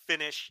obvious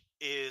finish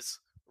is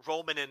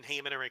Roman and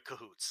Heyman are in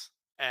cahoots.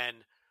 And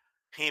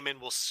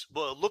Heyman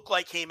will look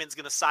like Heyman's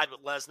going to side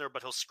with Lesnar,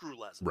 but he'll screw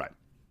Lesnar. Right.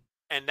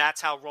 And that's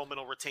how Roman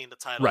will retain the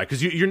title. Right,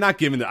 because you're not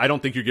giving I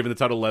don't think you're giving the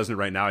title to Lesnar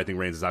right now. I think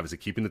Reigns is obviously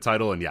keeping the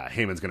title. And yeah,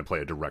 Heyman's going to play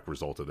a direct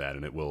result of that.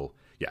 And it will,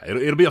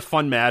 it'll be a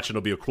fun match. And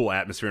it'll be a cool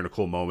atmosphere and a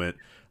cool moment.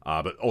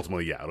 But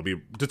ultimately, it'll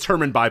be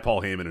determined by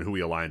Paul Heyman and who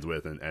he aligns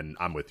with. And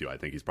I'm with you. I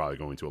think he's probably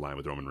going to align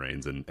with Roman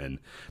Reigns. And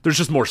there's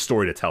just more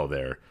story to tell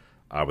there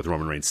with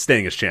Roman Reigns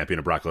staying as champion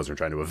and Brock Lesnar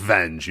trying to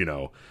avenge,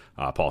 Paul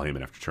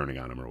Heyman after turning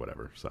on him or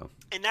whatever. So,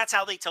 and that's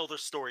how they tell their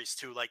stories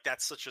too. Like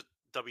that's such a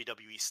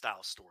WWE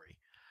style story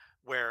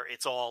where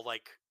it's all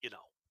like,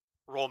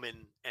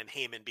 Roman and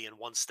Heyman being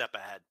one step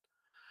ahead.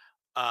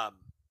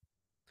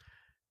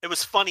 It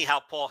was funny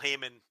how Paul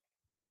Heyman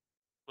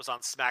was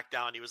on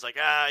SmackDown. He was like,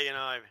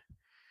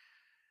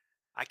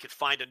 I could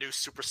find a new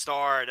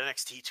superstar at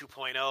NXT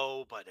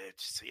 2.0, but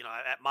it's,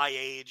 at my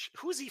age,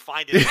 who's he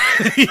finding?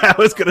 Yeah, I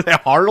was going to say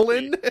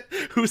Harlan.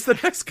 Who's the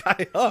next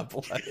guy up?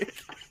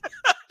 Like,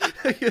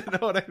 you know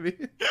what I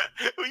mean?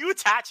 Who are you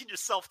attaching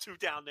yourself to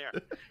down there?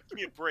 Give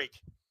me a break.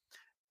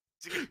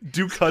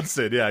 Duke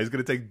Hudson. Yeah, he's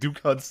going to take Duke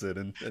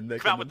Hudson and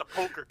make come him out with the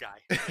poker guy.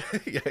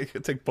 Yeah, he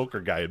can take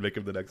poker guy and make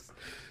him the next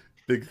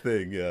big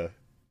thing. Yeah.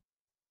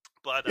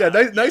 But yeah,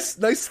 nice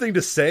thing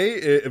to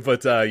say.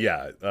 But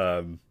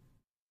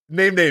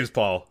name names,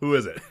 Paul. Who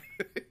is it?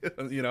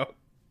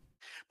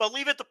 But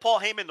leave it to Paul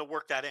Heyman to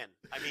work that in.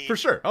 I mean, for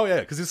sure. Oh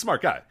yeah, because he's a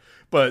smart guy.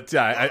 But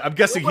yeah, I'm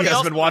guessing he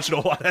hasn't been watching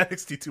a lot of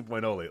NXT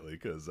 2.0 lately.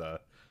 Because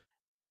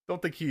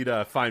don't think he'd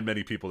find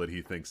many people that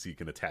he thinks he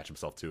can attach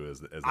himself to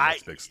as the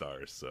next big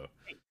stars. So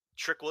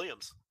Trick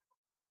Williams,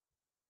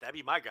 that'd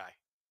be my guy.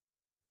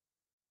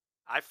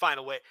 I'd find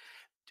a way.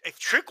 If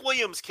Trick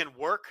Williams can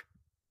work,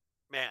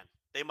 man,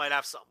 they might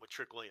have something with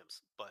Trick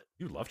Williams. But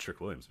you love Trick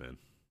Williams, man.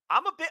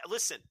 I'm a bit.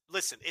 Listen.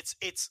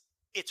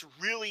 It's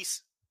really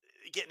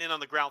getting in on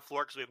the ground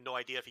floor because we have no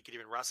idea if he could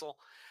even wrestle.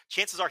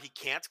 Chances are he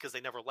can't because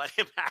they never let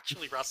him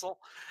actually wrestle.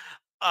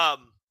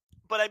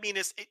 But I mean,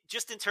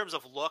 just in terms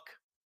of look,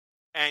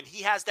 and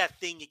he has that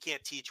thing you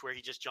can't teach where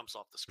he just jumps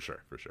off the screen.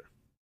 For sure.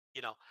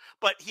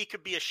 But he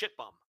could be a shit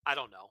bum. I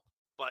don't know.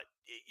 But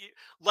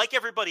like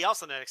everybody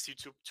else on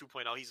NXT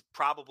 2.0, he's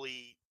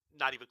probably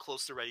not even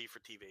close to ready for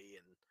TV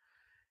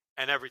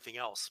and everything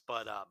else.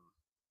 But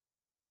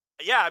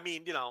yeah, I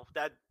mean,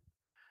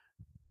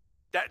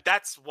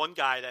 that's one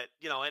guy that,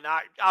 and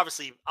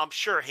I'm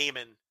sure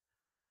Heyman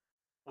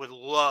would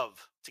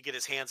love to get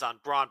his hands on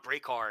Braun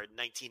Breaker in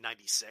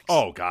 1996.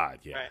 Oh God,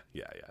 yeah, right?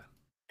 yeah.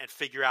 And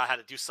figure out how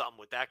to do something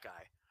with that guy.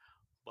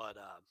 But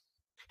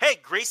hey,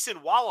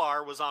 Grayson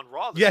Waller was on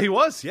Raw. Yeah, he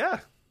was.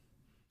 Yeah,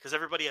 because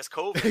everybody has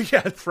COVID.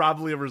 Yeah, it's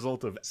probably a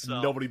result of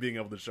nobody being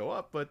able to show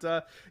up. But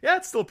yeah,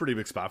 it's still a pretty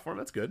big spot for him.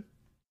 That's good.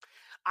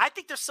 I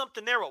think there's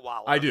something there with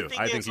Waller. I do.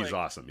 I think he's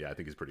awesome. Yeah, I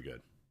think he's pretty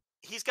good.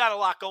 He's got a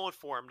lot going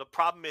for him. The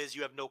problem is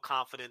you have no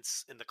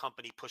confidence in the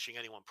company pushing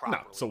anyone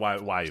properly. No, so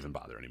why even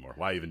bother anymore?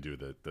 Why even do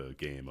the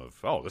game of,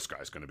 oh, this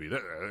guy's going to be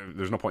there?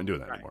 There's no point in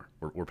doing that anymore.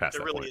 We're past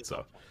that point.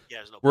 So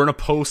we're in a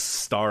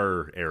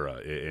post-star era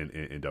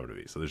in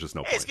WWE, so there's just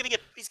no point.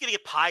 He's gonna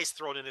get pies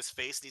thrown in his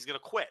face, and he's gonna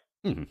quit.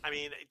 Mm-hmm. I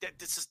mean,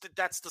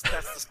 that's the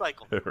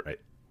cycle, right?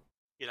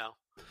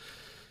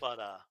 But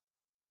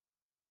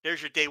there's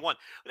your day one.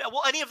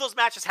 Will any of those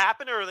matches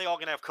happen, or are they all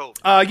going to have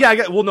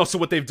COVID? No. So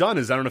what they've done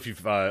is, I don't know if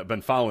you've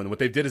been following. What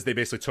they did is they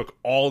basically took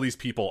all these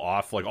people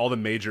off, like all the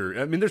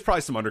major. I mean, there's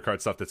probably some undercard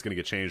stuff that's going to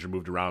get changed or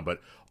moved around, but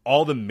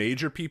all the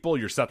major people,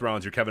 your Seth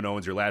Rollins, your Kevin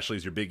Owens, your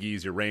Lashley's, your Big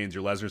E's, your Reigns,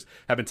 your Lesnar's,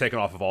 have been taken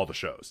off of all the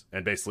shows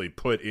and basically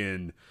put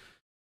in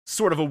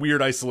sort of a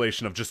weird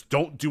isolation of just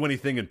don't do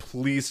anything and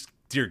please,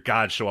 dear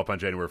God, show up on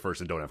January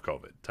 1st and don't have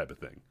COVID type of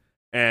thing.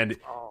 And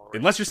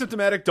unless you're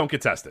symptomatic, don't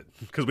get tested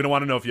because we don't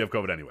want to know if you have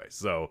COVID anyway.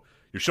 So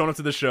you're showing up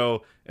to the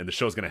show, and the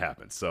show's going to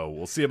happen. So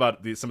we'll see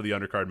about some of the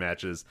undercard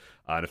matches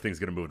and if things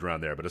get moved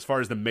around there. But as far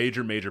as the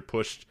major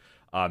pushed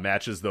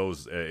matches,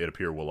 those it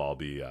appear will all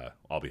be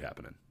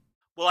happening.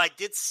 Well, I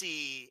did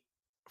see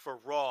for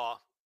Raw,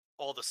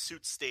 all the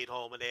suits stayed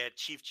home, and they had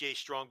Chief Jay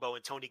Strongbow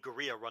and Tony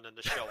Gurria running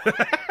the show.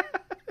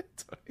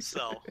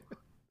 So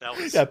that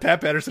was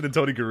Pat Patterson and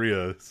Tony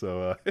Gurria.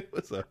 So it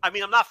was. I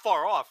mean, I'm not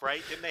far off,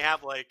 right? Didn't they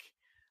have like?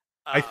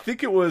 I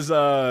think it was,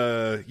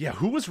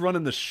 who was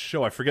running the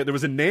show? I forget. There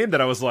was a name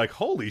that I was like,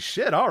 holy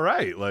shit, all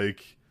right.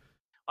 Like,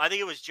 I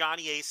think it was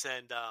Johnny Ace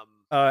and...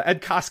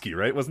 Ed Koskey,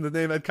 right? Wasn't the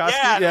name Ed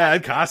Koskey? Yeah,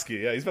 Ed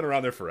Koskey. Yeah, he's been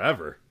around there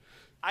forever.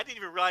 I didn't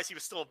even realize he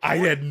was still... I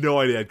had no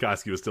idea Ed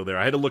Koskey was still there.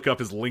 I had to look up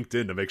his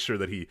LinkedIn to make sure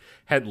that he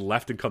hadn't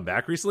left and come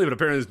back recently, but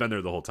apparently he's been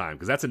there the whole time,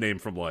 because that's a name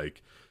from,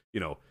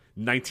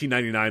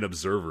 1999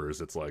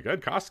 Observers. It's like Ed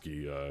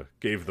Koskey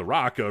gave The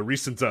Rock a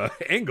recent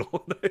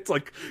angle. It's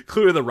like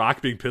clearly The Rock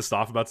being pissed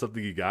off about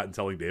something he got and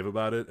telling Dave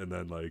about it, and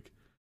then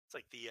it's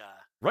like the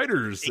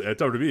writers at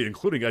WWE,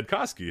 including Ed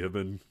Koskey, have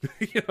been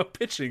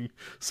pitching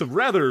some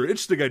rather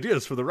interesting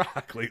ideas for The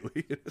Rock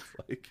lately. It's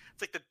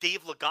like the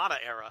Dave Lagana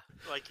era.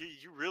 Like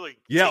you really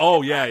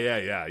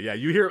yeah.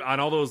 You hear on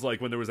all those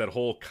when there was that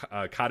whole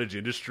cottage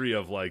industry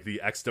of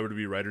the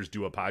ex-WWE writers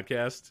do a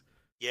podcast.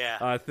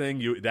 Yeah.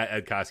 Thing that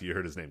Ed Koskey, you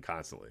heard his name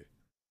constantly.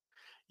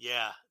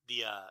 Yeah,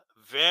 the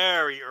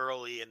very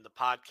early in the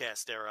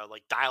podcast era,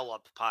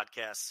 dial-up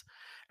podcasts.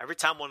 Every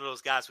time one of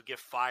those guys would get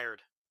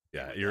fired.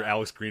 Yeah, your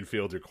Alex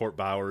Greenfield, your Court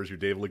Bowers, your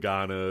Dave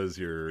Laganas,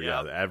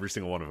 every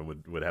single one of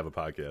them would have a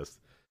podcast.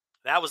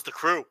 That was the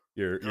crew.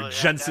 Your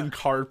Jensen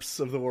Karps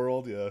of the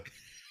world. Yeah,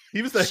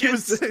 he was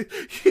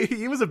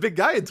he was a big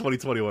guy in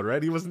 2021,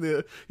 right? He was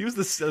the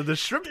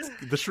shrimp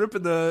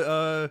in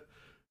the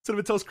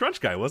Cinnamon Toast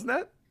Crunch guy, wasn't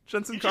that?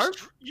 Jensen Karp?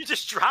 You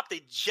just dropped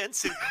a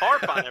Jensen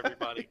Karp on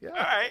everybody. Yeah. All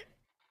right.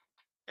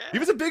 Yeah. He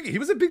was a big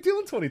deal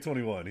in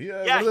 2021.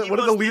 One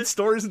of the lead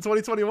stories in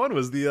 2021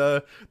 was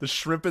the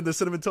shrimp in the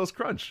Cinnamon Toast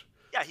Crunch.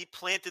 Yeah, he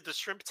planted the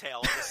shrimp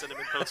tail in the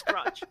Cinnamon Toast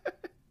Crunch.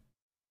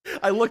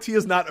 I looked. He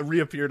has not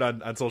reappeared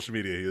on social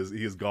media.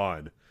 He is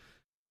gone.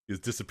 He's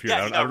disappeared.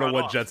 Yeah, I don't know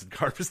what off. Jensen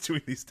Karp is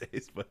doing these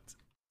days, but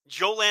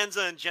Joe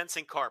Lanza and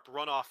Jensen Karp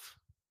run off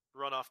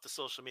the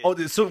social media. oh,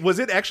 so was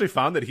it actually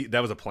found that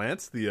that was a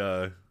plant?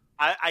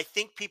 I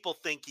think people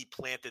think he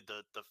planted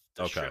the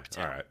okay, shrimp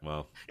tail. all right,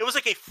 well, it was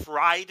like a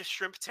fried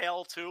shrimp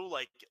tail too.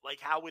 Like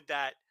how would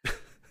that?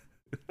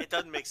 It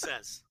doesn't make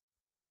sense.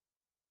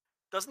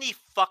 Doesn't he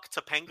fuck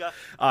Topanga?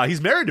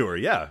 He's married to her,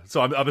 yeah.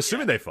 So I'm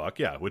assuming they fuck,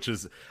 yeah. Which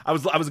is I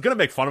was gonna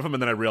make fun of him,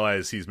 and then I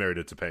realized he's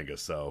married to Topanga.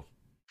 So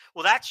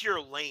well, that's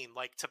your lane.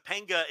 Like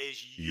Topanga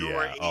is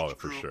your age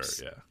for groups.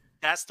 sure, yeah.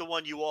 That's the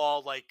one you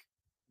all like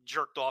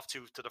jerked off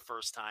to the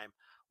first time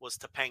was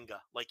Topanga,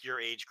 like your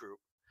age group.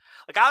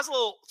 Like I was a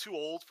little too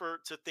old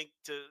to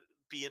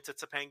be into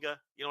Topanga.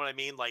 You know what I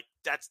mean? Like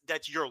that's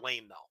your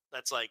lane though.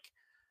 That's like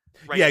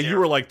right yeah. there. You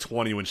were like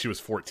 20 when she was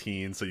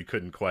 14, so you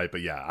couldn't quite.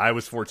 But yeah, I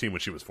was 14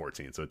 when she was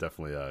 14, so it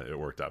definitely it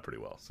worked out pretty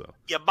well. So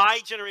yeah, my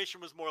generation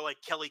was more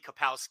like Kelly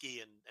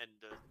Kapowski and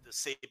the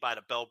Saved by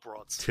the Bell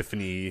broads.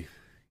 Tiffany,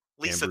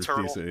 Lisa Amber's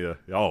Turtle. decent,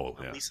 yeah. Oh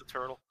yeah, Lisa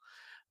Turtle.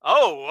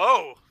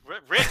 Oh,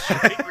 Rich,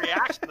 big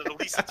reaction to the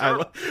Lisa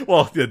Turtle.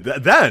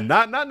 Then,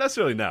 not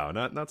necessarily now,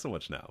 not so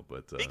much now,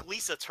 but big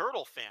Lisa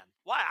Turtle fan.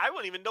 Why? I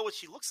wouldn't even know what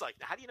she looks like.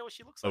 How do you know what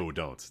she looks like? Oh,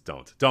 don't.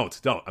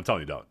 I'm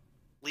telling you, don't.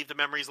 Leave the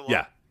memories alone.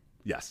 Yeah.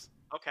 Yes.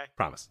 Okay.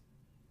 Promise.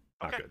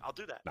 Not okay, good. I'll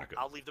do that. Not good.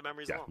 I'll leave the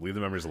memories alone. Leave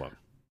the memories alone.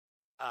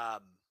 All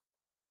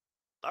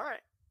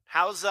right.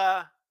 How's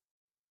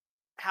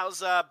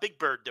Big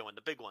Bird doing?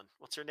 The big one.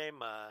 What's her name?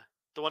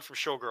 The one from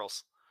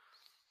Showgirls.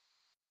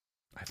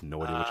 I have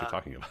no idea what you're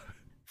talking about.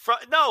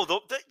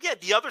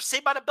 The other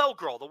Saved by the Bell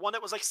girl, the one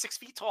that was like 6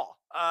 feet tall.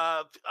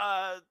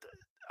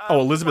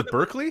 Elizabeth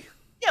Berkley?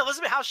 Yeah,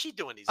 Elizabeth. How's she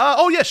doing these days?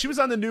 Oh yeah, she was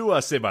on the new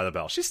Saved by the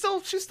Bell. She's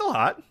still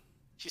hot.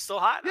 She's still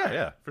hot?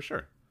 Yeah, for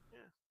sure. Yeah.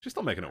 She's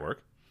still making it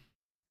work.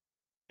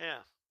 Yeah.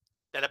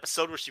 That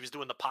episode where she was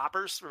doing the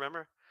poppers,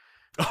 remember?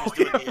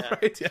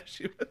 Right. Yeah,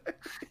 she was.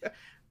 Yeah.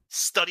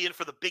 Studying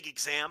for the big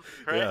exam,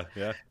 right?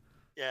 Yeah.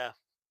 Yeah,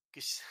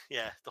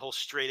 the whole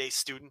straight A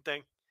student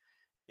thing.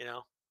 You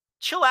know,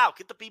 chill out,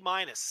 get the B-.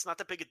 It's not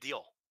that big a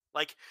deal.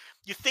 Like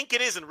you think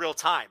it is in real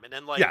time, and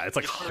then like it's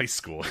like high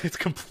school. It's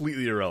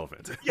completely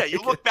irrelevant. Yeah, you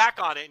look back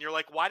on it and you're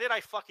like, why did I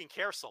fucking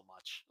care so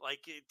much? Like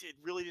it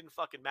really didn't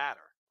fucking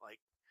matter. Like,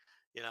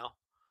 you know,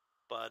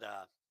 but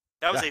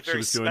that was a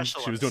very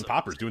special. She was doing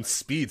poppers, doing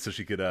speed, so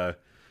she could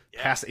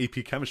pass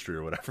AP chemistry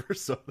or whatever.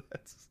 So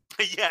that's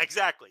yeah,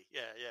 exactly.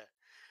 Yeah,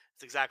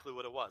 it's exactly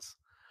what it was.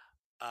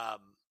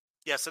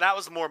 Yeah, so that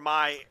was more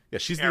my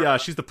she's era.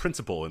 She's the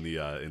principal in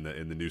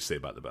the new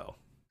Saved by the Bell.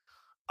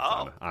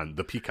 On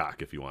the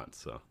Peacock if you want.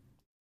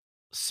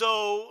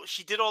 So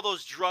she did all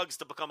those drugs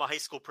to become a high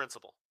school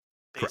principal,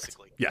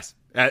 basically. Correct. Yes,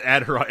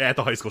 at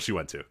the high school she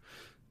went to.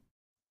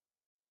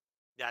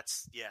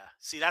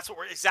 See, that's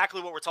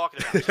exactly what we're talking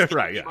about.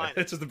 Right? Yeah,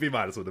 it's just a B-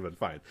 would have been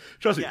fine.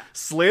 Trust me.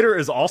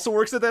 Slater also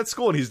works at that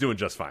school and he's doing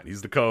just fine.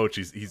 He's the coach.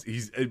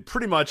 He's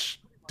pretty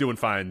much doing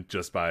fine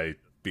just by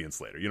being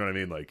Slater. You know what I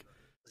mean? Like.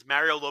 Is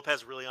Mario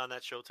Lopez really on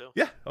that show too?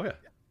 Yeah. Oh yeah.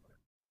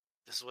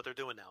 This is what they're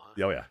doing now, huh?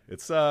 Oh yeah.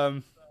 It's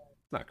not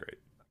great.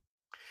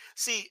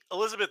 See,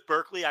 Elizabeth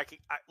Berkley,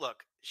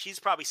 look, she's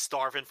probably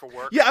starving for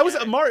work. Yeah, I was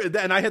Mario,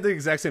 and I had the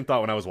exact same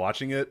thought when I was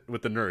watching it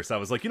with the nurse. I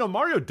was like,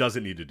 Mario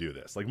doesn't need to do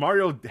this. Like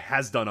Mario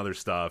has done other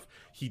stuff.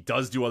 He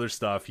does do other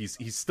stuff.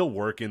 He's still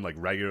working like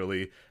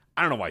regularly.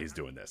 I don't know why he's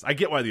doing this. I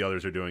get why the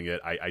others are doing it.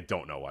 I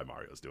don't know why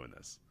Mario's doing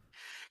this.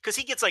 Because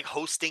he gets like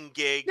hosting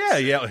gigs. Yeah,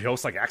 he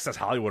hosts like Access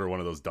Hollywood or one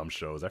of those dumb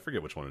shows. I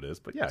forget which one it is,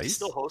 but yeah, he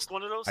still host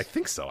one of those. I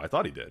think so. I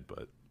thought he did,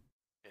 but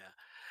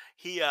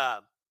yeah,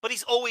 but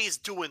he's always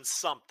doing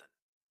something,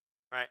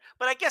 right?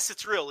 But I guess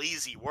it's real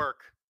easy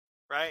work,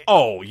 right?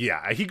 Oh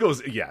yeah, he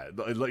goes. Yeah,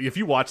 if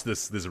you watch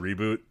this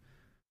reboot,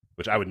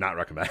 which I would not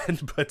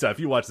recommend, but if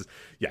you watch this,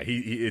 yeah,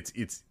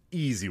 it's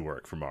easy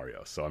work for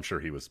Mario. So I'm sure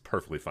he was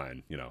perfectly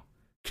fine,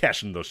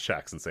 cashing those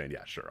checks and saying,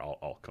 yeah, sure,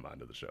 I'll come on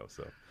to the show.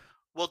 So.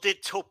 Well,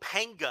 did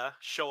Topanga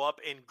show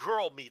up in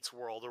Girl Meets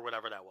World or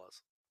whatever that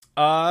was?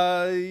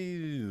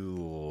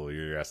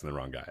 You're asking the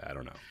wrong guy. I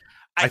don't know.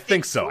 I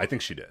think so. I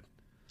think she did.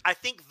 I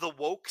think the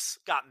Wokes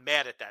got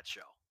mad at that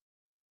show.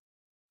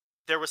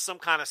 There was some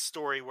kind of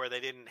story where they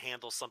didn't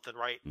handle something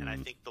right, and I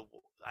think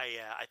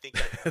I think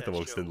that the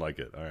Wokes didn't like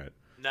it. All right.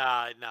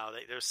 No,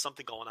 there's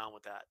something going on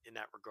with that in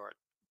that regard.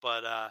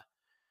 But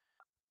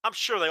I'm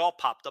sure they all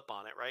popped up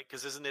on it, right?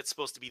 Because isn't it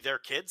supposed to be their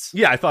kids?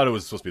 Yeah, I thought it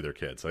was supposed to be their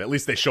kids. So at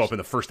least they show up in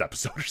the first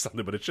episode or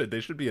something. But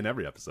they should be in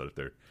every episode if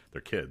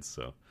they're kids.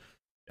 So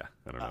yeah,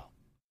 I don't know.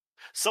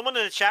 Someone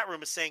in the chat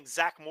room is saying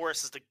Zach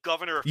Morris is the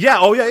governor of. Yeah.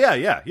 Oh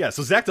yeah.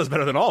 So Zach does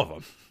better than all of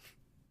them.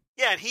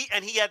 Yeah, and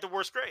he had the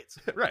worst grades.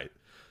 Right.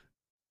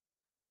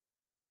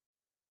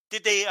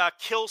 Did they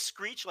kill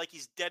Screech like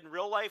he's dead in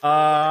real life?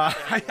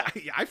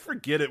 I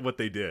forget what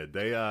they did.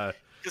 They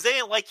because they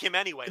didn't like him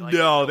anyway.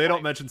 No, they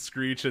don't mention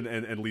Screech,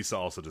 and Lisa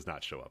also does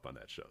not show up on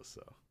that show.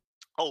 So.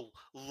 Oh,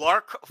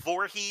 Lark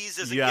Voorhees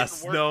is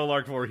yes, no,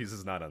 Lark Voorhees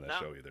is not on that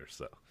show either.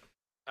 So.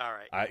 All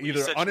right.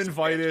 Either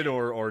uninvited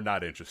or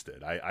not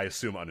interested. I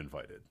assume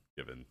uninvited,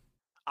 given.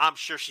 I'm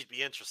sure she'd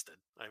be interested.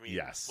 I mean,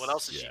 Yes. what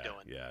else is she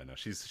doing? Yeah, no,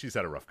 she's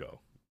had a rough go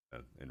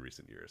in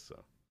recent years.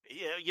 So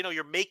Yeah,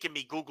 you're making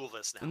me Google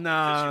this now.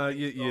 nah,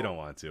 you don't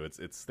want to.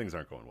 It's things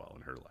aren't going well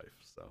in her life.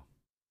 So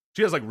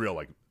she has like real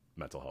like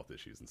mental health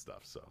issues and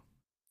stuff. So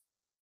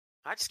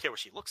I just care what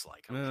she looks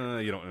like.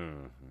 you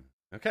don't.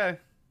 Okay.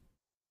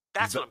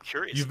 That's what I'm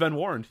curious. You've been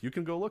warned. You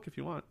can go look if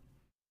you want.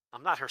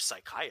 I'm not her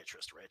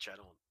psychiatrist, Rich. I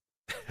don't.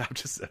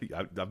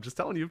 I'm just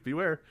telling you.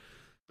 Beware.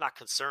 I'm not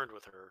concerned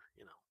with her.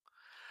 You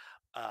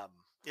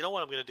know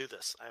what? I'm going to do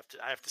this.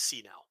 I have to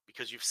see now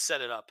because you've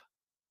set it up.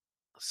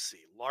 Let's see.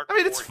 Lark. I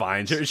mean, it's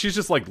fine. She's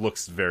just like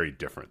looks very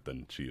different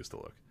than she used to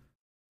look.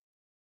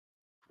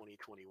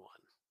 2021.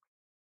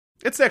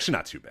 It's actually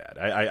not too bad.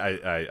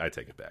 I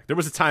take it back. There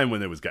was a time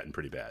when it was getting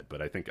pretty bad,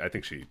 but I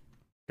think she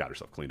got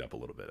herself cleaned up a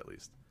little bit at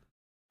least.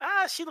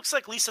 She looks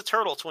like Lisa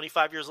Turtle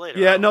 25 years later.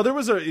 Yeah, no, there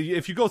was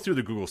if you go through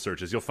the Google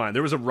searches, you'll find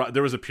there was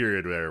a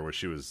period where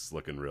she was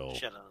looking real.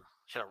 She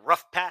had a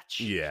rough patch.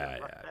 Yeah.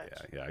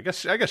 I guess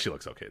she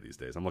looks okay these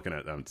days. I'm looking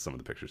at some of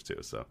the pictures too,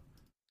 so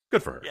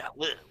good for her. Yeah,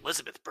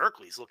 Elizabeth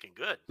Berkley's looking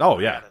good. Oh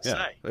yeah.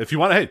 Say. If you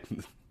want to, hey,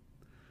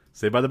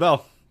 stay by the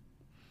bell.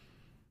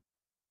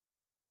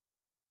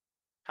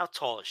 How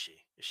tall is she?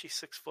 Is she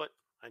 6 foot?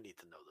 I need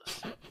to know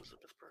this.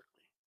 Elizabeth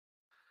Berkley.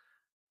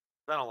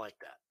 I don't like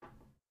that.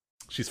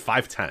 She's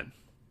 5'10".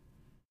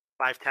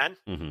 5'10"?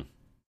 Mm-hmm.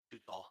 Too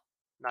tall.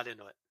 Not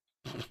into it.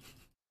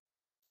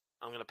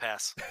 I'm gonna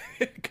pass.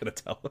 Gonna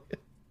tell it.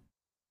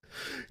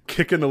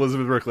 Kicking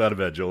Elizabeth Berkley out of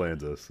bed, Joe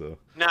Lanza. So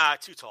nah,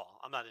 too tall.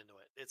 I'm not into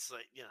it. It's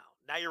like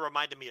now you're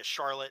reminding me of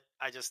Charlotte.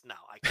 I can't.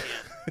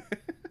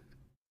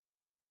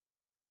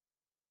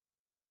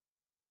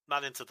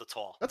 Not into the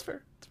tall. That's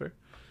fair.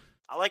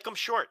 I like them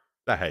short.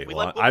 Hey,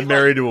 I'm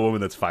married to a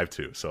woman that's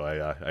 5'2", so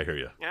I hear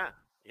you.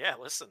 Yeah.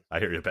 Listen, I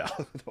hear you,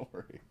 pal. Don't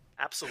worry.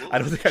 Absolutely. I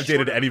don't think I've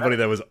dated anybody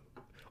that was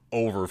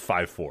over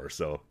 5'4",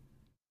 so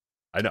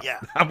I know. Yeah,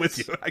 I'm with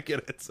you. I get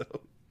it. So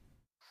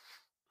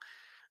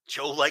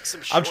Joe likes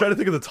him short. I'm trying to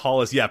think of the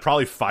tallest. Yeah,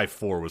 probably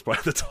 5'4" was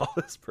probably the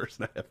tallest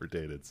person I ever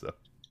dated. So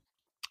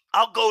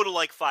I'll go to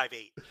like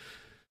 5'8".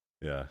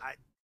 Yeah.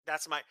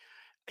 That's my.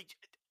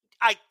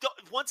 I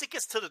once it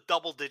gets to the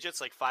double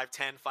digits, like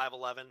 5'10",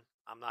 5'11",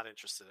 I'm not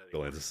interested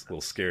anymore. I'm just a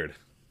little scared.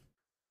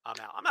 I'm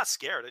out. I'm not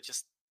scared. It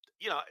just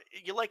you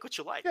like what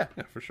you like. Yeah,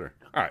 for sure.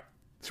 Yeah. All right,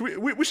 so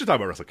we should talk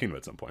about Wrestle Kingdom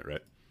at some point, right?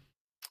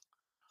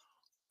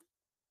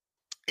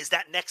 Is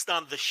that next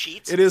on the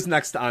sheet? It is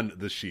next on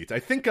the sheet. I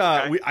think.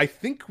 Okay. I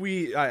think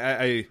we're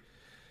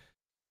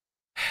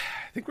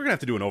gonna have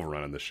to do an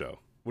overrun on this show.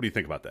 What do you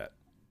think about that?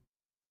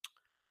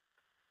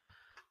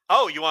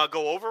 Oh, you want to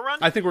go overrun?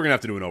 I think we're going to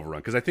have to do an overrun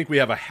because I think we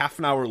have a half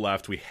an hour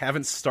left. We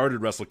haven't started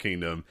Wrestle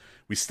Kingdom.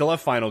 We still have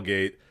Final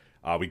Gate.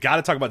 We got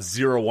to talk about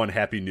 01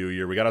 Happy New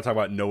Year. We got to talk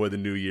about Noah the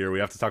New Year. We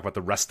have to talk about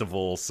the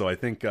Restival. So I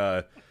think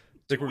we're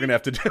going to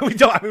have to do. We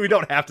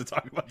don't have to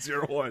talk about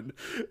 01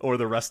 or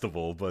the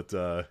Restival, but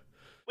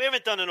we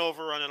haven't done an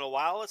overrun in a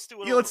while. Let's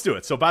do it. Yeah, let's do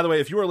it. So by the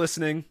way, if you are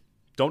listening,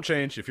 don't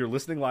change. If you're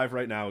listening live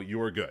right now, you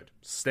are good.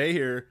 Stay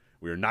here.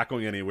 We are not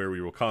going anywhere. We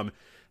will come.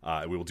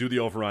 We will do the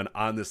overrun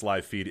on this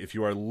live feed. If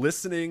you are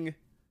listening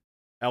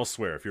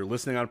elsewhere, if you're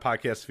listening on a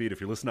podcast feed, if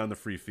you're listening on the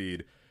free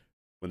feed,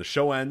 when the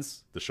show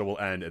ends, the show will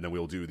end, and then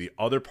we'll do the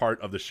other part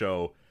of the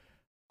show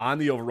on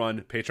the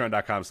overrun,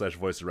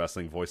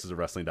 patreon.com/voicesofwrestling,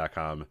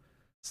 voicesofwrestling.com/Patreon,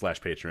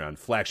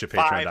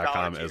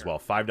 flagshippatreon.com as well.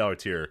 $5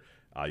 tier,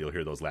 you'll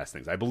hear those last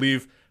things. I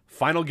believe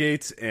Final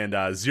Gate and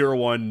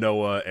 01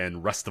 Noah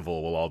and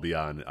Restival will all be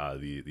on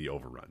the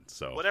overrun.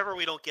 So whatever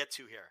we don't get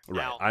to here.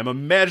 Right. Now, I'm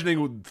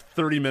imagining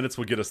 30 minutes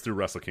will get us through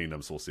Wrestle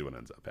Kingdom, so we'll see what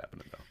ends up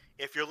happening though.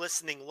 If you're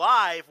listening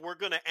live, we're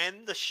going to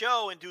end the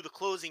show and do the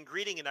closing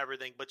greeting and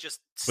everything, but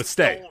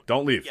stay.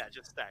 Don't leave. Yeah,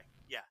 just stay.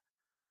 Yeah.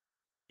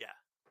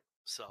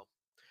 So,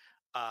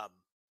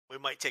 we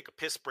might take a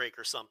piss break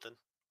or something,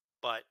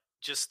 but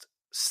just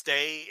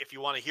stay. If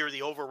you want to hear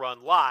the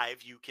overrun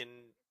live, you can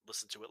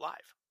listen to it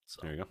live. So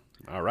there you go.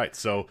 All right.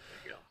 So,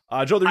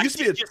 Joe, there used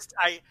to be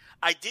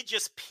I did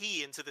just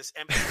pee into this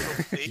empty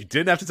little thing. You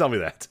didn't have to tell me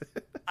that.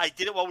 I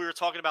did it while we were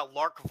talking about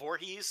Lark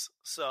Voorhees.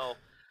 So,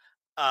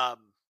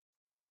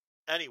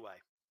 anyway,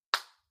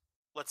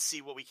 let's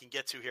see what we can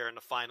get to here in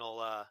the final.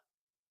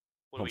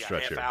 What do we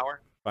got? Half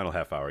hour. Final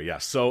half hour, yeah.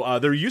 So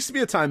there used to be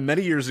a time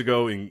many years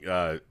ago,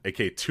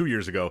 aka 2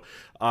 years ago,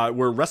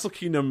 where Wrestle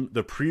Kingdom,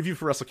 the preview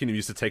for Wrestle Kingdom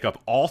used to take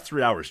up all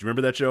 3 hours. Do you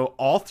remember that, Joe?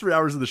 All 3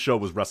 hours of the show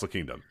was Wrestle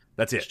Kingdom.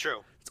 That's it. It's true.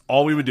 It's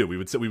all we would do. We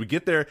would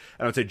get there, and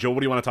I would say, Joe,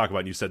 what do you want to talk about?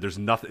 And you said, there's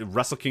nothing.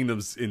 Wrestle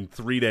Kingdom's in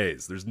 3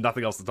 days. There's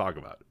nothing else to talk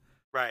about.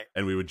 Right.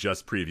 And we would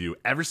just preview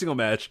every single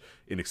match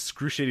in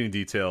excruciating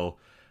detail.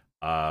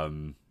 We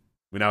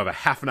now have a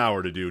half an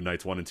hour to do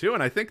nights 1 and 2,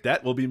 and I think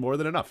that will be more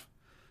than enough.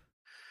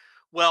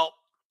 Well,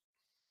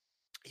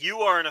 you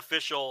are an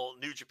official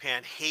New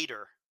Japan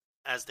hater,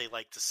 as they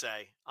like to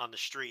say on the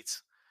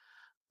streets.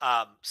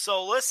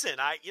 So listen,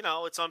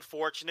 it's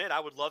unfortunate.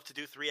 I would love to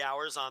do 3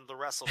 hours on the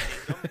Wrestle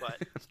Kingdom,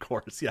 but of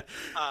course, yeah.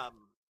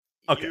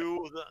 Okay.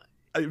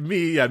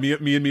 Me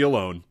and me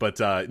alone. But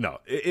no,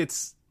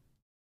 it's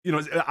You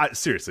know,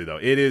 seriously though,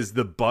 it is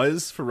the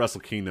buzz for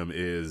Wrestle Kingdom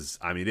is.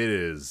 I mean, it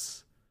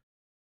is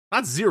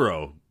not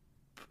zero.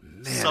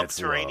 Man,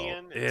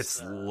 Subterranean.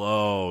 It's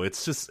low.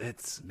 It's just.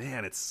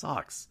 Man, it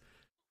sucks.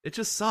 It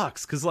just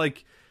sucks because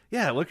like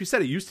you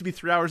said, it used to be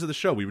 3 hours of the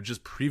show. We would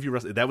just preview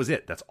Wrestle. That was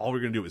it. That's all we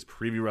were gonna do was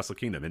preview Wrestle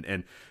Kingdom.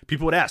 And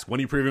people would ask, when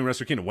are you previewing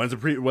Wrestle Kingdom? When's the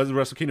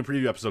Wrestle Kingdom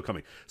preview episode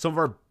coming? Some of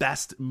our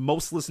best,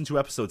 most listened to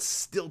episodes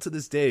still to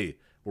this day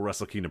were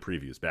Wrestle Kingdom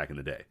previews back in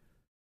the day.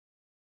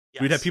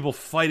 Yes. We'd have people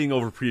fighting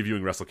over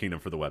previewing Wrestle Kingdom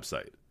for the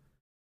website.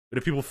 We'd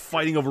have people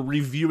fighting over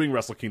reviewing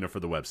Wrestle Kingdom for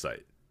the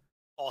website.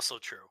 Also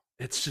true.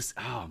 It's just,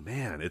 oh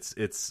man,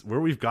 it's where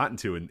we've gotten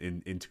to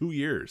in 2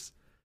 years.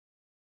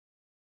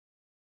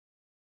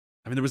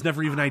 I mean, there was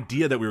never even an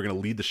idea that we were going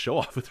to lead the show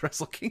off with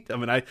Wrestle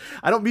Kingdom. And I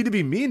don't mean to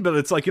be mean, but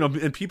it's like, you know,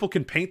 and people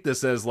can paint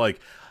this as like,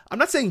 I'm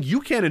not saying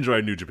you can't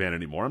enjoy New Japan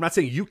anymore. I'm not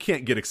saying you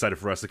can't get excited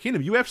for Wrestle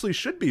Kingdom. You absolutely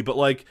should be. But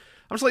like,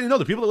 I'm just letting you know,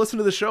 the people that listen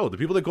to the show, the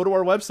people that go to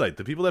our website,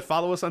 the people that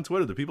follow us on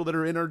Twitter, the people that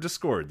are in our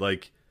Discord,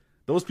 like,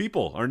 those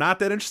people are not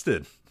that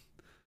interested.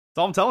 That's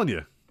all I'm telling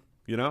you,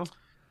 you know?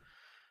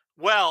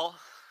 Well,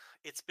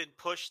 it's been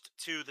pushed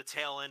to the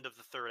tail end of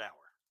the third hour.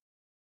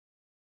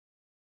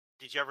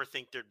 Did you ever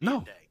think there'd be a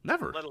day?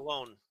 Never. Let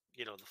alone,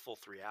 you know, the full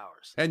 3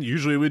 hours. And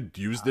usually we'd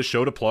use this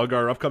show to plug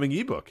our upcoming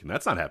ebook, and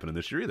that's not happening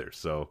this year either.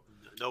 So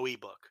no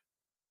ebook.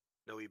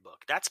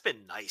 That's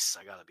been nice,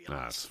 I gotta be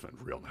honest. It's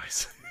been real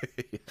nice.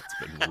 It's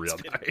been real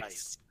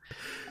nice.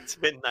 It's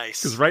been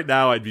nice. Because right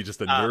now I'd be just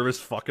a nervous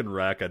fucking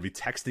wreck. I'd be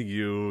texting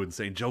you and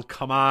saying, Joe,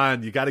 come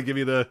on, you got to give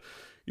me the,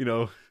 you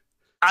know.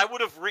 I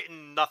would have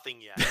written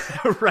nothing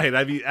yet. Right.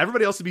 I mean,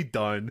 everybody else would be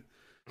done.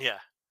 Yeah.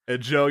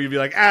 And Joe, you'd be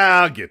like,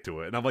 I'll get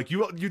to it. And I'm like,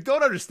 you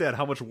don't understand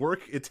how much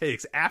work it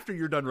takes after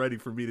you're done writing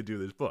for me to do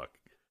this book.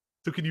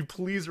 So can you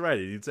please write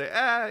it? You'd say,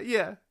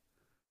 yeah,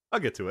 I'll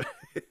get to it.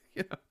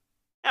 You know?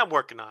 I'm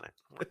working on it.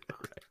 Right.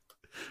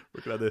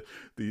 Working on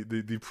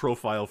the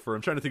profile for,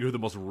 I'm trying to think of who the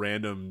most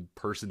random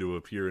person to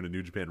appear in a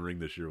New Japan ring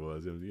this year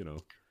was, you know.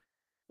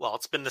 Well,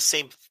 it's been the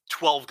same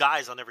 12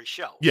 guys on every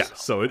show. Yeah,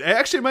 so it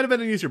actually might have been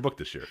an easier book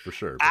this year, for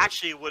sure. But...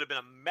 Actually, it would have been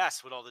a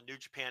mess with all the New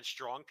Japan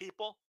Strong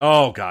people.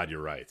 Oh, God,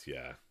 you're right,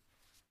 yeah.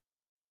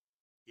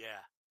 Yeah.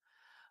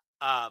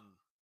 I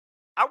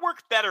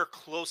work better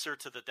closer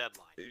to the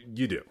deadline.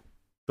 You do.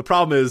 The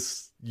problem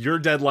is, your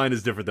deadline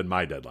is different than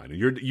my deadline.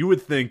 And you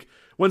would think,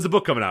 when's the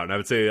book coming out? And I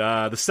would say,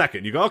 the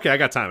 2nd. You go, okay, I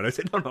got time. And I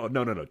say,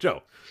 no,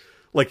 Joe.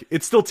 Like,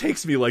 it still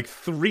takes me like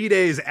 3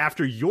 days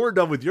after you're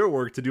done with your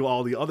work to do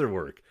all the other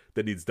work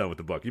that needs done with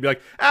the book. You'd be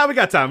like, we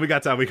got time. I'm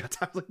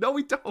like, no,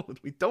 we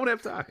don't. We don't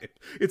have time.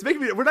 It's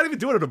making me, we're not even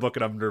doing it a book,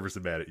 and I'm nervous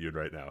and mad at you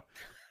right now.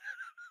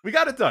 We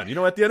got it done. You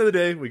know, at the end of the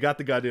day, we got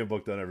the goddamn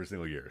book done every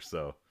single year,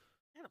 so.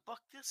 Yeah, the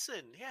book this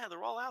in. Yeah,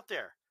 they're all out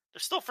there. They're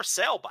still for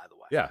sale, by the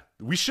way. Yeah,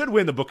 we should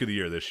win the book of the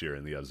year this year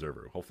in the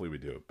Observer. Hopefully we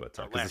do, but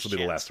because this will be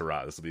the last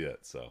hurrah. This will be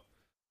it, so.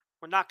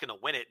 We're not going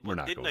to win it. We're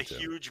not Didn't going a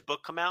huge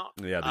book come out?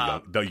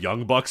 Yeah, the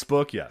Young Bucks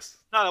book, yes.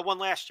 No, that one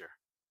last year.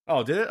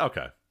 Oh, did it?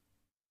 Okay.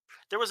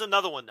 There was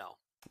another one, though.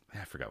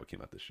 I forgot what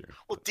came out this year.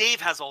 Well, Dave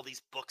has all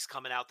these books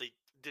coming out that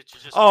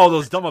just...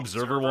 those dumb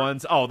Observer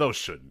ones? Oh, those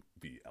shouldn't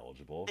be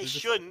eligible. They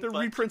shouldn't. They're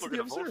reprints of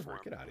the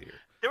Observer. Get out of here.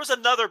 There was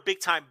another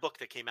big-time book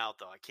that came out,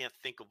 though. I can't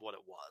think of what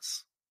it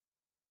was.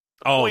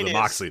 The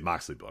Moxley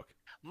book.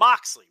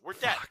 Moxley. We're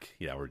dead. Fuck.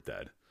 Yeah, we're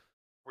dead.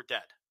 We're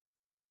dead.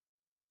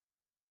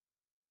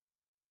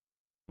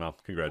 Well,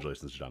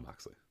 congratulations to John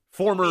Moxley.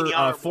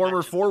 Former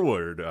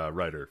forward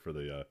writer for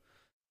the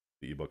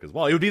ebook as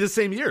well. It would be the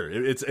same year.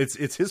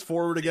 It's his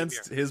forward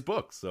against his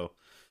book. So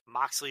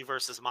Moxley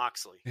versus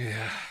Moxley.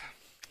 Yeah,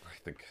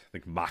 I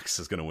think Mox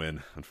is going to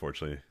win.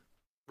 Unfortunately,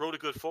 wrote a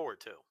good forward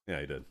too.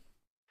 Yeah, he did.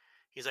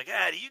 He's like,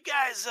 do you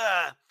guys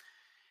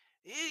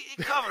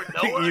you covered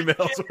Noah? The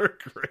emails were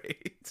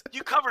great.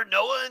 You cover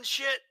Noah and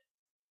shit.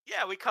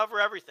 Yeah, we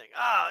cover everything.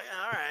 Oh,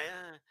 yeah, all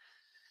right.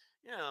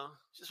 You know,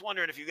 just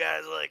wondering if you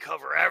guys like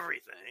cover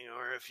everything,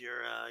 or if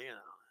you're, you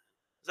know,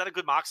 is that a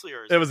good Moxley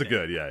or? Is it was a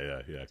good,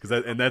 yeah. Because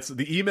that's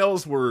the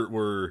emails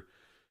were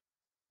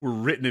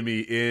written to me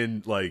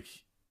in like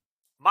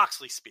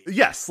Moxley speak.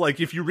 Yes,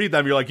 like if you read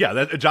them, you're like, yeah,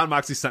 that John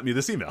Moxley sent me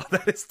this email.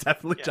 That is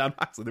definitely John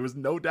Moxley. There was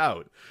no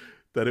doubt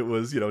that it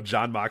was, you know,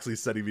 John Moxley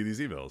sending me these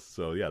emails.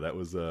 So yeah, that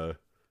was. Is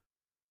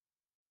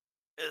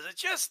it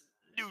just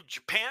New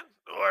Japan,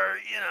 or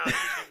you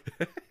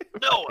know,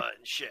 Noah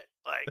and shit?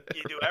 Like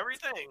you do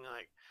everything.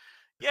 Like,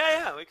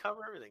 yeah, we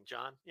cover everything,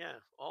 John. Yeah,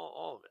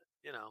 all of it.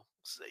 You know,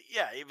 so,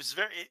 yeah, it was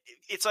very.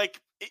 It's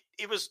like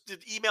it was. The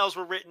emails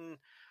were written,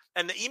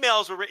 and the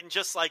emails were written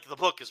just like the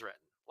book is written.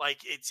 Like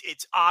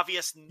it's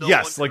obvious.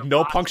 Yes, like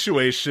no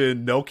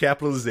punctuation, no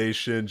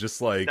capitalization, just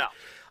like. No.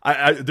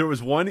 I there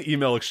was one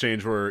email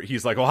exchange where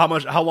he's like, "Oh,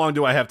 how long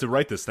do I have to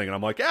write this thing?" And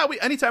I'm like, "Yeah,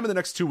 anytime in the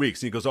next 2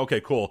 weeks." And he goes,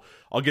 "Okay, cool.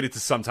 I'll get it to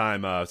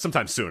sometime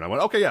soon." I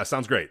went, "Okay, yeah,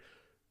 sounds great."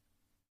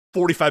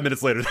 45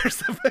 minutes later, there's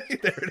the thing.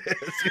 There it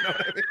is. You know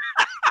what I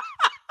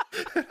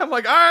mean? I'm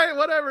like, "All right,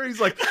 whatever." He's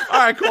like, "All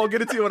right, cool. I'll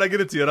get it to you when I get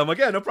it to you." And I'm like,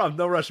 "Yeah, no problem.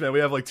 No rush, man. We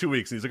have like 2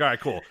 weeks." And he's like, "All right,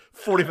 cool."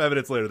 45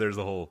 minutes later, there's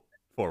the whole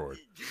forward.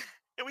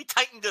 And we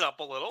tightened it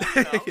up a little.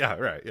 You know? Yeah,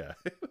 right. Yeah,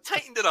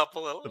 tightened it up a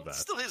little. The best.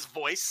 Still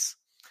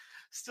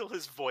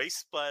his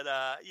voice, but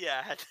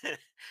yeah,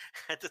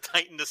 had to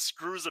tighten the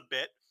screws a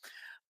bit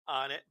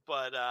on it.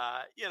 But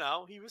you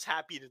know, he was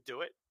happy to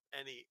do it,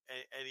 and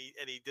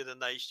he did a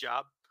nice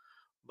job.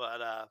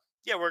 But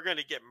yeah, we're going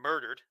to get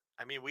murdered.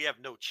 I mean, we have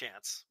no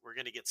chance. We're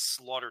going to get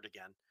slaughtered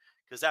again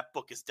because that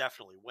book is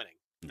definitely winning.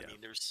 Yeah. I mean,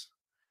 there's,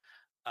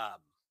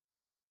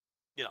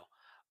 you know,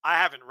 I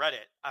haven't read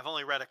it. I've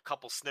only read a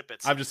couple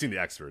snippets. I've just seen the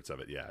excerpts of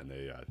it. Yeah, and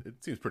it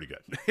seems pretty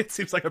good. It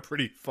seems like a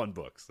pretty fun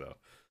book. So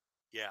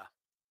yeah,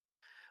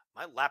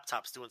 my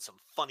laptop's doing some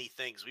funny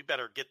things. We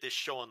better get this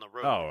show on the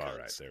road. Oh, all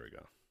right, there we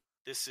go.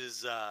 This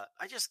is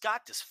I just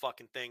got this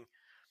fucking thing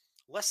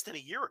less than a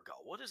year ago.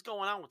 What is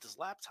going on with this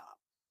laptop?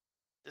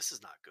 This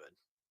is not good.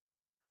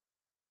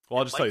 Well,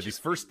 I'll just tell you,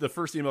 the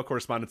first email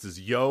correspondence is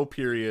yo,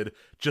 period.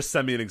 Just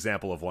send me an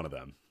example of one of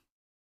them.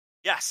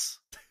 Yes.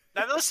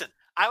 Now listen,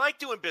 I like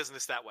doing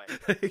business that way.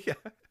 Yeah.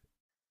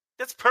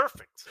 That's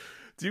perfect.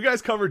 Do you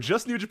guys cover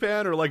just New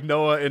Japan or like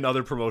Noah and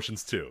other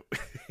promotions too?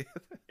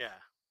 Yeah.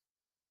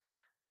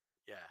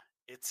 Yeah.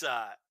 It's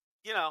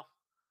you know,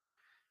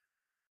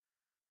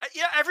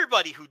 yeah,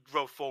 everybody who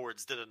wrote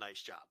forwards did a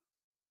nice job.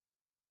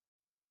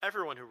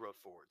 Everyone who wrote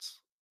forwards.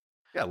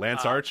 Yeah,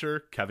 Lance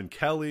Archer, Kevin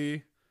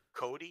Kelly,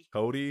 Cody.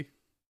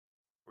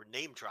 We're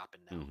name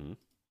dropping now.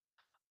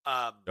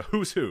 Mm-hmm.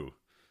 Who's who?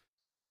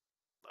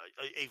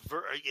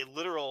 A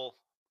literal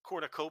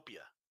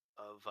cornucopia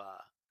of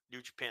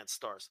New Japan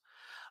stars.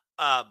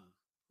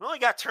 We only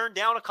got turned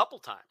down a couple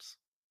times.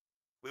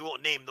 We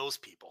won't name those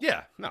people.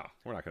 Yeah, no,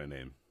 we're not going to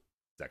name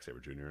Zack Sabre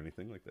Jr. or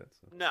anything like that.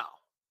 So.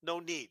 No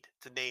need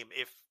to name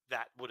if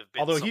that would have been.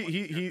 Although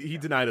he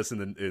denied us in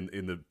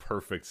the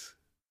perfect,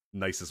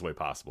 nicest way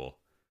possible.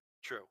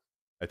 True.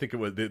 I think it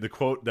was the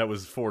quote that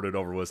was forwarded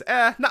over was,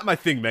 not my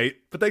thing, mate,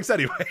 but thanks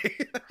anyway.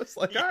 I was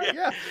like, all right,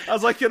 yeah. I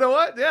was like, you know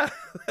what? Yeah,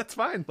 that's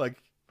fine.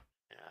 Like,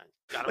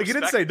 like he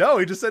didn't say no.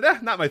 He just said,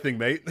 not my thing,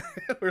 mate.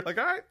 We were like,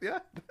 all right, yeah.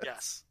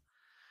 Yes.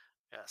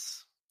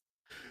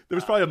 There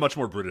was probably a much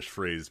more British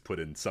phrase put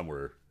in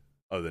somewhere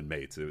other than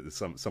mate. It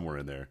was somewhere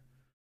in there.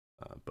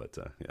 But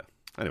yeah.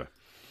 Anyway.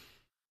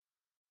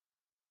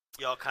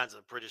 Yeah, all kinds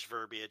of British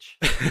verbiage.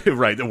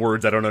 Right, the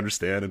words I don't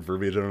understand and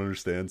verbiage I don't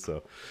understand.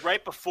 So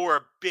right before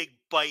a big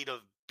bite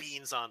of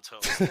beans on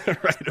toast.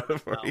 Right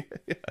before,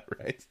 yeah,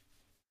 right.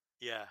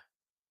 Yeah.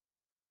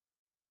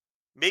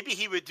 Maybe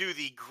he would do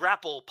the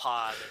grapple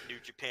pod at New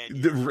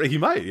Japan. He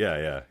might,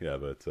 yeah.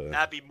 But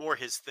that'd be more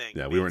his thing.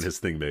 Yeah, we weren't his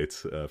thing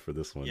mates for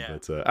this one. Yeah.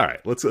 But all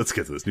right, let's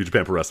get to this. New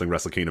Japan Pro Wrestling,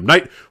 Wrestle Kingdom,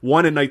 Night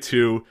 1 and Night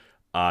 2.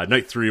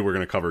 Night 3 we're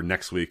going to cover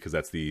next week because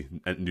that's the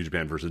New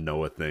Japan versus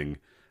Noah thing.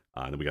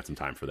 And then we got some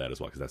time for that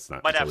as well because that's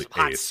not might until have some the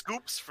 8th. hot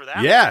scoops for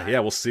that. Yeah,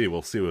 we'll see.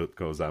 We'll see what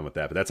goes on with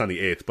that. But that's on the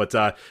 8th.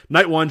 But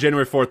Night 1,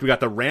 January 4th, we got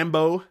the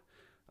Rambo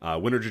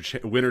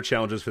winner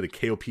challenges for the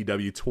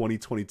KOPW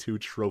 2022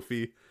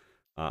 trophy.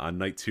 On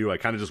Night 2, I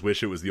kind of just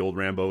wish it was the old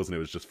Rambos and it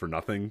was just for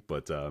nothing,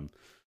 but or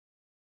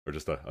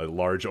just a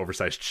large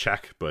oversized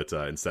check. But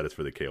instead, it's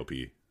for the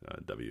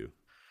KOPW.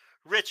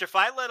 Rich, if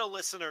I let a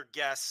listener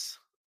guess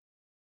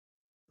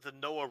the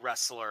Noah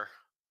wrestler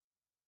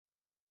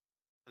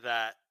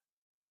that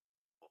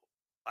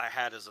I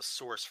had as a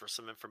source for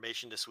some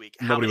information this week,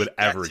 nobody would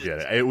ever get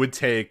it. It would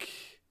take.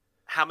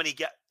 How many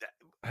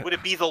would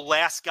it be? The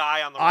last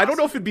guy on the roster? I don't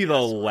know if it'd be the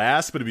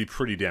last, but it'd be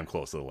pretty damn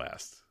close to the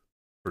last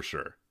for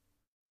sure.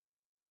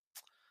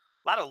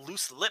 A lot of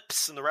loose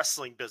lips in the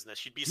wrestling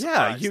business. You'd be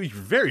surprised. Yeah, you're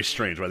very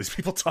strange why these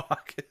people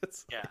talk.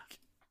 Yeah.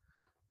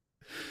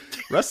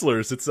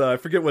 Wrestlers, it's I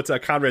forget what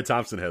Conrad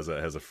Thompson has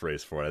a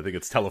phrase for it. I think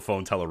it's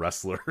telephone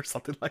wrestler or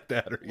something like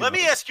that. Or, Let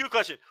me ask you a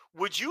question.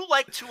 Would you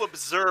like to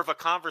observe a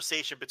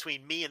conversation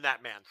between me and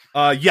that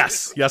man?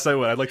 Yes, I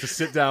would. I'd like to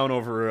sit down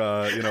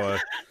over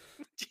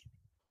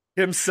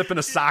him sipping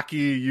a sake,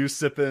 you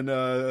sipping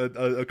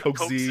a Coke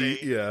Z.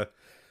 Yeah.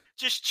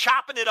 Just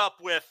chopping it up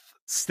with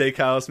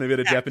steakhouse, maybe at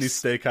a Japanese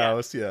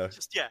steakhouse. Yeah.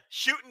 Just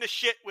shooting the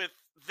shit with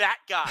that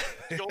guy,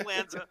 Joe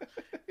Lanza,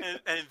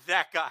 and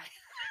that guy.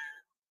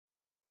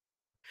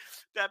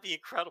 That'd be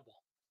incredible.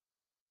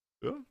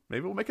 Well,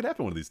 maybe we'll make it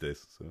happen one of these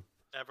days. So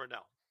never know.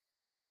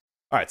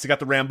 All right, so you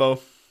got the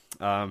Rambo.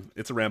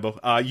 It's a Rambo.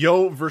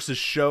 Yo versus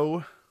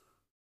Show.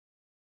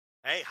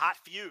 Hey, hot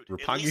feud.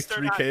 Roppongi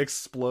 3K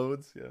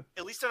explodes. Yeah.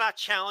 At least they're not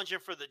challenging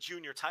for the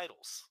junior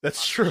titles.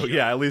 That's true.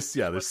 Yeah, at least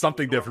there's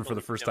something different for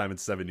the first time in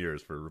 7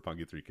 years for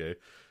Roppongi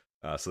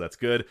 3K. So that's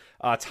good.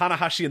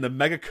 Tanahashi and the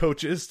Mega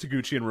Coaches,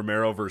 Taguchi and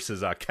Romero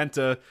versus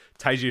Kenta,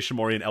 Taiji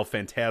Ishimori, and El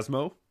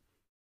Phantasmo.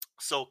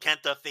 So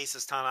Kenta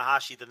faces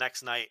Tanahashi the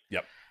next night.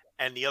 Yep.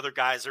 And the other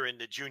guys are in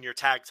the junior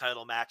tag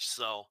title match.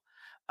 So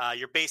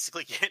you're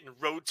basically getting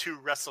Road to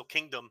Wrestle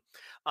Kingdom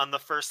on the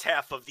first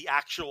half of the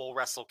actual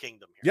Wrestle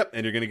Kingdom here. Yep,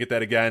 and you're going to get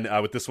that again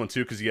with this one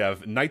too, because you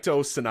have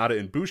Naito, Sonata,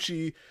 and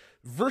Bushi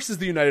versus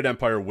the United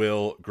Empire,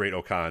 Will, Great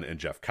Okan, and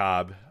Jeff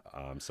Cobb.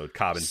 So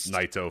Cobb and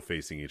Naito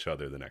facing each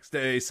other the next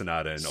day,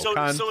 Sonata and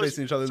Okan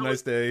facing each other the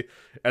next day,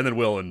 and then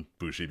Will and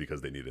Bushi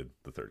because they needed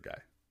the third guy.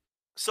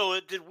 So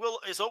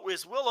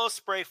is Will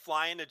Ospreay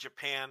flying to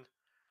Japan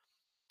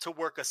to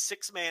work a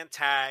 6-man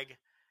tag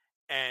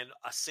and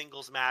a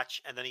singles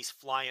match, and then he's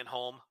flying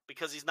home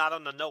because he's not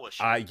on the Noah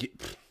show.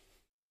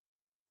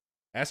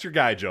 Ask your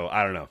guy, Joe.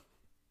 I don't know.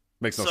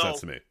 Makes no sense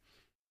to me.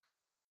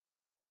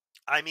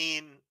 I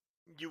mean,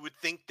 you would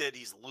think that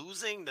he's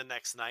losing the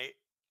next night.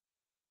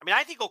 I mean,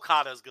 I think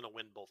Okada is going to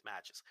win both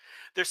matches.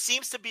 There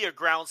seems to be a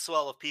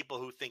groundswell of people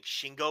who think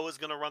Shingo is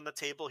going to run the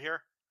table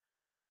here.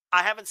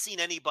 I haven't seen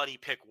anybody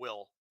pick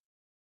Will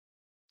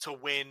to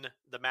win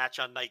the match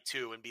on night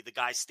 2 and be the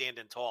guy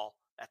standing tall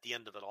at the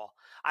end of it all.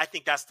 I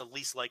think that's the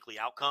least likely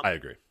outcome. I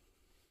agree.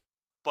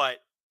 But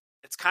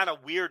it's kind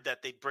of weird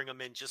that they'd bring him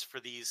in just for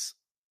these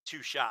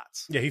 2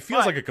 shots. Yeah, he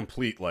feels like a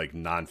complete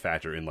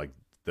non-factor in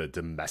the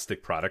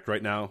domestic product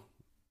right now.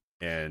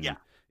 And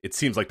it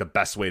seems like the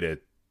best way to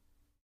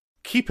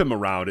keep him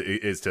around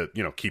is to,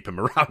 keep him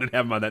around and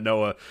have him on that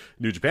Noah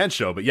New Japan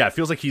show. But yeah, it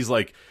feels like he's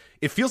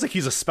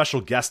a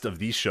special guest of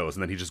these shows,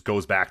 and then he just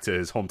goes back to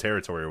his home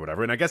territory or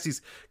whatever. And I guess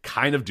he's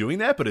kind of doing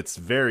that, but it's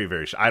very,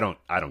 very. I don't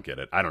get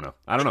it. I don't know.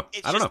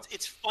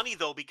 It's funny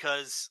though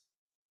because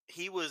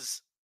he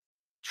was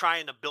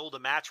trying to build a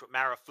match with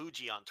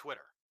Marufuji on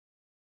Twitter,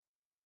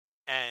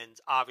 and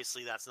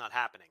obviously that's not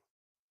happening,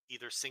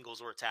 either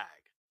singles or tag.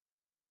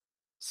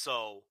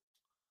 So.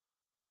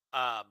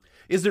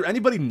 Is there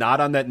anybody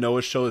not on that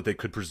Noah show that they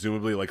could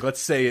presumably,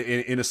 let's say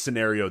in a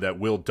scenario that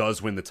Will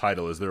does win the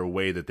title, is there a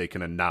way that they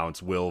can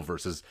announce Will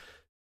versus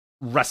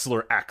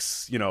wrestler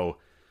X?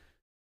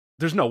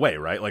 There's no way,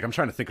 right? I'm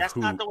trying to think that's of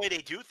who. That's not the way they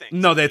do things.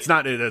 No, it's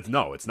not.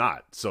 No, it's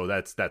not. So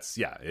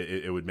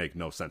it would make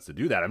no sense to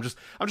do that. I'm just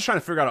trying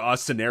to figure out a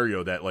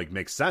scenario that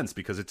makes sense,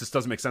 because it just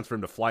doesn't make sense for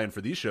him to fly in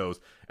for these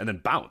shows and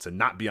then bounce and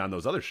not be on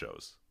those other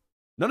shows.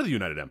 None of the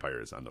United Empire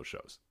is on those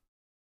shows.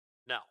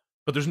 No.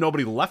 But there's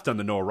nobody left on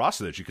the Noah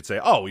roster that you could say,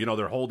 oh,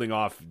 they're holding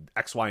off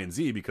X, Y, and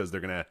Z because they're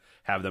going to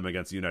have them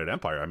against the United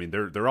Empire. I mean,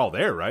 they're all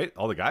there, right?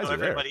 All the guys are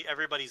there.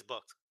 Everybody's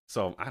booked.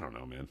 So, I don't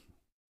know, man.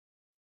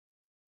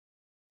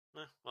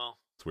 Well.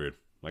 It's weird.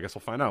 I guess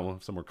we'll find out. We'll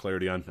have some more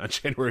clarity on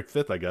January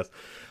 5th, I guess.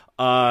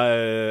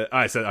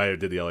 I said I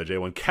did the LIJ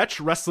one.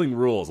 Catch Wrestling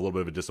Rules. A little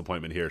bit of a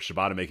disappointment here.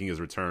 Shibata making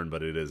his return,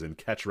 but it is in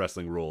Catch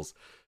Wrestling Rules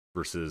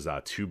versus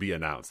To Be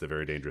Announced, the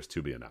very dangerous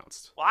To Be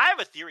Announced. Well, I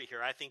have a theory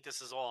here. I think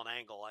this is all an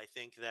angle. I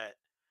think that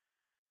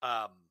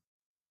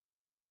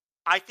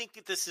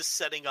this is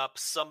setting up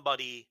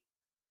somebody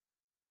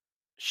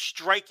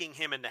striking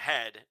him in the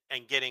head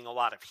and getting a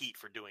lot of heat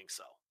for doing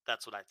so.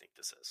 That's what I think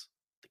this is,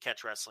 the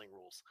Catch Wrestling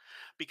Rules.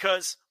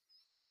 Because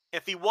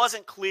if he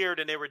wasn't cleared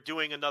and they were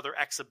doing another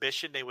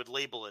exhibition, they would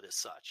label it as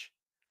such.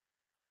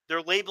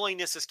 They're labeling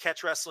this as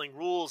Catch Wrestling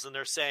Rules, and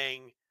they're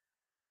saying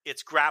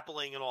it's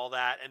grappling and all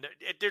that. And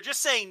they're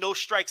just saying no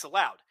strikes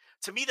allowed.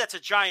 To me, that's a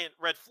giant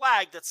red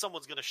flag that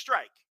someone's going to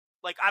strike.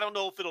 I don't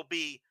know if it'll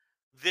be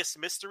this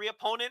mystery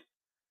opponent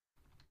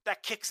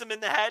that kicks him in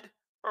the head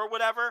or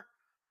whatever.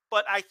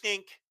 But I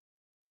think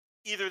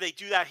either they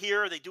do that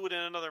here or they do it in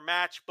another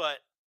match. But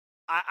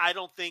I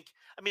don't think,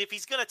 if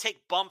he's going to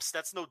take bumps,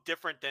 that's no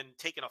different than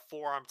taking a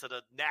forearm to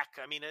the neck.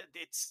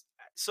 It's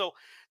so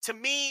to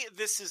me,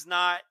 this is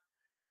not,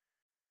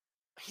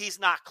 he's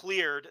not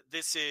cleared.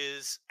 This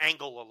is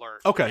angle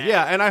alert. Okay,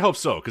 and I hope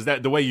so, because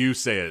the way you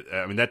say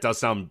it, that does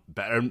sound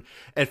better.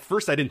 At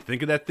first, I didn't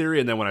think of that theory,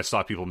 and then when I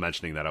saw people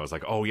mentioning that, I was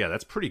like, oh yeah,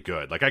 that's pretty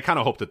good. I kind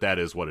of hope that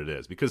is what it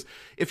is, because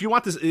if you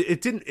want this,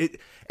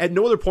 at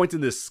no other point in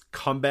this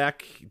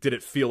comeback did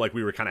it feel like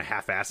we were kind of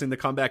half-assing the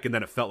comeback, and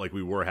then it felt like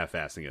we were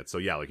half-assing it. So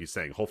yeah, like he's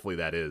saying, hopefully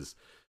that is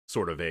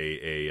sort of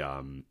a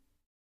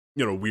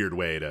weird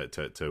way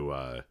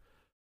to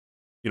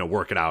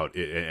work it out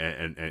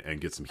and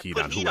get some heat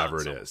on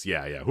whoever it is.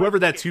 Yeah. Whoever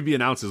that To Be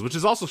announces, which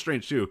is also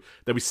strange too,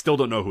 that we still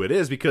don't know who it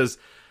is, because,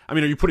 are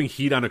you putting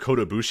heat on a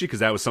Kota Ibushi? Because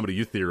that was somebody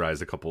you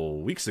theorized a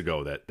couple weeks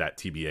ago that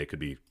TBA could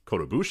be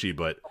Kota Ibushi,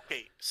 but...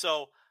 Okay,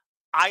 so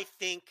I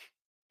think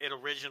it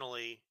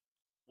originally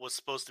was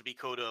supposed to be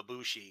Kota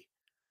Ibushi,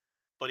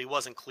 but he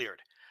wasn't cleared.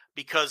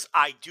 Because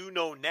I do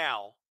know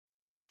now,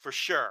 for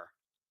sure,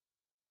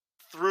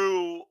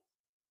 through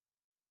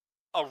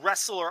a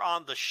wrestler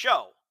on the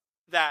show,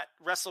 that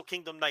Wrestle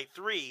Kingdom Night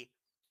 3,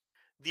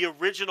 the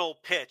original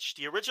pitch,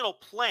 the original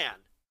plan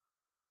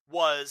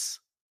was,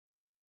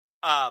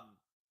 let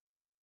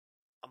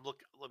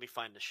me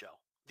find the show.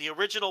 The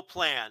original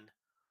plan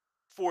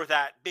for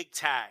that big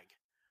tag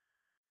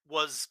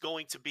was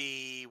going to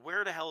be,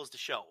 where the hell is the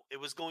show? It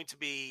was going to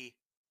be,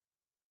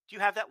 do you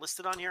have that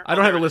listed on here? I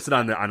don't have it listed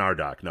on our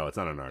doc. No, it's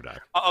not on our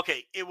doc.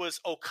 Okay, it was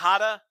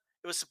Okada.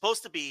 It was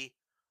supposed to be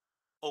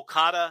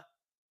Okada,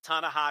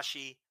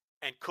 Tanahashi,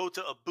 and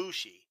Kota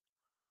Ibushi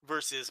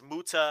versus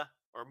Muto,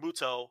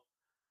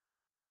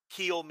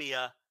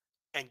 Kiyomiya,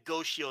 and Go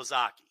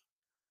Shiozaki.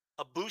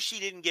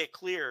 Ibushi didn't get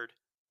cleared,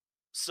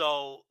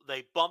 so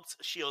they bumped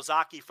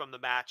Shiozaki from the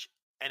match,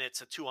 and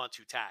it's a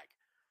 2-on-2 tag.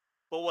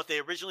 But what they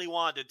originally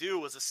wanted to do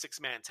was a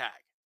 6-man tag.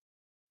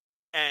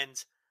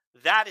 And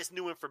that is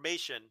new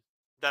information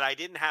that I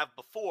didn't have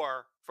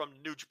before from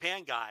the New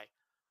Japan guy,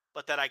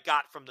 but that I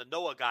got from the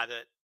Noah guy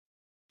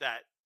that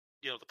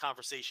the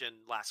conversation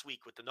last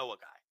week with the Noah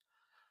guy.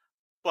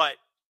 But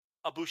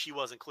Ibushi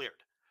wasn't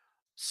cleared.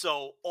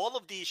 So all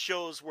of these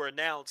shows were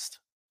announced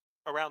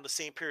around the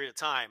same period of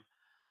time.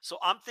 So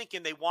I'm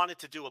thinking they wanted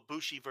to do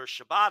Ibushi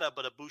versus Shibata,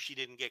 but Ibushi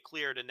didn't get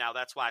cleared, and now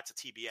that's why it's a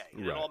TBA.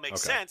 And it all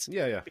makes sense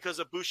because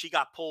Ibushi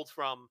got pulled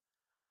from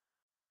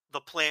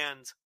the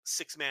planned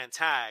 6-man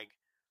tag,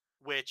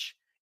 which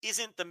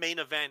isn't the main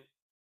event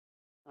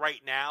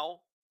right now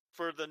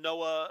for the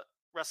Noah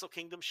Wrestle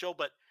Kingdom show,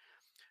 but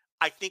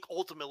I think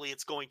ultimately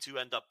it's going to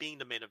end up being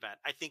the main event.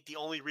 I think the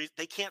only reason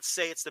they can't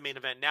say it's the main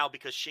event now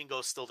because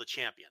Shingo's still the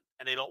champion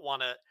and they don't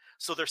want to.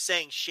 So they're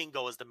saying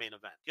Shingo is the main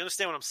event. You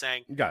understand what I'm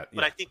saying? Got it.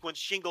 But I think when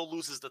Shingo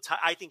loses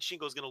I think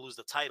Shingo's going to lose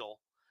the title,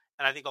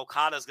 and I think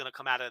Okada's going to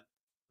come out of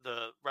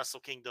the Wrestle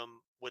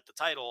Kingdom with the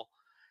title.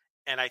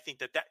 And I think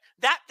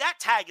that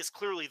tag is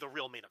clearly the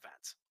real main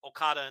event.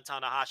 Okada and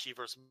Tanahashi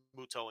versus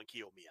Muto and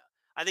Kiyomiya.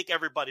 I think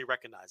everybody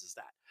recognizes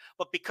that.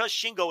 But because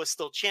Shingo is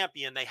still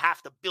champion, they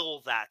have to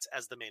bill that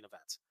as the main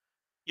event.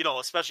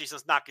 Especially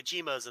since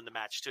Nakajima is in the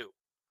match too.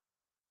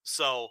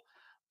 So,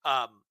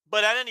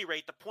 but at any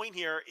rate, the point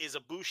here is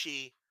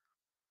Ibushi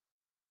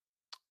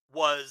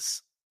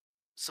was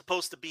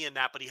supposed to be in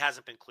that, but he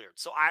hasn't been cleared.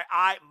 So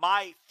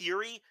my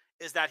theory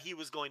is that he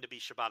was going to be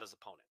Shibata's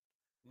opponent.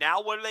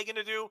 Now, what are they going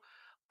to do?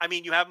 I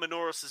mean, you have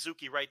Minoru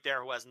Suzuki right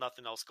there who has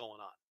nothing else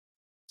going on.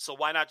 So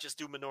why not just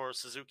do Minoru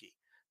Suzuki?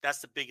 That's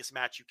the biggest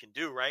match you can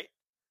do, right?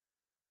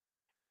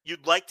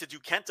 You'd like to do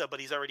Kenta, but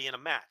he's already in a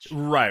match.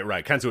 Right.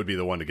 Kenta would be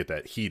the one to get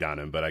that heat on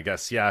him, but I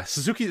guess,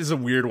 Suzuki is a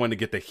weird one to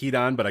get the heat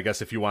on, but I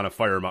guess if you want to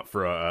fire him up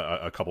for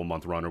a couple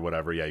month run or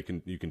whatever, you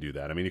can do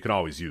that. I mean, you can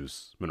always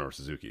use Minoru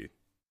Suzuki.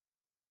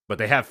 But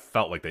they have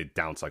felt like they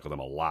downcycled him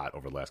a lot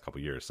over the last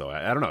couple years, so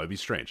I don't know, it'd be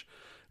strange.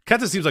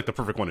 Kenta seems like the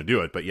perfect one to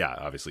do it, but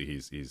obviously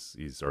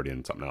he's already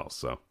in something else,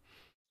 so.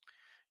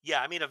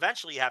 Yeah, I mean,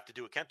 eventually you have to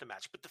do a Kenta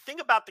match. But the thing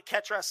about the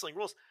catch wrestling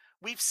rules,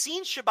 we've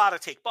seen Shibata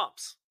take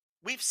bumps.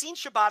 We've seen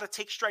Shibata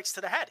take strikes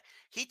to the head.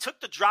 He took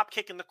the drop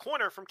kick in the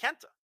corner from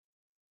Kenta.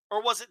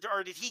 Or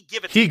did he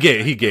give it? He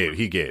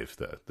gave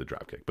the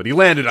drop kick, but he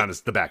landed on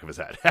the back of his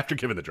head after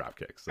giving the drop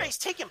kick. So. Yeah, he's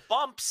taking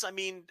bumps. I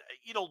mean,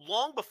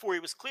 long before he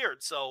was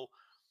cleared. So,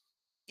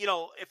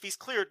 if he's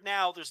cleared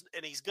now,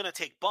 and he's going to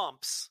take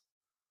bumps,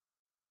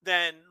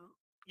 then,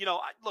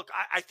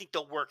 I think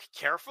they'll work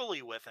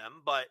carefully with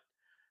him, but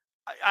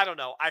I don't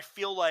know. I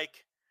feel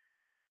like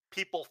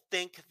people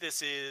think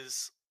this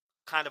is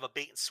kind of a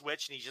bait and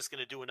switch and he's just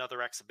going to do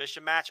another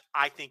exhibition match.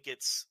 I think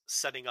it's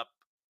setting up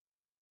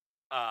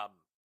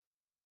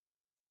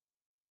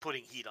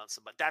putting heat on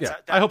somebody.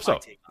 I hope so.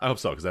 I hope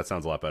so, because that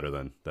sounds a lot better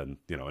than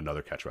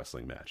another catch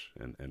wrestling match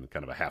and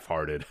kind of a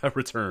half-hearted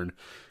return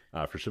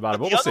for Shibata.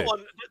 But the other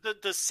one,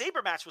 the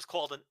Sabre match was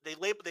called, and they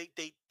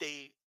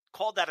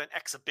called that an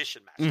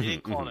exhibition match. They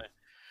didn't call it.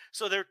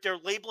 So they're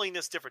labeling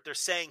this different. They're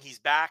saying he's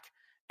back,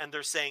 and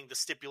they're saying the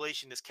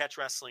stipulation is catch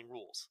wrestling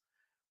rules,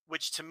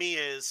 which to me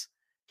is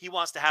he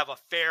wants to have a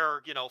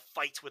fair,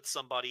 fight with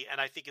somebody,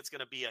 and I think it's going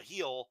to be a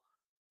heel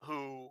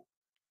who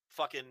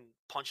fucking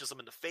punches him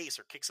in the face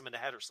or kicks him in the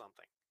head or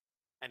something.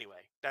 Anyway,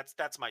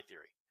 that's my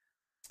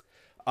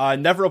theory.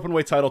 Never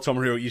openweight title,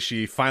 Tomohiro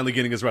Ishii finally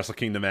getting his Wrestle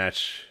Kingdom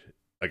match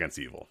against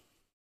Evil.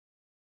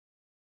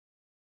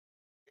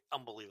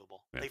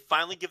 Unbelievable. Yeah. They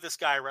finally give this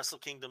guy a Wrestle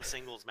Kingdom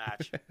singles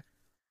match.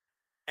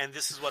 And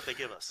this is what they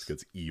give us.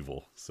 It's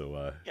Evil.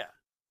 So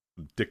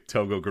Dick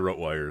Togo Garrote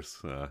wires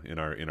in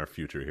our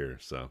future here.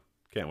 So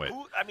can't wait.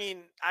 I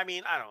mean, I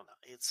don't know.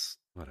 It's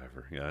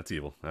whatever. Yeah, it's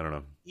Evil. I don't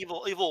know.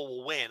 Evil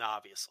will win,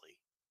 obviously.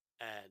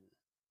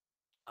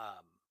 And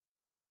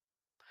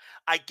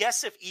I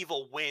guess if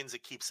Evil wins,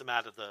 it keeps him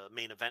out of the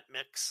main event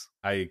mix.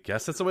 I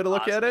guess that's the way to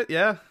look at it.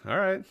 Yeah. All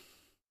right.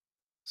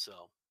 So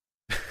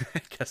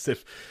I guess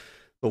if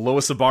the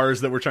lowest of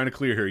bars that we're trying to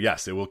clear here,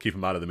 yes, it will keep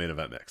him out of the main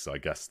event mix. So I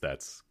guess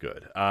that's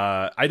good.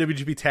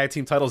 IWGP Tag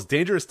Team titles,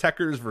 Dangerous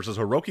Tekkers versus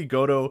Hiroki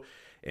Goto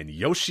and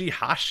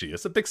Yoshihashi.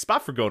 It's a big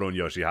spot for Goto and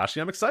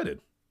Yoshihashi. I'm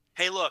excited.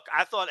 Hey, look,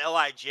 I thought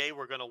LIJ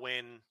were going to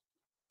win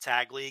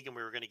Tag League and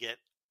we were going to get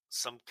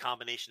some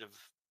combination of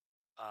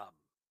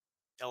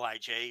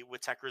LIJ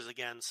with Tekkers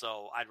again.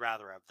 So I'd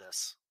rather have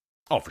this.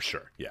 Oh, for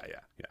sure. Yeah.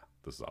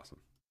 This is awesome.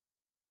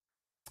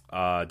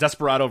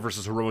 Desperado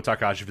versus Hiromu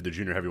Takahashi for the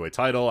junior heavyweight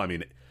title. I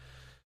mean,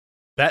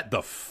 bet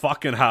the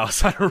fucking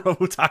house on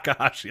Hiromu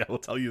Takahashi. I will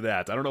tell you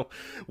that. I don't know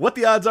what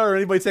the odds are of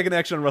anybody taking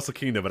action on Wrestle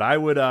Kingdom, but I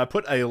would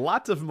put a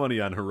lot of money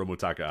on Hiromu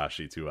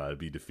Takahashi to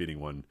be defeating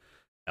one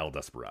El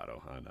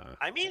Desperado.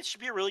 I mean, it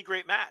should be a really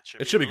great match.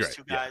 It should be great.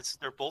 Two guys,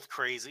 they're both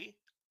crazy,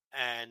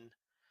 and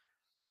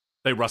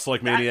they wrestle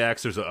like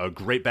maniacs. There's a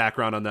great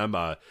background on them.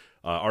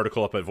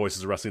 Article up at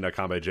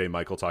voicesofwrestling.com by Jay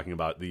Michael talking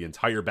about the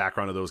entire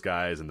background of those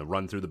guys and the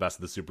run through the best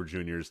of the Super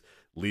Juniors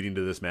leading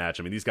to this match.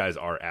 I mean, these guys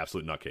are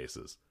absolute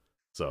nutcases.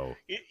 So,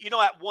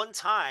 at one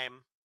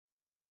time,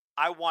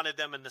 I wanted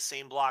them in the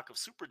same block of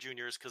Super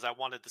Juniors because I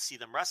wanted to see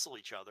them wrestle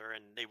each other,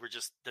 and they were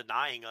just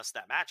denying us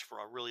that match for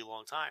a really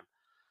long time.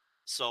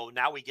 So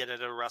now we get it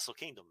at a Wrestle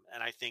Kingdom,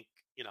 and I think,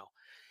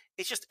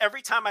 it's just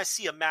every time I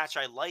see a match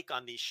I like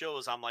on these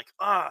shows, I'm like,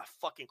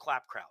 fucking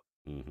clap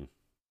crowd.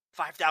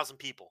 5,000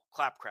 people,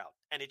 clap crowd.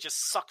 and it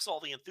just sucks all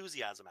the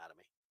enthusiasm out of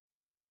me.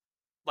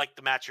 Like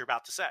the match you're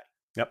about to say.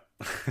 Yep.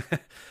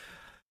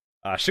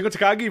 Shingo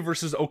Takagi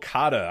versus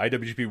Okada,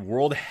 IWGP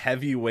World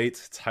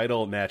Heavyweight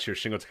title match here.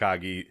 Shingo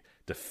Takagi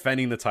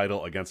defending the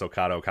title against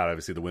Okada. Okada,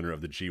 obviously the winner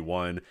of the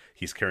G1.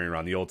 He's carrying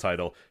around the old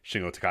title.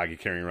 Shingo Takagi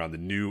carrying around the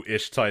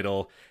new-ish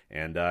title.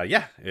 And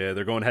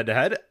they're going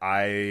head-to-head.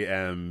 I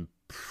am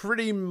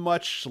pretty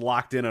much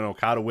locked in on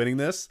Okada winning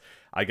this.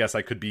 I guess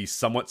I could be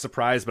somewhat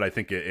surprised, but I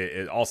think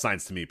it all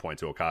signs to me point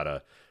to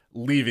Okada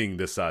leaving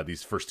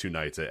these first two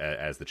nights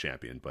as the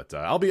champion. But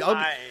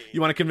you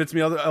want to convince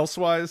me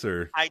elsewise,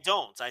 or I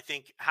don't. I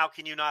think, how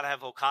can you not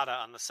have Okada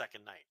on the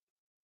second night?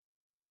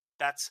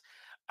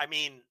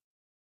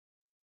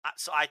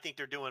 So I think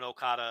they're doing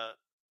Okada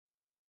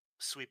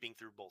sweeping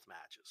through both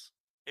matches.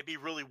 It'd be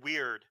really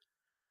weird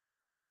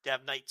to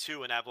have night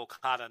 2 and have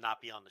Okada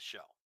not be on the show.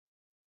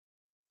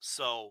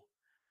 So,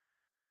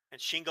 and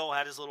Shingo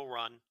had his little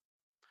run.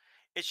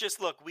 It's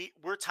just, look,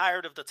 we're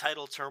tired of the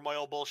title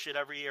turmoil bullshit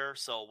every year,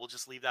 so we'll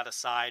just leave that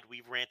aside.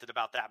 We've ranted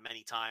about that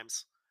many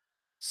times,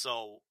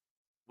 so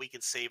we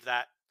can save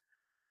that.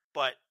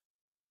 But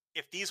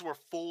if these were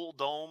full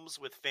domes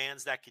with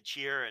fans that could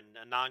cheer in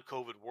a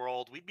non-COVID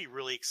world, we'd be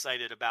really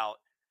excited about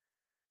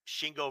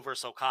Shingo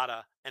versus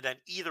Okada, and then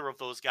either of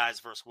those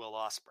guys versus Will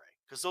Ospreay,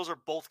 because those are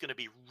both going to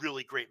be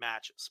really great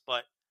matches.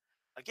 But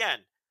again,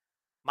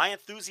 my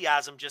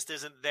enthusiasm just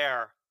isn't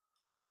there.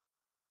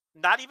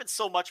 Not even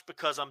so much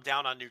because I'm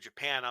down on New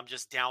Japan. I'm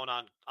just down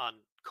on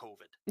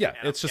COVID. Yeah,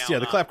 it's just,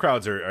 the clap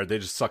crowds they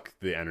just suck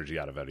the energy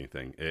out of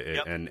anything.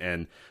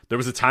 And there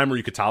was a time where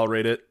you could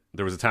tolerate it.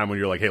 There was a time when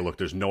you're like, hey, look,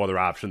 there's no other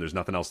option. There's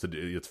nothing else to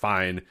do. It's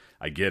fine.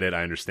 I get it.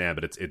 I understand.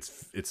 But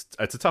it's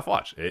a tough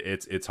watch.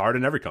 It's hard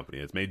in every company.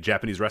 It's made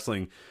Japanese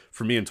wrestling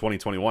for me in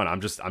 2021.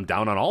 I'm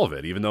down on all of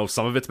it, even though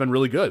some of it's been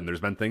really good and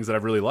there's been things that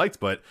I've really liked.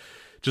 But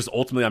just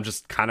ultimately, I'm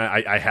just kind of,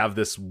 I have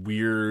this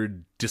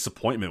weird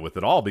disappointment with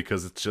it all,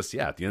 because it's just,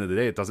 at the end of the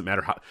day, it doesn't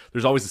matter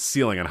there's always a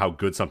ceiling on how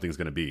good something's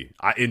going to be,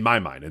 in my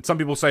mind. And some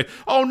people say,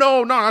 oh,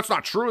 no, that's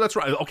not true. That's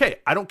right. Okay,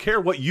 I don't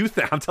care what you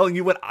think. I'm telling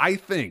you what I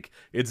think.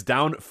 It's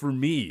down for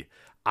me.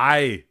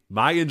 My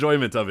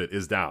enjoyment of it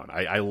is down.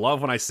 I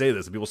love when I say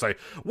this and people say,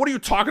 what are you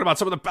talking about?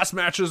 Some of the best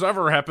matches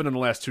ever happened in the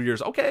last 2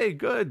 years. Okay,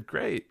 good,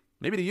 great.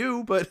 Maybe to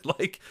you, but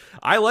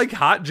I like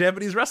hot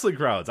Japanese wrestling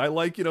crowds. I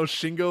like,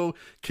 Shingo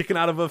kicking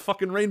out of a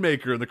fucking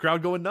Rainmaker and the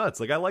crowd going nuts.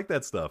 I like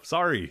that stuff.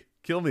 Sorry,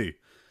 kill me.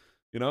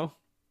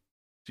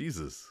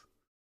 Jesus.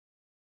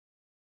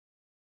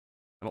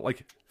 I don't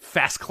like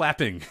fast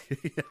clapping.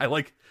 I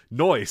like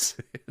noise.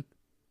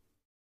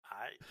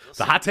 It's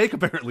a hot take,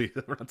 apparently,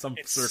 around some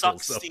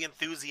circles. It sucks the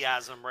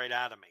enthusiasm right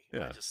out of me.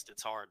 Yeah.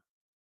 It's hard.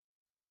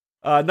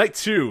 Night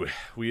 2,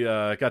 we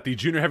got the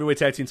junior heavyweight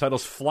tag team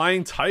titles.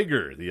 Flying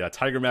Tiger, the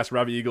Tiger Mask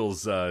Robbie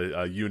Eagles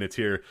unit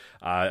here,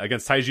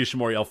 against Taiji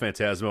Ishimori, El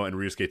Phantasmo, and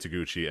Ryusuke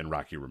Taguchi and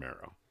Rocky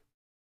Romero.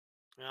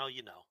 Well,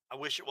 I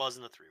wish it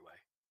wasn't a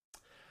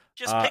 3-way.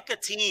 Just pick a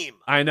team.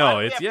 I know.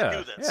 Why do we have to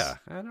do this? Yeah.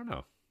 I don't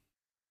know.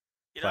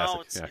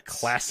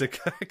 Classic.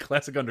 It's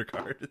classic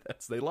undercard.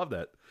 They love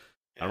that.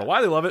 I don't know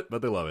why they love it,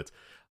 but they love it.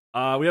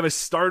 We have a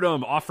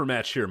Stardom offer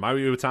match here.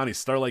 Mayu Iwatani,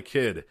 Starlight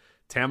Kid,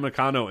 Tam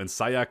Nakano, and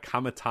Saya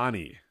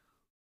Kamatani.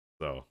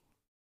 So,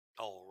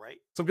 all right,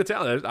 some good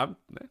talent.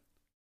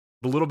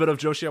 The little bit of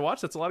Joshi I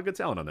watched, that's a lot of good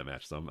talent on that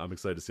match. So I'm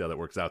excited to see how that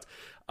works out.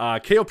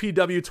 KOPW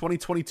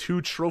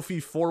 2022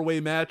 Trophy 4-way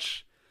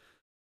match.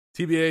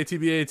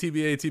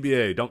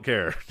 TBA. Don't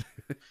care.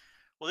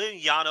 Well,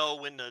 didn't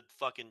Yano win the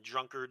fucking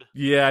drunkard?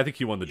 Yeah, I think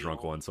he won the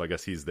drunk one, so I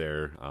guess he's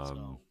there.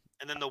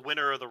 And then the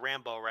winner of the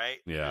Rambo, right?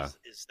 Yeah.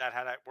 Is that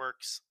how that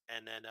works?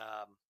 And then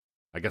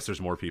I guess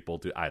there's more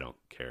people. I don't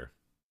care.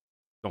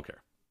 Don't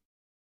care.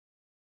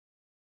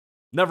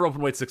 Never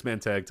open weight 6-man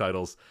tag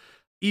titles.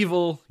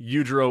 Evil,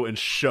 Yujiro, and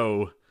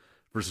Sho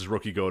versus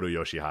Roki Goto,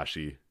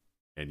 Yoshihashi,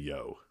 and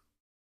Yo.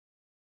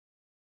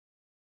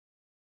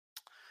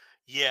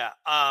 Yeah.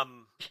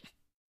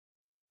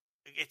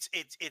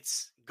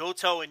 It's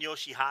Goto and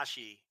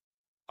Yoshihashi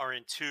are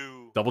in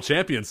 2 double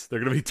champions. They're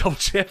going to be double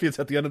champions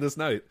at the end of this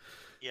night.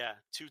 Yeah,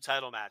 2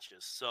 title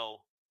matches. So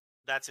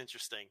that's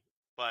interesting.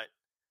 But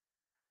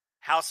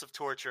House of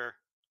Torture,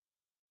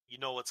 you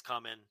know what's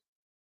coming.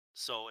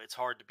 So it's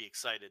hard to be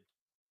excited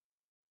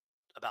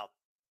about,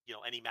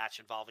 any match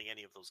involving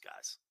any of those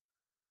guys.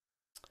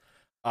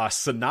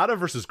 Sonata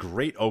versus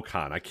Great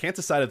Okan. I can't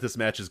decide if this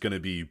match is going to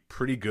be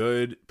pretty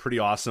good, pretty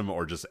awesome,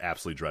 or just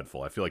absolutely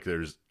dreadful. I feel like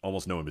there's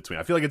almost no in between.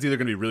 I feel like it's either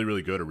going to be really,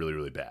 really good or really,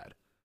 really bad.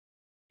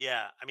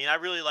 Yeah, I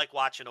really like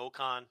watching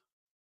Okan.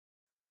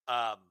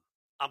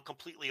 I'm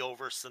completely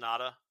over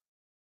Sonata.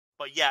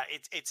 But yeah,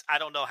 it's I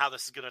don't know how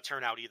this is going to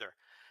turn out either.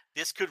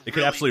 It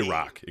could absolutely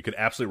rock. It could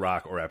absolutely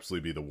rock or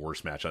absolutely be the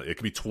worst match. It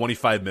could be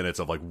 25 minutes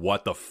of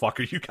what the fuck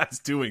are you guys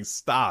doing?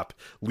 Stop.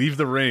 Leave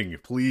the ring,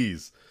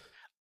 please.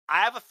 I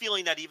have a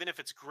feeling that even if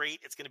it's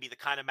great, it's going to be the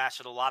kind of match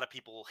that a lot of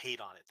people will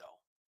hate on it, though.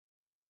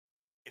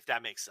 If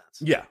that makes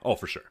sense. Yeah. Oh,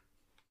 for sure.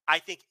 I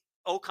think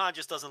Okan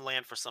just doesn't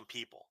land for some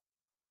people.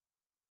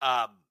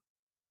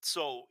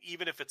 So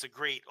even if it's a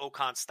great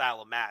Okan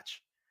style of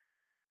match,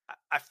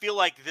 I feel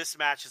like this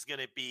match is going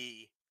to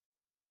be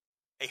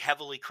a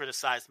heavily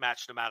criticized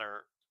match, no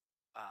matter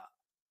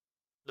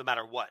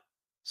what.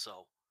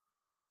 So,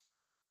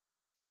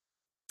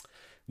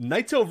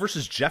 Naito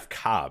versus Jeff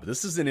Cobb.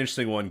 This is an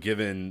interesting one,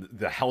 given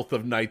the health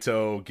of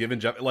Naito. Given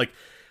Jeff,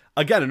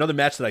 again, another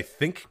match that I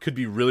think could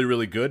be really,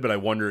 really good, but I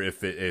wonder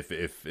if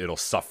it'll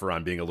suffer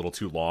on being a little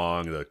too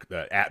long.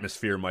 The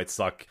atmosphere might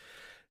suck.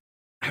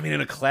 I mean,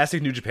 in a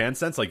classic New Japan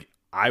sense,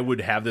 I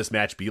would have this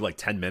match be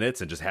 10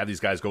 minutes and just have these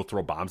guys go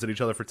throw bombs at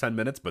each other for 10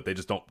 minutes, but they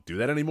just don't do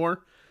that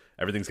anymore.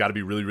 Everything's got to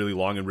be really, really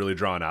long and really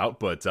drawn out.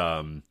 But,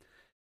 I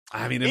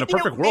mean, in a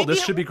perfect world,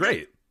 this should be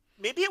great.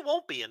 Maybe it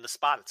won't be in the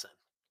spot it's in.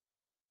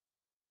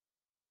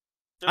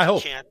 I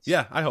hope. Chance.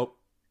 Yeah, I hope.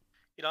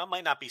 It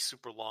might not be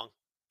super long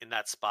in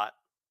that spot.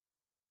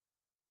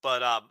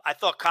 But I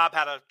thought Cobb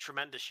had a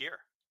tremendous year.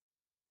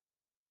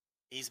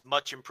 He's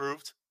much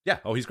improved. Yeah.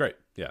 Oh, he's great.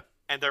 Yeah.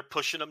 And they're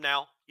pushing him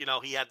now.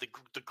 He had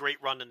the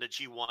great run in the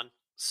G1.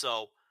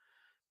 So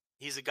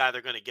he's a guy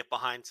they're going to get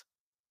behind.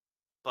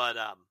 But,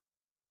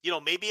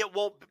 maybe it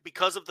won't,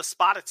 because of the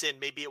spot it's in,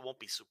 maybe it won't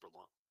be super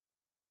long.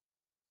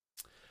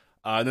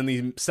 And then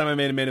the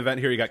semi-main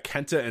event here, you got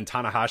Kenta and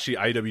Tanahashi,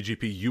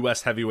 IWGP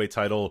US Heavyweight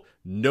title.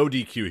 No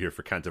DQ here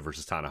for Kenta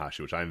versus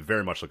Tanahashi, which I'm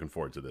very much looking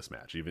forward to this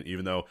match.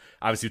 Even though,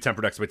 obviously,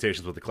 tempered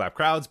expectations with the clap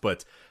crowds,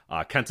 but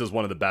Kenta's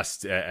one of the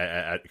best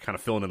at kind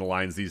of filling in the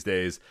lines these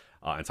days,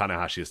 and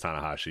Tanahashi is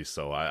Tanahashi,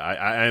 so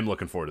I am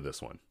looking forward to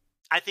this one.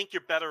 I think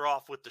you're better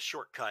off with the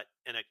shortcut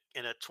in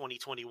a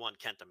 2021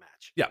 Kenta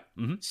match. Yeah.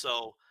 Mm-hmm.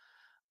 So,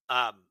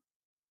 I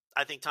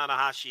think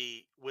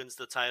Tanahashi wins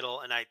the title,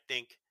 and I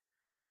think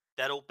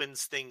that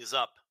opens things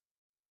up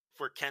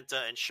for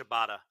Kenta and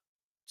Shibata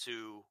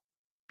to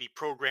be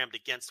programmed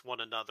against one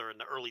another in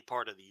the early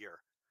part of the year.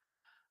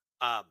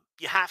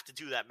 You have to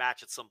do that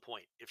match at some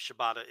point. If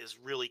Shibata is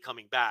really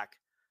coming back,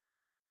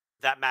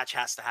 that match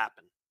has to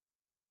happen.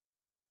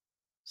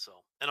 So,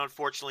 and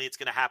unfortunately, it's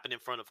going to happen in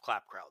front of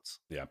clap crowds.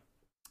 Yeah.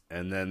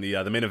 And then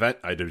the main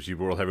event, IWGP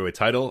World Heavyweight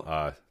title,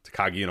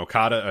 Takagi and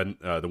Okada,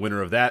 and the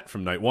winner of that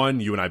from night one,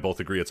 you and I both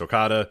agree it's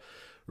Okada,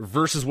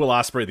 versus Will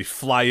Ospreay. They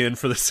fly in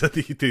for the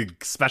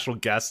special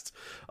guest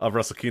of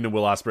Wrestle Kingdom,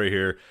 Will Ospreay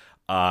here.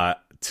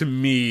 To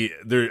me,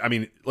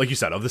 like you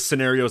said, of the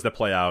scenarios that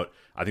play out,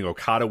 I think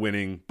Okada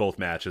winning both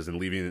matches and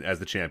leaving as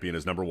the champion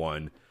is number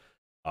one.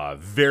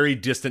 Very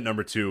distant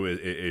number two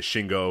is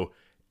Shingo,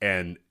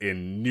 and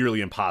in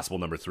nearly impossible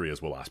number three is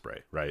Will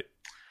Ospreay, right?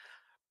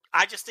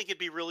 I just think it'd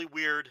be really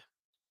weird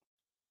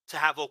to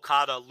have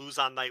Okada lose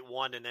on night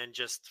one and then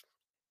just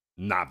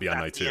not be on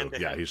night two.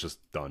 Yeah, he's just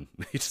done.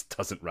 He just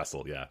doesn't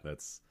wrestle.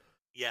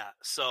 Yeah,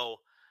 so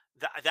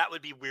that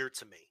would be weird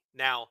to me.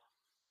 Now,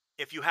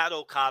 if you had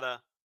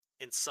Okada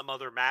in some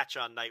other match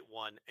on night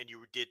one and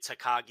you did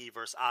Takagi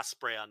versus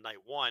Ospreay on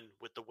night one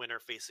with the winner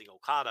facing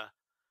Okada,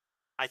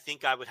 I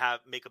think I would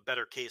make a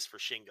better case for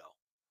Shingo.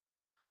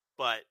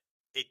 But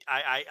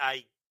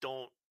I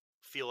don't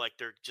feel like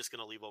they're just going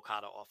to leave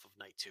Okada off of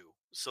night two.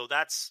 So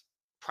that's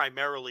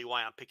primarily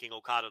why I'm picking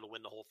Okada to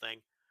win the whole thing.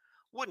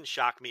 Wouldn't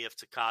shock me if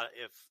Takada,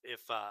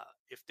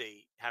 if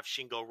they have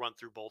Shingo run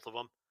through both of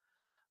them.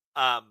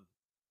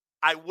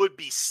 I would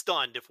be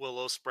stunned if Will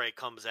Ospreay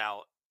comes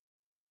out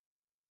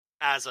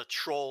as a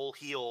troll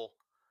heel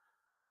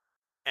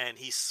and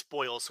he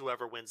spoils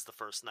whoever wins the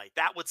first night.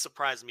 That would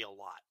surprise me a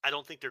lot. I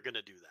don't think they're going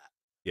to do that.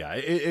 Yeah,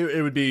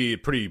 it would be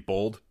pretty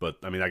bold, but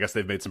I mean, I guess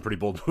they've made some pretty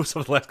bold moves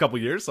over the last couple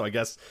of years, so I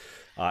guess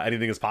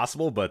anything is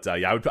possible. But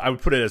yeah, I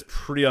would put it as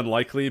pretty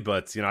unlikely.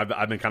 But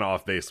I've been kind of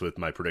off base with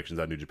my predictions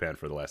on New Japan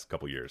for the last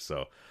couple of years,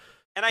 so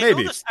and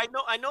maybe.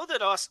 I know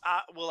that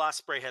Will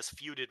Ospreay has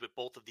feuded with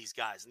both of these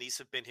guys, and these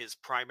have been his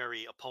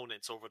primary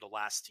opponents over the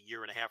last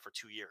year and a half or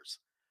 2 years.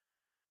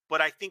 But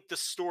I think the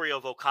story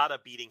of Okada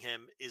beating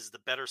him is the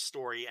better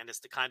story, and it's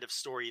the kind of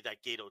story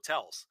that Gato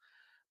tells,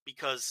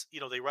 because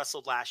they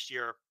wrestled last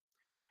year.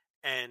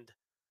 And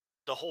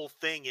the whole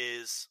thing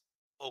is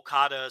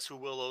Okada is who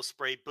Will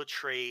Ospreay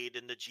betrayed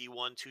in the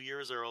G1 2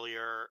 years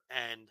earlier.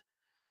 And,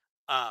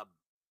 I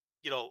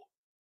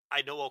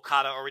know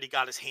Okada already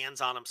got his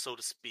hands on him, so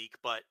to speak,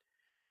 but,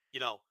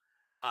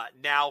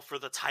 now for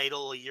the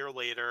title a year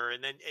later,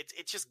 and then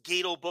it's just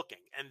Gato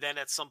booking. And then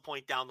at some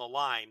point down the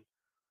line,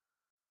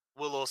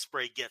 Will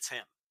Ospreay gets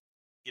him.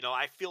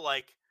 I feel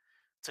like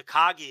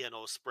Takagi and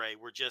Ospreay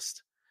were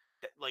just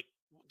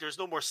there's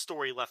no more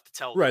story left to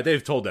tell. Right,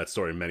 they've told that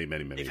story many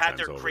times over. They've had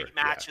their great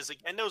matches,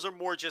 and those are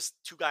more just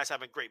two guys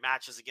having great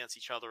matches against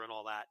each other and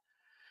all that.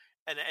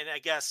 And I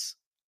guess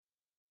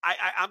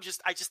I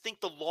just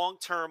think the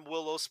long-term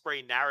Will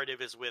Ospreay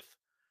narrative is with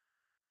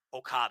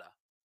Okada,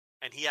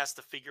 and he has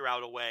to figure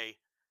out a way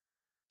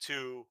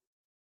to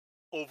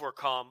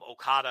overcome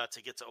Okada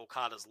to get to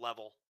Okada's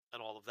level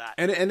and all of that.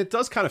 And it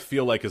does kind of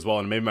feel like as well,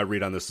 and maybe my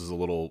read on this is a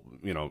little,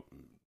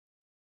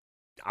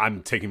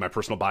 I'm taking my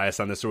personal bias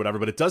on this or whatever,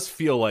 but it does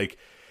feel like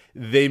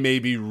they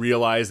maybe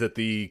realized that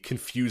the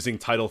confusing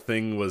title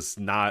thing was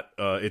not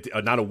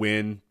a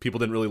win. People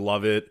didn't really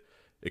love it.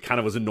 It kind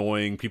of was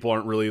annoying. People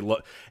aren't really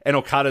and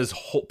Okada's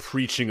whole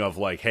preaching of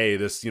like, hey,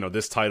 this,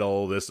 this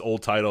title, this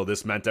old title,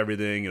 this meant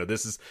everything.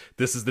 This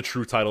is the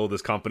true title of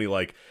this company.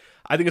 Like,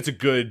 I think it's a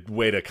good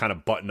way to kind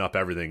of button up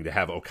everything, to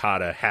have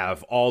Okada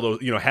have all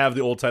those, have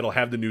the old title,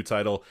 have the new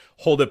title,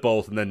 hold it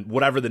both, and then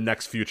whatever the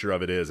next future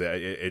of it is,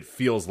 it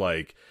feels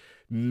like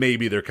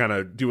maybe they're kind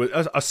of do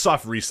a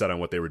soft reset on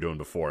what they were doing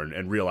before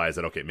and realize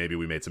that, okay, maybe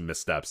we made some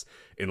missteps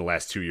in the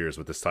last 2 years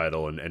with this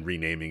title and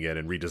renaming it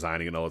and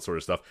redesigning it and all that sort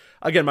of stuff.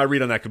 Again, my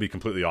read on that could be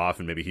completely off,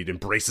 and maybe he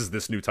embraces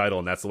this new title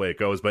and that's the way it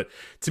goes. But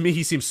to me,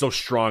 he seems so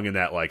strong in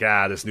that, like,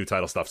 this new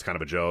title stuff's kind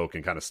of a joke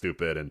and kind of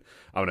stupid, and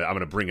I'm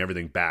gonna bring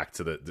everything back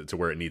to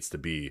where it needs to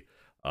be.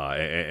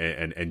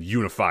 And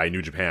unify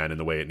New Japan in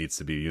the way it needs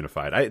to be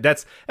unified.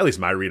 That's at least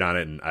my read on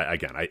it, and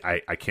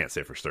I can't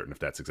say for certain if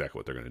that's exactly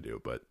what they're going to do,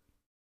 but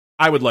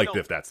I would like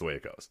if that's the way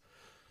it goes.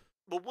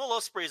 But Will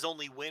Ospreay's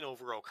only win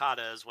over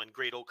Okada is when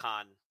Great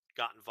Okan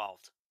got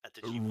involved at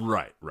the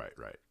G1. Right.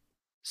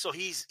 So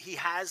he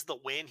has the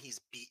win,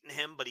 he's beaten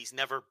him, but he's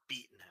never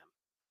beaten him.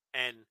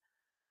 And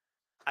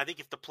I think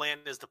if the plan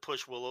is to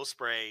push Will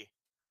Ospreay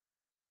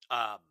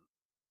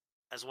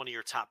as one of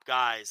your top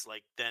guys,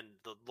 like, then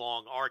the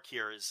long arc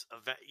here is,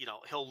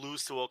 he'll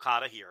lose to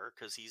Okada here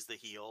because he's the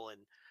heel, and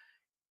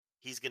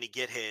he's going to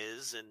get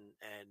his, and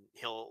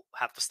he'll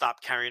have to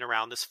stop carrying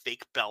around this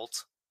fake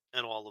belt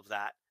and all of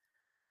that.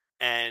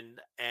 And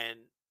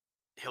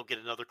he'll get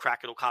another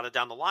crack at Okada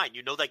down the line.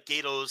 You know that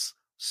Gato's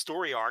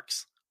story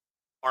arcs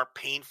are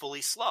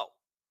painfully slow,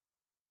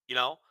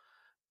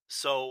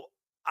 So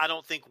I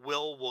don't think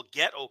Will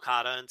get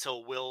Okada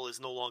until Will is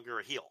no longer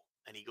a heel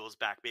and he goes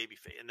back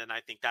babyface. And then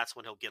I think that's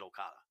when he'll get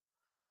Okada.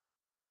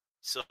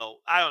 So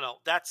I don't know.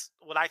 That's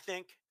what I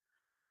think.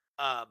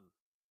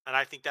 And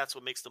I think that's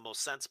what makes the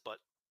most sense, but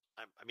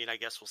I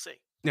guess we'll see.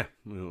 Yeah,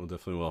 we'll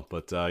definitely will.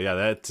 But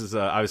that is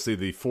obviously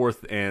the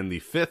 4th and the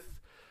 5th,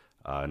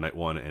 night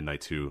 1 and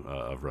night 2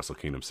 of Wrestle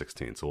Kingdom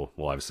 16. So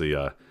we'll obviously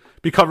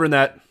be covering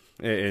that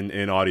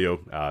in audio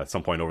at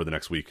some point over the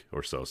next week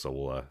or so. So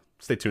we'll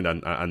stay tuned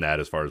on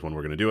that as far as when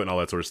we're going to do it and all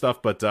that sort of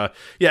stuff. But and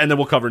then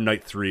we'll cover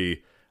night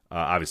 3.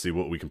 Obviously,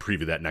 we can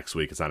preview that next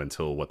week. It's not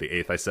until the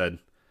 8th, I said.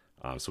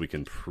 So we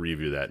can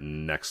preview that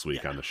next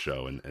week on the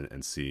show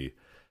and see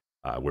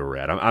where we're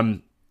at.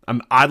 I'm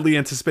oddly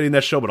anticipating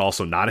that show, but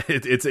also not.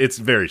 It's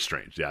very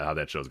strange, how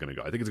that show's going to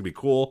go. I think it's going to be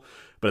cool,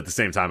 but at the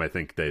same time, I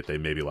think they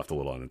maybe left a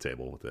little on the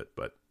table with it.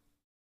 But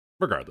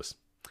regardless,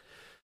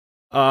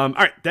 all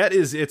right, that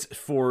is it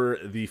for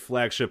the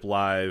Flagship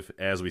Live.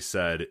 As we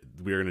said,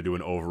 we are going to do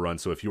an overrun.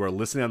 So if you are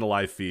listening on the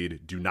live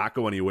feed, do not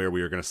go anywhere.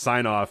 We are going to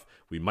sign off.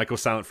 We might go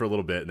silent for a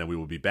little bit, and then we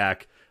will be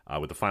back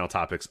with the final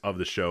topics of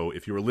the show.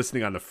 If you are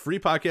listening on the free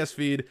podcast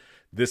feed,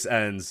 this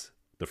ends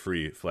the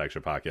free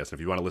Flagship podcast. And if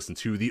you want to listen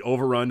to the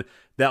overrun,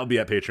 that'll be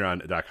at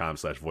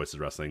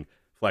patreon.com/voiceswrestling,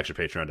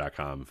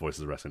 flagship.patreon.com,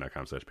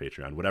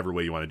 voiceswrestling.com/patreon, whatever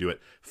way you want to do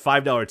it.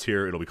 $5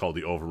 tier, it'll be called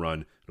the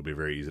overrun. It'll be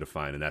very easy to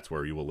find, and that's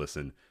where you will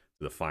listen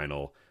to the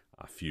final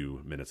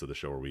few minutes of the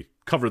show where we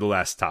cover the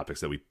last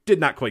topics that we did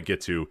not quite get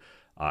to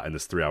in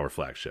this 3-hour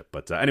Flagship.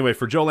 But anyway,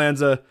 for Joe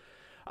Lanza,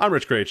 I'm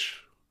Rich Craich.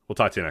 We'll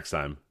talk to you next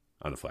time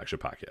on the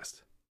Flagship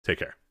podcast. Take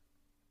care.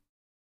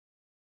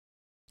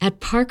 At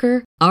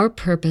Parker, our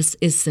purpose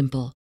is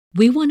simple.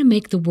 We want to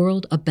make the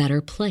world a better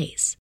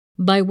place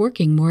by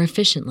working more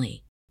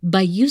efficiently,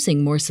 by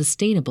using more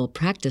sustainable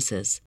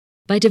practices,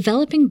 by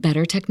developing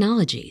better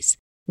technologies.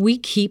 We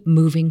keep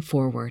moving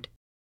forward.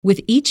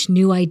 With each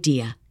new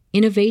idea,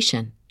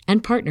 innovation,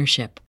 and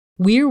partnership,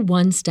 we're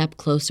one step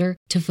closer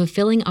to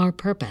fulfilling our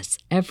purpose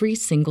every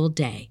single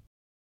day.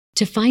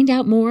 To find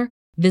out more,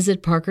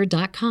 visit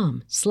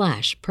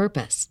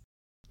parker.com/purpose.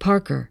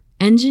 Parker,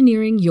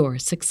 engineering your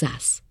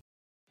success.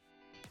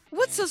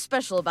 What's so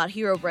special about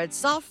Hero Bread's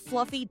soft,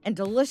 fluffy, and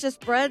delicious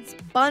breads,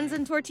 buns,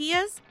 and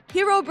tortillas?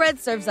 Hero Bread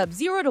serves up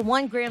 0 to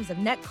 1 grams of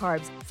net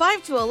carbs,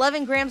 5 to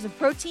 11 grams of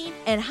protein,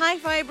 and high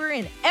fiber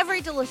in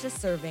every delicious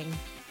serving.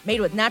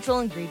 Made with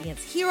natural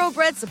ingredients, Hero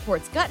Bread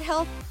supports gut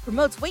health,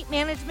 promotes weight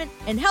management,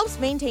 and helps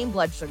maintain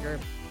blood sugar.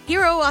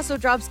 Hero also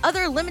drops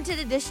other limited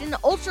edition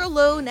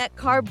ultra-low net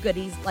carb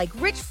goodies like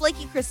rich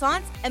flaky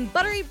croissants and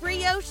buttery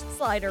brioche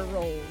slider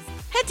rolls.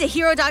 Head to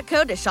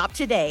hero.co to shop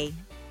today.